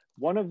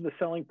 one of the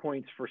selling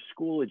points for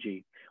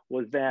Schoology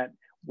was that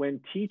when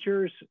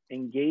teachers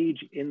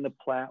engage in the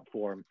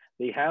platform,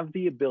 they have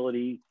the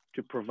ability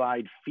to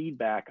provide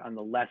feedback on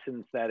the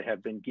lessons that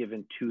have been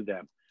given to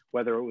them,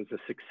 whether it was a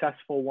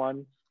successful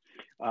one,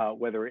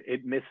 whether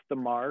it missed the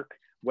mark,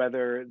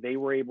 whether they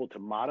were able to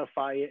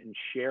modify it and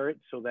share it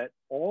so that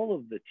all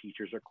of the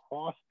teachers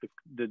across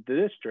the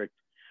district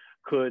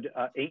could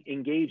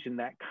engage in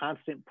that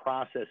constant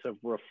process of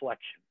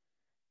reflection.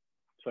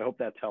 So I hope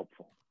that's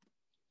helpful.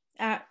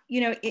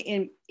 You know,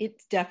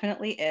 it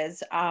definitely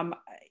is.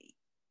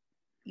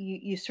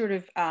 You sort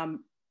of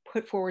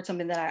put forward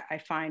something that I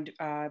find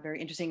very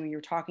interesting when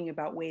you're talking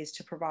about ways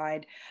to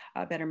provide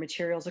better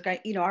materials.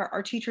 Like you know,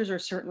 our teachers are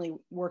certainly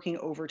working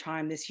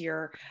overtime this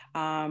year,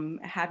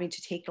 having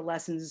to take the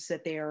lessons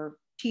that they are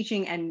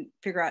teaching and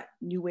figure out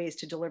new ways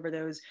to deliver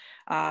those,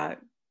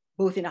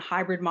 both in a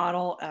hybrid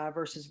model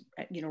versus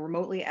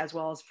remotely, as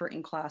well as for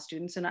in-class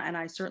students. And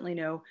I certainly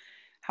know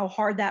how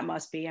hard that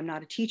must be. I'm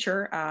not a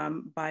teacher,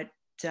 but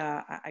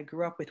I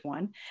grew up with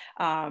one.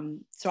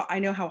 So I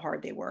know how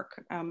hard they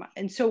work.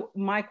 And so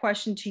my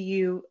question to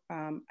you,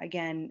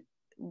 again,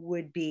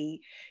 would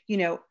be,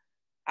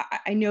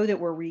 I know that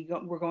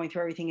we're going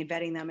through everything and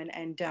vetting them.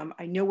 And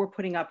I know we're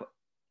putting up,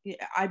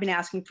 I've been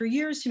asking for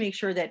years to make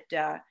sure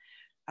that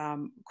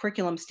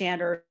curriculum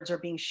standards are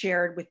being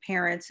shared with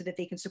parents so that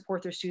they can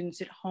support their students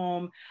at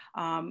home.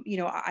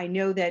 I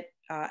know that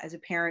as a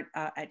parent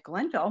at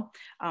Glenville,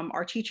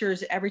 our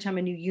teachers, every time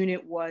a new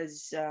unit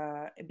was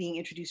being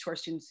introduced to our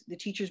students, the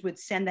teachers would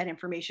send that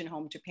information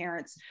home to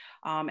parents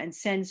and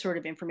send sort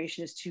of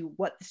information as to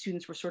what the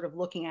students were sort of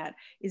looking at.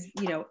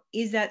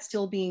 Is that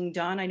still being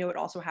done? I know it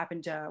also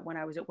happened when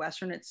I was at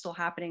Western. It's still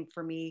happening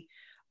for me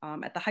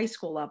at the high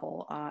school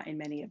level in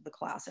many of the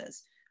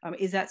classes.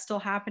 Is that still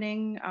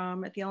happening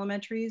at the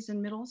elementaries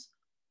and middles?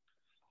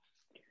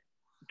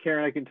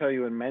 Karen, I can tell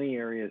you in many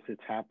areas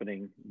it's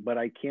happening, but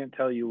I can't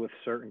tell you with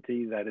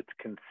certainty that it's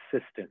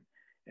consistent.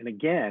 And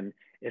again,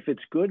 if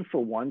it's good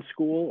for one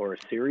school or a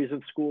series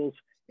of schools,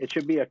 it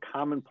should be a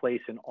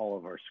commonplace in all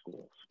of our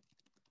schools.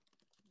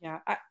 Yeah,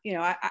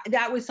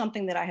 that was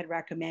something that I had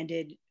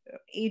recommended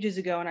ages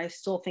ago, and I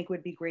still think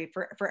would be great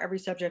for every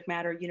subject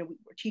matter.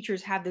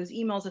 Teachers have those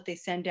emails that they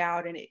send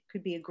out, and it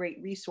could be a great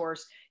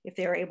resource if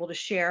they are able to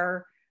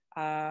share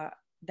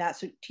that,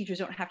 so teachers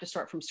don't have to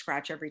start from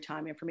scratch every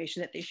time,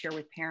 information that they share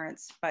with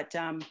parents. But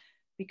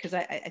because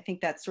I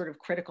think that's sort of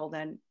critical,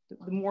 then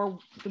the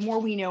more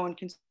we know and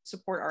can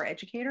support our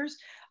educators,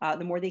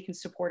 the more they can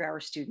support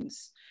our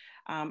students.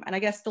 And I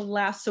guess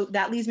so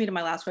that leads me to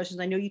my last question.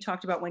 I know you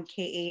talked about when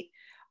K-8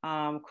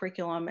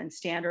 curriculum and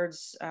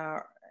standards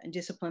and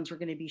disciplines were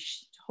going to be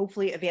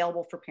hopefully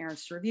available for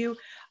parents to review.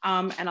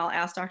 And I'll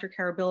ask Dr.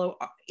 Carabillo,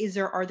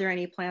 are there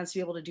any plans to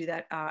be able to do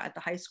that at the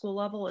high school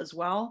level as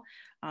well?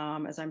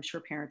 As I'm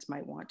sure parents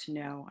might want to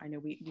know. I know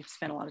we've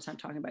spent a lot of time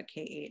talking about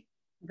K-8.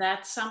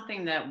 That's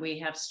something that we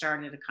have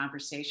started a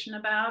conversation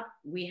about.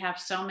 We have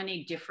so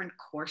many different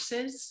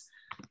courses.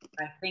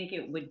 I think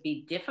it would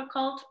be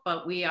difficult,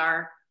 but we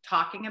are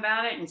talking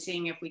about it and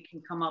seeing if we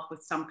can come up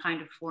with some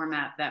kind of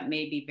format that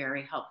may be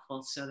very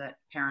helpful so that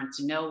parents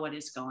know what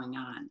is going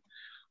on.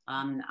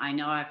 I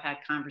know I've had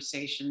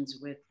conversations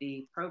with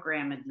the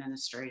program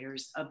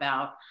administrators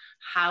about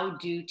how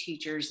do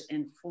teachers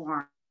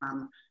inform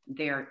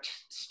their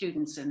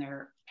students and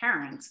their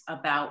parents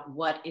about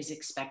what is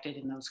expected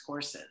in those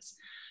courses.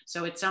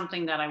 So it's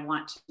something that I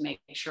want to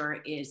make sure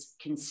is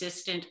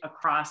consistent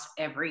across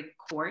every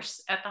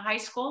course at the high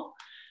school.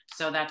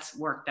 So that's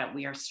work that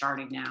we are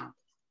starting now.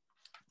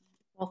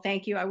 Well,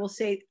 thank you. I will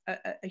say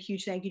a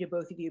huge thank you to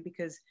both of you,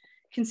 because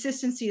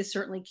consistency is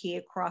certainly key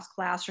across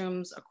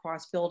classrooms,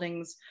 across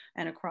buildings,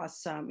 and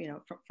across,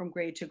 from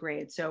grade to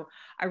grade. So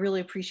I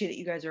really appreciate that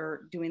you guys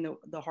are doing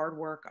the hard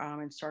work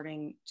and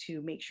starting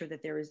to make sure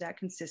that there is that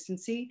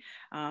consistency.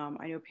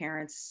 I know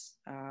parents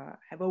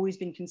have always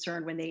been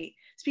concerned when they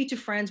speak to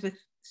friends with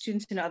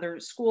students in other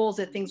schools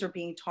that things are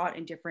being taught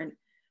in different,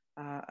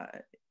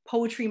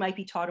 poetry might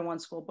be taught in one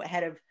school, but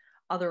ahead of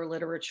other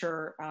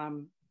literature,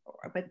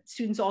 but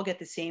students all get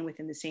the same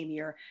within the same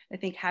year. I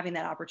think having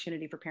that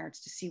opportunity for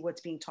parents to see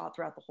what's being taught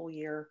throughout the whole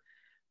year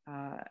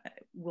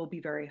will be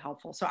very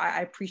helpful. So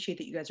I appreciate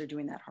that you guys are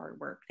doing that hard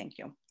work. Thank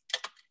you.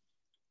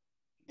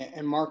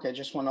 And Mark, I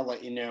just want to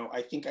let you know,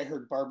 I think I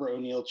heard Barbara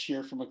O'Neill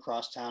cheer from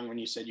across town when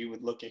you said you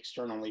would look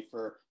externally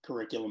for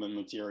curriculum and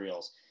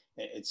materials.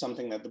 It's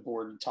something that the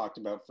board talked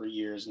about for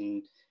years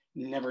and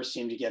never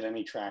seemed to get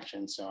any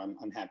traction. So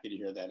I'm happy to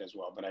hear that as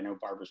well. But I know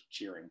Barbara's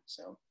cheering,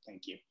 so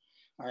thank you.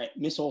 All right,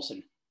 Miss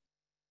Olson.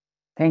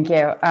 Thank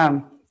you.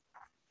 I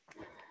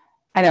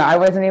know I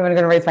wasn't even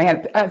going to raise my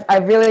hand. I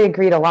really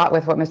agreed a lot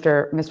with what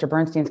Mr.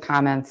 Bernstein's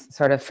comments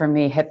sort of, for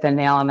me, hit the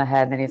nail on the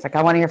head. And he's like,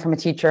 I want to hear from a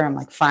teacher. I'm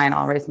like, fine,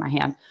 I'll raise my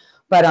hand.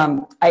 But I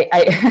mean,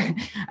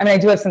 I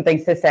do have some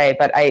things to say.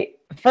 But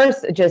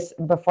first, just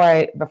before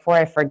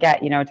I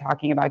forget,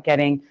 talking about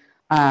getting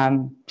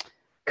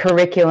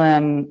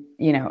curriculum,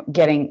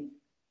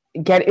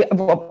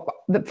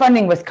 the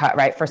funding was cut,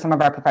 right, for some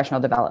of our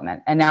professional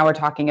development. And now we're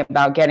talking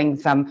about getting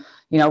some,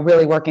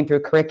 really working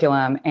through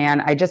curriculum.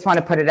 And I just want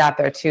to put it out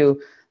there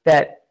too,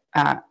 that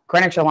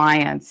Greenwich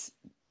Alliance,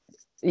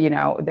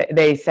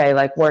 they say,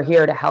 like, we're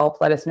here to help.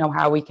 Let us know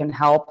how we can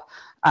help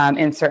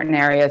in certain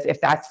areas.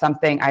 If that's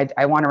something,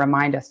 I want to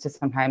remind us to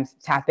sometimes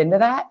tap into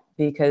that,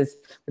 because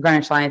the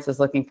Greenwich Alliance is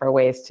looking for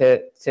ways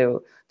to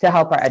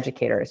help our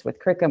educators with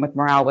curriculum, with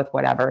morale, with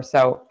whatever.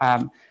 So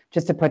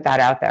just to put that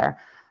out there.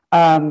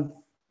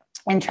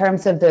 In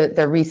terms of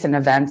the recent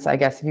events, I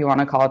guess, if you want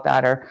to call it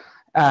that, or,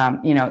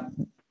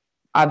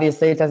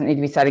 obviously it doesn't need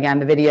to be said again,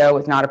 the video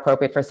was not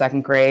appropriate for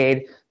second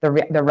grade, the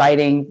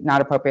writing,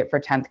 not appropriate for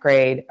 10th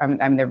grade. I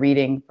mean, the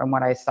reading, from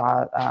what I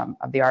saw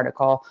of the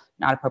article,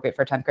 not appropriate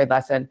for a 10th grade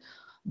lesson.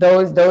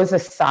 Those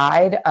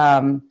aside,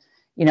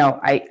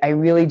 I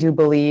really do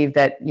believe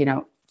that,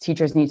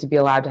 teachers need to be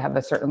allowed to have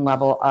a certain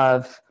level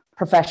of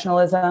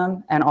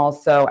professionalism and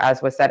also,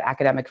 as was said,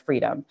 academic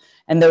freedom.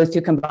 And those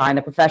two combine,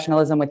 the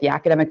professionalism with the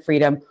academic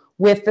freedom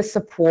with the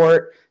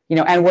support, you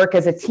know, and work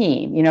as a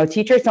team. You know,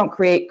 teachers don't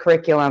create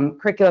curriculum.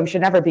 Curriculum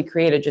should never be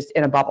created just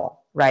in a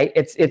bubble, right?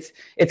 It's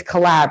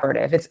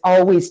collaborative. It's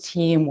always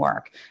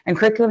teamwork. And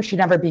curriculum should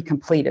never be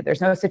completed. There's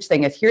no such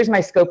thing as, here's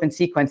my scope and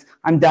sequence,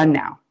 I'm done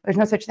now. There's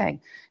no such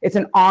thing. It's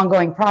an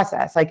ongoing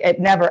process. Like, it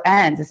never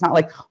ends. It's not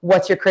like,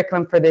 what's your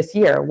curriculum for this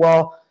year?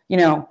 Well, you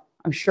know,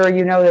 I'm sure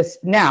you know this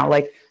now,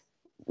 like,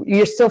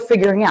 you're still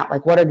figuring out,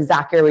 like, what is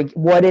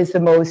the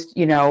most,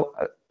 you know,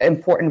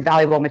 important,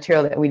 valuable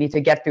material that we need to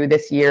get through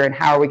this year, and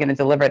how are we going to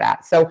deliver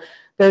that? So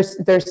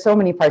there's so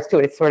many parts to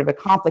it. It's sort of a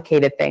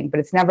complicated thing, but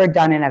it's never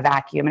done in a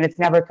vacuum, and it's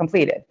never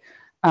completed.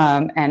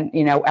 And,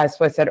 you know, as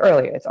was said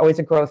earlier, it's always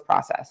a growth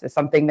process. It's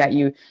something that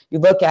you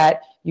look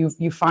at,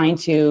 you fine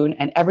tune,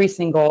 and every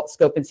single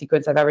scope and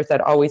sequence I've ever said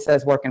always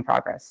says work in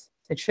progress.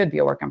 It should be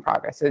a work in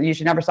progress. So you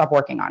should never stop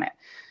working on it,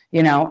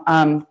 you know?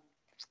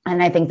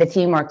 And I think the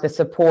teamwork, the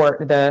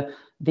support, the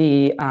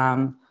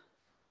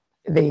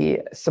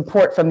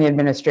support from the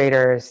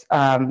administrators,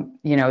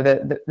 you know,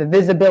 the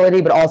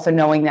visibility, but also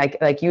knowing,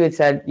 like you had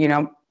said, you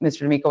know, Mr.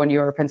 D'Amico, when you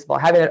were a principal,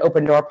 having an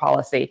open door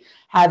policy,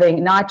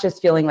 having not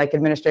just feeling like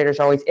administrators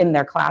are always in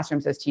their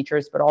classrooms as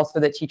teachers, but also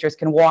that teachers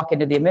can walk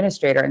into the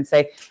administrator and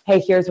say, hey,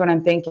 here's what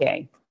I'm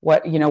thinking.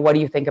 What do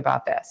you think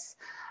about this?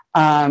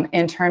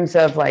 In terms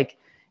of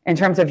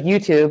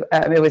YouTube,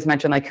 it was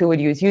mentioned, like, who would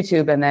use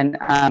YouTube? And then,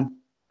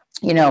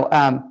 you know,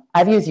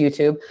 I've used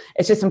YouTube.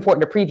 It's just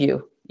important to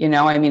preview. You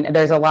know, I mean,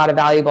 there's a lot of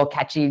valuable,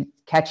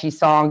 catchy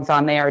songs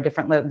on there,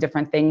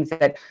 different things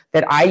that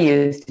I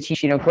use to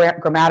teach, you know,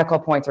 grammatical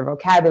points or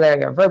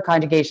vocabulary or verb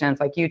conjugations.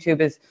 Like, YouTube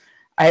is,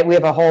 we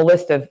have a whole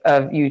list of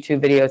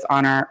YouTube videos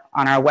on our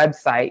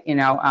website, you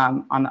know,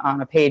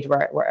 on a page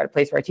a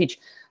place where I teach.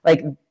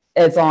 Like,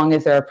 as long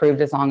as they're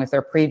approved, as long as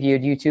they're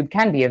previewed, YouTube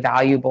can be a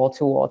valuable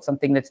tool. It's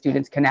something that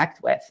students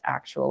connect with,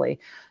 actually.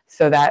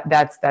 So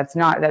that's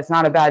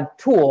not a bad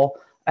tool.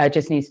 It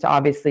just needs to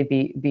obviously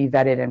be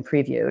vetted and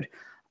previewed.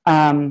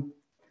 I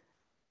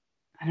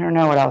don't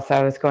know what else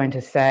I was going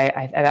to say.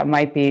 That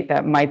might be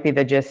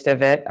the gist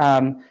of it.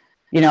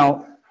 You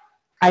know,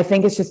 I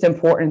think it's just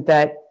important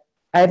that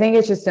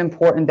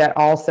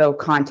also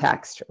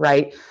context,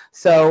 right?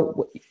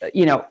 So,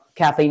 you know,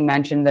 Kathleen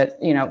mentioned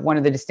that, you know, one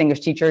of the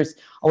distinguished teachers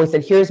always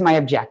said, here's my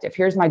objective,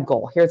 here's my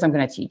goal, here's what I'm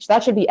going to teach.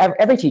 That should be,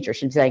 every teacher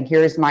should be saying,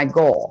 here's my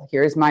goal,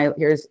 here's my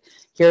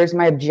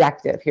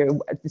objective, here,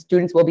 the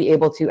students will be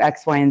able to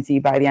X, Y, and Z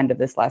by the end of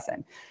this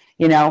lesson,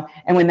 you know?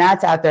 And when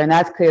that's out there and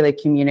that's clearly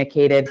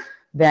communicated,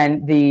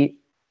 then the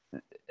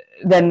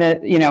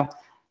you know,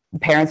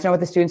 parents know what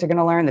the students are going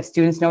to learn, the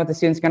students know what the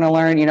students are going to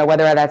learn, you know,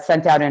 whether that's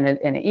sent out in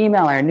an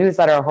email or a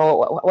newsletter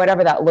or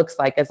whatever that looks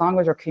like, as long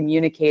as we're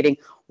communicating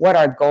what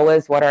our goal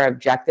is, what our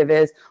objective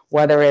is,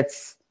 whether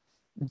it's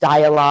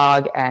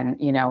dialogue and,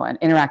 you know, an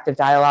interactive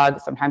dialogue.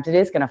 Sometimes it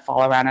is going to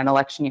fall around an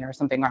election year or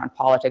something around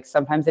politics.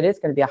 Sometimes it is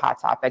going to be a hot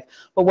topic,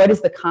 but what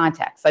is the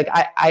context? Like,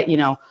 you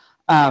know,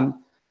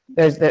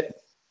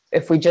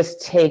 if we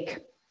just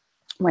take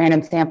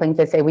random samplings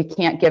that say we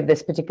can't give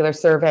this particular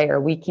survey or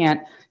we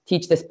can't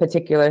teach this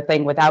particular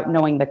thing without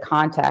knowing the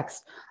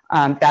context,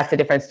 that's a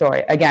different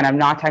story. Again, I'm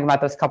not talking about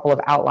those couple of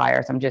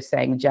outliers. I'm just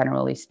saying,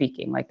 generally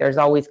speaking, like, there's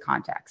always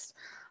context.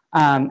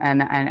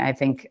 And I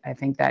think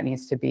that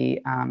needs to be,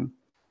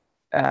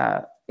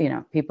 you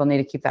know, people need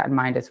to keep that in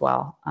mind as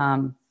well.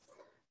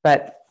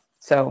 But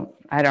so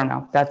I don't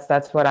know,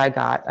 that's what I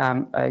got.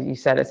 You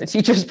said it's a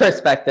teacher's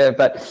perspective,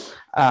 but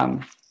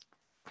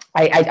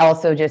I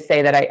also just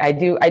say that I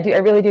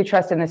really do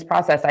trust in this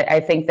process. I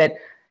think that,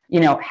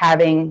 you know,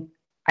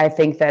 I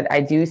think that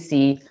I do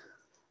see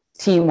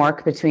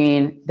teamwork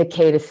between the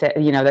K to,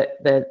 you know,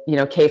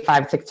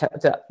 K5, 6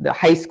 to the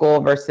high school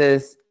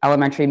versus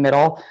elementary,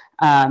 middle,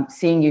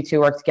 seeing you two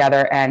work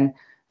together. And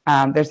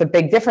there's a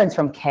big difference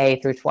from K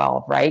through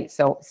 12, right?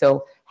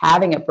 So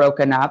having it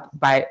broken up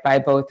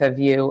by both of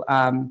you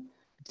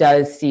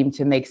does seem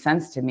to make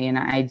sense to me. And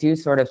I do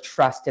sort of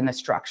trust in the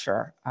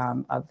structure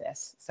of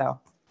this. So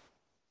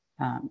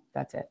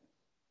that's it.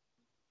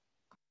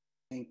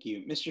 Thank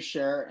you, Mr.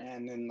 Scher,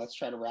 and then let's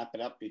try to wrap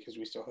it up because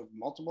we still have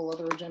multiple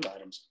other agenda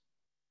items.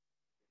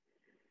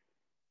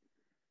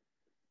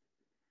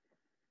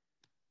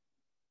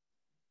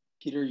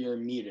 Peter, you're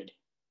muted.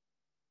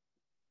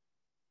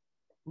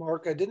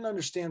 Mark, I didn't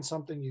understand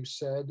something you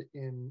said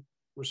in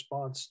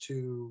response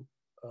to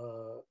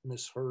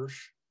Ms.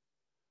 Hirsch.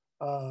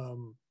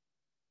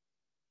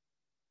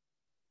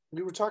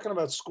 We were talking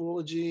about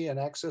Schoology and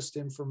access to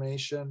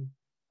information.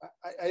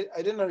 I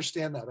didn't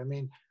understand that. I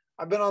mean,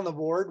 I've been on the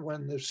board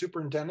when the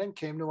superintendent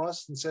came to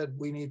us and said,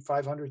 we need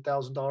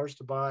 $500,000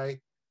 to buy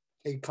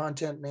a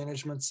content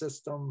management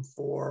system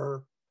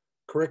for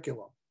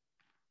curriculum.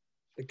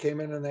 They came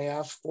in and they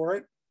asked for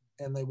it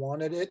and they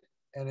wanted it,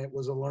 and it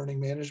was a learning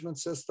management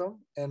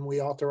system, and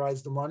we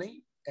authorized the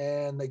money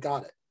and they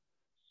got it.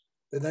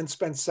 They then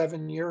spent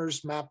 7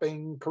 years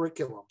mapping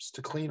curriculums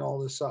to clean all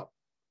this up.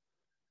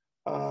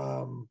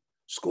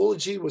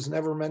 Schoology was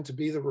never meant to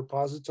be the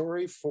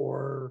repository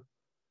for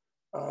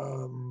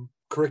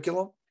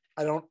curriculum.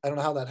 I don't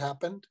know how that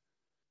happened.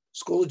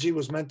 Schoology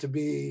was meant to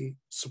be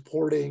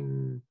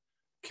supporting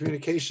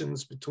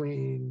communications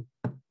between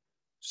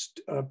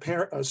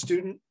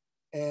student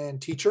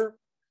and teacher.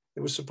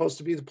 It was supposed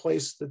to be the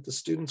place that the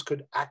students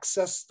could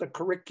access the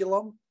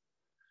curriculum.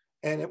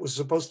 And it was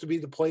supposed to be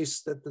the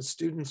place that the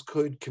students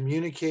could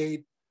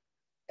communicate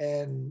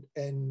and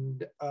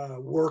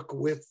work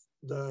with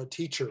the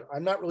teacher.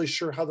 I'm not really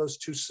sure how those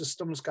two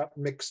systems got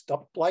mixed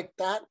up like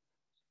that,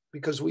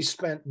 because we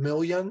spent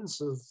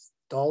millions of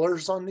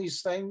dollars on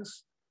these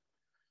things.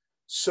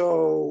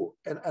 So,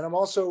 and I'm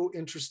also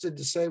interested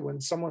to say, when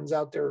someone's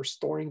out there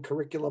storing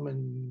curriculum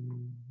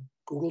in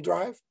Google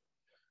Drive,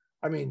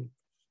 I mean,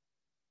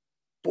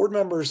 board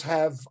members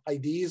have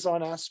IDs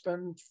on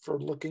Aspen for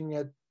looking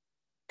at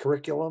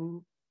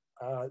curriculum.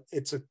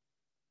 It's a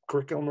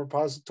curriculum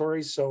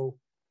repository. So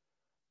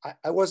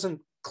I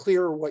wasn't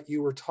clear what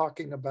you were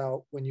talking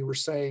about when you were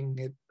saying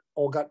it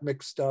all got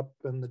mixed up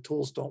and the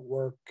tools don't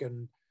work.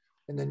 And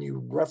then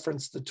you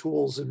referenced the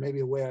tools in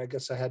maybe a way I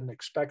guess I hadn't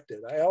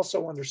expected. I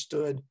also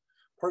understood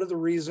part of the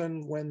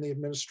reason when the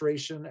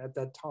administration at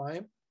that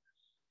time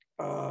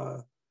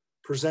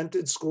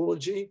presented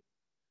Schoology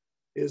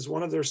is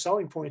one of their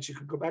selling points. You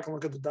could go back and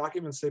look at the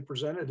documents they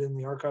presented in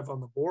the archive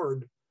on the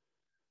board.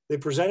 They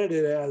presented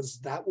it as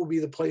that will be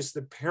the place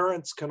that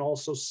parents can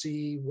also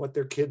see what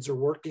their kids are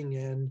working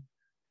in,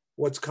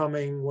 what's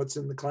coming, what's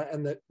in the class.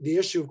 And the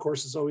issue, of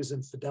course, is always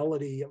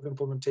infidelity of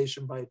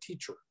implementation by a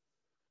teacher.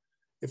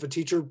 If a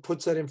teacher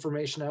puts that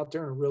information out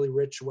there in a really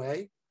rich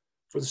way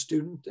for the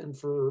student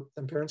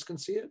and parents can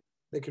see it,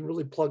 they can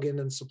really plug in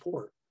and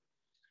support.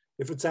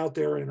 If it's out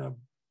there in a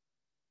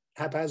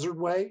haphazard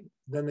way,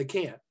 then they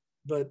can't.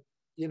 But,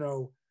 you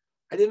know,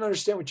 I didn't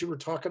understand what you were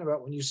talking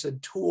about when you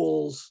said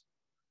tools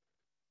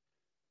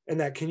and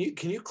that. Can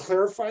you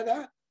clarify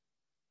that?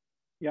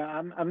 Yeah,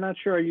 I'm not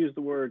sure I used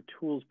the word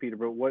tools, Peter,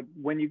 but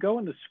when you go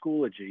into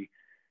Schoology,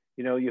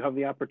 you know, you have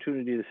the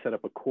opportunity to set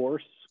up a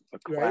course, a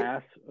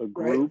class, a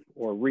group,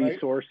 or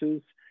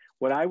resources.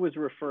 What I was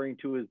referring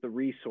to is the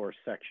resource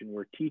section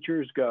where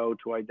teachers go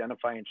to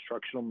identify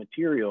instructional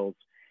materials.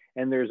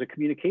 And there's a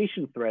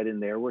communication thread in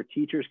there where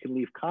teachers can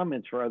leave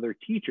comments for other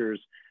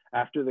teachers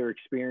after their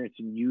experience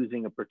in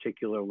using a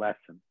particular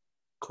lesson.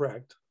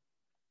 Correct.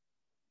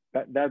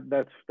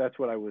 That's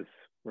what I was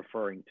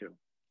referring to.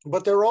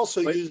 But they're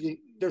also using,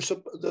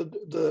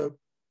 the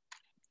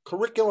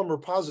curriculum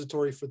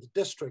repository for the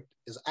district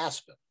is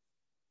Aspen.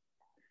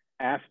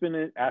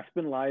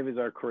 Aspen Live is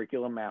our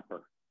curriculum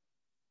mapper.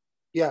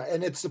 Yeah,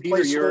 and it's the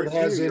place where it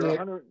has in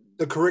it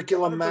the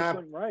curriculum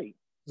map, right?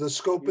 The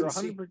scope and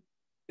see.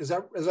 Is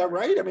that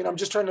right? I mean, I'm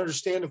just trying to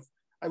understand if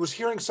I was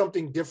hearing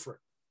something different.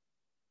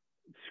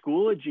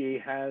 Schoology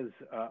has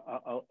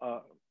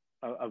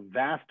a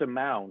vast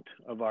amount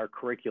of our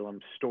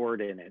curriculum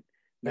stored in it.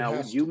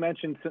 Now, you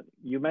mentioned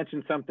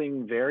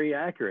something very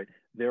accurate.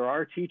 There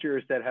are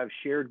teachers that have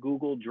shared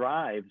Google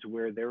Drives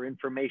where their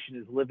information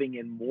is living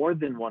in more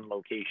than one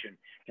location.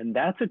 And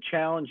that's a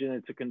challenge and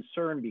it's a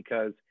concern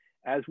because,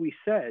 as we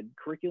said,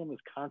 curriculum is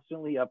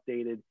constantly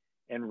updated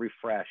and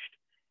refreshed.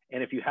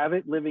 And if you have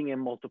it living in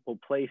multiple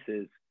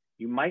places,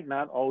 you might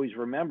not always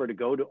remember to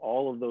go to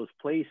all of those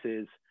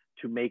places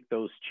to make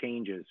those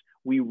changes.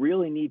 We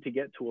really need to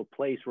get to a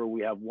place where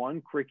we have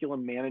one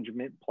curriculum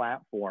management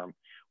platform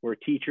where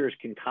teachers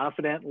can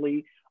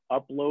confidently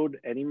upload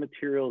any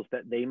materials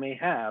that they may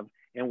have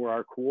and where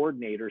our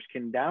coordinators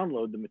can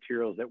download the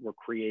materials that we're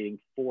creating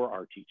for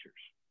our teachers.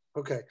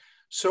 Okay,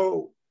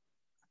 so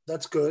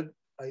that's good.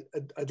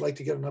 I'd like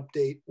to get an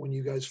update when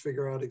you guys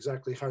figure out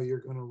exactly how you're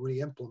going to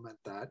re-implement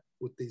that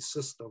with these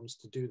systems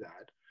to do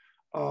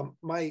that.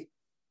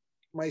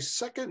 My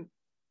second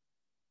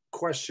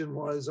question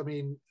was, I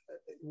mean,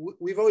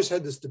 we've always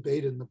had this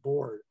debate in the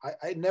board.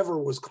 I never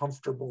was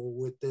comfortable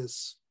with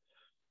this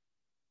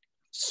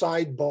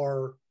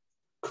sidebar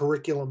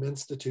curriculum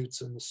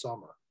institutes in the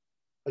summer.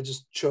 I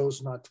just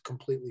chose not to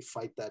completely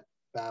fight that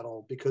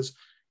battle because,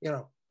 you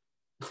know,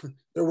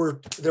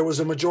 there was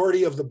a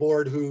majority of the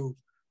board who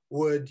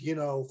would, you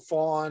know,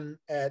 fawn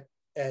at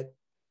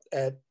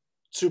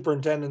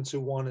superintendents who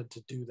wanted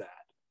to do that.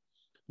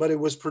 But it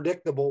was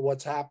predictable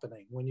what's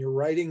happening when you're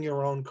writing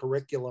your own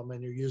curriculum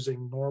and you're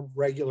using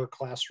regular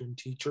classroom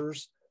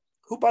teachers,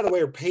 who, by the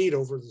way, are paid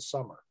over the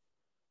summer.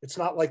 It's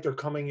not like they're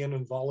coming in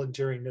and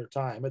volunteering their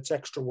time. It's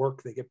extra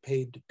work they get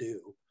paid to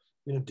do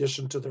in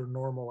addition to their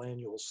normal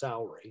annual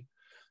salary.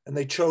 And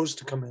they chose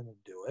to come in and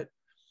do it.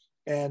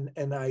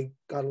 And I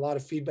got a lot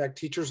of feedback.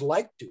 Teachers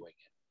liked doing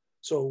it.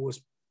 So it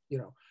was, you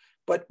know,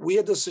 but we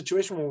had this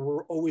situation where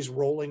we're always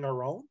rolling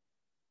our own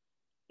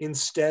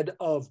instead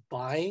of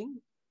buying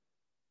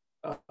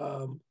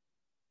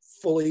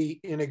fully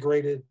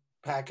integrated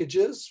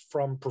packages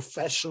from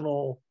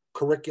professional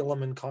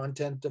curriculum and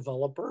content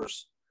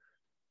developers.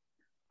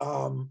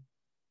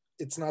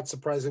 It's not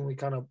surprising we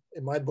kind of,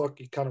 in my book,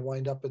 you kind of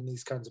wind up in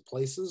these kinds of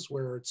places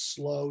where it's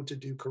slow to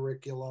do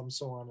curriculum,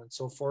 so on and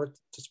so forth,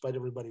 despite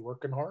everybody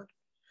working hard.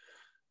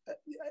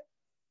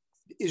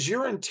 Is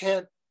your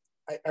intent,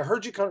 I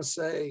heard you kind of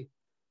say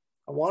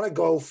I want to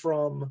go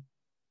from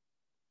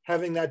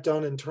having that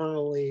done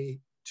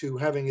internally to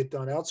having it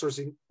done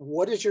outsourcing.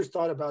 What is your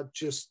thought about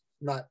just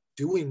not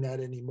doing that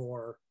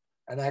anymore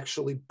and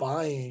actually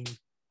buying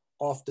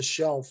off the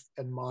shelf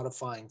and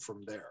modifying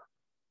from there?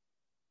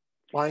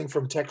 Buying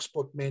from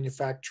textbook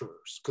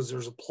manufacturers, because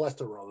there's a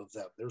plethora of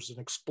them. There's an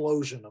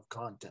explosion of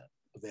content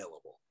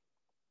available.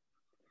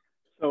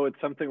 So it's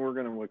something we're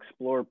going to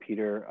explore,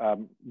 Peter.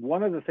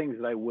 One of the things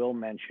that I will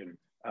mention,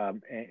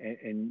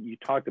 and you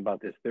talked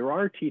about this, there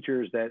are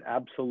teachers that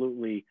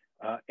absolutely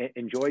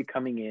enjoy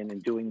coming in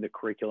and doing the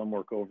curriculum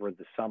work over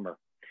the summer.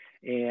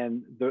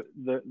 And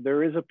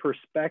there is a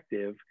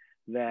perspective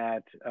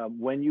that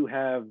when you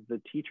have the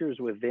teachers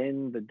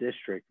within the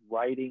district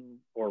writing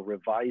or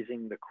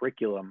revising the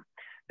curriculum,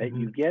 that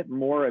you get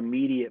more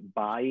immediate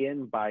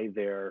buy-in by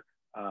their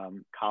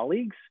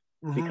colleagues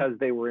because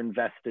they were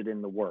invested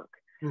in the work.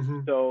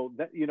 So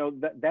that, you know,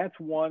 that's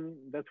one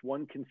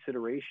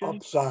consideration.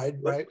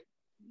 Upside, right?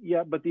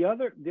 Yeah, but the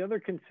other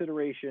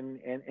consideration,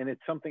 and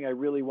it's something I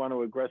really want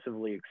to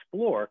aggressively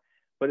explore,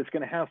 but it's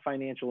going to have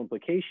financial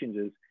implications,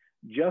 is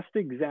just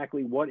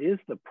exactly what is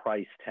the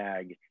price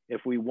tag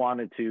if we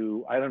wanted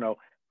to, I don't know,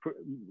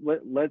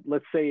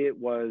 let's say it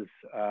was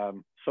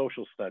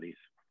social studies.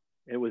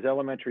 It was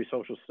elementary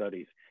social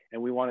studies,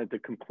 and we wanted to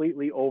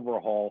completely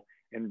overhaul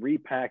and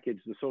repackage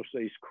the social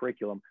studies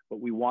curriculum, but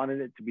we wanted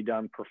it to be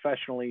done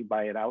professionally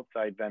by an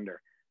outside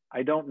vendor.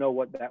 I don't know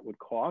what that would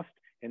cost,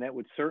 and that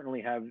would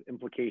certainly have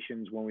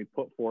implications when we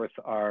put forth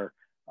our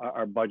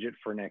budget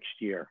for next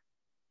year.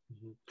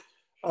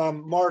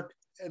 Mark,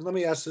 and let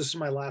me ask, this is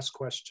my last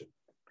question.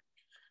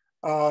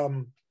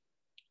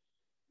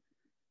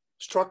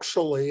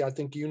 Structurally, I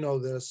think you know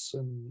this,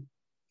 and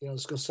you know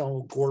it's going to sound a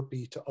little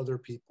gorpy to other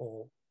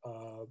people.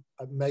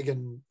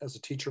 Megan, as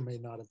a teacher, may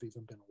not have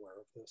even been aware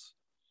of this.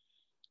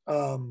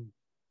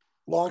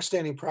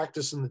 Longstanding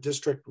practice in the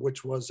district,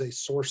 which was a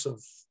source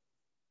of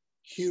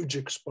huge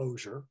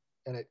exposure,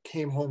 and it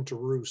came home to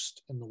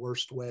roost in the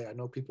worst way. I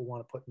know people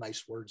want to put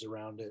nice words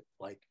around it,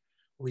 like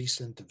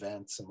recent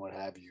events and what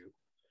have you.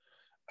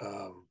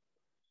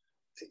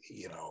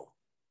 You know,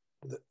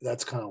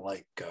 that's kind of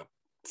like,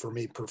 for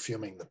me,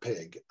 perfuming the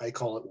pig. I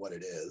call it what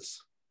it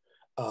is.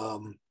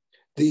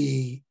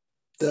 The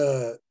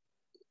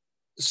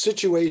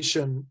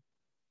situation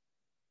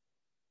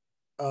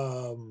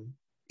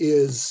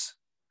is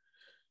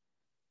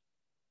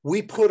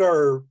we put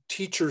our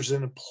teachers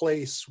in a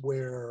place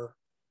where,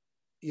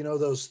 you know,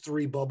 those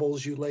three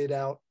bubbles you laid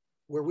out,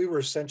 where we were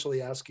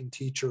essentially asking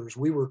teachers,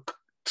 we were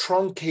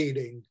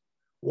truncating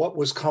what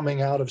was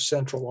coming out of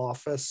central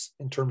office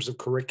in terms of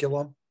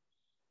curriculum.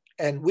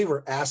 And we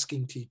were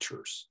asking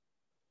teachers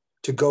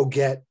to go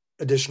get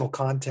additional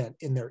content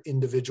in their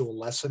individual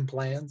lesson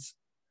plans.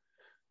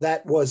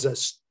 That was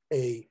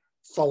a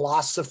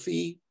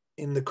philosophy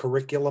in the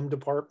curriculum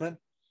department.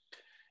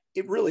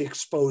 It really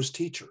exposed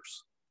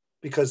teachers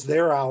because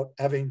they're out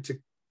having to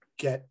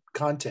get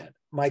content.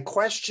 My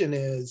question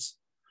is,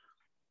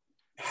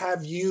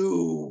 have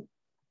you,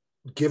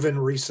 given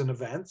recent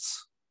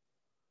events,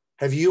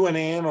 have you and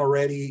Ann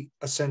already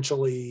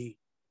essentially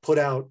put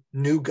out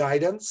new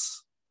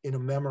guidance in a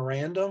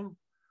memorandum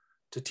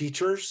to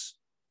teachers,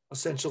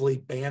 essentially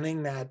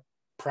banning that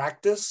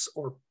practice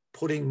or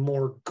putting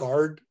more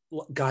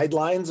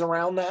guidelines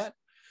around that?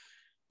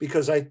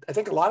 Because I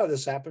think a lot of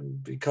this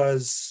happened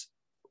because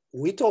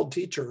we told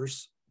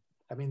teachers,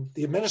 I mean,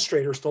 the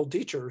administrators told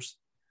teachers,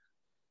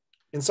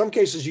 in some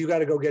cases, you got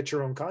to go get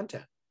your own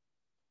content.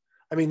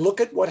 I mean,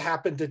 look at what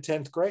happened to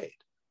 10th grade.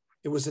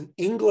 It was an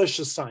English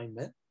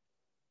assignment.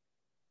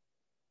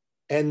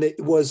 And it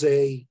was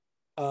an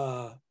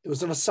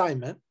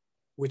assignment,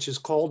 which is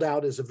called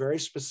out as a very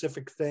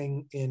specific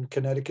thing in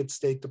Connecticut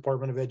State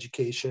Department of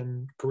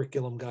Education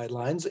curriculum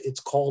guidelines.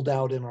 It's called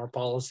out in our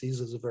policies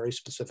as a very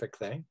specific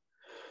thing.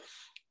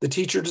 The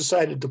teacher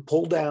decided to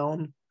pull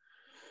down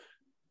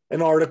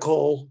an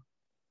article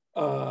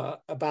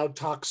about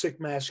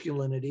toxic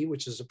masculinity,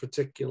 which is a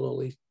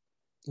particularly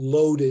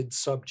loaded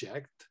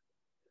subject,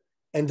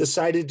 and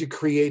decided to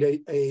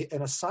create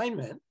an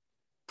assignment,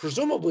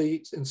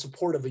 presumably in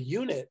support of a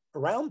unit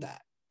around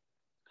that.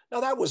 Now,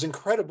 that was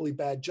incredibly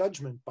bad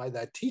judgment by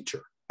that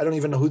teacher. I don't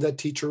even know who that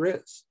teacher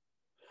is.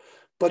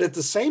 But at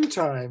the same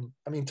time,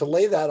 I mean, to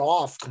lay that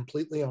off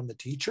completely on the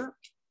teacher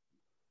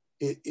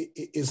it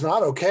is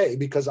not okay,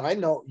 because I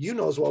know, you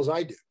know as well as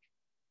I do,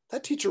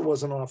 that teacher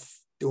wasn't off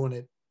doing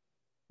it.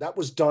 That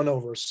was done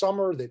over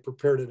summer. They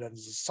prepared it as an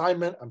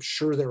assignment. I'm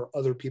sure there are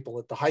other people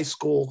at the high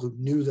school who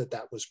knew that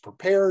that was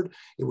prepared.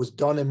 It was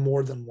done in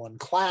more than one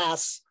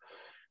class.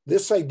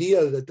 This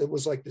idea that there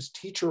was like this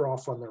teacher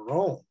off on their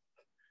own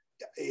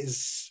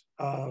is,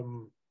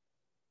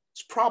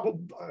 it's probably,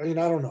 I mean,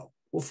 I don't know.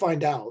 We'll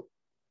find out.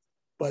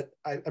 But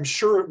I'm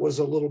sure it was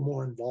a little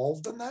more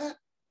involved than that.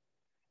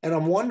 And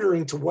I'm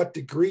wondering to what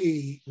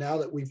degree, now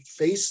that we've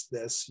faced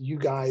this, you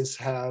guys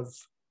have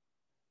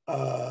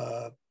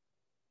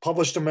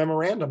published a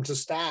memorandum to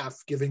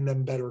staff giving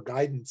them better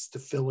guidance to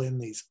fill in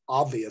these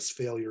obvious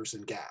failures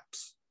and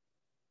gaps.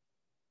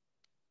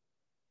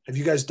 Have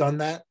you guys done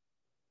that?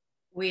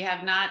 We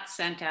have not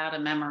sent out a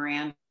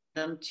memorandum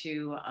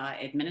to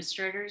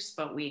administrators,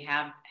 but we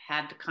have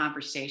had the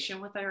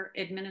conversation with our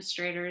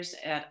administrators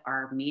at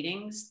our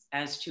meetings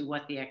as to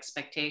what the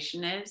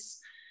expectation is.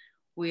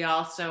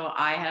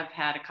 I have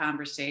had a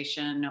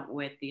conversation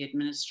with the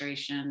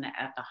administration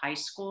at the high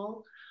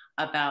school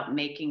about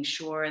making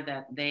sure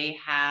that they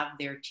have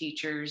their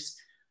teachers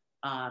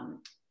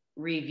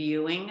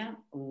reviewing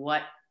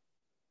what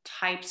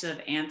types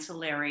of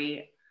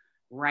ancillary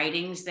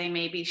writings they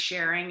may be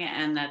sharing,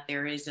 and that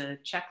there is a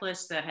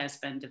checklist that has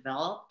been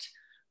developed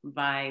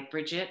by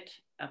Bridget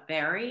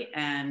Barry,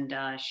 and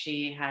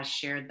she has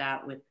shared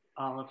that with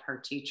all of her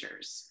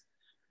teachers.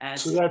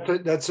 So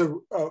that's a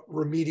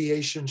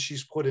remediation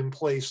she's put in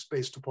place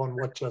based upon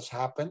what just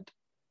happened?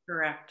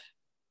 Correct.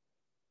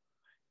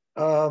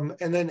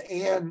 And then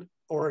Anne,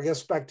 or I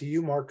guess back to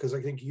you, Mark, because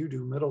I think you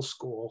do middle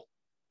school.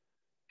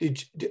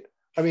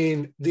 I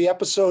mean, the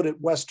episode at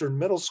Western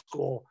Middle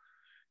School,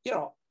 you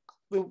know,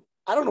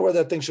 I don't know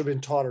whether that thing should have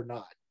been taught or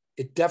not.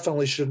 It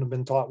definitely shouldn't have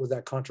been taught with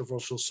that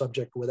controversial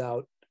subject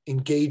without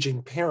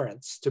engaging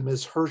parents, to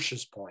Ms.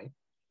 Hirsch's point.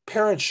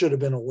 Parents should have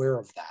been aware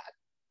of that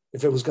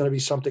if it was going to be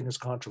something as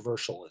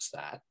controversial as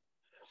that,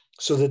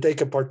 so that they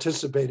could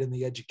participate in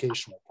the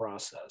educational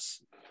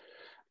process.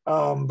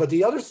 But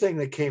the other thing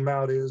that came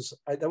out is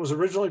that was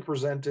originally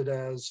presented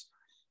as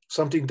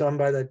something done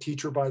by that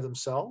teacher by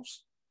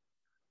themselves,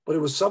 but it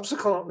was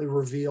subsequently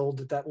revealed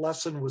that that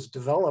lesson was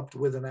developed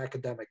with an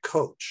academic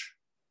coach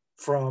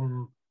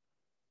from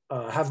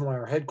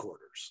Havemeyer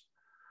headquarters.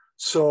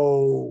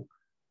 So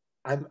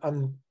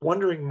I'm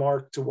wondering,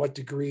 Mark, to what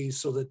degree,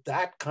 so that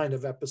that kind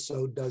of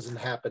episode doesn't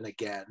happen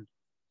again,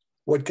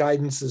 what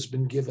guidance has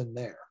been given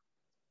there?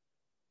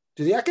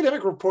 Do the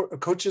academic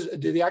coaches,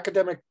 do the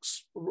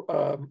academics,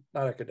 not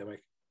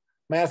academic,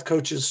 math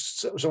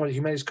coaches, so many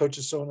humanities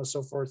coaches, so on and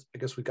so forth, I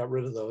guess we got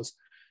rid of those.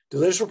 Do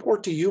they just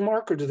report to you,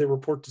 Mark, or do they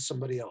report to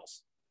somebody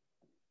else?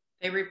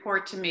 They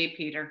report to me,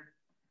 Peter.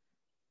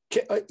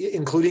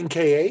 Including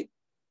K-8?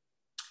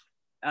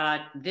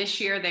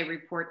 This year they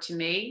report to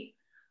me.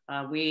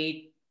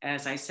 We,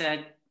 as I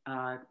said,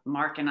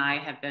 Mark and I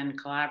have been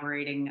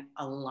collaborating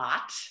a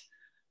lot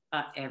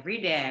every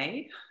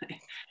day.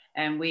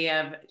 And we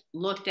have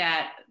looked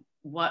at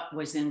what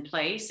was in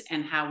place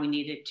and how we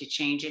needed to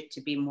change it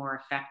to be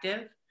more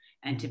effective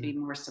and to be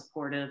more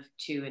supportive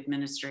to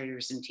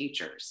administrators and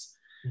teachers.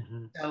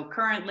 So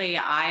currently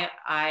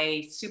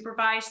I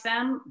supervise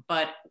them,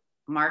 but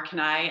Mark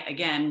and I,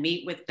 again,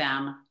 meet with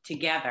them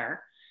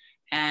together,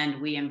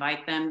 and we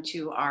invite them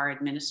to our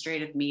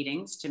administrative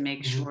meetings to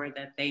make sure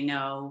that they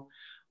know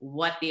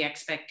what the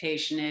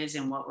expectation is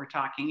and what we're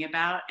talking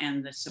about,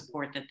 and the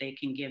support that they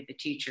can give the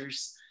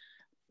teachers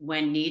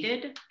when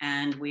needed.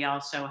 And we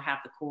also have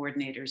the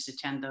coordinators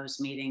attend those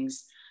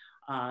meetings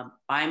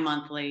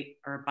bi-monthly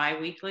or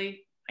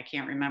bi-weekly. I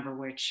can't remember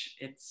which,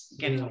 it's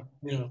getting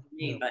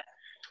me, but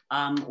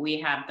we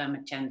have them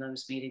attend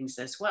those meetings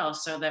as well,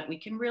 so that we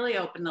can really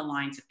open the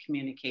lines of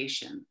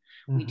communication.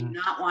 We do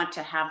not want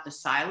to have the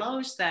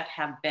silos that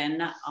have been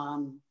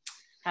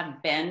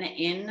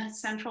in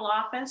central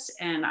office.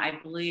 And I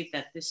believe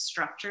that this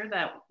structure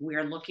that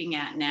we're looking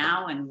at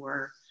now and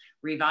we're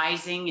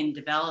revising and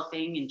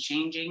developing and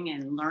changing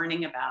and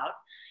learning about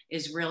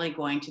is really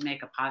going to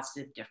make a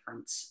positive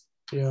difference.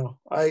 Yeah,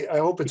 I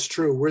hope it's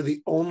true. We're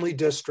the only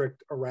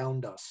district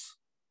around us.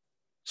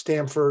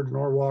 Stamford,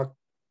 Norwalk,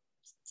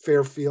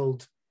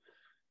 Fairfield,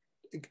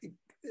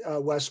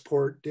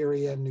 Westport,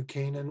 Darien, New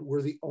Canaan,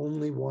 we're the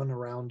only one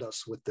around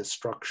us with this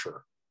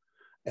structure.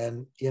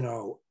 And, you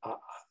know,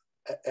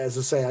 as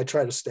I say, I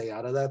try to stay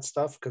out of that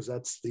stuff because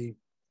that's the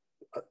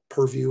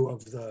purview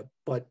of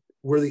but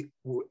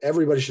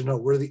everybody should know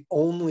we're the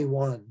only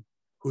one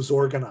who's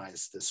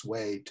organized this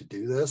way to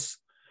do this.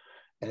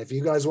 And if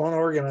you guys want to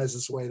organize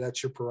this way,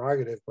 that's your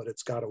prerogative, but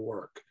it's got to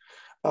work.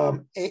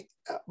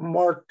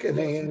 Mark and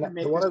Anne,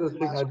 one other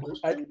thing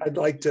I'd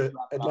like to,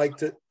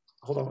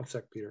 hold on one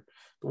sec, Peter.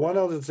 The one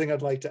other thing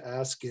I'd like to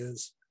ask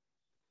is,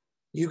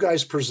 you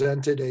guys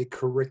presented a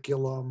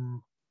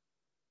curriculum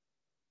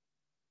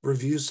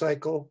review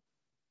cycle.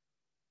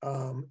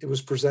 It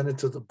was presented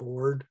to the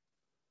board.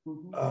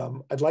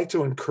 I'd like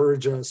to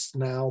encourage us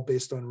now,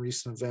 based on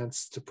recent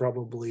events, to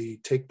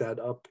probably take that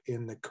up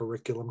in the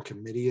curriculum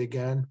committee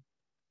again,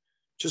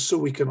 just so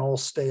we can all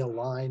stay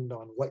aligned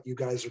on what you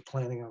guys are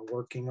planning on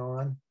working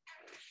on.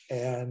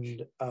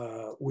 And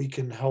we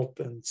can help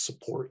and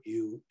support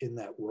you in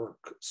that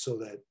work so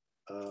that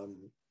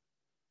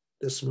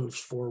this moves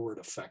forward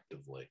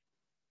effectively.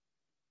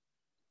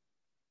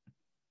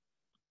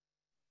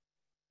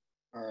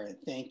 All right,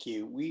 thank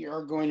you. We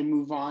are going to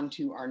move on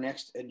to our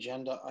next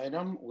agenda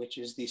item, which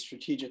is the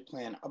strategic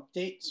plan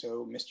update.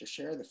 So Mr.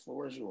 Scher, the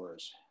floor is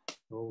yours.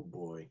 Oh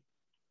boy.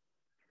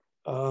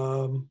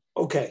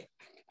 Okay,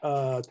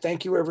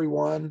 thank you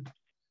everyone.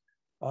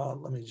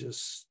 Let me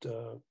just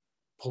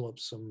pull up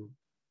some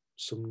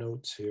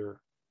notes here.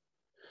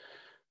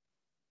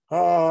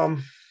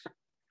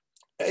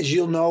 As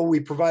you'll know, we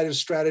provided a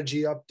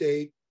strategy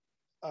update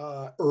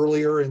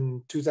earlier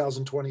in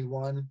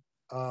 2021.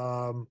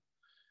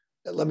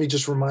 let me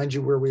just remind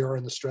you where we are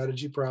in the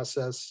strategy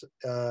process.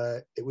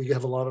 We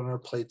have a lot on our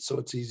plate, so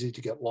it's easy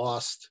to get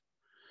lost.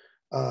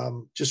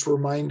 Just a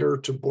reminder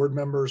to board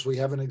members, we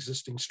have an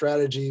existing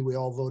strategy. We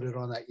all voted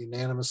on that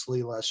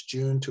unanimously last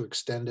June to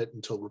extend it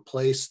until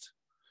replaced.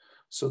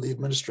 So the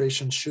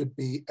administration should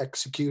be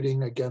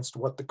executing against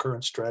what the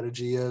current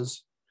strategy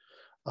is,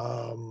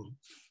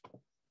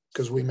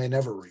 because we may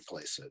never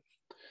replace it.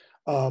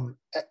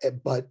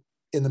 But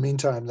in the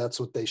meantime, that's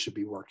what they should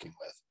be working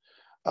with.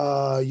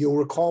 You'll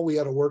recall we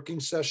had a working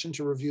session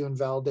to review and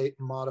validate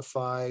and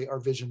modify our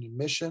vision and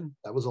mission.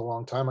 That was a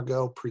long time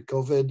ago,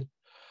 pre-COVID.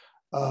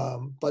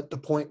 But the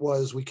point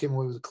was we came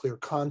away with a clear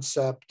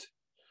concept,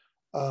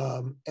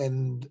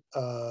 and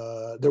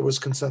there was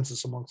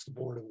consensus amongst the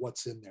board of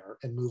what's in there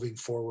and moving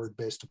forward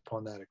based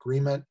upon that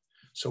agreement.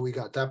 So we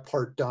got that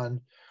part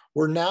done.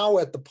 We're now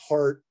at the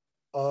part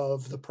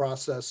of the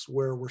process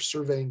where we're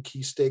surveying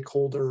key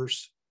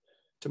stakeholders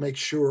to make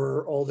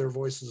sure all their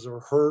voices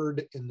are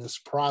heard in this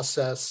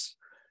process.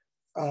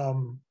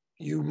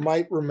 You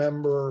might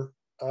remember,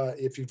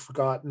 if you'd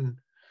forgotten,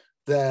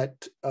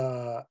 that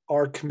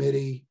our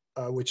committee,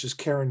 which is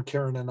Karen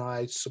and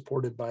I,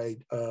 supported by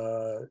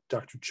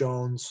Dr.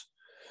 Jones,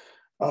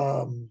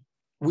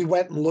 we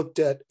went and looked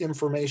at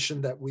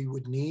information that we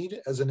would need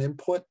as an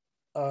input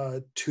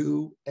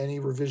to any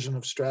revision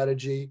of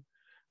strategy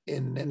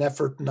in an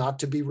effort not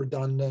to be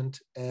redundant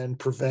and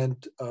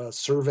prevent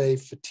survey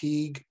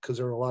fatigue, because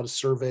there are a lot of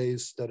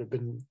surveys that have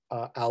been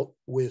out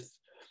with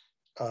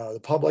the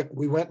public.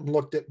 We went and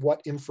looked at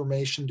what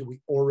information do we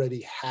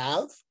already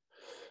have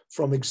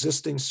from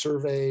existing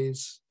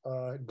surveys.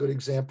 A good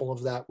example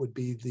of that would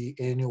be the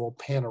annual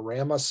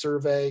Panorama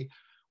survey,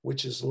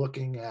 which is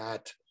looking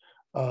at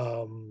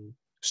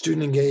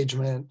student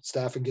engagement,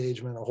 staff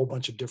engagement, a whole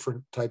bunch of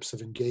different types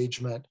of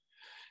engagement.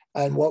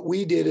 And what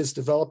we did is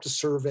developed a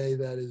survey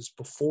that is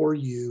before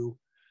you,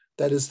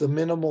 that is the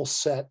minimal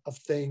set of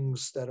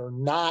things that are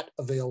not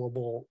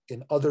available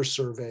in other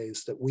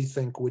surveys that we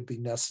think would be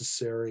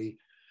necessary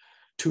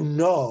to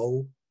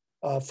know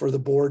for the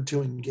board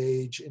to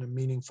engage in a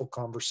meaningful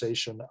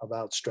conversation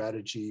about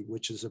strategy,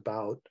 which is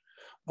about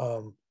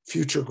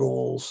future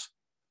goals,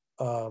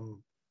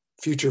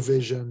 future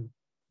vision,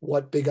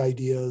 what big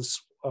ideas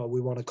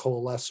we want to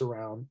coalesce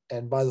around.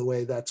 And by the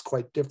way, that's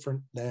quite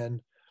different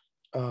than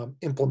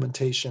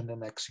implementation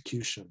and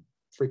execution.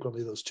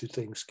 Frequently, those two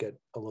things get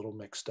a little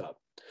mixed up.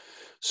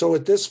 So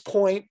at this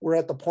point, we're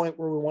at the point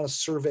where we want to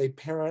survey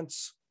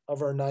parents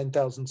of our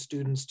 9,000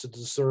 students to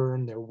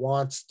discern their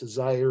wants,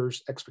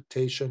 desires,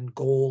 expectation,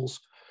 goals,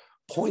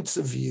 points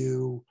of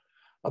view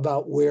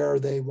about where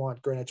they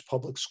want Greenwich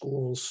Public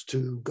Schools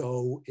to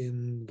go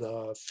in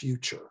the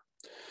future.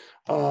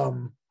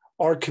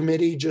 Our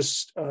committee,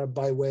 just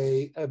by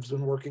way, has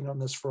been working on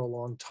this for a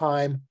long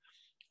time.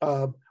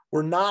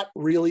 We're not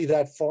really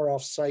that far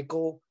off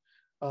cycle.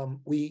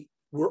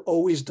 We're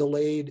always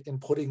delayed in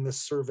putting this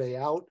survey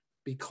out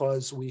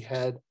because we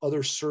had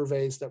other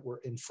surveys that were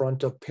in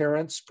front of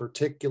parents,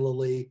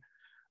 particularly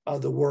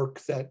the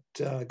work that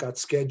got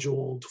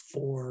scheduled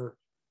for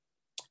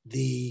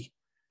the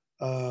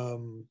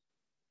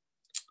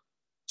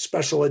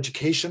special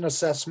education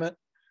assessment.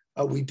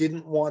 We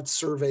didn't want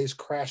surveys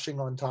crashing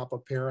on top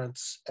of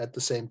parents at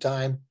the same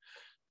time.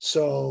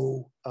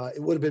 So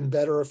it would have been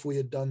better if we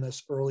had done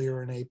this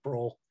earlier in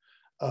April,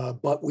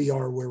 but we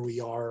are where we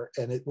are,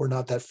 and we're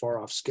not that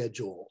far off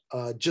schedule.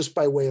 Just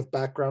by way of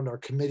background, our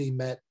committee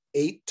met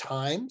 8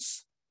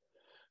 times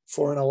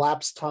for an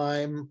elapsed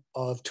time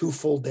of 2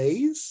 full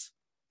days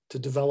to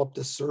develop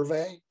this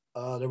survey.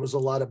 There was a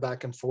lot of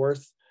back and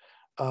forth.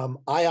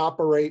 I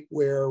operate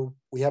where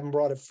we haven't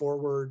brought it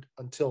forward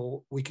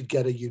until we could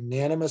get a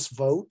unanimous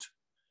vote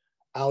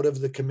out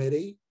of the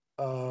committee.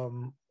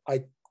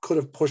 I could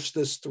have pushed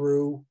this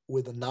through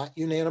with a not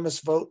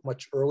unanimous vote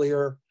much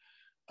earlier,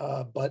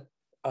 but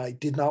I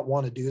did not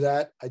want to do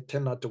that. I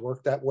tend not to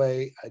work that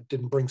way. I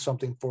didn't bring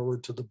something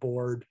forward to the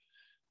board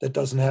that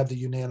doesn't have the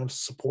unanimous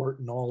support,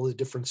 and all the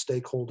different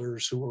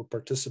stakeholders who were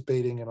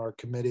participating in our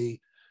committee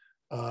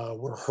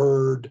were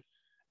heard,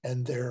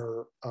 and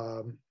their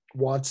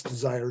wants,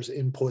 desires,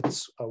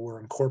 inputs were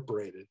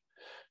incorporated.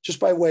 Just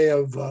by way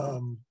of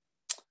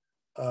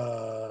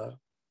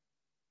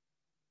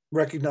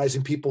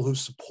recognizing people who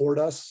support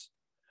us,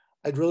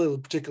 I'd really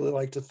particularly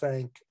like to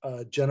thank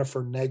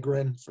Jennifer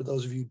Negrin. For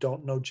those of you who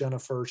don't know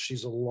Jennifer,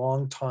 she's a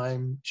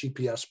longtime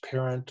GPS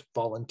parent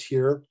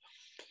volunteer.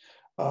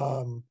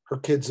 Her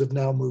kids have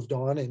now moved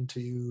on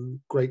into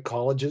great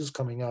colleges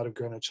coming out of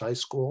Greenwich High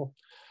School.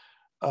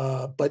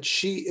 But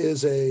she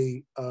is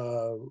a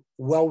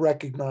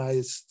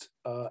well-recognized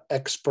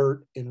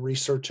expert in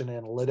research and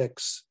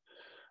analytics.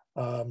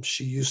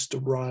 She used to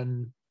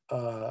run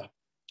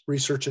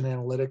research and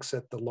analytics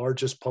at the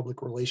largest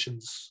public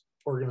relations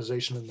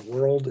organization in the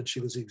world, and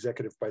she was the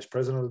executive vice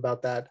president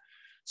about that.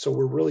 So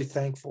we're really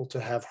thankful to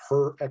have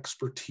her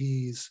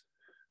expertise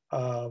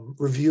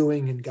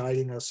reviewing and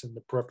guiding us in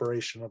the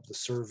preparation of the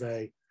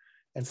survey.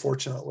 And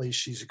fortunately,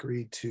 she's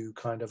agreed to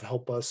kind of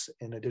help us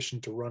in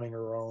addition to running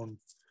her own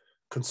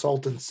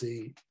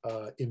consultancy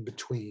in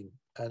between.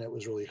 and it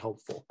was really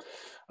helpful.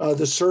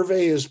 The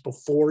survey is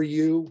before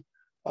you,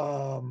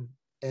 and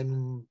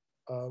in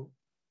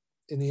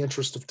the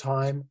interest of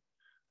time,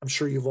 I'm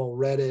sure you've all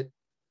read it.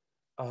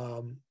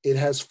 It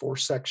has 4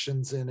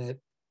 sections in it.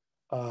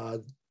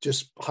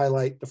 Just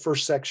highlight the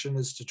first section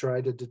is to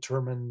try to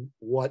determine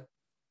what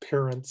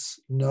parents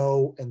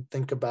know and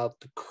think about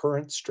the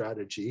current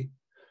strategy.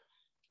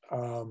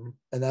 And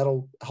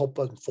that'll help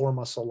inform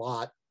us a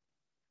lot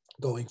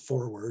going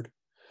forward.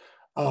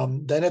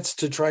 Then it's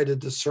to try to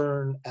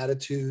discern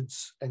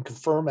attitudes and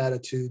confirm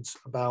attitudes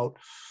about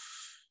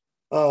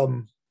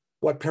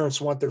what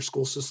parents want their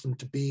school system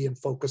to be and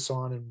focus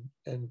on,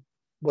 and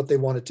what they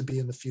want it to be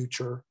in the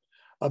future.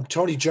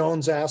 Tony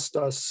Jones asked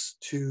us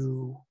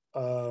to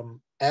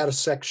add a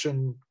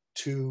section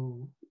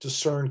to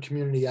discern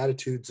community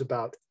attitudes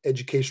about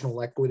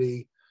educational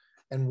equity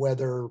and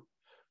whether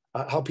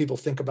how people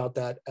think about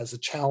that as a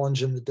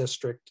challenge in the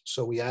district.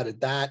 So we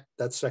added that.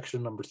 That's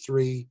section number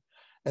 3.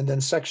 And then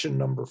section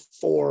number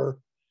 4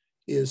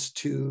 is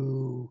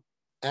to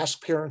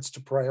ask parents to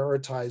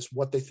prioritize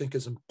what they think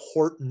is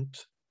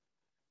important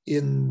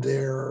in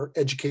their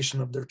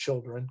education of their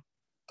children.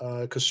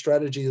 Because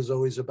strategy is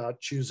always about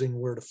choosing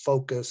where to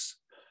focus,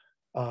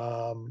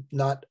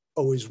 not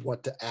always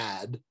what to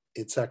add.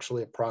 It's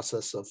actually a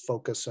process of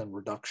focus and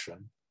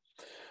reduction.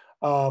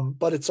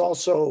 But it's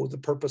also, the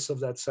purpose of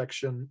that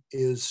section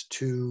is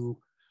to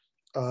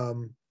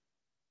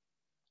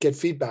get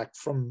feedback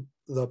from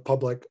the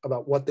public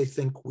about what they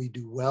think we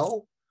do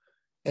well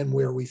and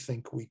where we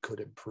think we could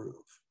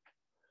improve.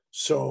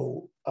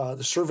 So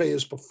the survey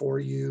is before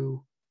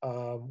you.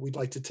 We'd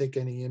like to take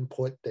any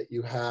input that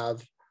you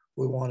have.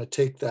 We want to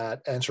take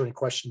that, answer any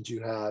questions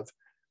you have.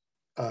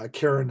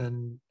 Karen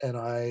and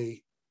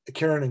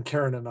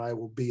Karen and I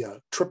will be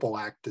a triple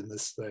act in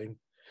this thing.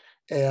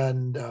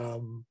 And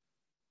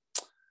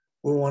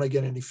we want to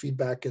get any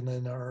feedback, and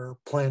then our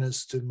plan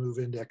is to move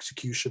into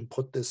execution,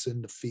 put this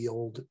in the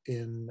field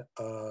in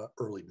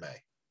early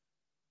May.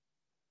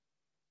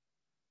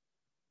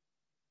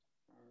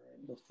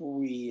 Before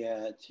we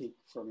take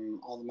from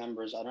all the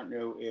members, I don't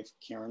know if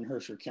Karen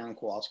Hirsch or Karen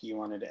Kowalski, you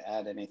wanted to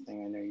add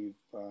anything. I know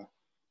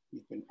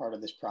you've been part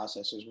of this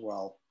process as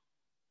well.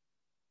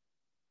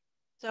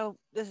 So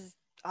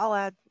I'll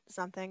add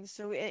something.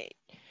 So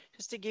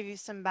just to give you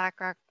some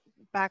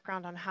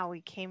background on how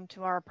we came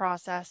to our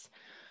process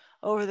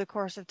over the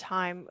course of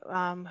time,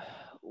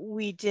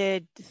 we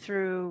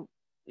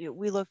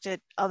looked at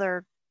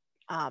other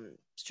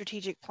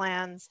strategic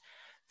plans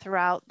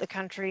throughout the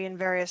country in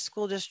various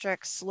school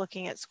districts,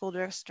 looking at school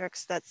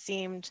districts that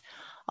seemed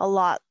a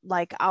lot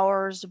like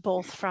ours,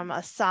 both from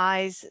a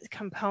size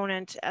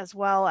component as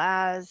well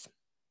as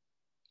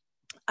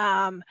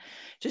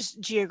just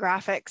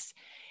geographics,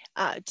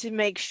 to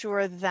make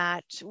sure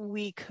that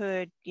we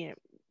could,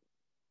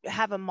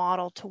 have a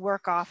model to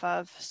work off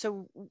of.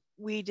 So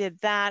we did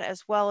that,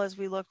 as well as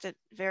we looked at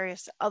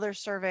various other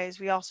surveys.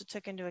 We also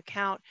took into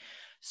account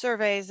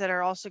surveys that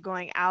are also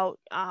going out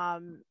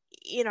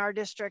in our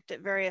district at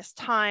various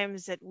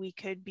times that we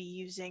could be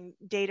using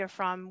data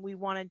from. We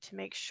wanted to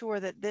make sure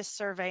that this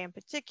survey in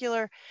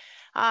particular,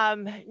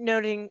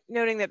 noting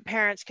that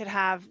parents could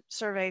have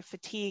survey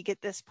fatigue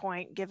at this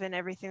point, given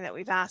everything that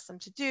we've asked them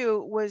to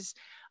do, was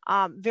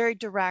very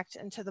direct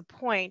and to the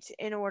point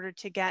in order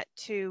to get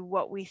to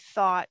what we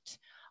thought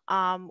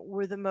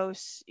were the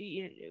most,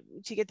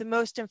 to get the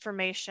most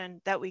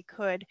information that we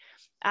could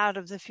out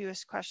of the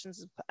fewest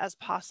questions as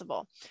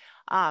possible.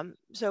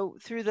 So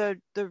through the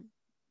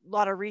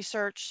lot of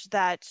research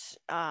that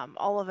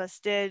all of us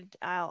did,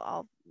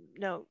 I'll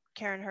note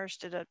Karen Hirsch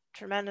did a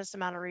tremendous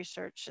amount of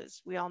research.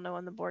 As we all know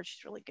on the board,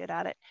 she's really good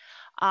at it.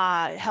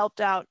 Helped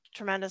out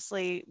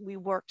tremendously. We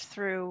worked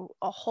through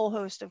a whole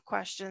host of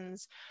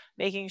questions,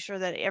 making sure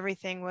that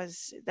everything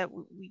was, that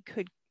we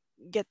could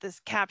get this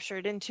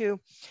captured into,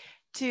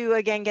 to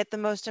again get the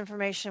most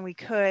information we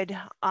could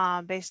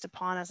based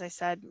upon, as I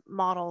said,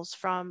 models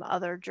from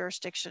other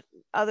jurisdictions,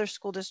 other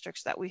school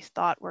districts that we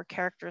thought were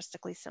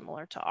characteristically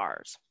similar to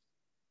ours.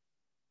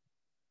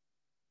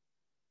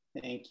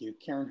 Thank you.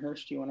 Karen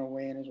Hirsch, do you want to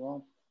weigh in as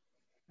well?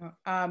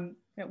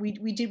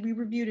 We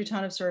reviewed a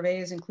ton of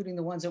surveys, including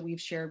the ones that we've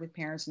shared with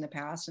parents in the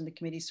past, and the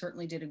committee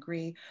certainly did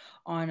agree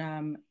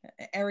on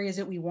areas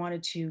that we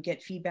wanted to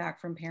get feedback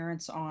from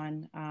parents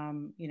on.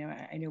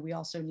 I know we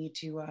also need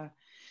to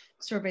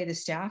survey the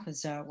staff,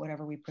 as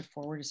whatever we put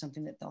forward is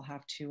something that they'll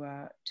have to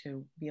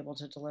be able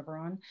to deliver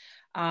on.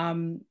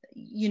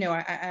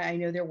 I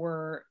know there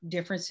were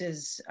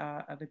differences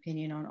of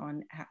opinion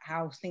on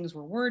how things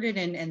were worded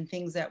and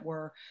things that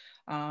were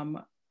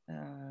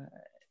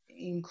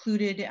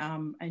included,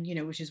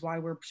 which is why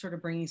we're sort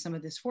of bringing some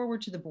of this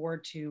forward to the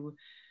board to,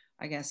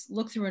 I guess,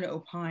 look through and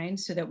opine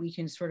so that we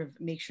can sort of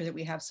make sure that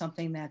we have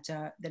something that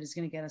that is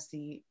going to get us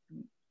the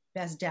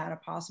best data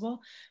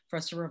possible for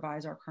us to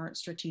revise our current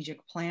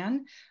strategic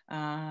plan,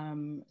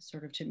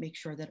 sort of to make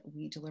sure that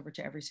we deliver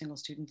to every single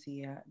student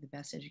the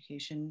best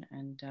education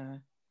and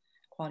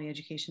quality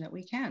education that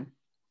we can.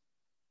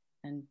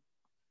 And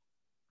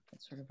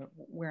that's sort of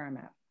where I'm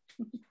at.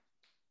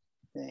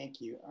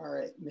 Thank you. All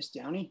right, Ms.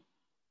 Downey.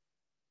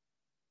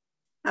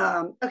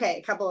 Okay,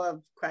 a couple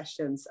of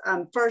questions.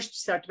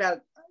 First, you talked about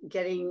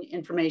getting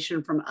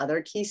information from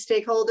other key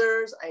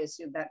stakeholders. I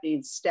assume that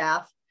means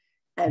staff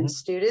and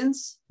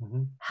students.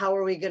 How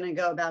are we going to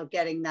go about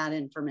getting that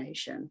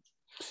information?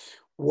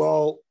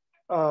 Well,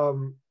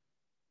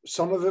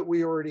 some of it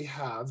we already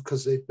have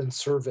because they've been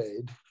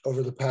surveyed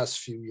over the past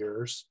few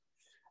years.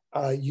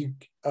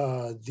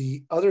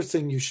 The other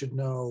thing you should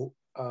know,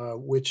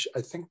 which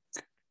I think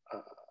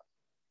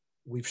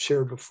we've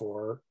shared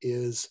before,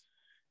 is,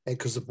 and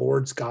because the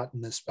board's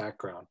gotten this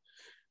background,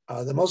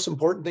 the most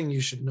important thing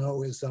you should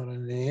know is that on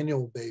an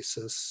annual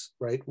basis,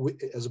 right,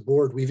 as a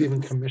board, we've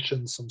even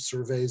commissioned some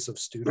surveys of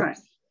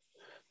students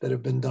that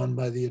have been done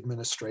by the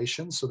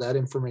administration. So that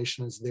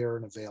information is there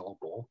and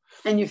available.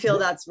 And you feel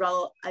that's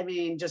I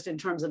mean, just in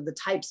terms of the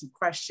types of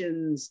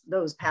questions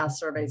those past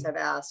surveys have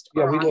asked,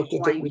 yeah, we looked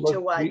at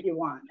to what you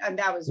want. And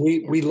that was,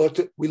 we looked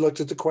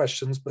at the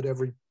questions, but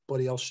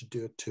everybody else should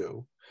do it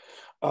too.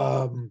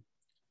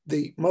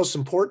 The most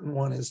important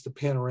one is the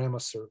Panorama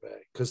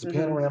survey, because the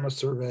Panorama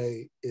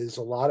survey is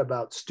a lot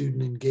about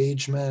student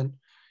engagement.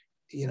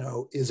 You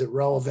know, is it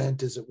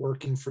relevant? Is it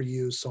working for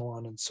you? So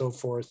on and so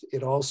forth.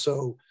 It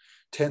also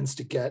tends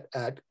to get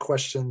at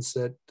questions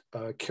that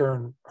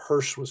Karen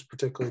Hirsch was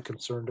particularly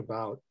concerned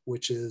about,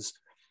 which is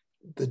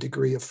the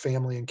degree of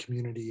family and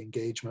community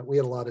engagement. We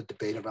had a lot of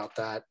debate about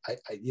that. I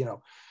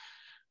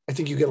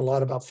think you get a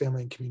lot about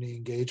family and community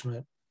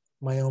engagement.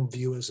 My own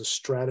view as a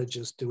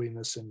strategist doing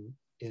this in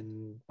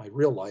my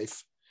real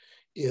life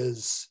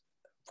is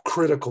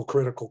critical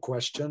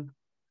question,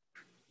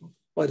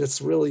 but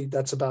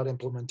that's about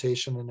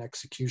implementation and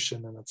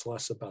execution, and it's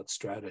less about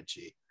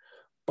strategy,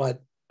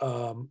 but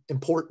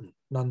important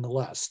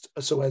nonetheless.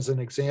 So as an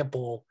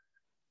example,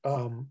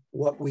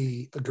 what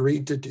we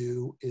agreed to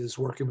do is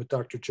working with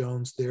Dr.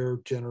 Jones. They're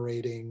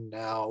generating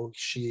now,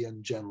 she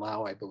and Jen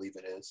Lau, I believe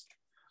it is,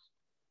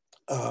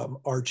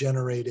 are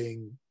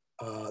generating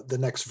the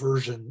next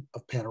version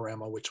of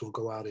Panorama, which will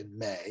go out in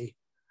May.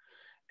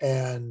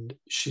 And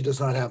she does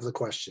not have the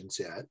questions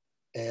yet.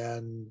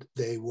 And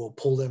they will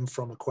pull them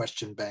from a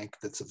question bank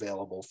that's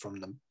available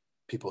from the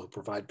people who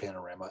provide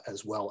Panorama,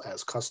 as well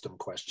as custom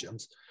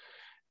questions.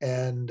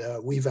 And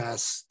we've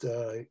asked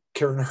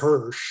Karen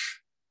Hirsch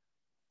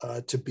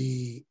to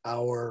be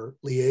our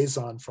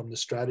liaison from the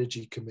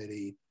strategy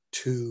committee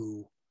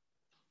to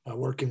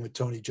working with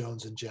Tony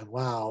Jones and Jen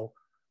Lau,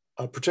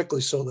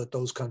 particularly so that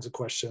those kinds of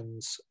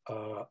questions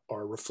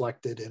are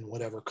reflected in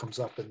whatever comes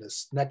up in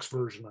this next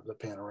version of the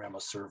Panorama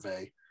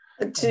survey.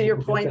 To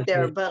your point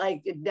there, but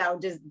now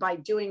just by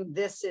doing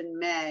this in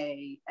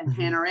May, and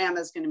Panorama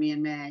is going to be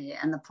in May,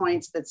 and the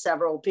points that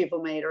several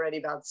people made already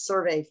about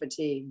survey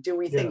fatigue, do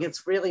we think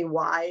it's really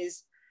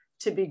wise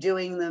to be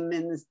doing them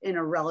in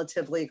a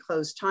relatively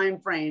close time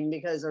frame?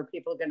 Because are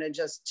people going to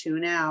just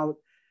tune out,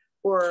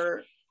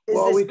 or is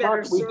this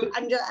better?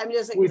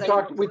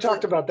 We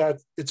talked about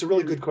that. It's a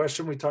really good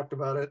question. We talked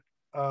about it.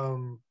 I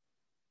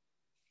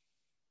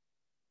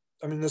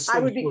mean, this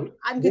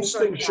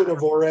thing should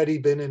have already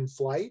been in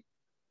flight.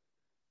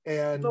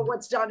 But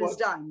what's done is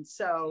done.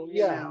 So,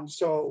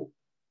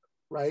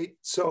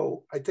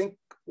 so I think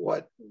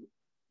what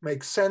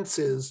makes sense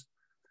is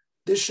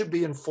this should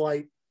be in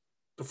flight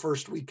the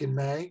first week in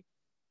May.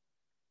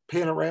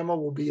 Panorama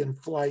will be in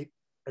flight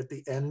at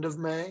the end of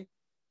May.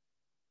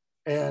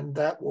 And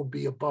that will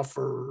be a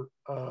buffer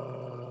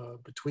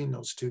between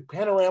those two.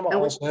 Panorama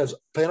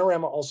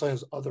also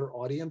has other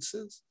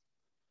audiences.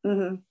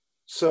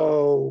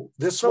 So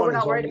this one, we're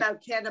not worried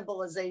about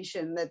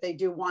cannibalization, that they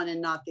do one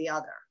and not the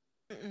other.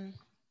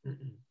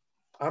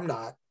 I'm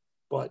not,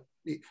 but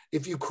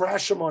if you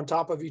crash them on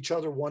top of each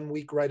other 1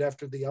 week right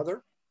after the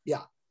other,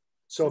 yeah.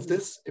 So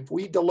if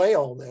we delay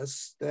all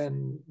this,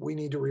 then we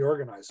need to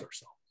reorganize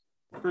ourselves.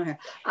 Okay.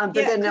 But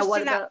then now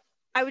what about?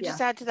 I would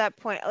just add to that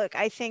point. Look,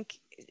 I think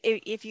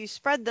if you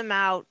spread them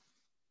out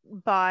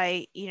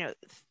by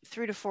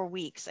 3 to 4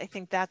 weeks, I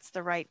think that's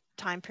the right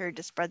time period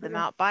to spread them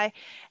out by.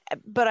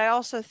 But I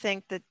also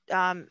think that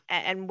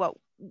and what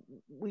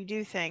we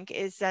do think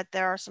is that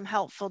there are some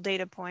helpful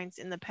data points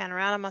in the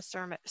Panorama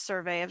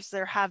survey, as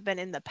there have been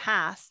in the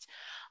past,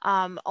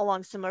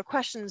 along similar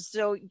questions.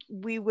 So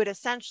we would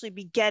essentially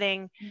be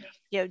getting,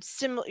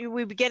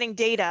 we'd be getting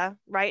data,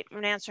 right,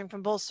 and answering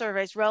from both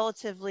surveys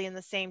relatively in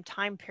the same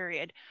time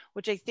period,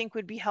 which I think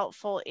would be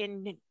helpful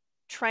in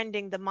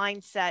trending the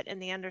mindset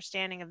and the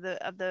understanding of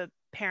the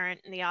parent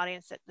and the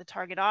audience, the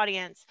target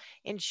audience,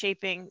 in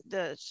shaping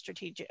the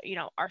strategic,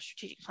 our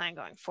strategic plan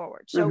going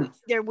forward. So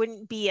there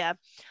wouldn't be a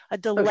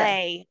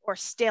delay or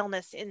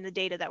staleness in the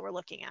data that we're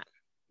looking at.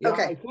 Yeah,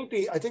 I think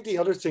the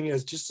other thing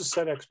is just to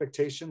set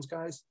expectations,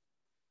 guys.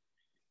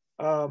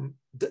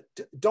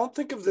 Don't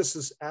think of this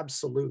as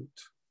absolute.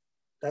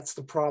 That's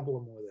the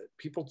problem with it.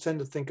 People tend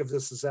to think of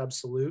this as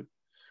absolute.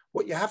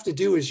 What you have to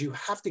do is you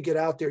have to get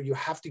out there, you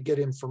have to get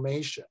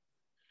information.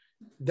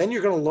 Then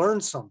you're going to learn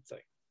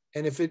something.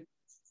 And if it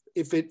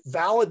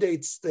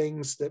validates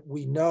things that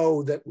we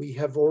know that we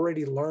have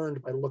already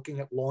learned by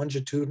looking at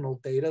longitudinal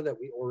data that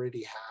we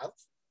already have,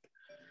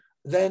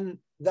 then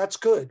that's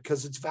good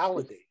because it's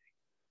validating.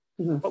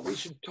 But we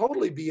should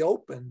totally be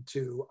open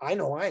to, I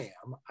know I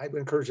am, I would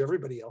encourage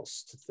everybody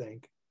else to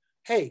think,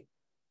 hey,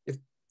 if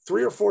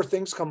 3 or 4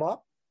 things come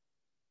up,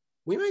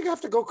 we may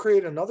have to go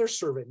create another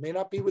survey. It may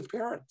not be with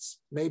parents,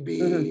 may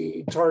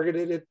be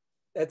targeted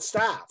at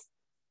staff.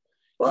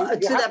 Well, you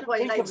to have that to point,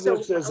 think like, of so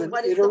this as an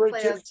what is the plan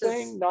iterative to,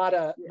 thing, not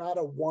a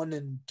one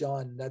and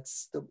done.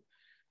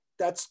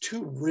 That's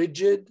too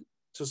rigid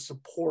to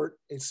support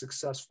a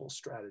successful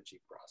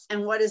strategy process.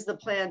 And what is the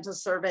plan to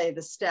survey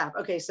the staff?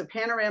 Okay, so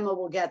Panorama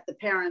will get the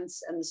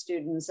parents and the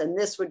students, and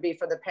this would be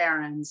for the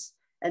parents.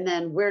 And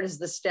then where does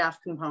the staff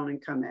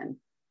component come in?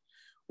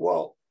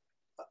 Well,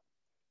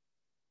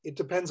 it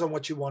depends on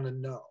what you want to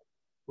know,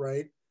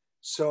 right?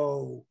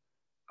 So,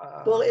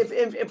 well,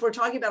 if we're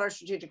talking about our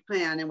strategic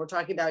plan and we're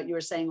talking about, you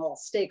were saying all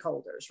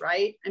stakeholders,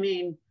 right? I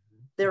mean,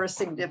 they're a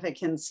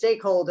significant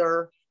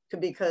stakeholder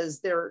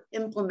because they're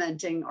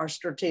implementing our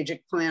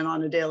strategic plan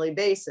on a daily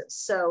basis.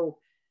 So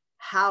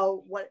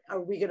what are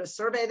we going to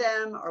survey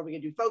them? Are we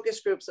going to do focus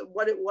groups?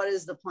 What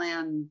is the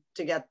plan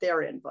to get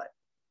their input?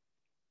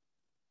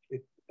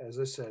 As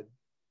I said,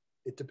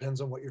 it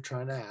depends on what you're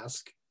trying to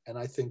ask. And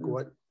I think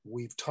what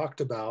we've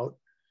talked about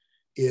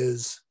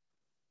is,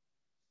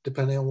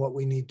 depending on what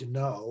we need to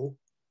know,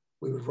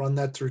 we would run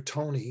that through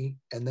Tony,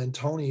 and then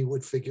Tony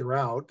would figure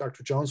out,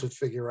 Dr. Jones would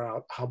figure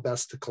out how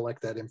best to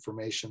collect that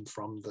information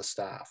from the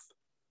staff.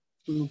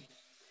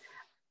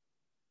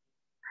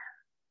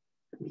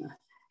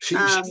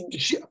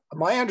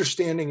 My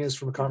understanding is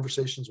from the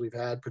conversations we've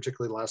had,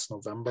 particularly last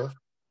November,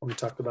 when we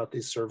talked about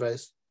these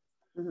surveys,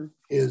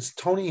 is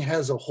Tony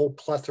has a whole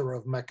plethora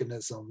of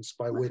mechanisms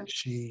by which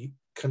she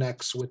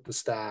connects with the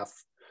staff,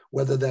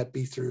 whether that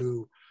be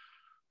through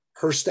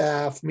her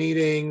staff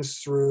meetings,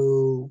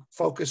 through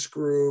focus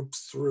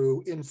groups,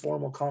 through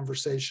informal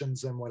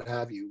conversations and what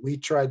have you. We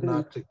tried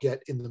not to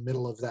get in the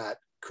middle of that,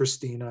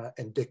 Christina,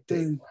 and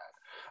dictate that.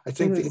 I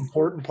think the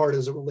important part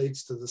as it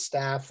relates to the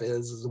staff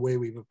is the way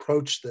we've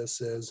approached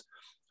this is,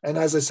 and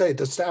as I say,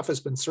 the staff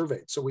has been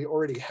surveyed, so we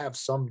already have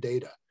some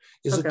data.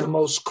 Is it the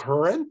most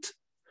current?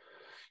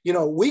 You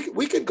know, we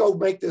could go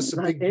make this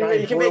a big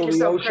giant boil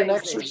the ocean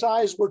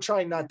exercise. We're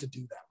trying not to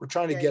do that. We're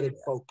trying to get it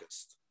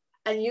focused.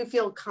 And you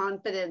feel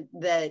confident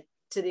that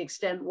to the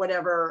extent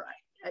whatever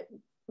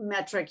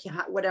metric,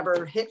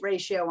 whatever hit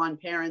ratio on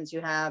parents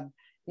you have,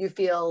 you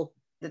feel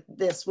that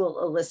this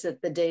will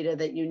elicit the data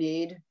that you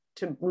need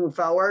to move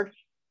forward?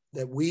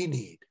 That we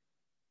need.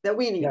 That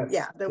we need,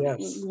 yes.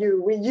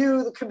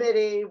 You, the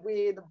committee,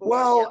 we, the board.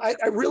 Well,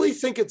 I really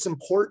think it's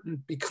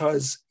important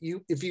because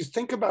if you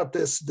think about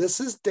this, this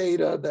is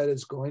data that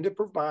is going to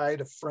provide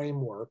a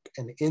framework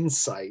and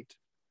insight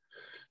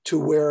to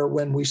where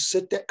when we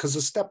sit down, because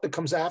the step that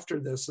comes after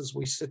this is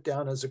we sit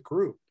down as a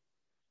group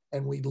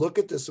and we look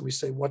at this and we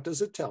say, what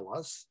does it tell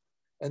us?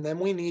 And then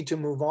we need to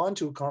move on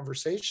to a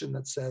conversation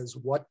that says,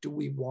 what do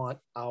we want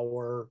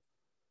our,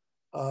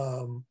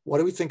 what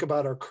do we think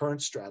about our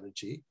current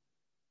strategy?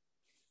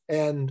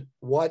 And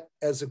what,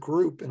 as a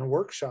group in a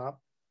workshop,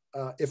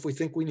 if we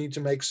think we need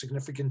to make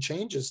significant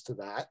changes to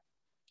that,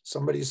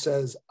 somebody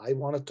says, I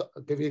want to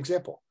give you an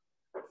example.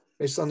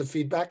 Based on the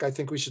feedback, I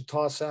think we should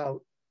toss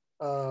out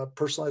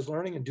personalized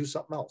learning and do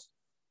something else.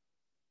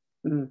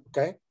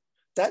 Okay.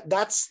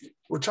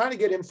 We're trying to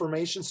get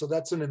information. So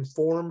that's an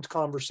informed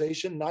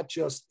conversation, not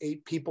just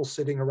 8 people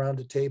sitting around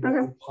a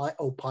table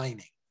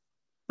opining.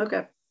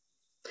 Okay.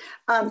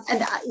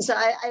 So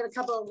I have a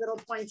couple of little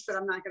points, but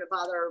I'm not going to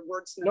bother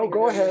wordsmithing. No,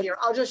 go ahead. Here.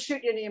 I'll just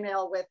shoot you an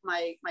email with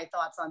my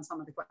thoughts on some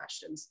of the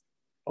questions.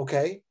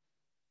 Okay.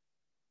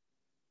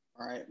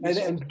 All right.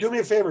 And do me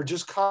a favor,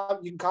 just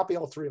you can copy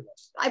all 3 of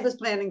us. I was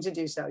planning to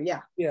do so. Yeah.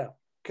 Yeah.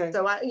 Okay.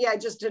 So I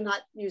just did not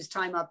use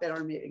time up at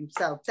our meeting.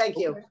 So thank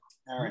you.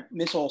 All right,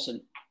 Ms.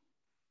 Olson.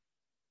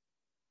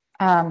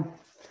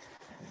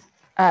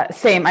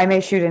 Same. I may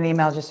shoot an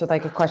email just with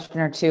like a question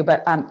or 2,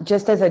 but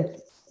just as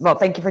well,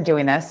 thank you for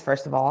doing this,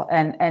 first of all,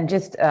 and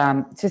just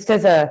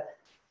as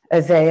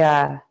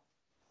a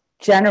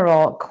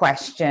general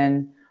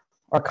question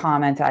or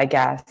comment, I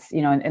guess,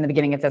 you know, in the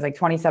beginning it says like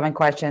 27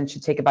 questions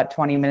should take about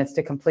 20 minutes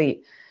to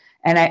complete,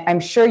 and I'm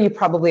sure you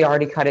probably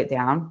already cut it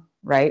down,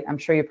 right? I'm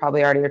sure you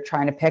probably already are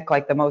trying to pick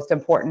like the most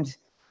important,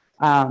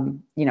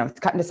 you know,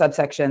 cut into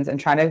subsections and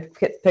trying to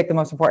pick the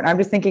most important. I'm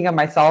just thinking of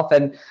myself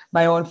and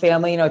my own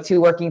family, you know,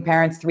 2 working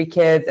parents, 3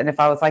 kids, and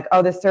if I was like,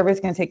 oh, this survey is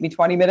going to take me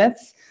 20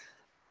 minutes.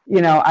 You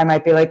know, I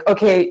might be like,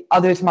 okay,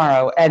 I'll do it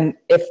tomorrow. And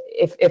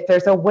if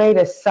there's a way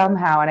to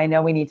somehow, and I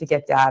know we need to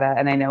get data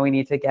and I know we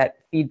need to get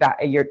feedback,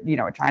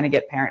 we're trying to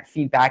get parent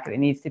feedback and it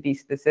needs to be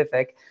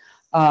specific.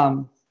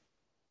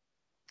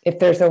 If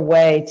there's a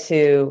way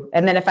to,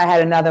 and then if I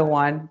had another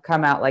one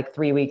come out like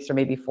 3 weeks or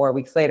maybe 4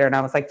 weeks later, and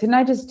I was like, didn't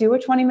I just do a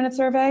 20-minute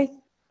survey?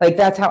 Like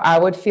that's how I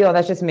would feel.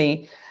 That's just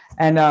me.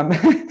 And,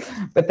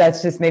 but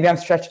that's just, maybe I'm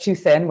stretched too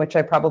thin, which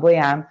I probably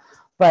am.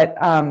 But,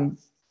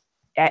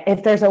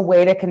 if there's a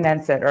way to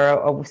condense it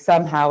or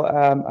somehow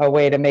a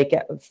way to make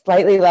it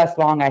slightly less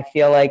long, I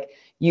feel like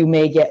you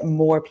may get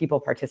more people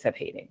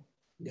participating.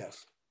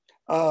 Yes.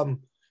 Let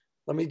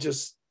me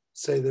just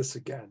say this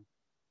again.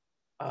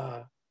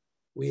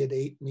 We had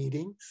 8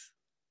 meetings.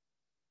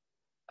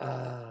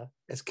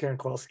 As Karen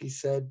Kowalski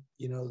said,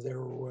 you know,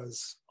 there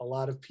was a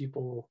lot of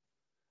people,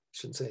 I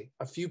shouldn't say,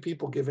 a few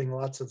people giving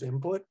lots of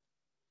input.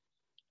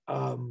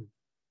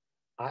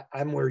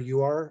 I'm where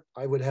you are.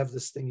 I would have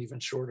this thing even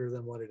shorter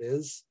than what it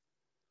is.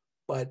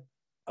 But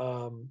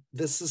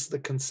this is the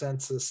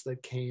consensus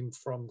that came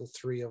from the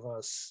 3 of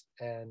us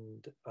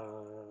and,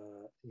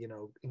 you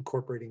know,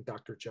 incorporating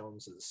Dr.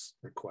 Jones's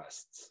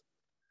requests.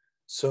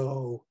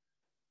 So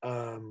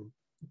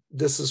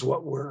this is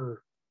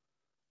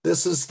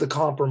the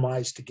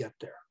compromise to get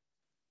there.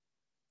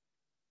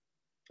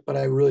 But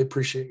I really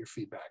appreciate your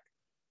feedback.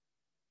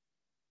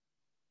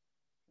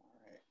 All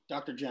right.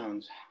 Dr.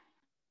 Jones.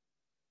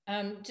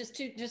 Just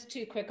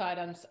two quick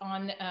items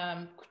on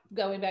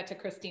going back to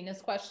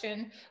Christina's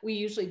question. We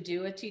usually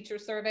do a teacher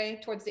survey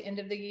towards the end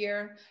of the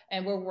year,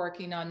 and we're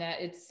working on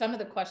that. It's some of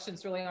the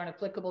questions really aren't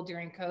applicable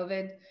during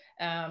COVID.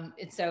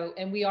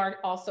 And we are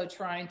also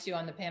trying to,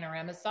 on the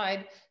Panorama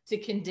side, to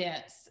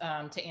condense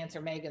to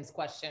answer Megan's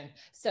question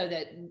so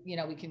that, you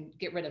know, we can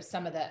get rid of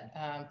some of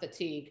that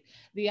fatigue.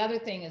 The other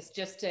thing is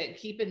just to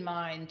keep in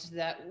mind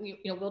that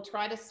we'll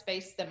try to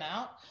space them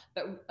out,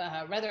 but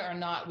whether or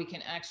not we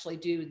can actually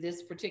do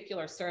this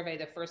particular survey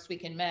the first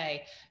week in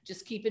May,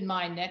 just keep in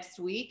mind next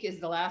week is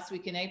the last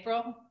week in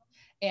April.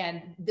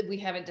 And we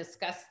haven't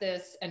discussed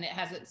this, and it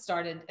hasn't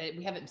started,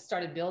 we haven't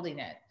started building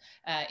it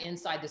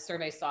inside the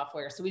survey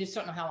software. So we just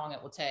don't know how long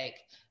it will take.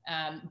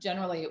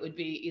 Generally, it would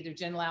be either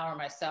Jen Lau or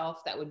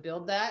myself that would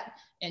build that.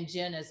 And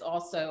Jen is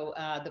also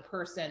the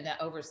person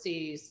that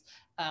oversees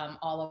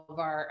all of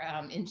our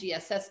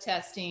NGSS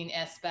testing,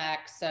 SBAC.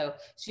 So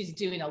she's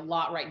doing a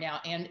lot right now,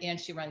 and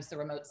she runs the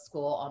remote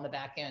school on the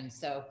back end.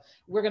 So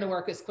we're going to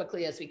work as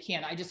quickly as we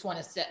can. I just want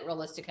to set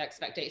realistic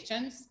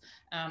expectations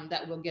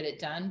that we'll get it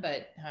done,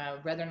 but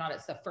whether or not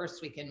it's the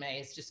first week in May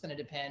is just going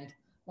to depend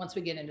once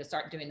we get into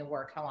start doing the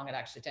work, how long it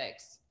actually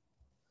takes.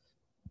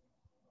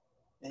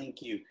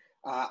 Thank you.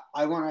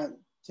 I want to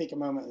take a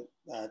moment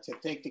to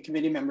thank the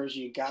committee members.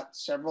 You got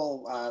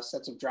several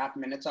sets of draft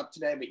minutes up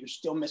today, but you're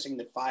still missing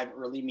the 5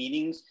 early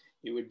meetings.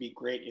 It would be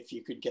great if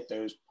you could get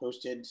those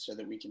posted so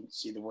that we can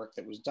see the work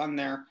that was done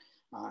there.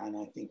 And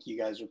I think you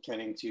guys are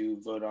planning to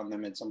vote on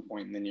them at some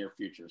point in the near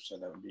future. So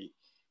that would be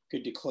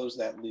good to close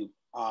that loop.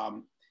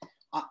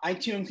 I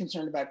too am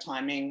concerned about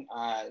timing.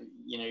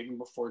 You know, even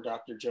before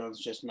Dr. Jones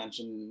just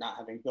mentioned not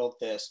having built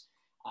this,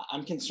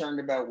 I'm concerned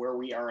about where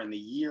we are in the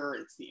year.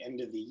 It's the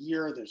end of the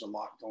year. There's a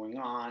lot going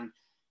on.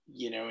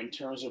 You know, in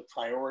terms of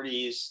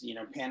priorities, you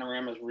know,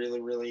 Panorama is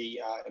really, really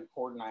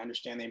important. I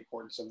understand the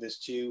importance of this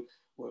too.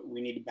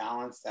 We need to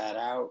balance that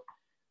out.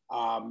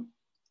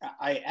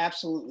 I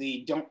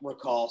absolutely don't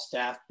recall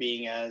staff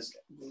being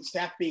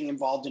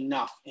involved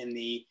enough in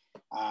the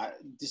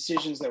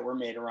decisions that were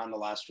made around the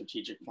last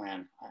strategic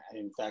plan.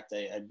 In fact,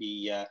 I'd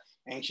be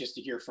anxious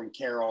to hear from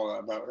Carol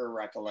about her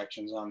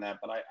recollections on that,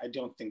 but I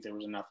don't think there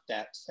was enough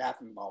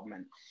staff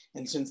involvement.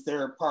 And since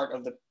they're a part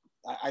of the,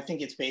 I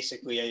think it's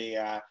basically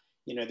a,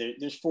 you know,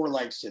 there's 4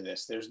 legs to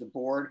this. There's the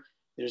board,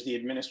 there's the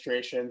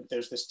administration,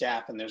 there's the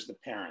staff, and there's the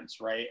parents,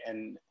 right?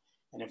 And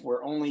if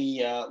we're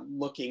only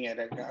looking at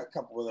a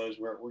couple of those,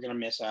 we're going to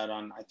miss out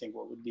on, I think,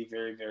 what would be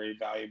very, very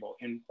valuable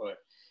input.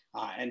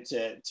 And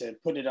to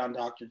put it on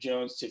Dr.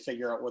 Jones to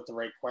figure out what the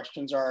right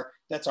questions are,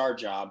 that's our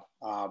job,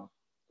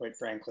 quite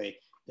frankly.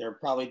 There are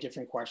probably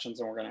different questions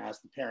than we're going to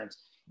ask the parents.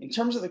 In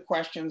terms of the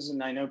questions,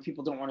 and I know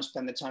people don't want to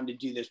spend the time to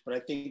do this, but I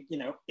think, you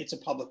know, it's a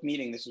public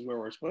meeting. This is where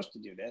we're supposed to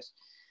do this.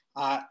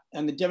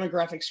 And the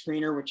demographic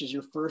screener, which is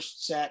your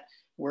first set,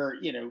 where,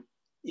 you know,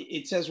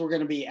 it says we're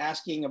going to be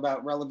asking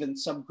about relevant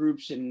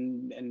subgroups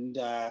and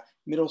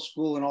middle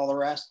school and all the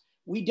rest.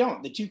 We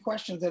don't. The 2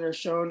 questions that are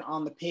shown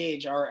on the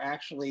page are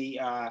actually,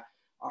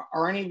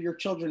 are any of your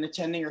children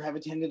attending or have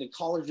attended a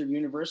college or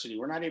university?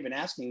 We're not even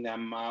asking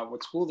them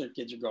what school their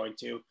kids are going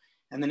to.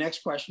 And the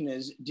next question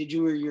is, did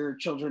you or your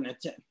children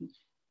attend?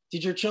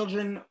 Did your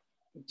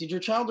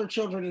child or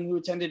children who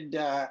attended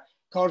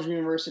college or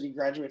university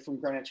graduate from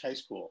Greenwich High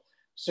School?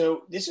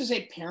 So this is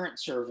a parent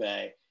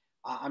survey.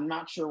 I'm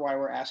not sure why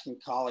we're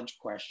asking college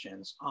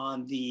questions.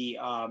 On the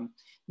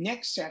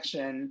next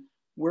section,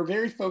 we're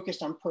very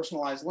focused on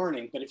personalized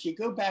learning, but if you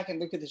go back and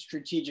look at the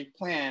strategic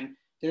plan,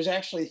 there's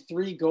actually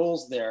 3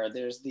 goals there.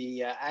 There's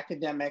the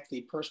academic,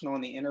 the personal,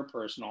 and the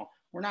interpersonal.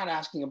 We're not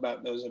asking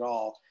about those at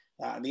all.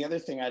 The other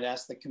thing I'd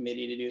ask the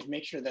committee to do is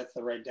make sure that's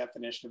the right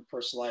definition of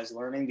personalized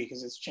learning,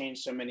 because it's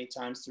changed so many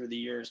times through the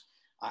years.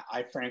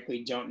 I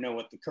frankly don't know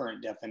what the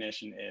current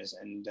definition is,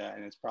 and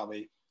it's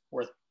probably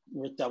worth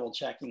double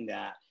checking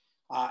that.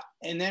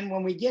 And then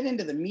when we get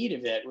into the meat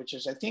of it, which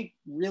is I think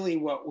really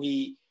what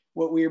we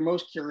are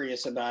most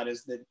curious about,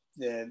 is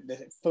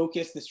the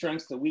focus, the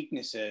strengths, the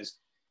weaknesses.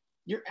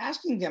 You're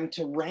asking them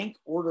to rank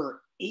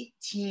order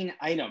 18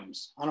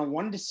 items on a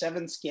 1 to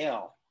 7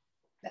 scale.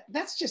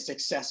 That's just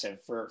excessive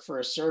for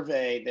a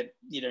survey that,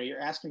 you know, you're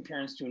asking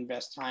parents to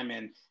invest time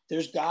in.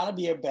 There's got to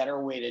be a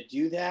better way to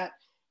do that.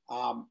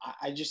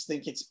 I just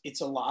think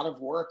it's a lot of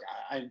work.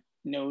 I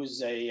know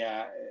as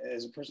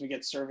a person who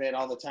gets surveyed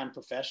all the time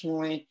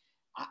professionally,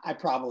 I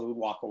probably would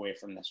walk away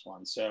from this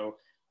one. So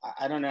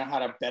I don't know how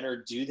to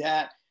better do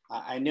that.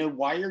 I know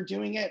why you're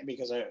doing it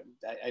because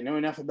I know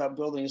enough about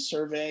building a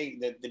survey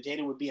that the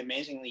data would be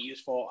amazingly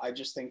useful. I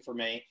just think from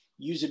a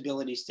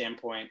usability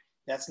standpoint,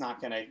 that's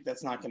not gonna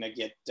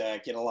get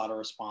a lot of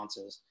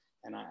responses,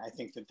 and I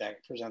think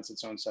that presents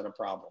its own set of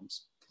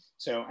problems.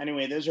 So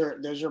anyway, those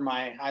are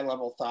my high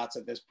level thoughts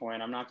at this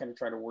point. I'm not going to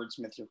try to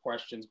wordsmith your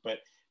questions, but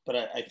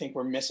I think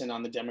we're missing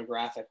on the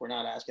demographic. We're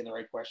not asking the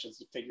right questions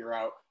to figure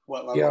out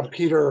what level. Yeah,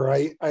 Peter,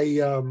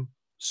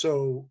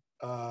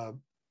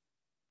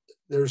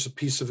 there's a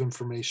piece of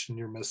information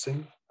you're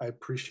missing. I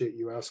appreciate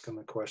you asking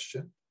the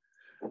question.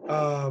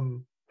 A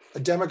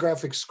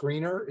demographic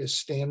screener is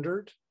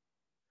standard.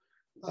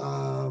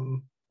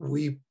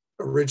 We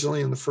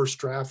originally in the first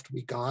draft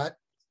we got,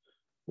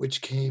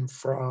 which came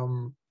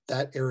from,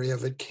 that area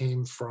of it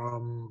came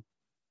from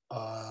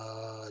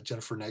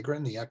Jennifer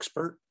Negrin, the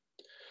expert.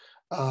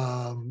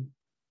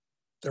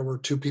 There were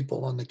 2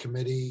 people on the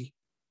committee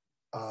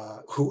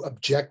who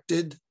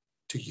objected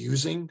to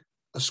using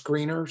a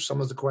screener,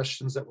 some of the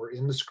questions that were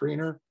in the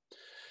screener,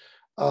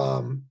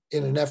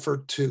 in an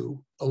effort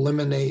to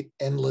eliminate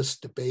endless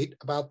debate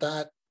about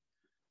that.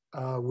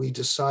 We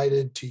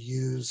decided to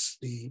use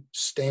the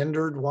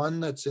standard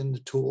one that's in the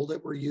tool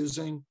that we're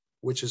using,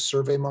 which is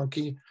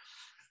SurveyMonkey.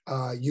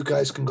 You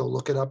guys can go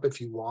look it up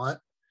if you want.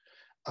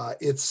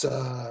 It's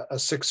a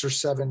 6 or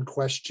 7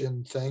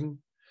 question thing,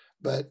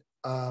 but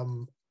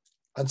on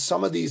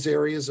some of these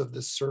areas of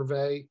this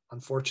survey,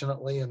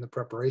 unfortunately, in the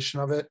preparation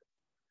of it,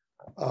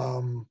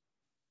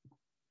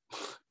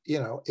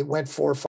 it went 4 or 5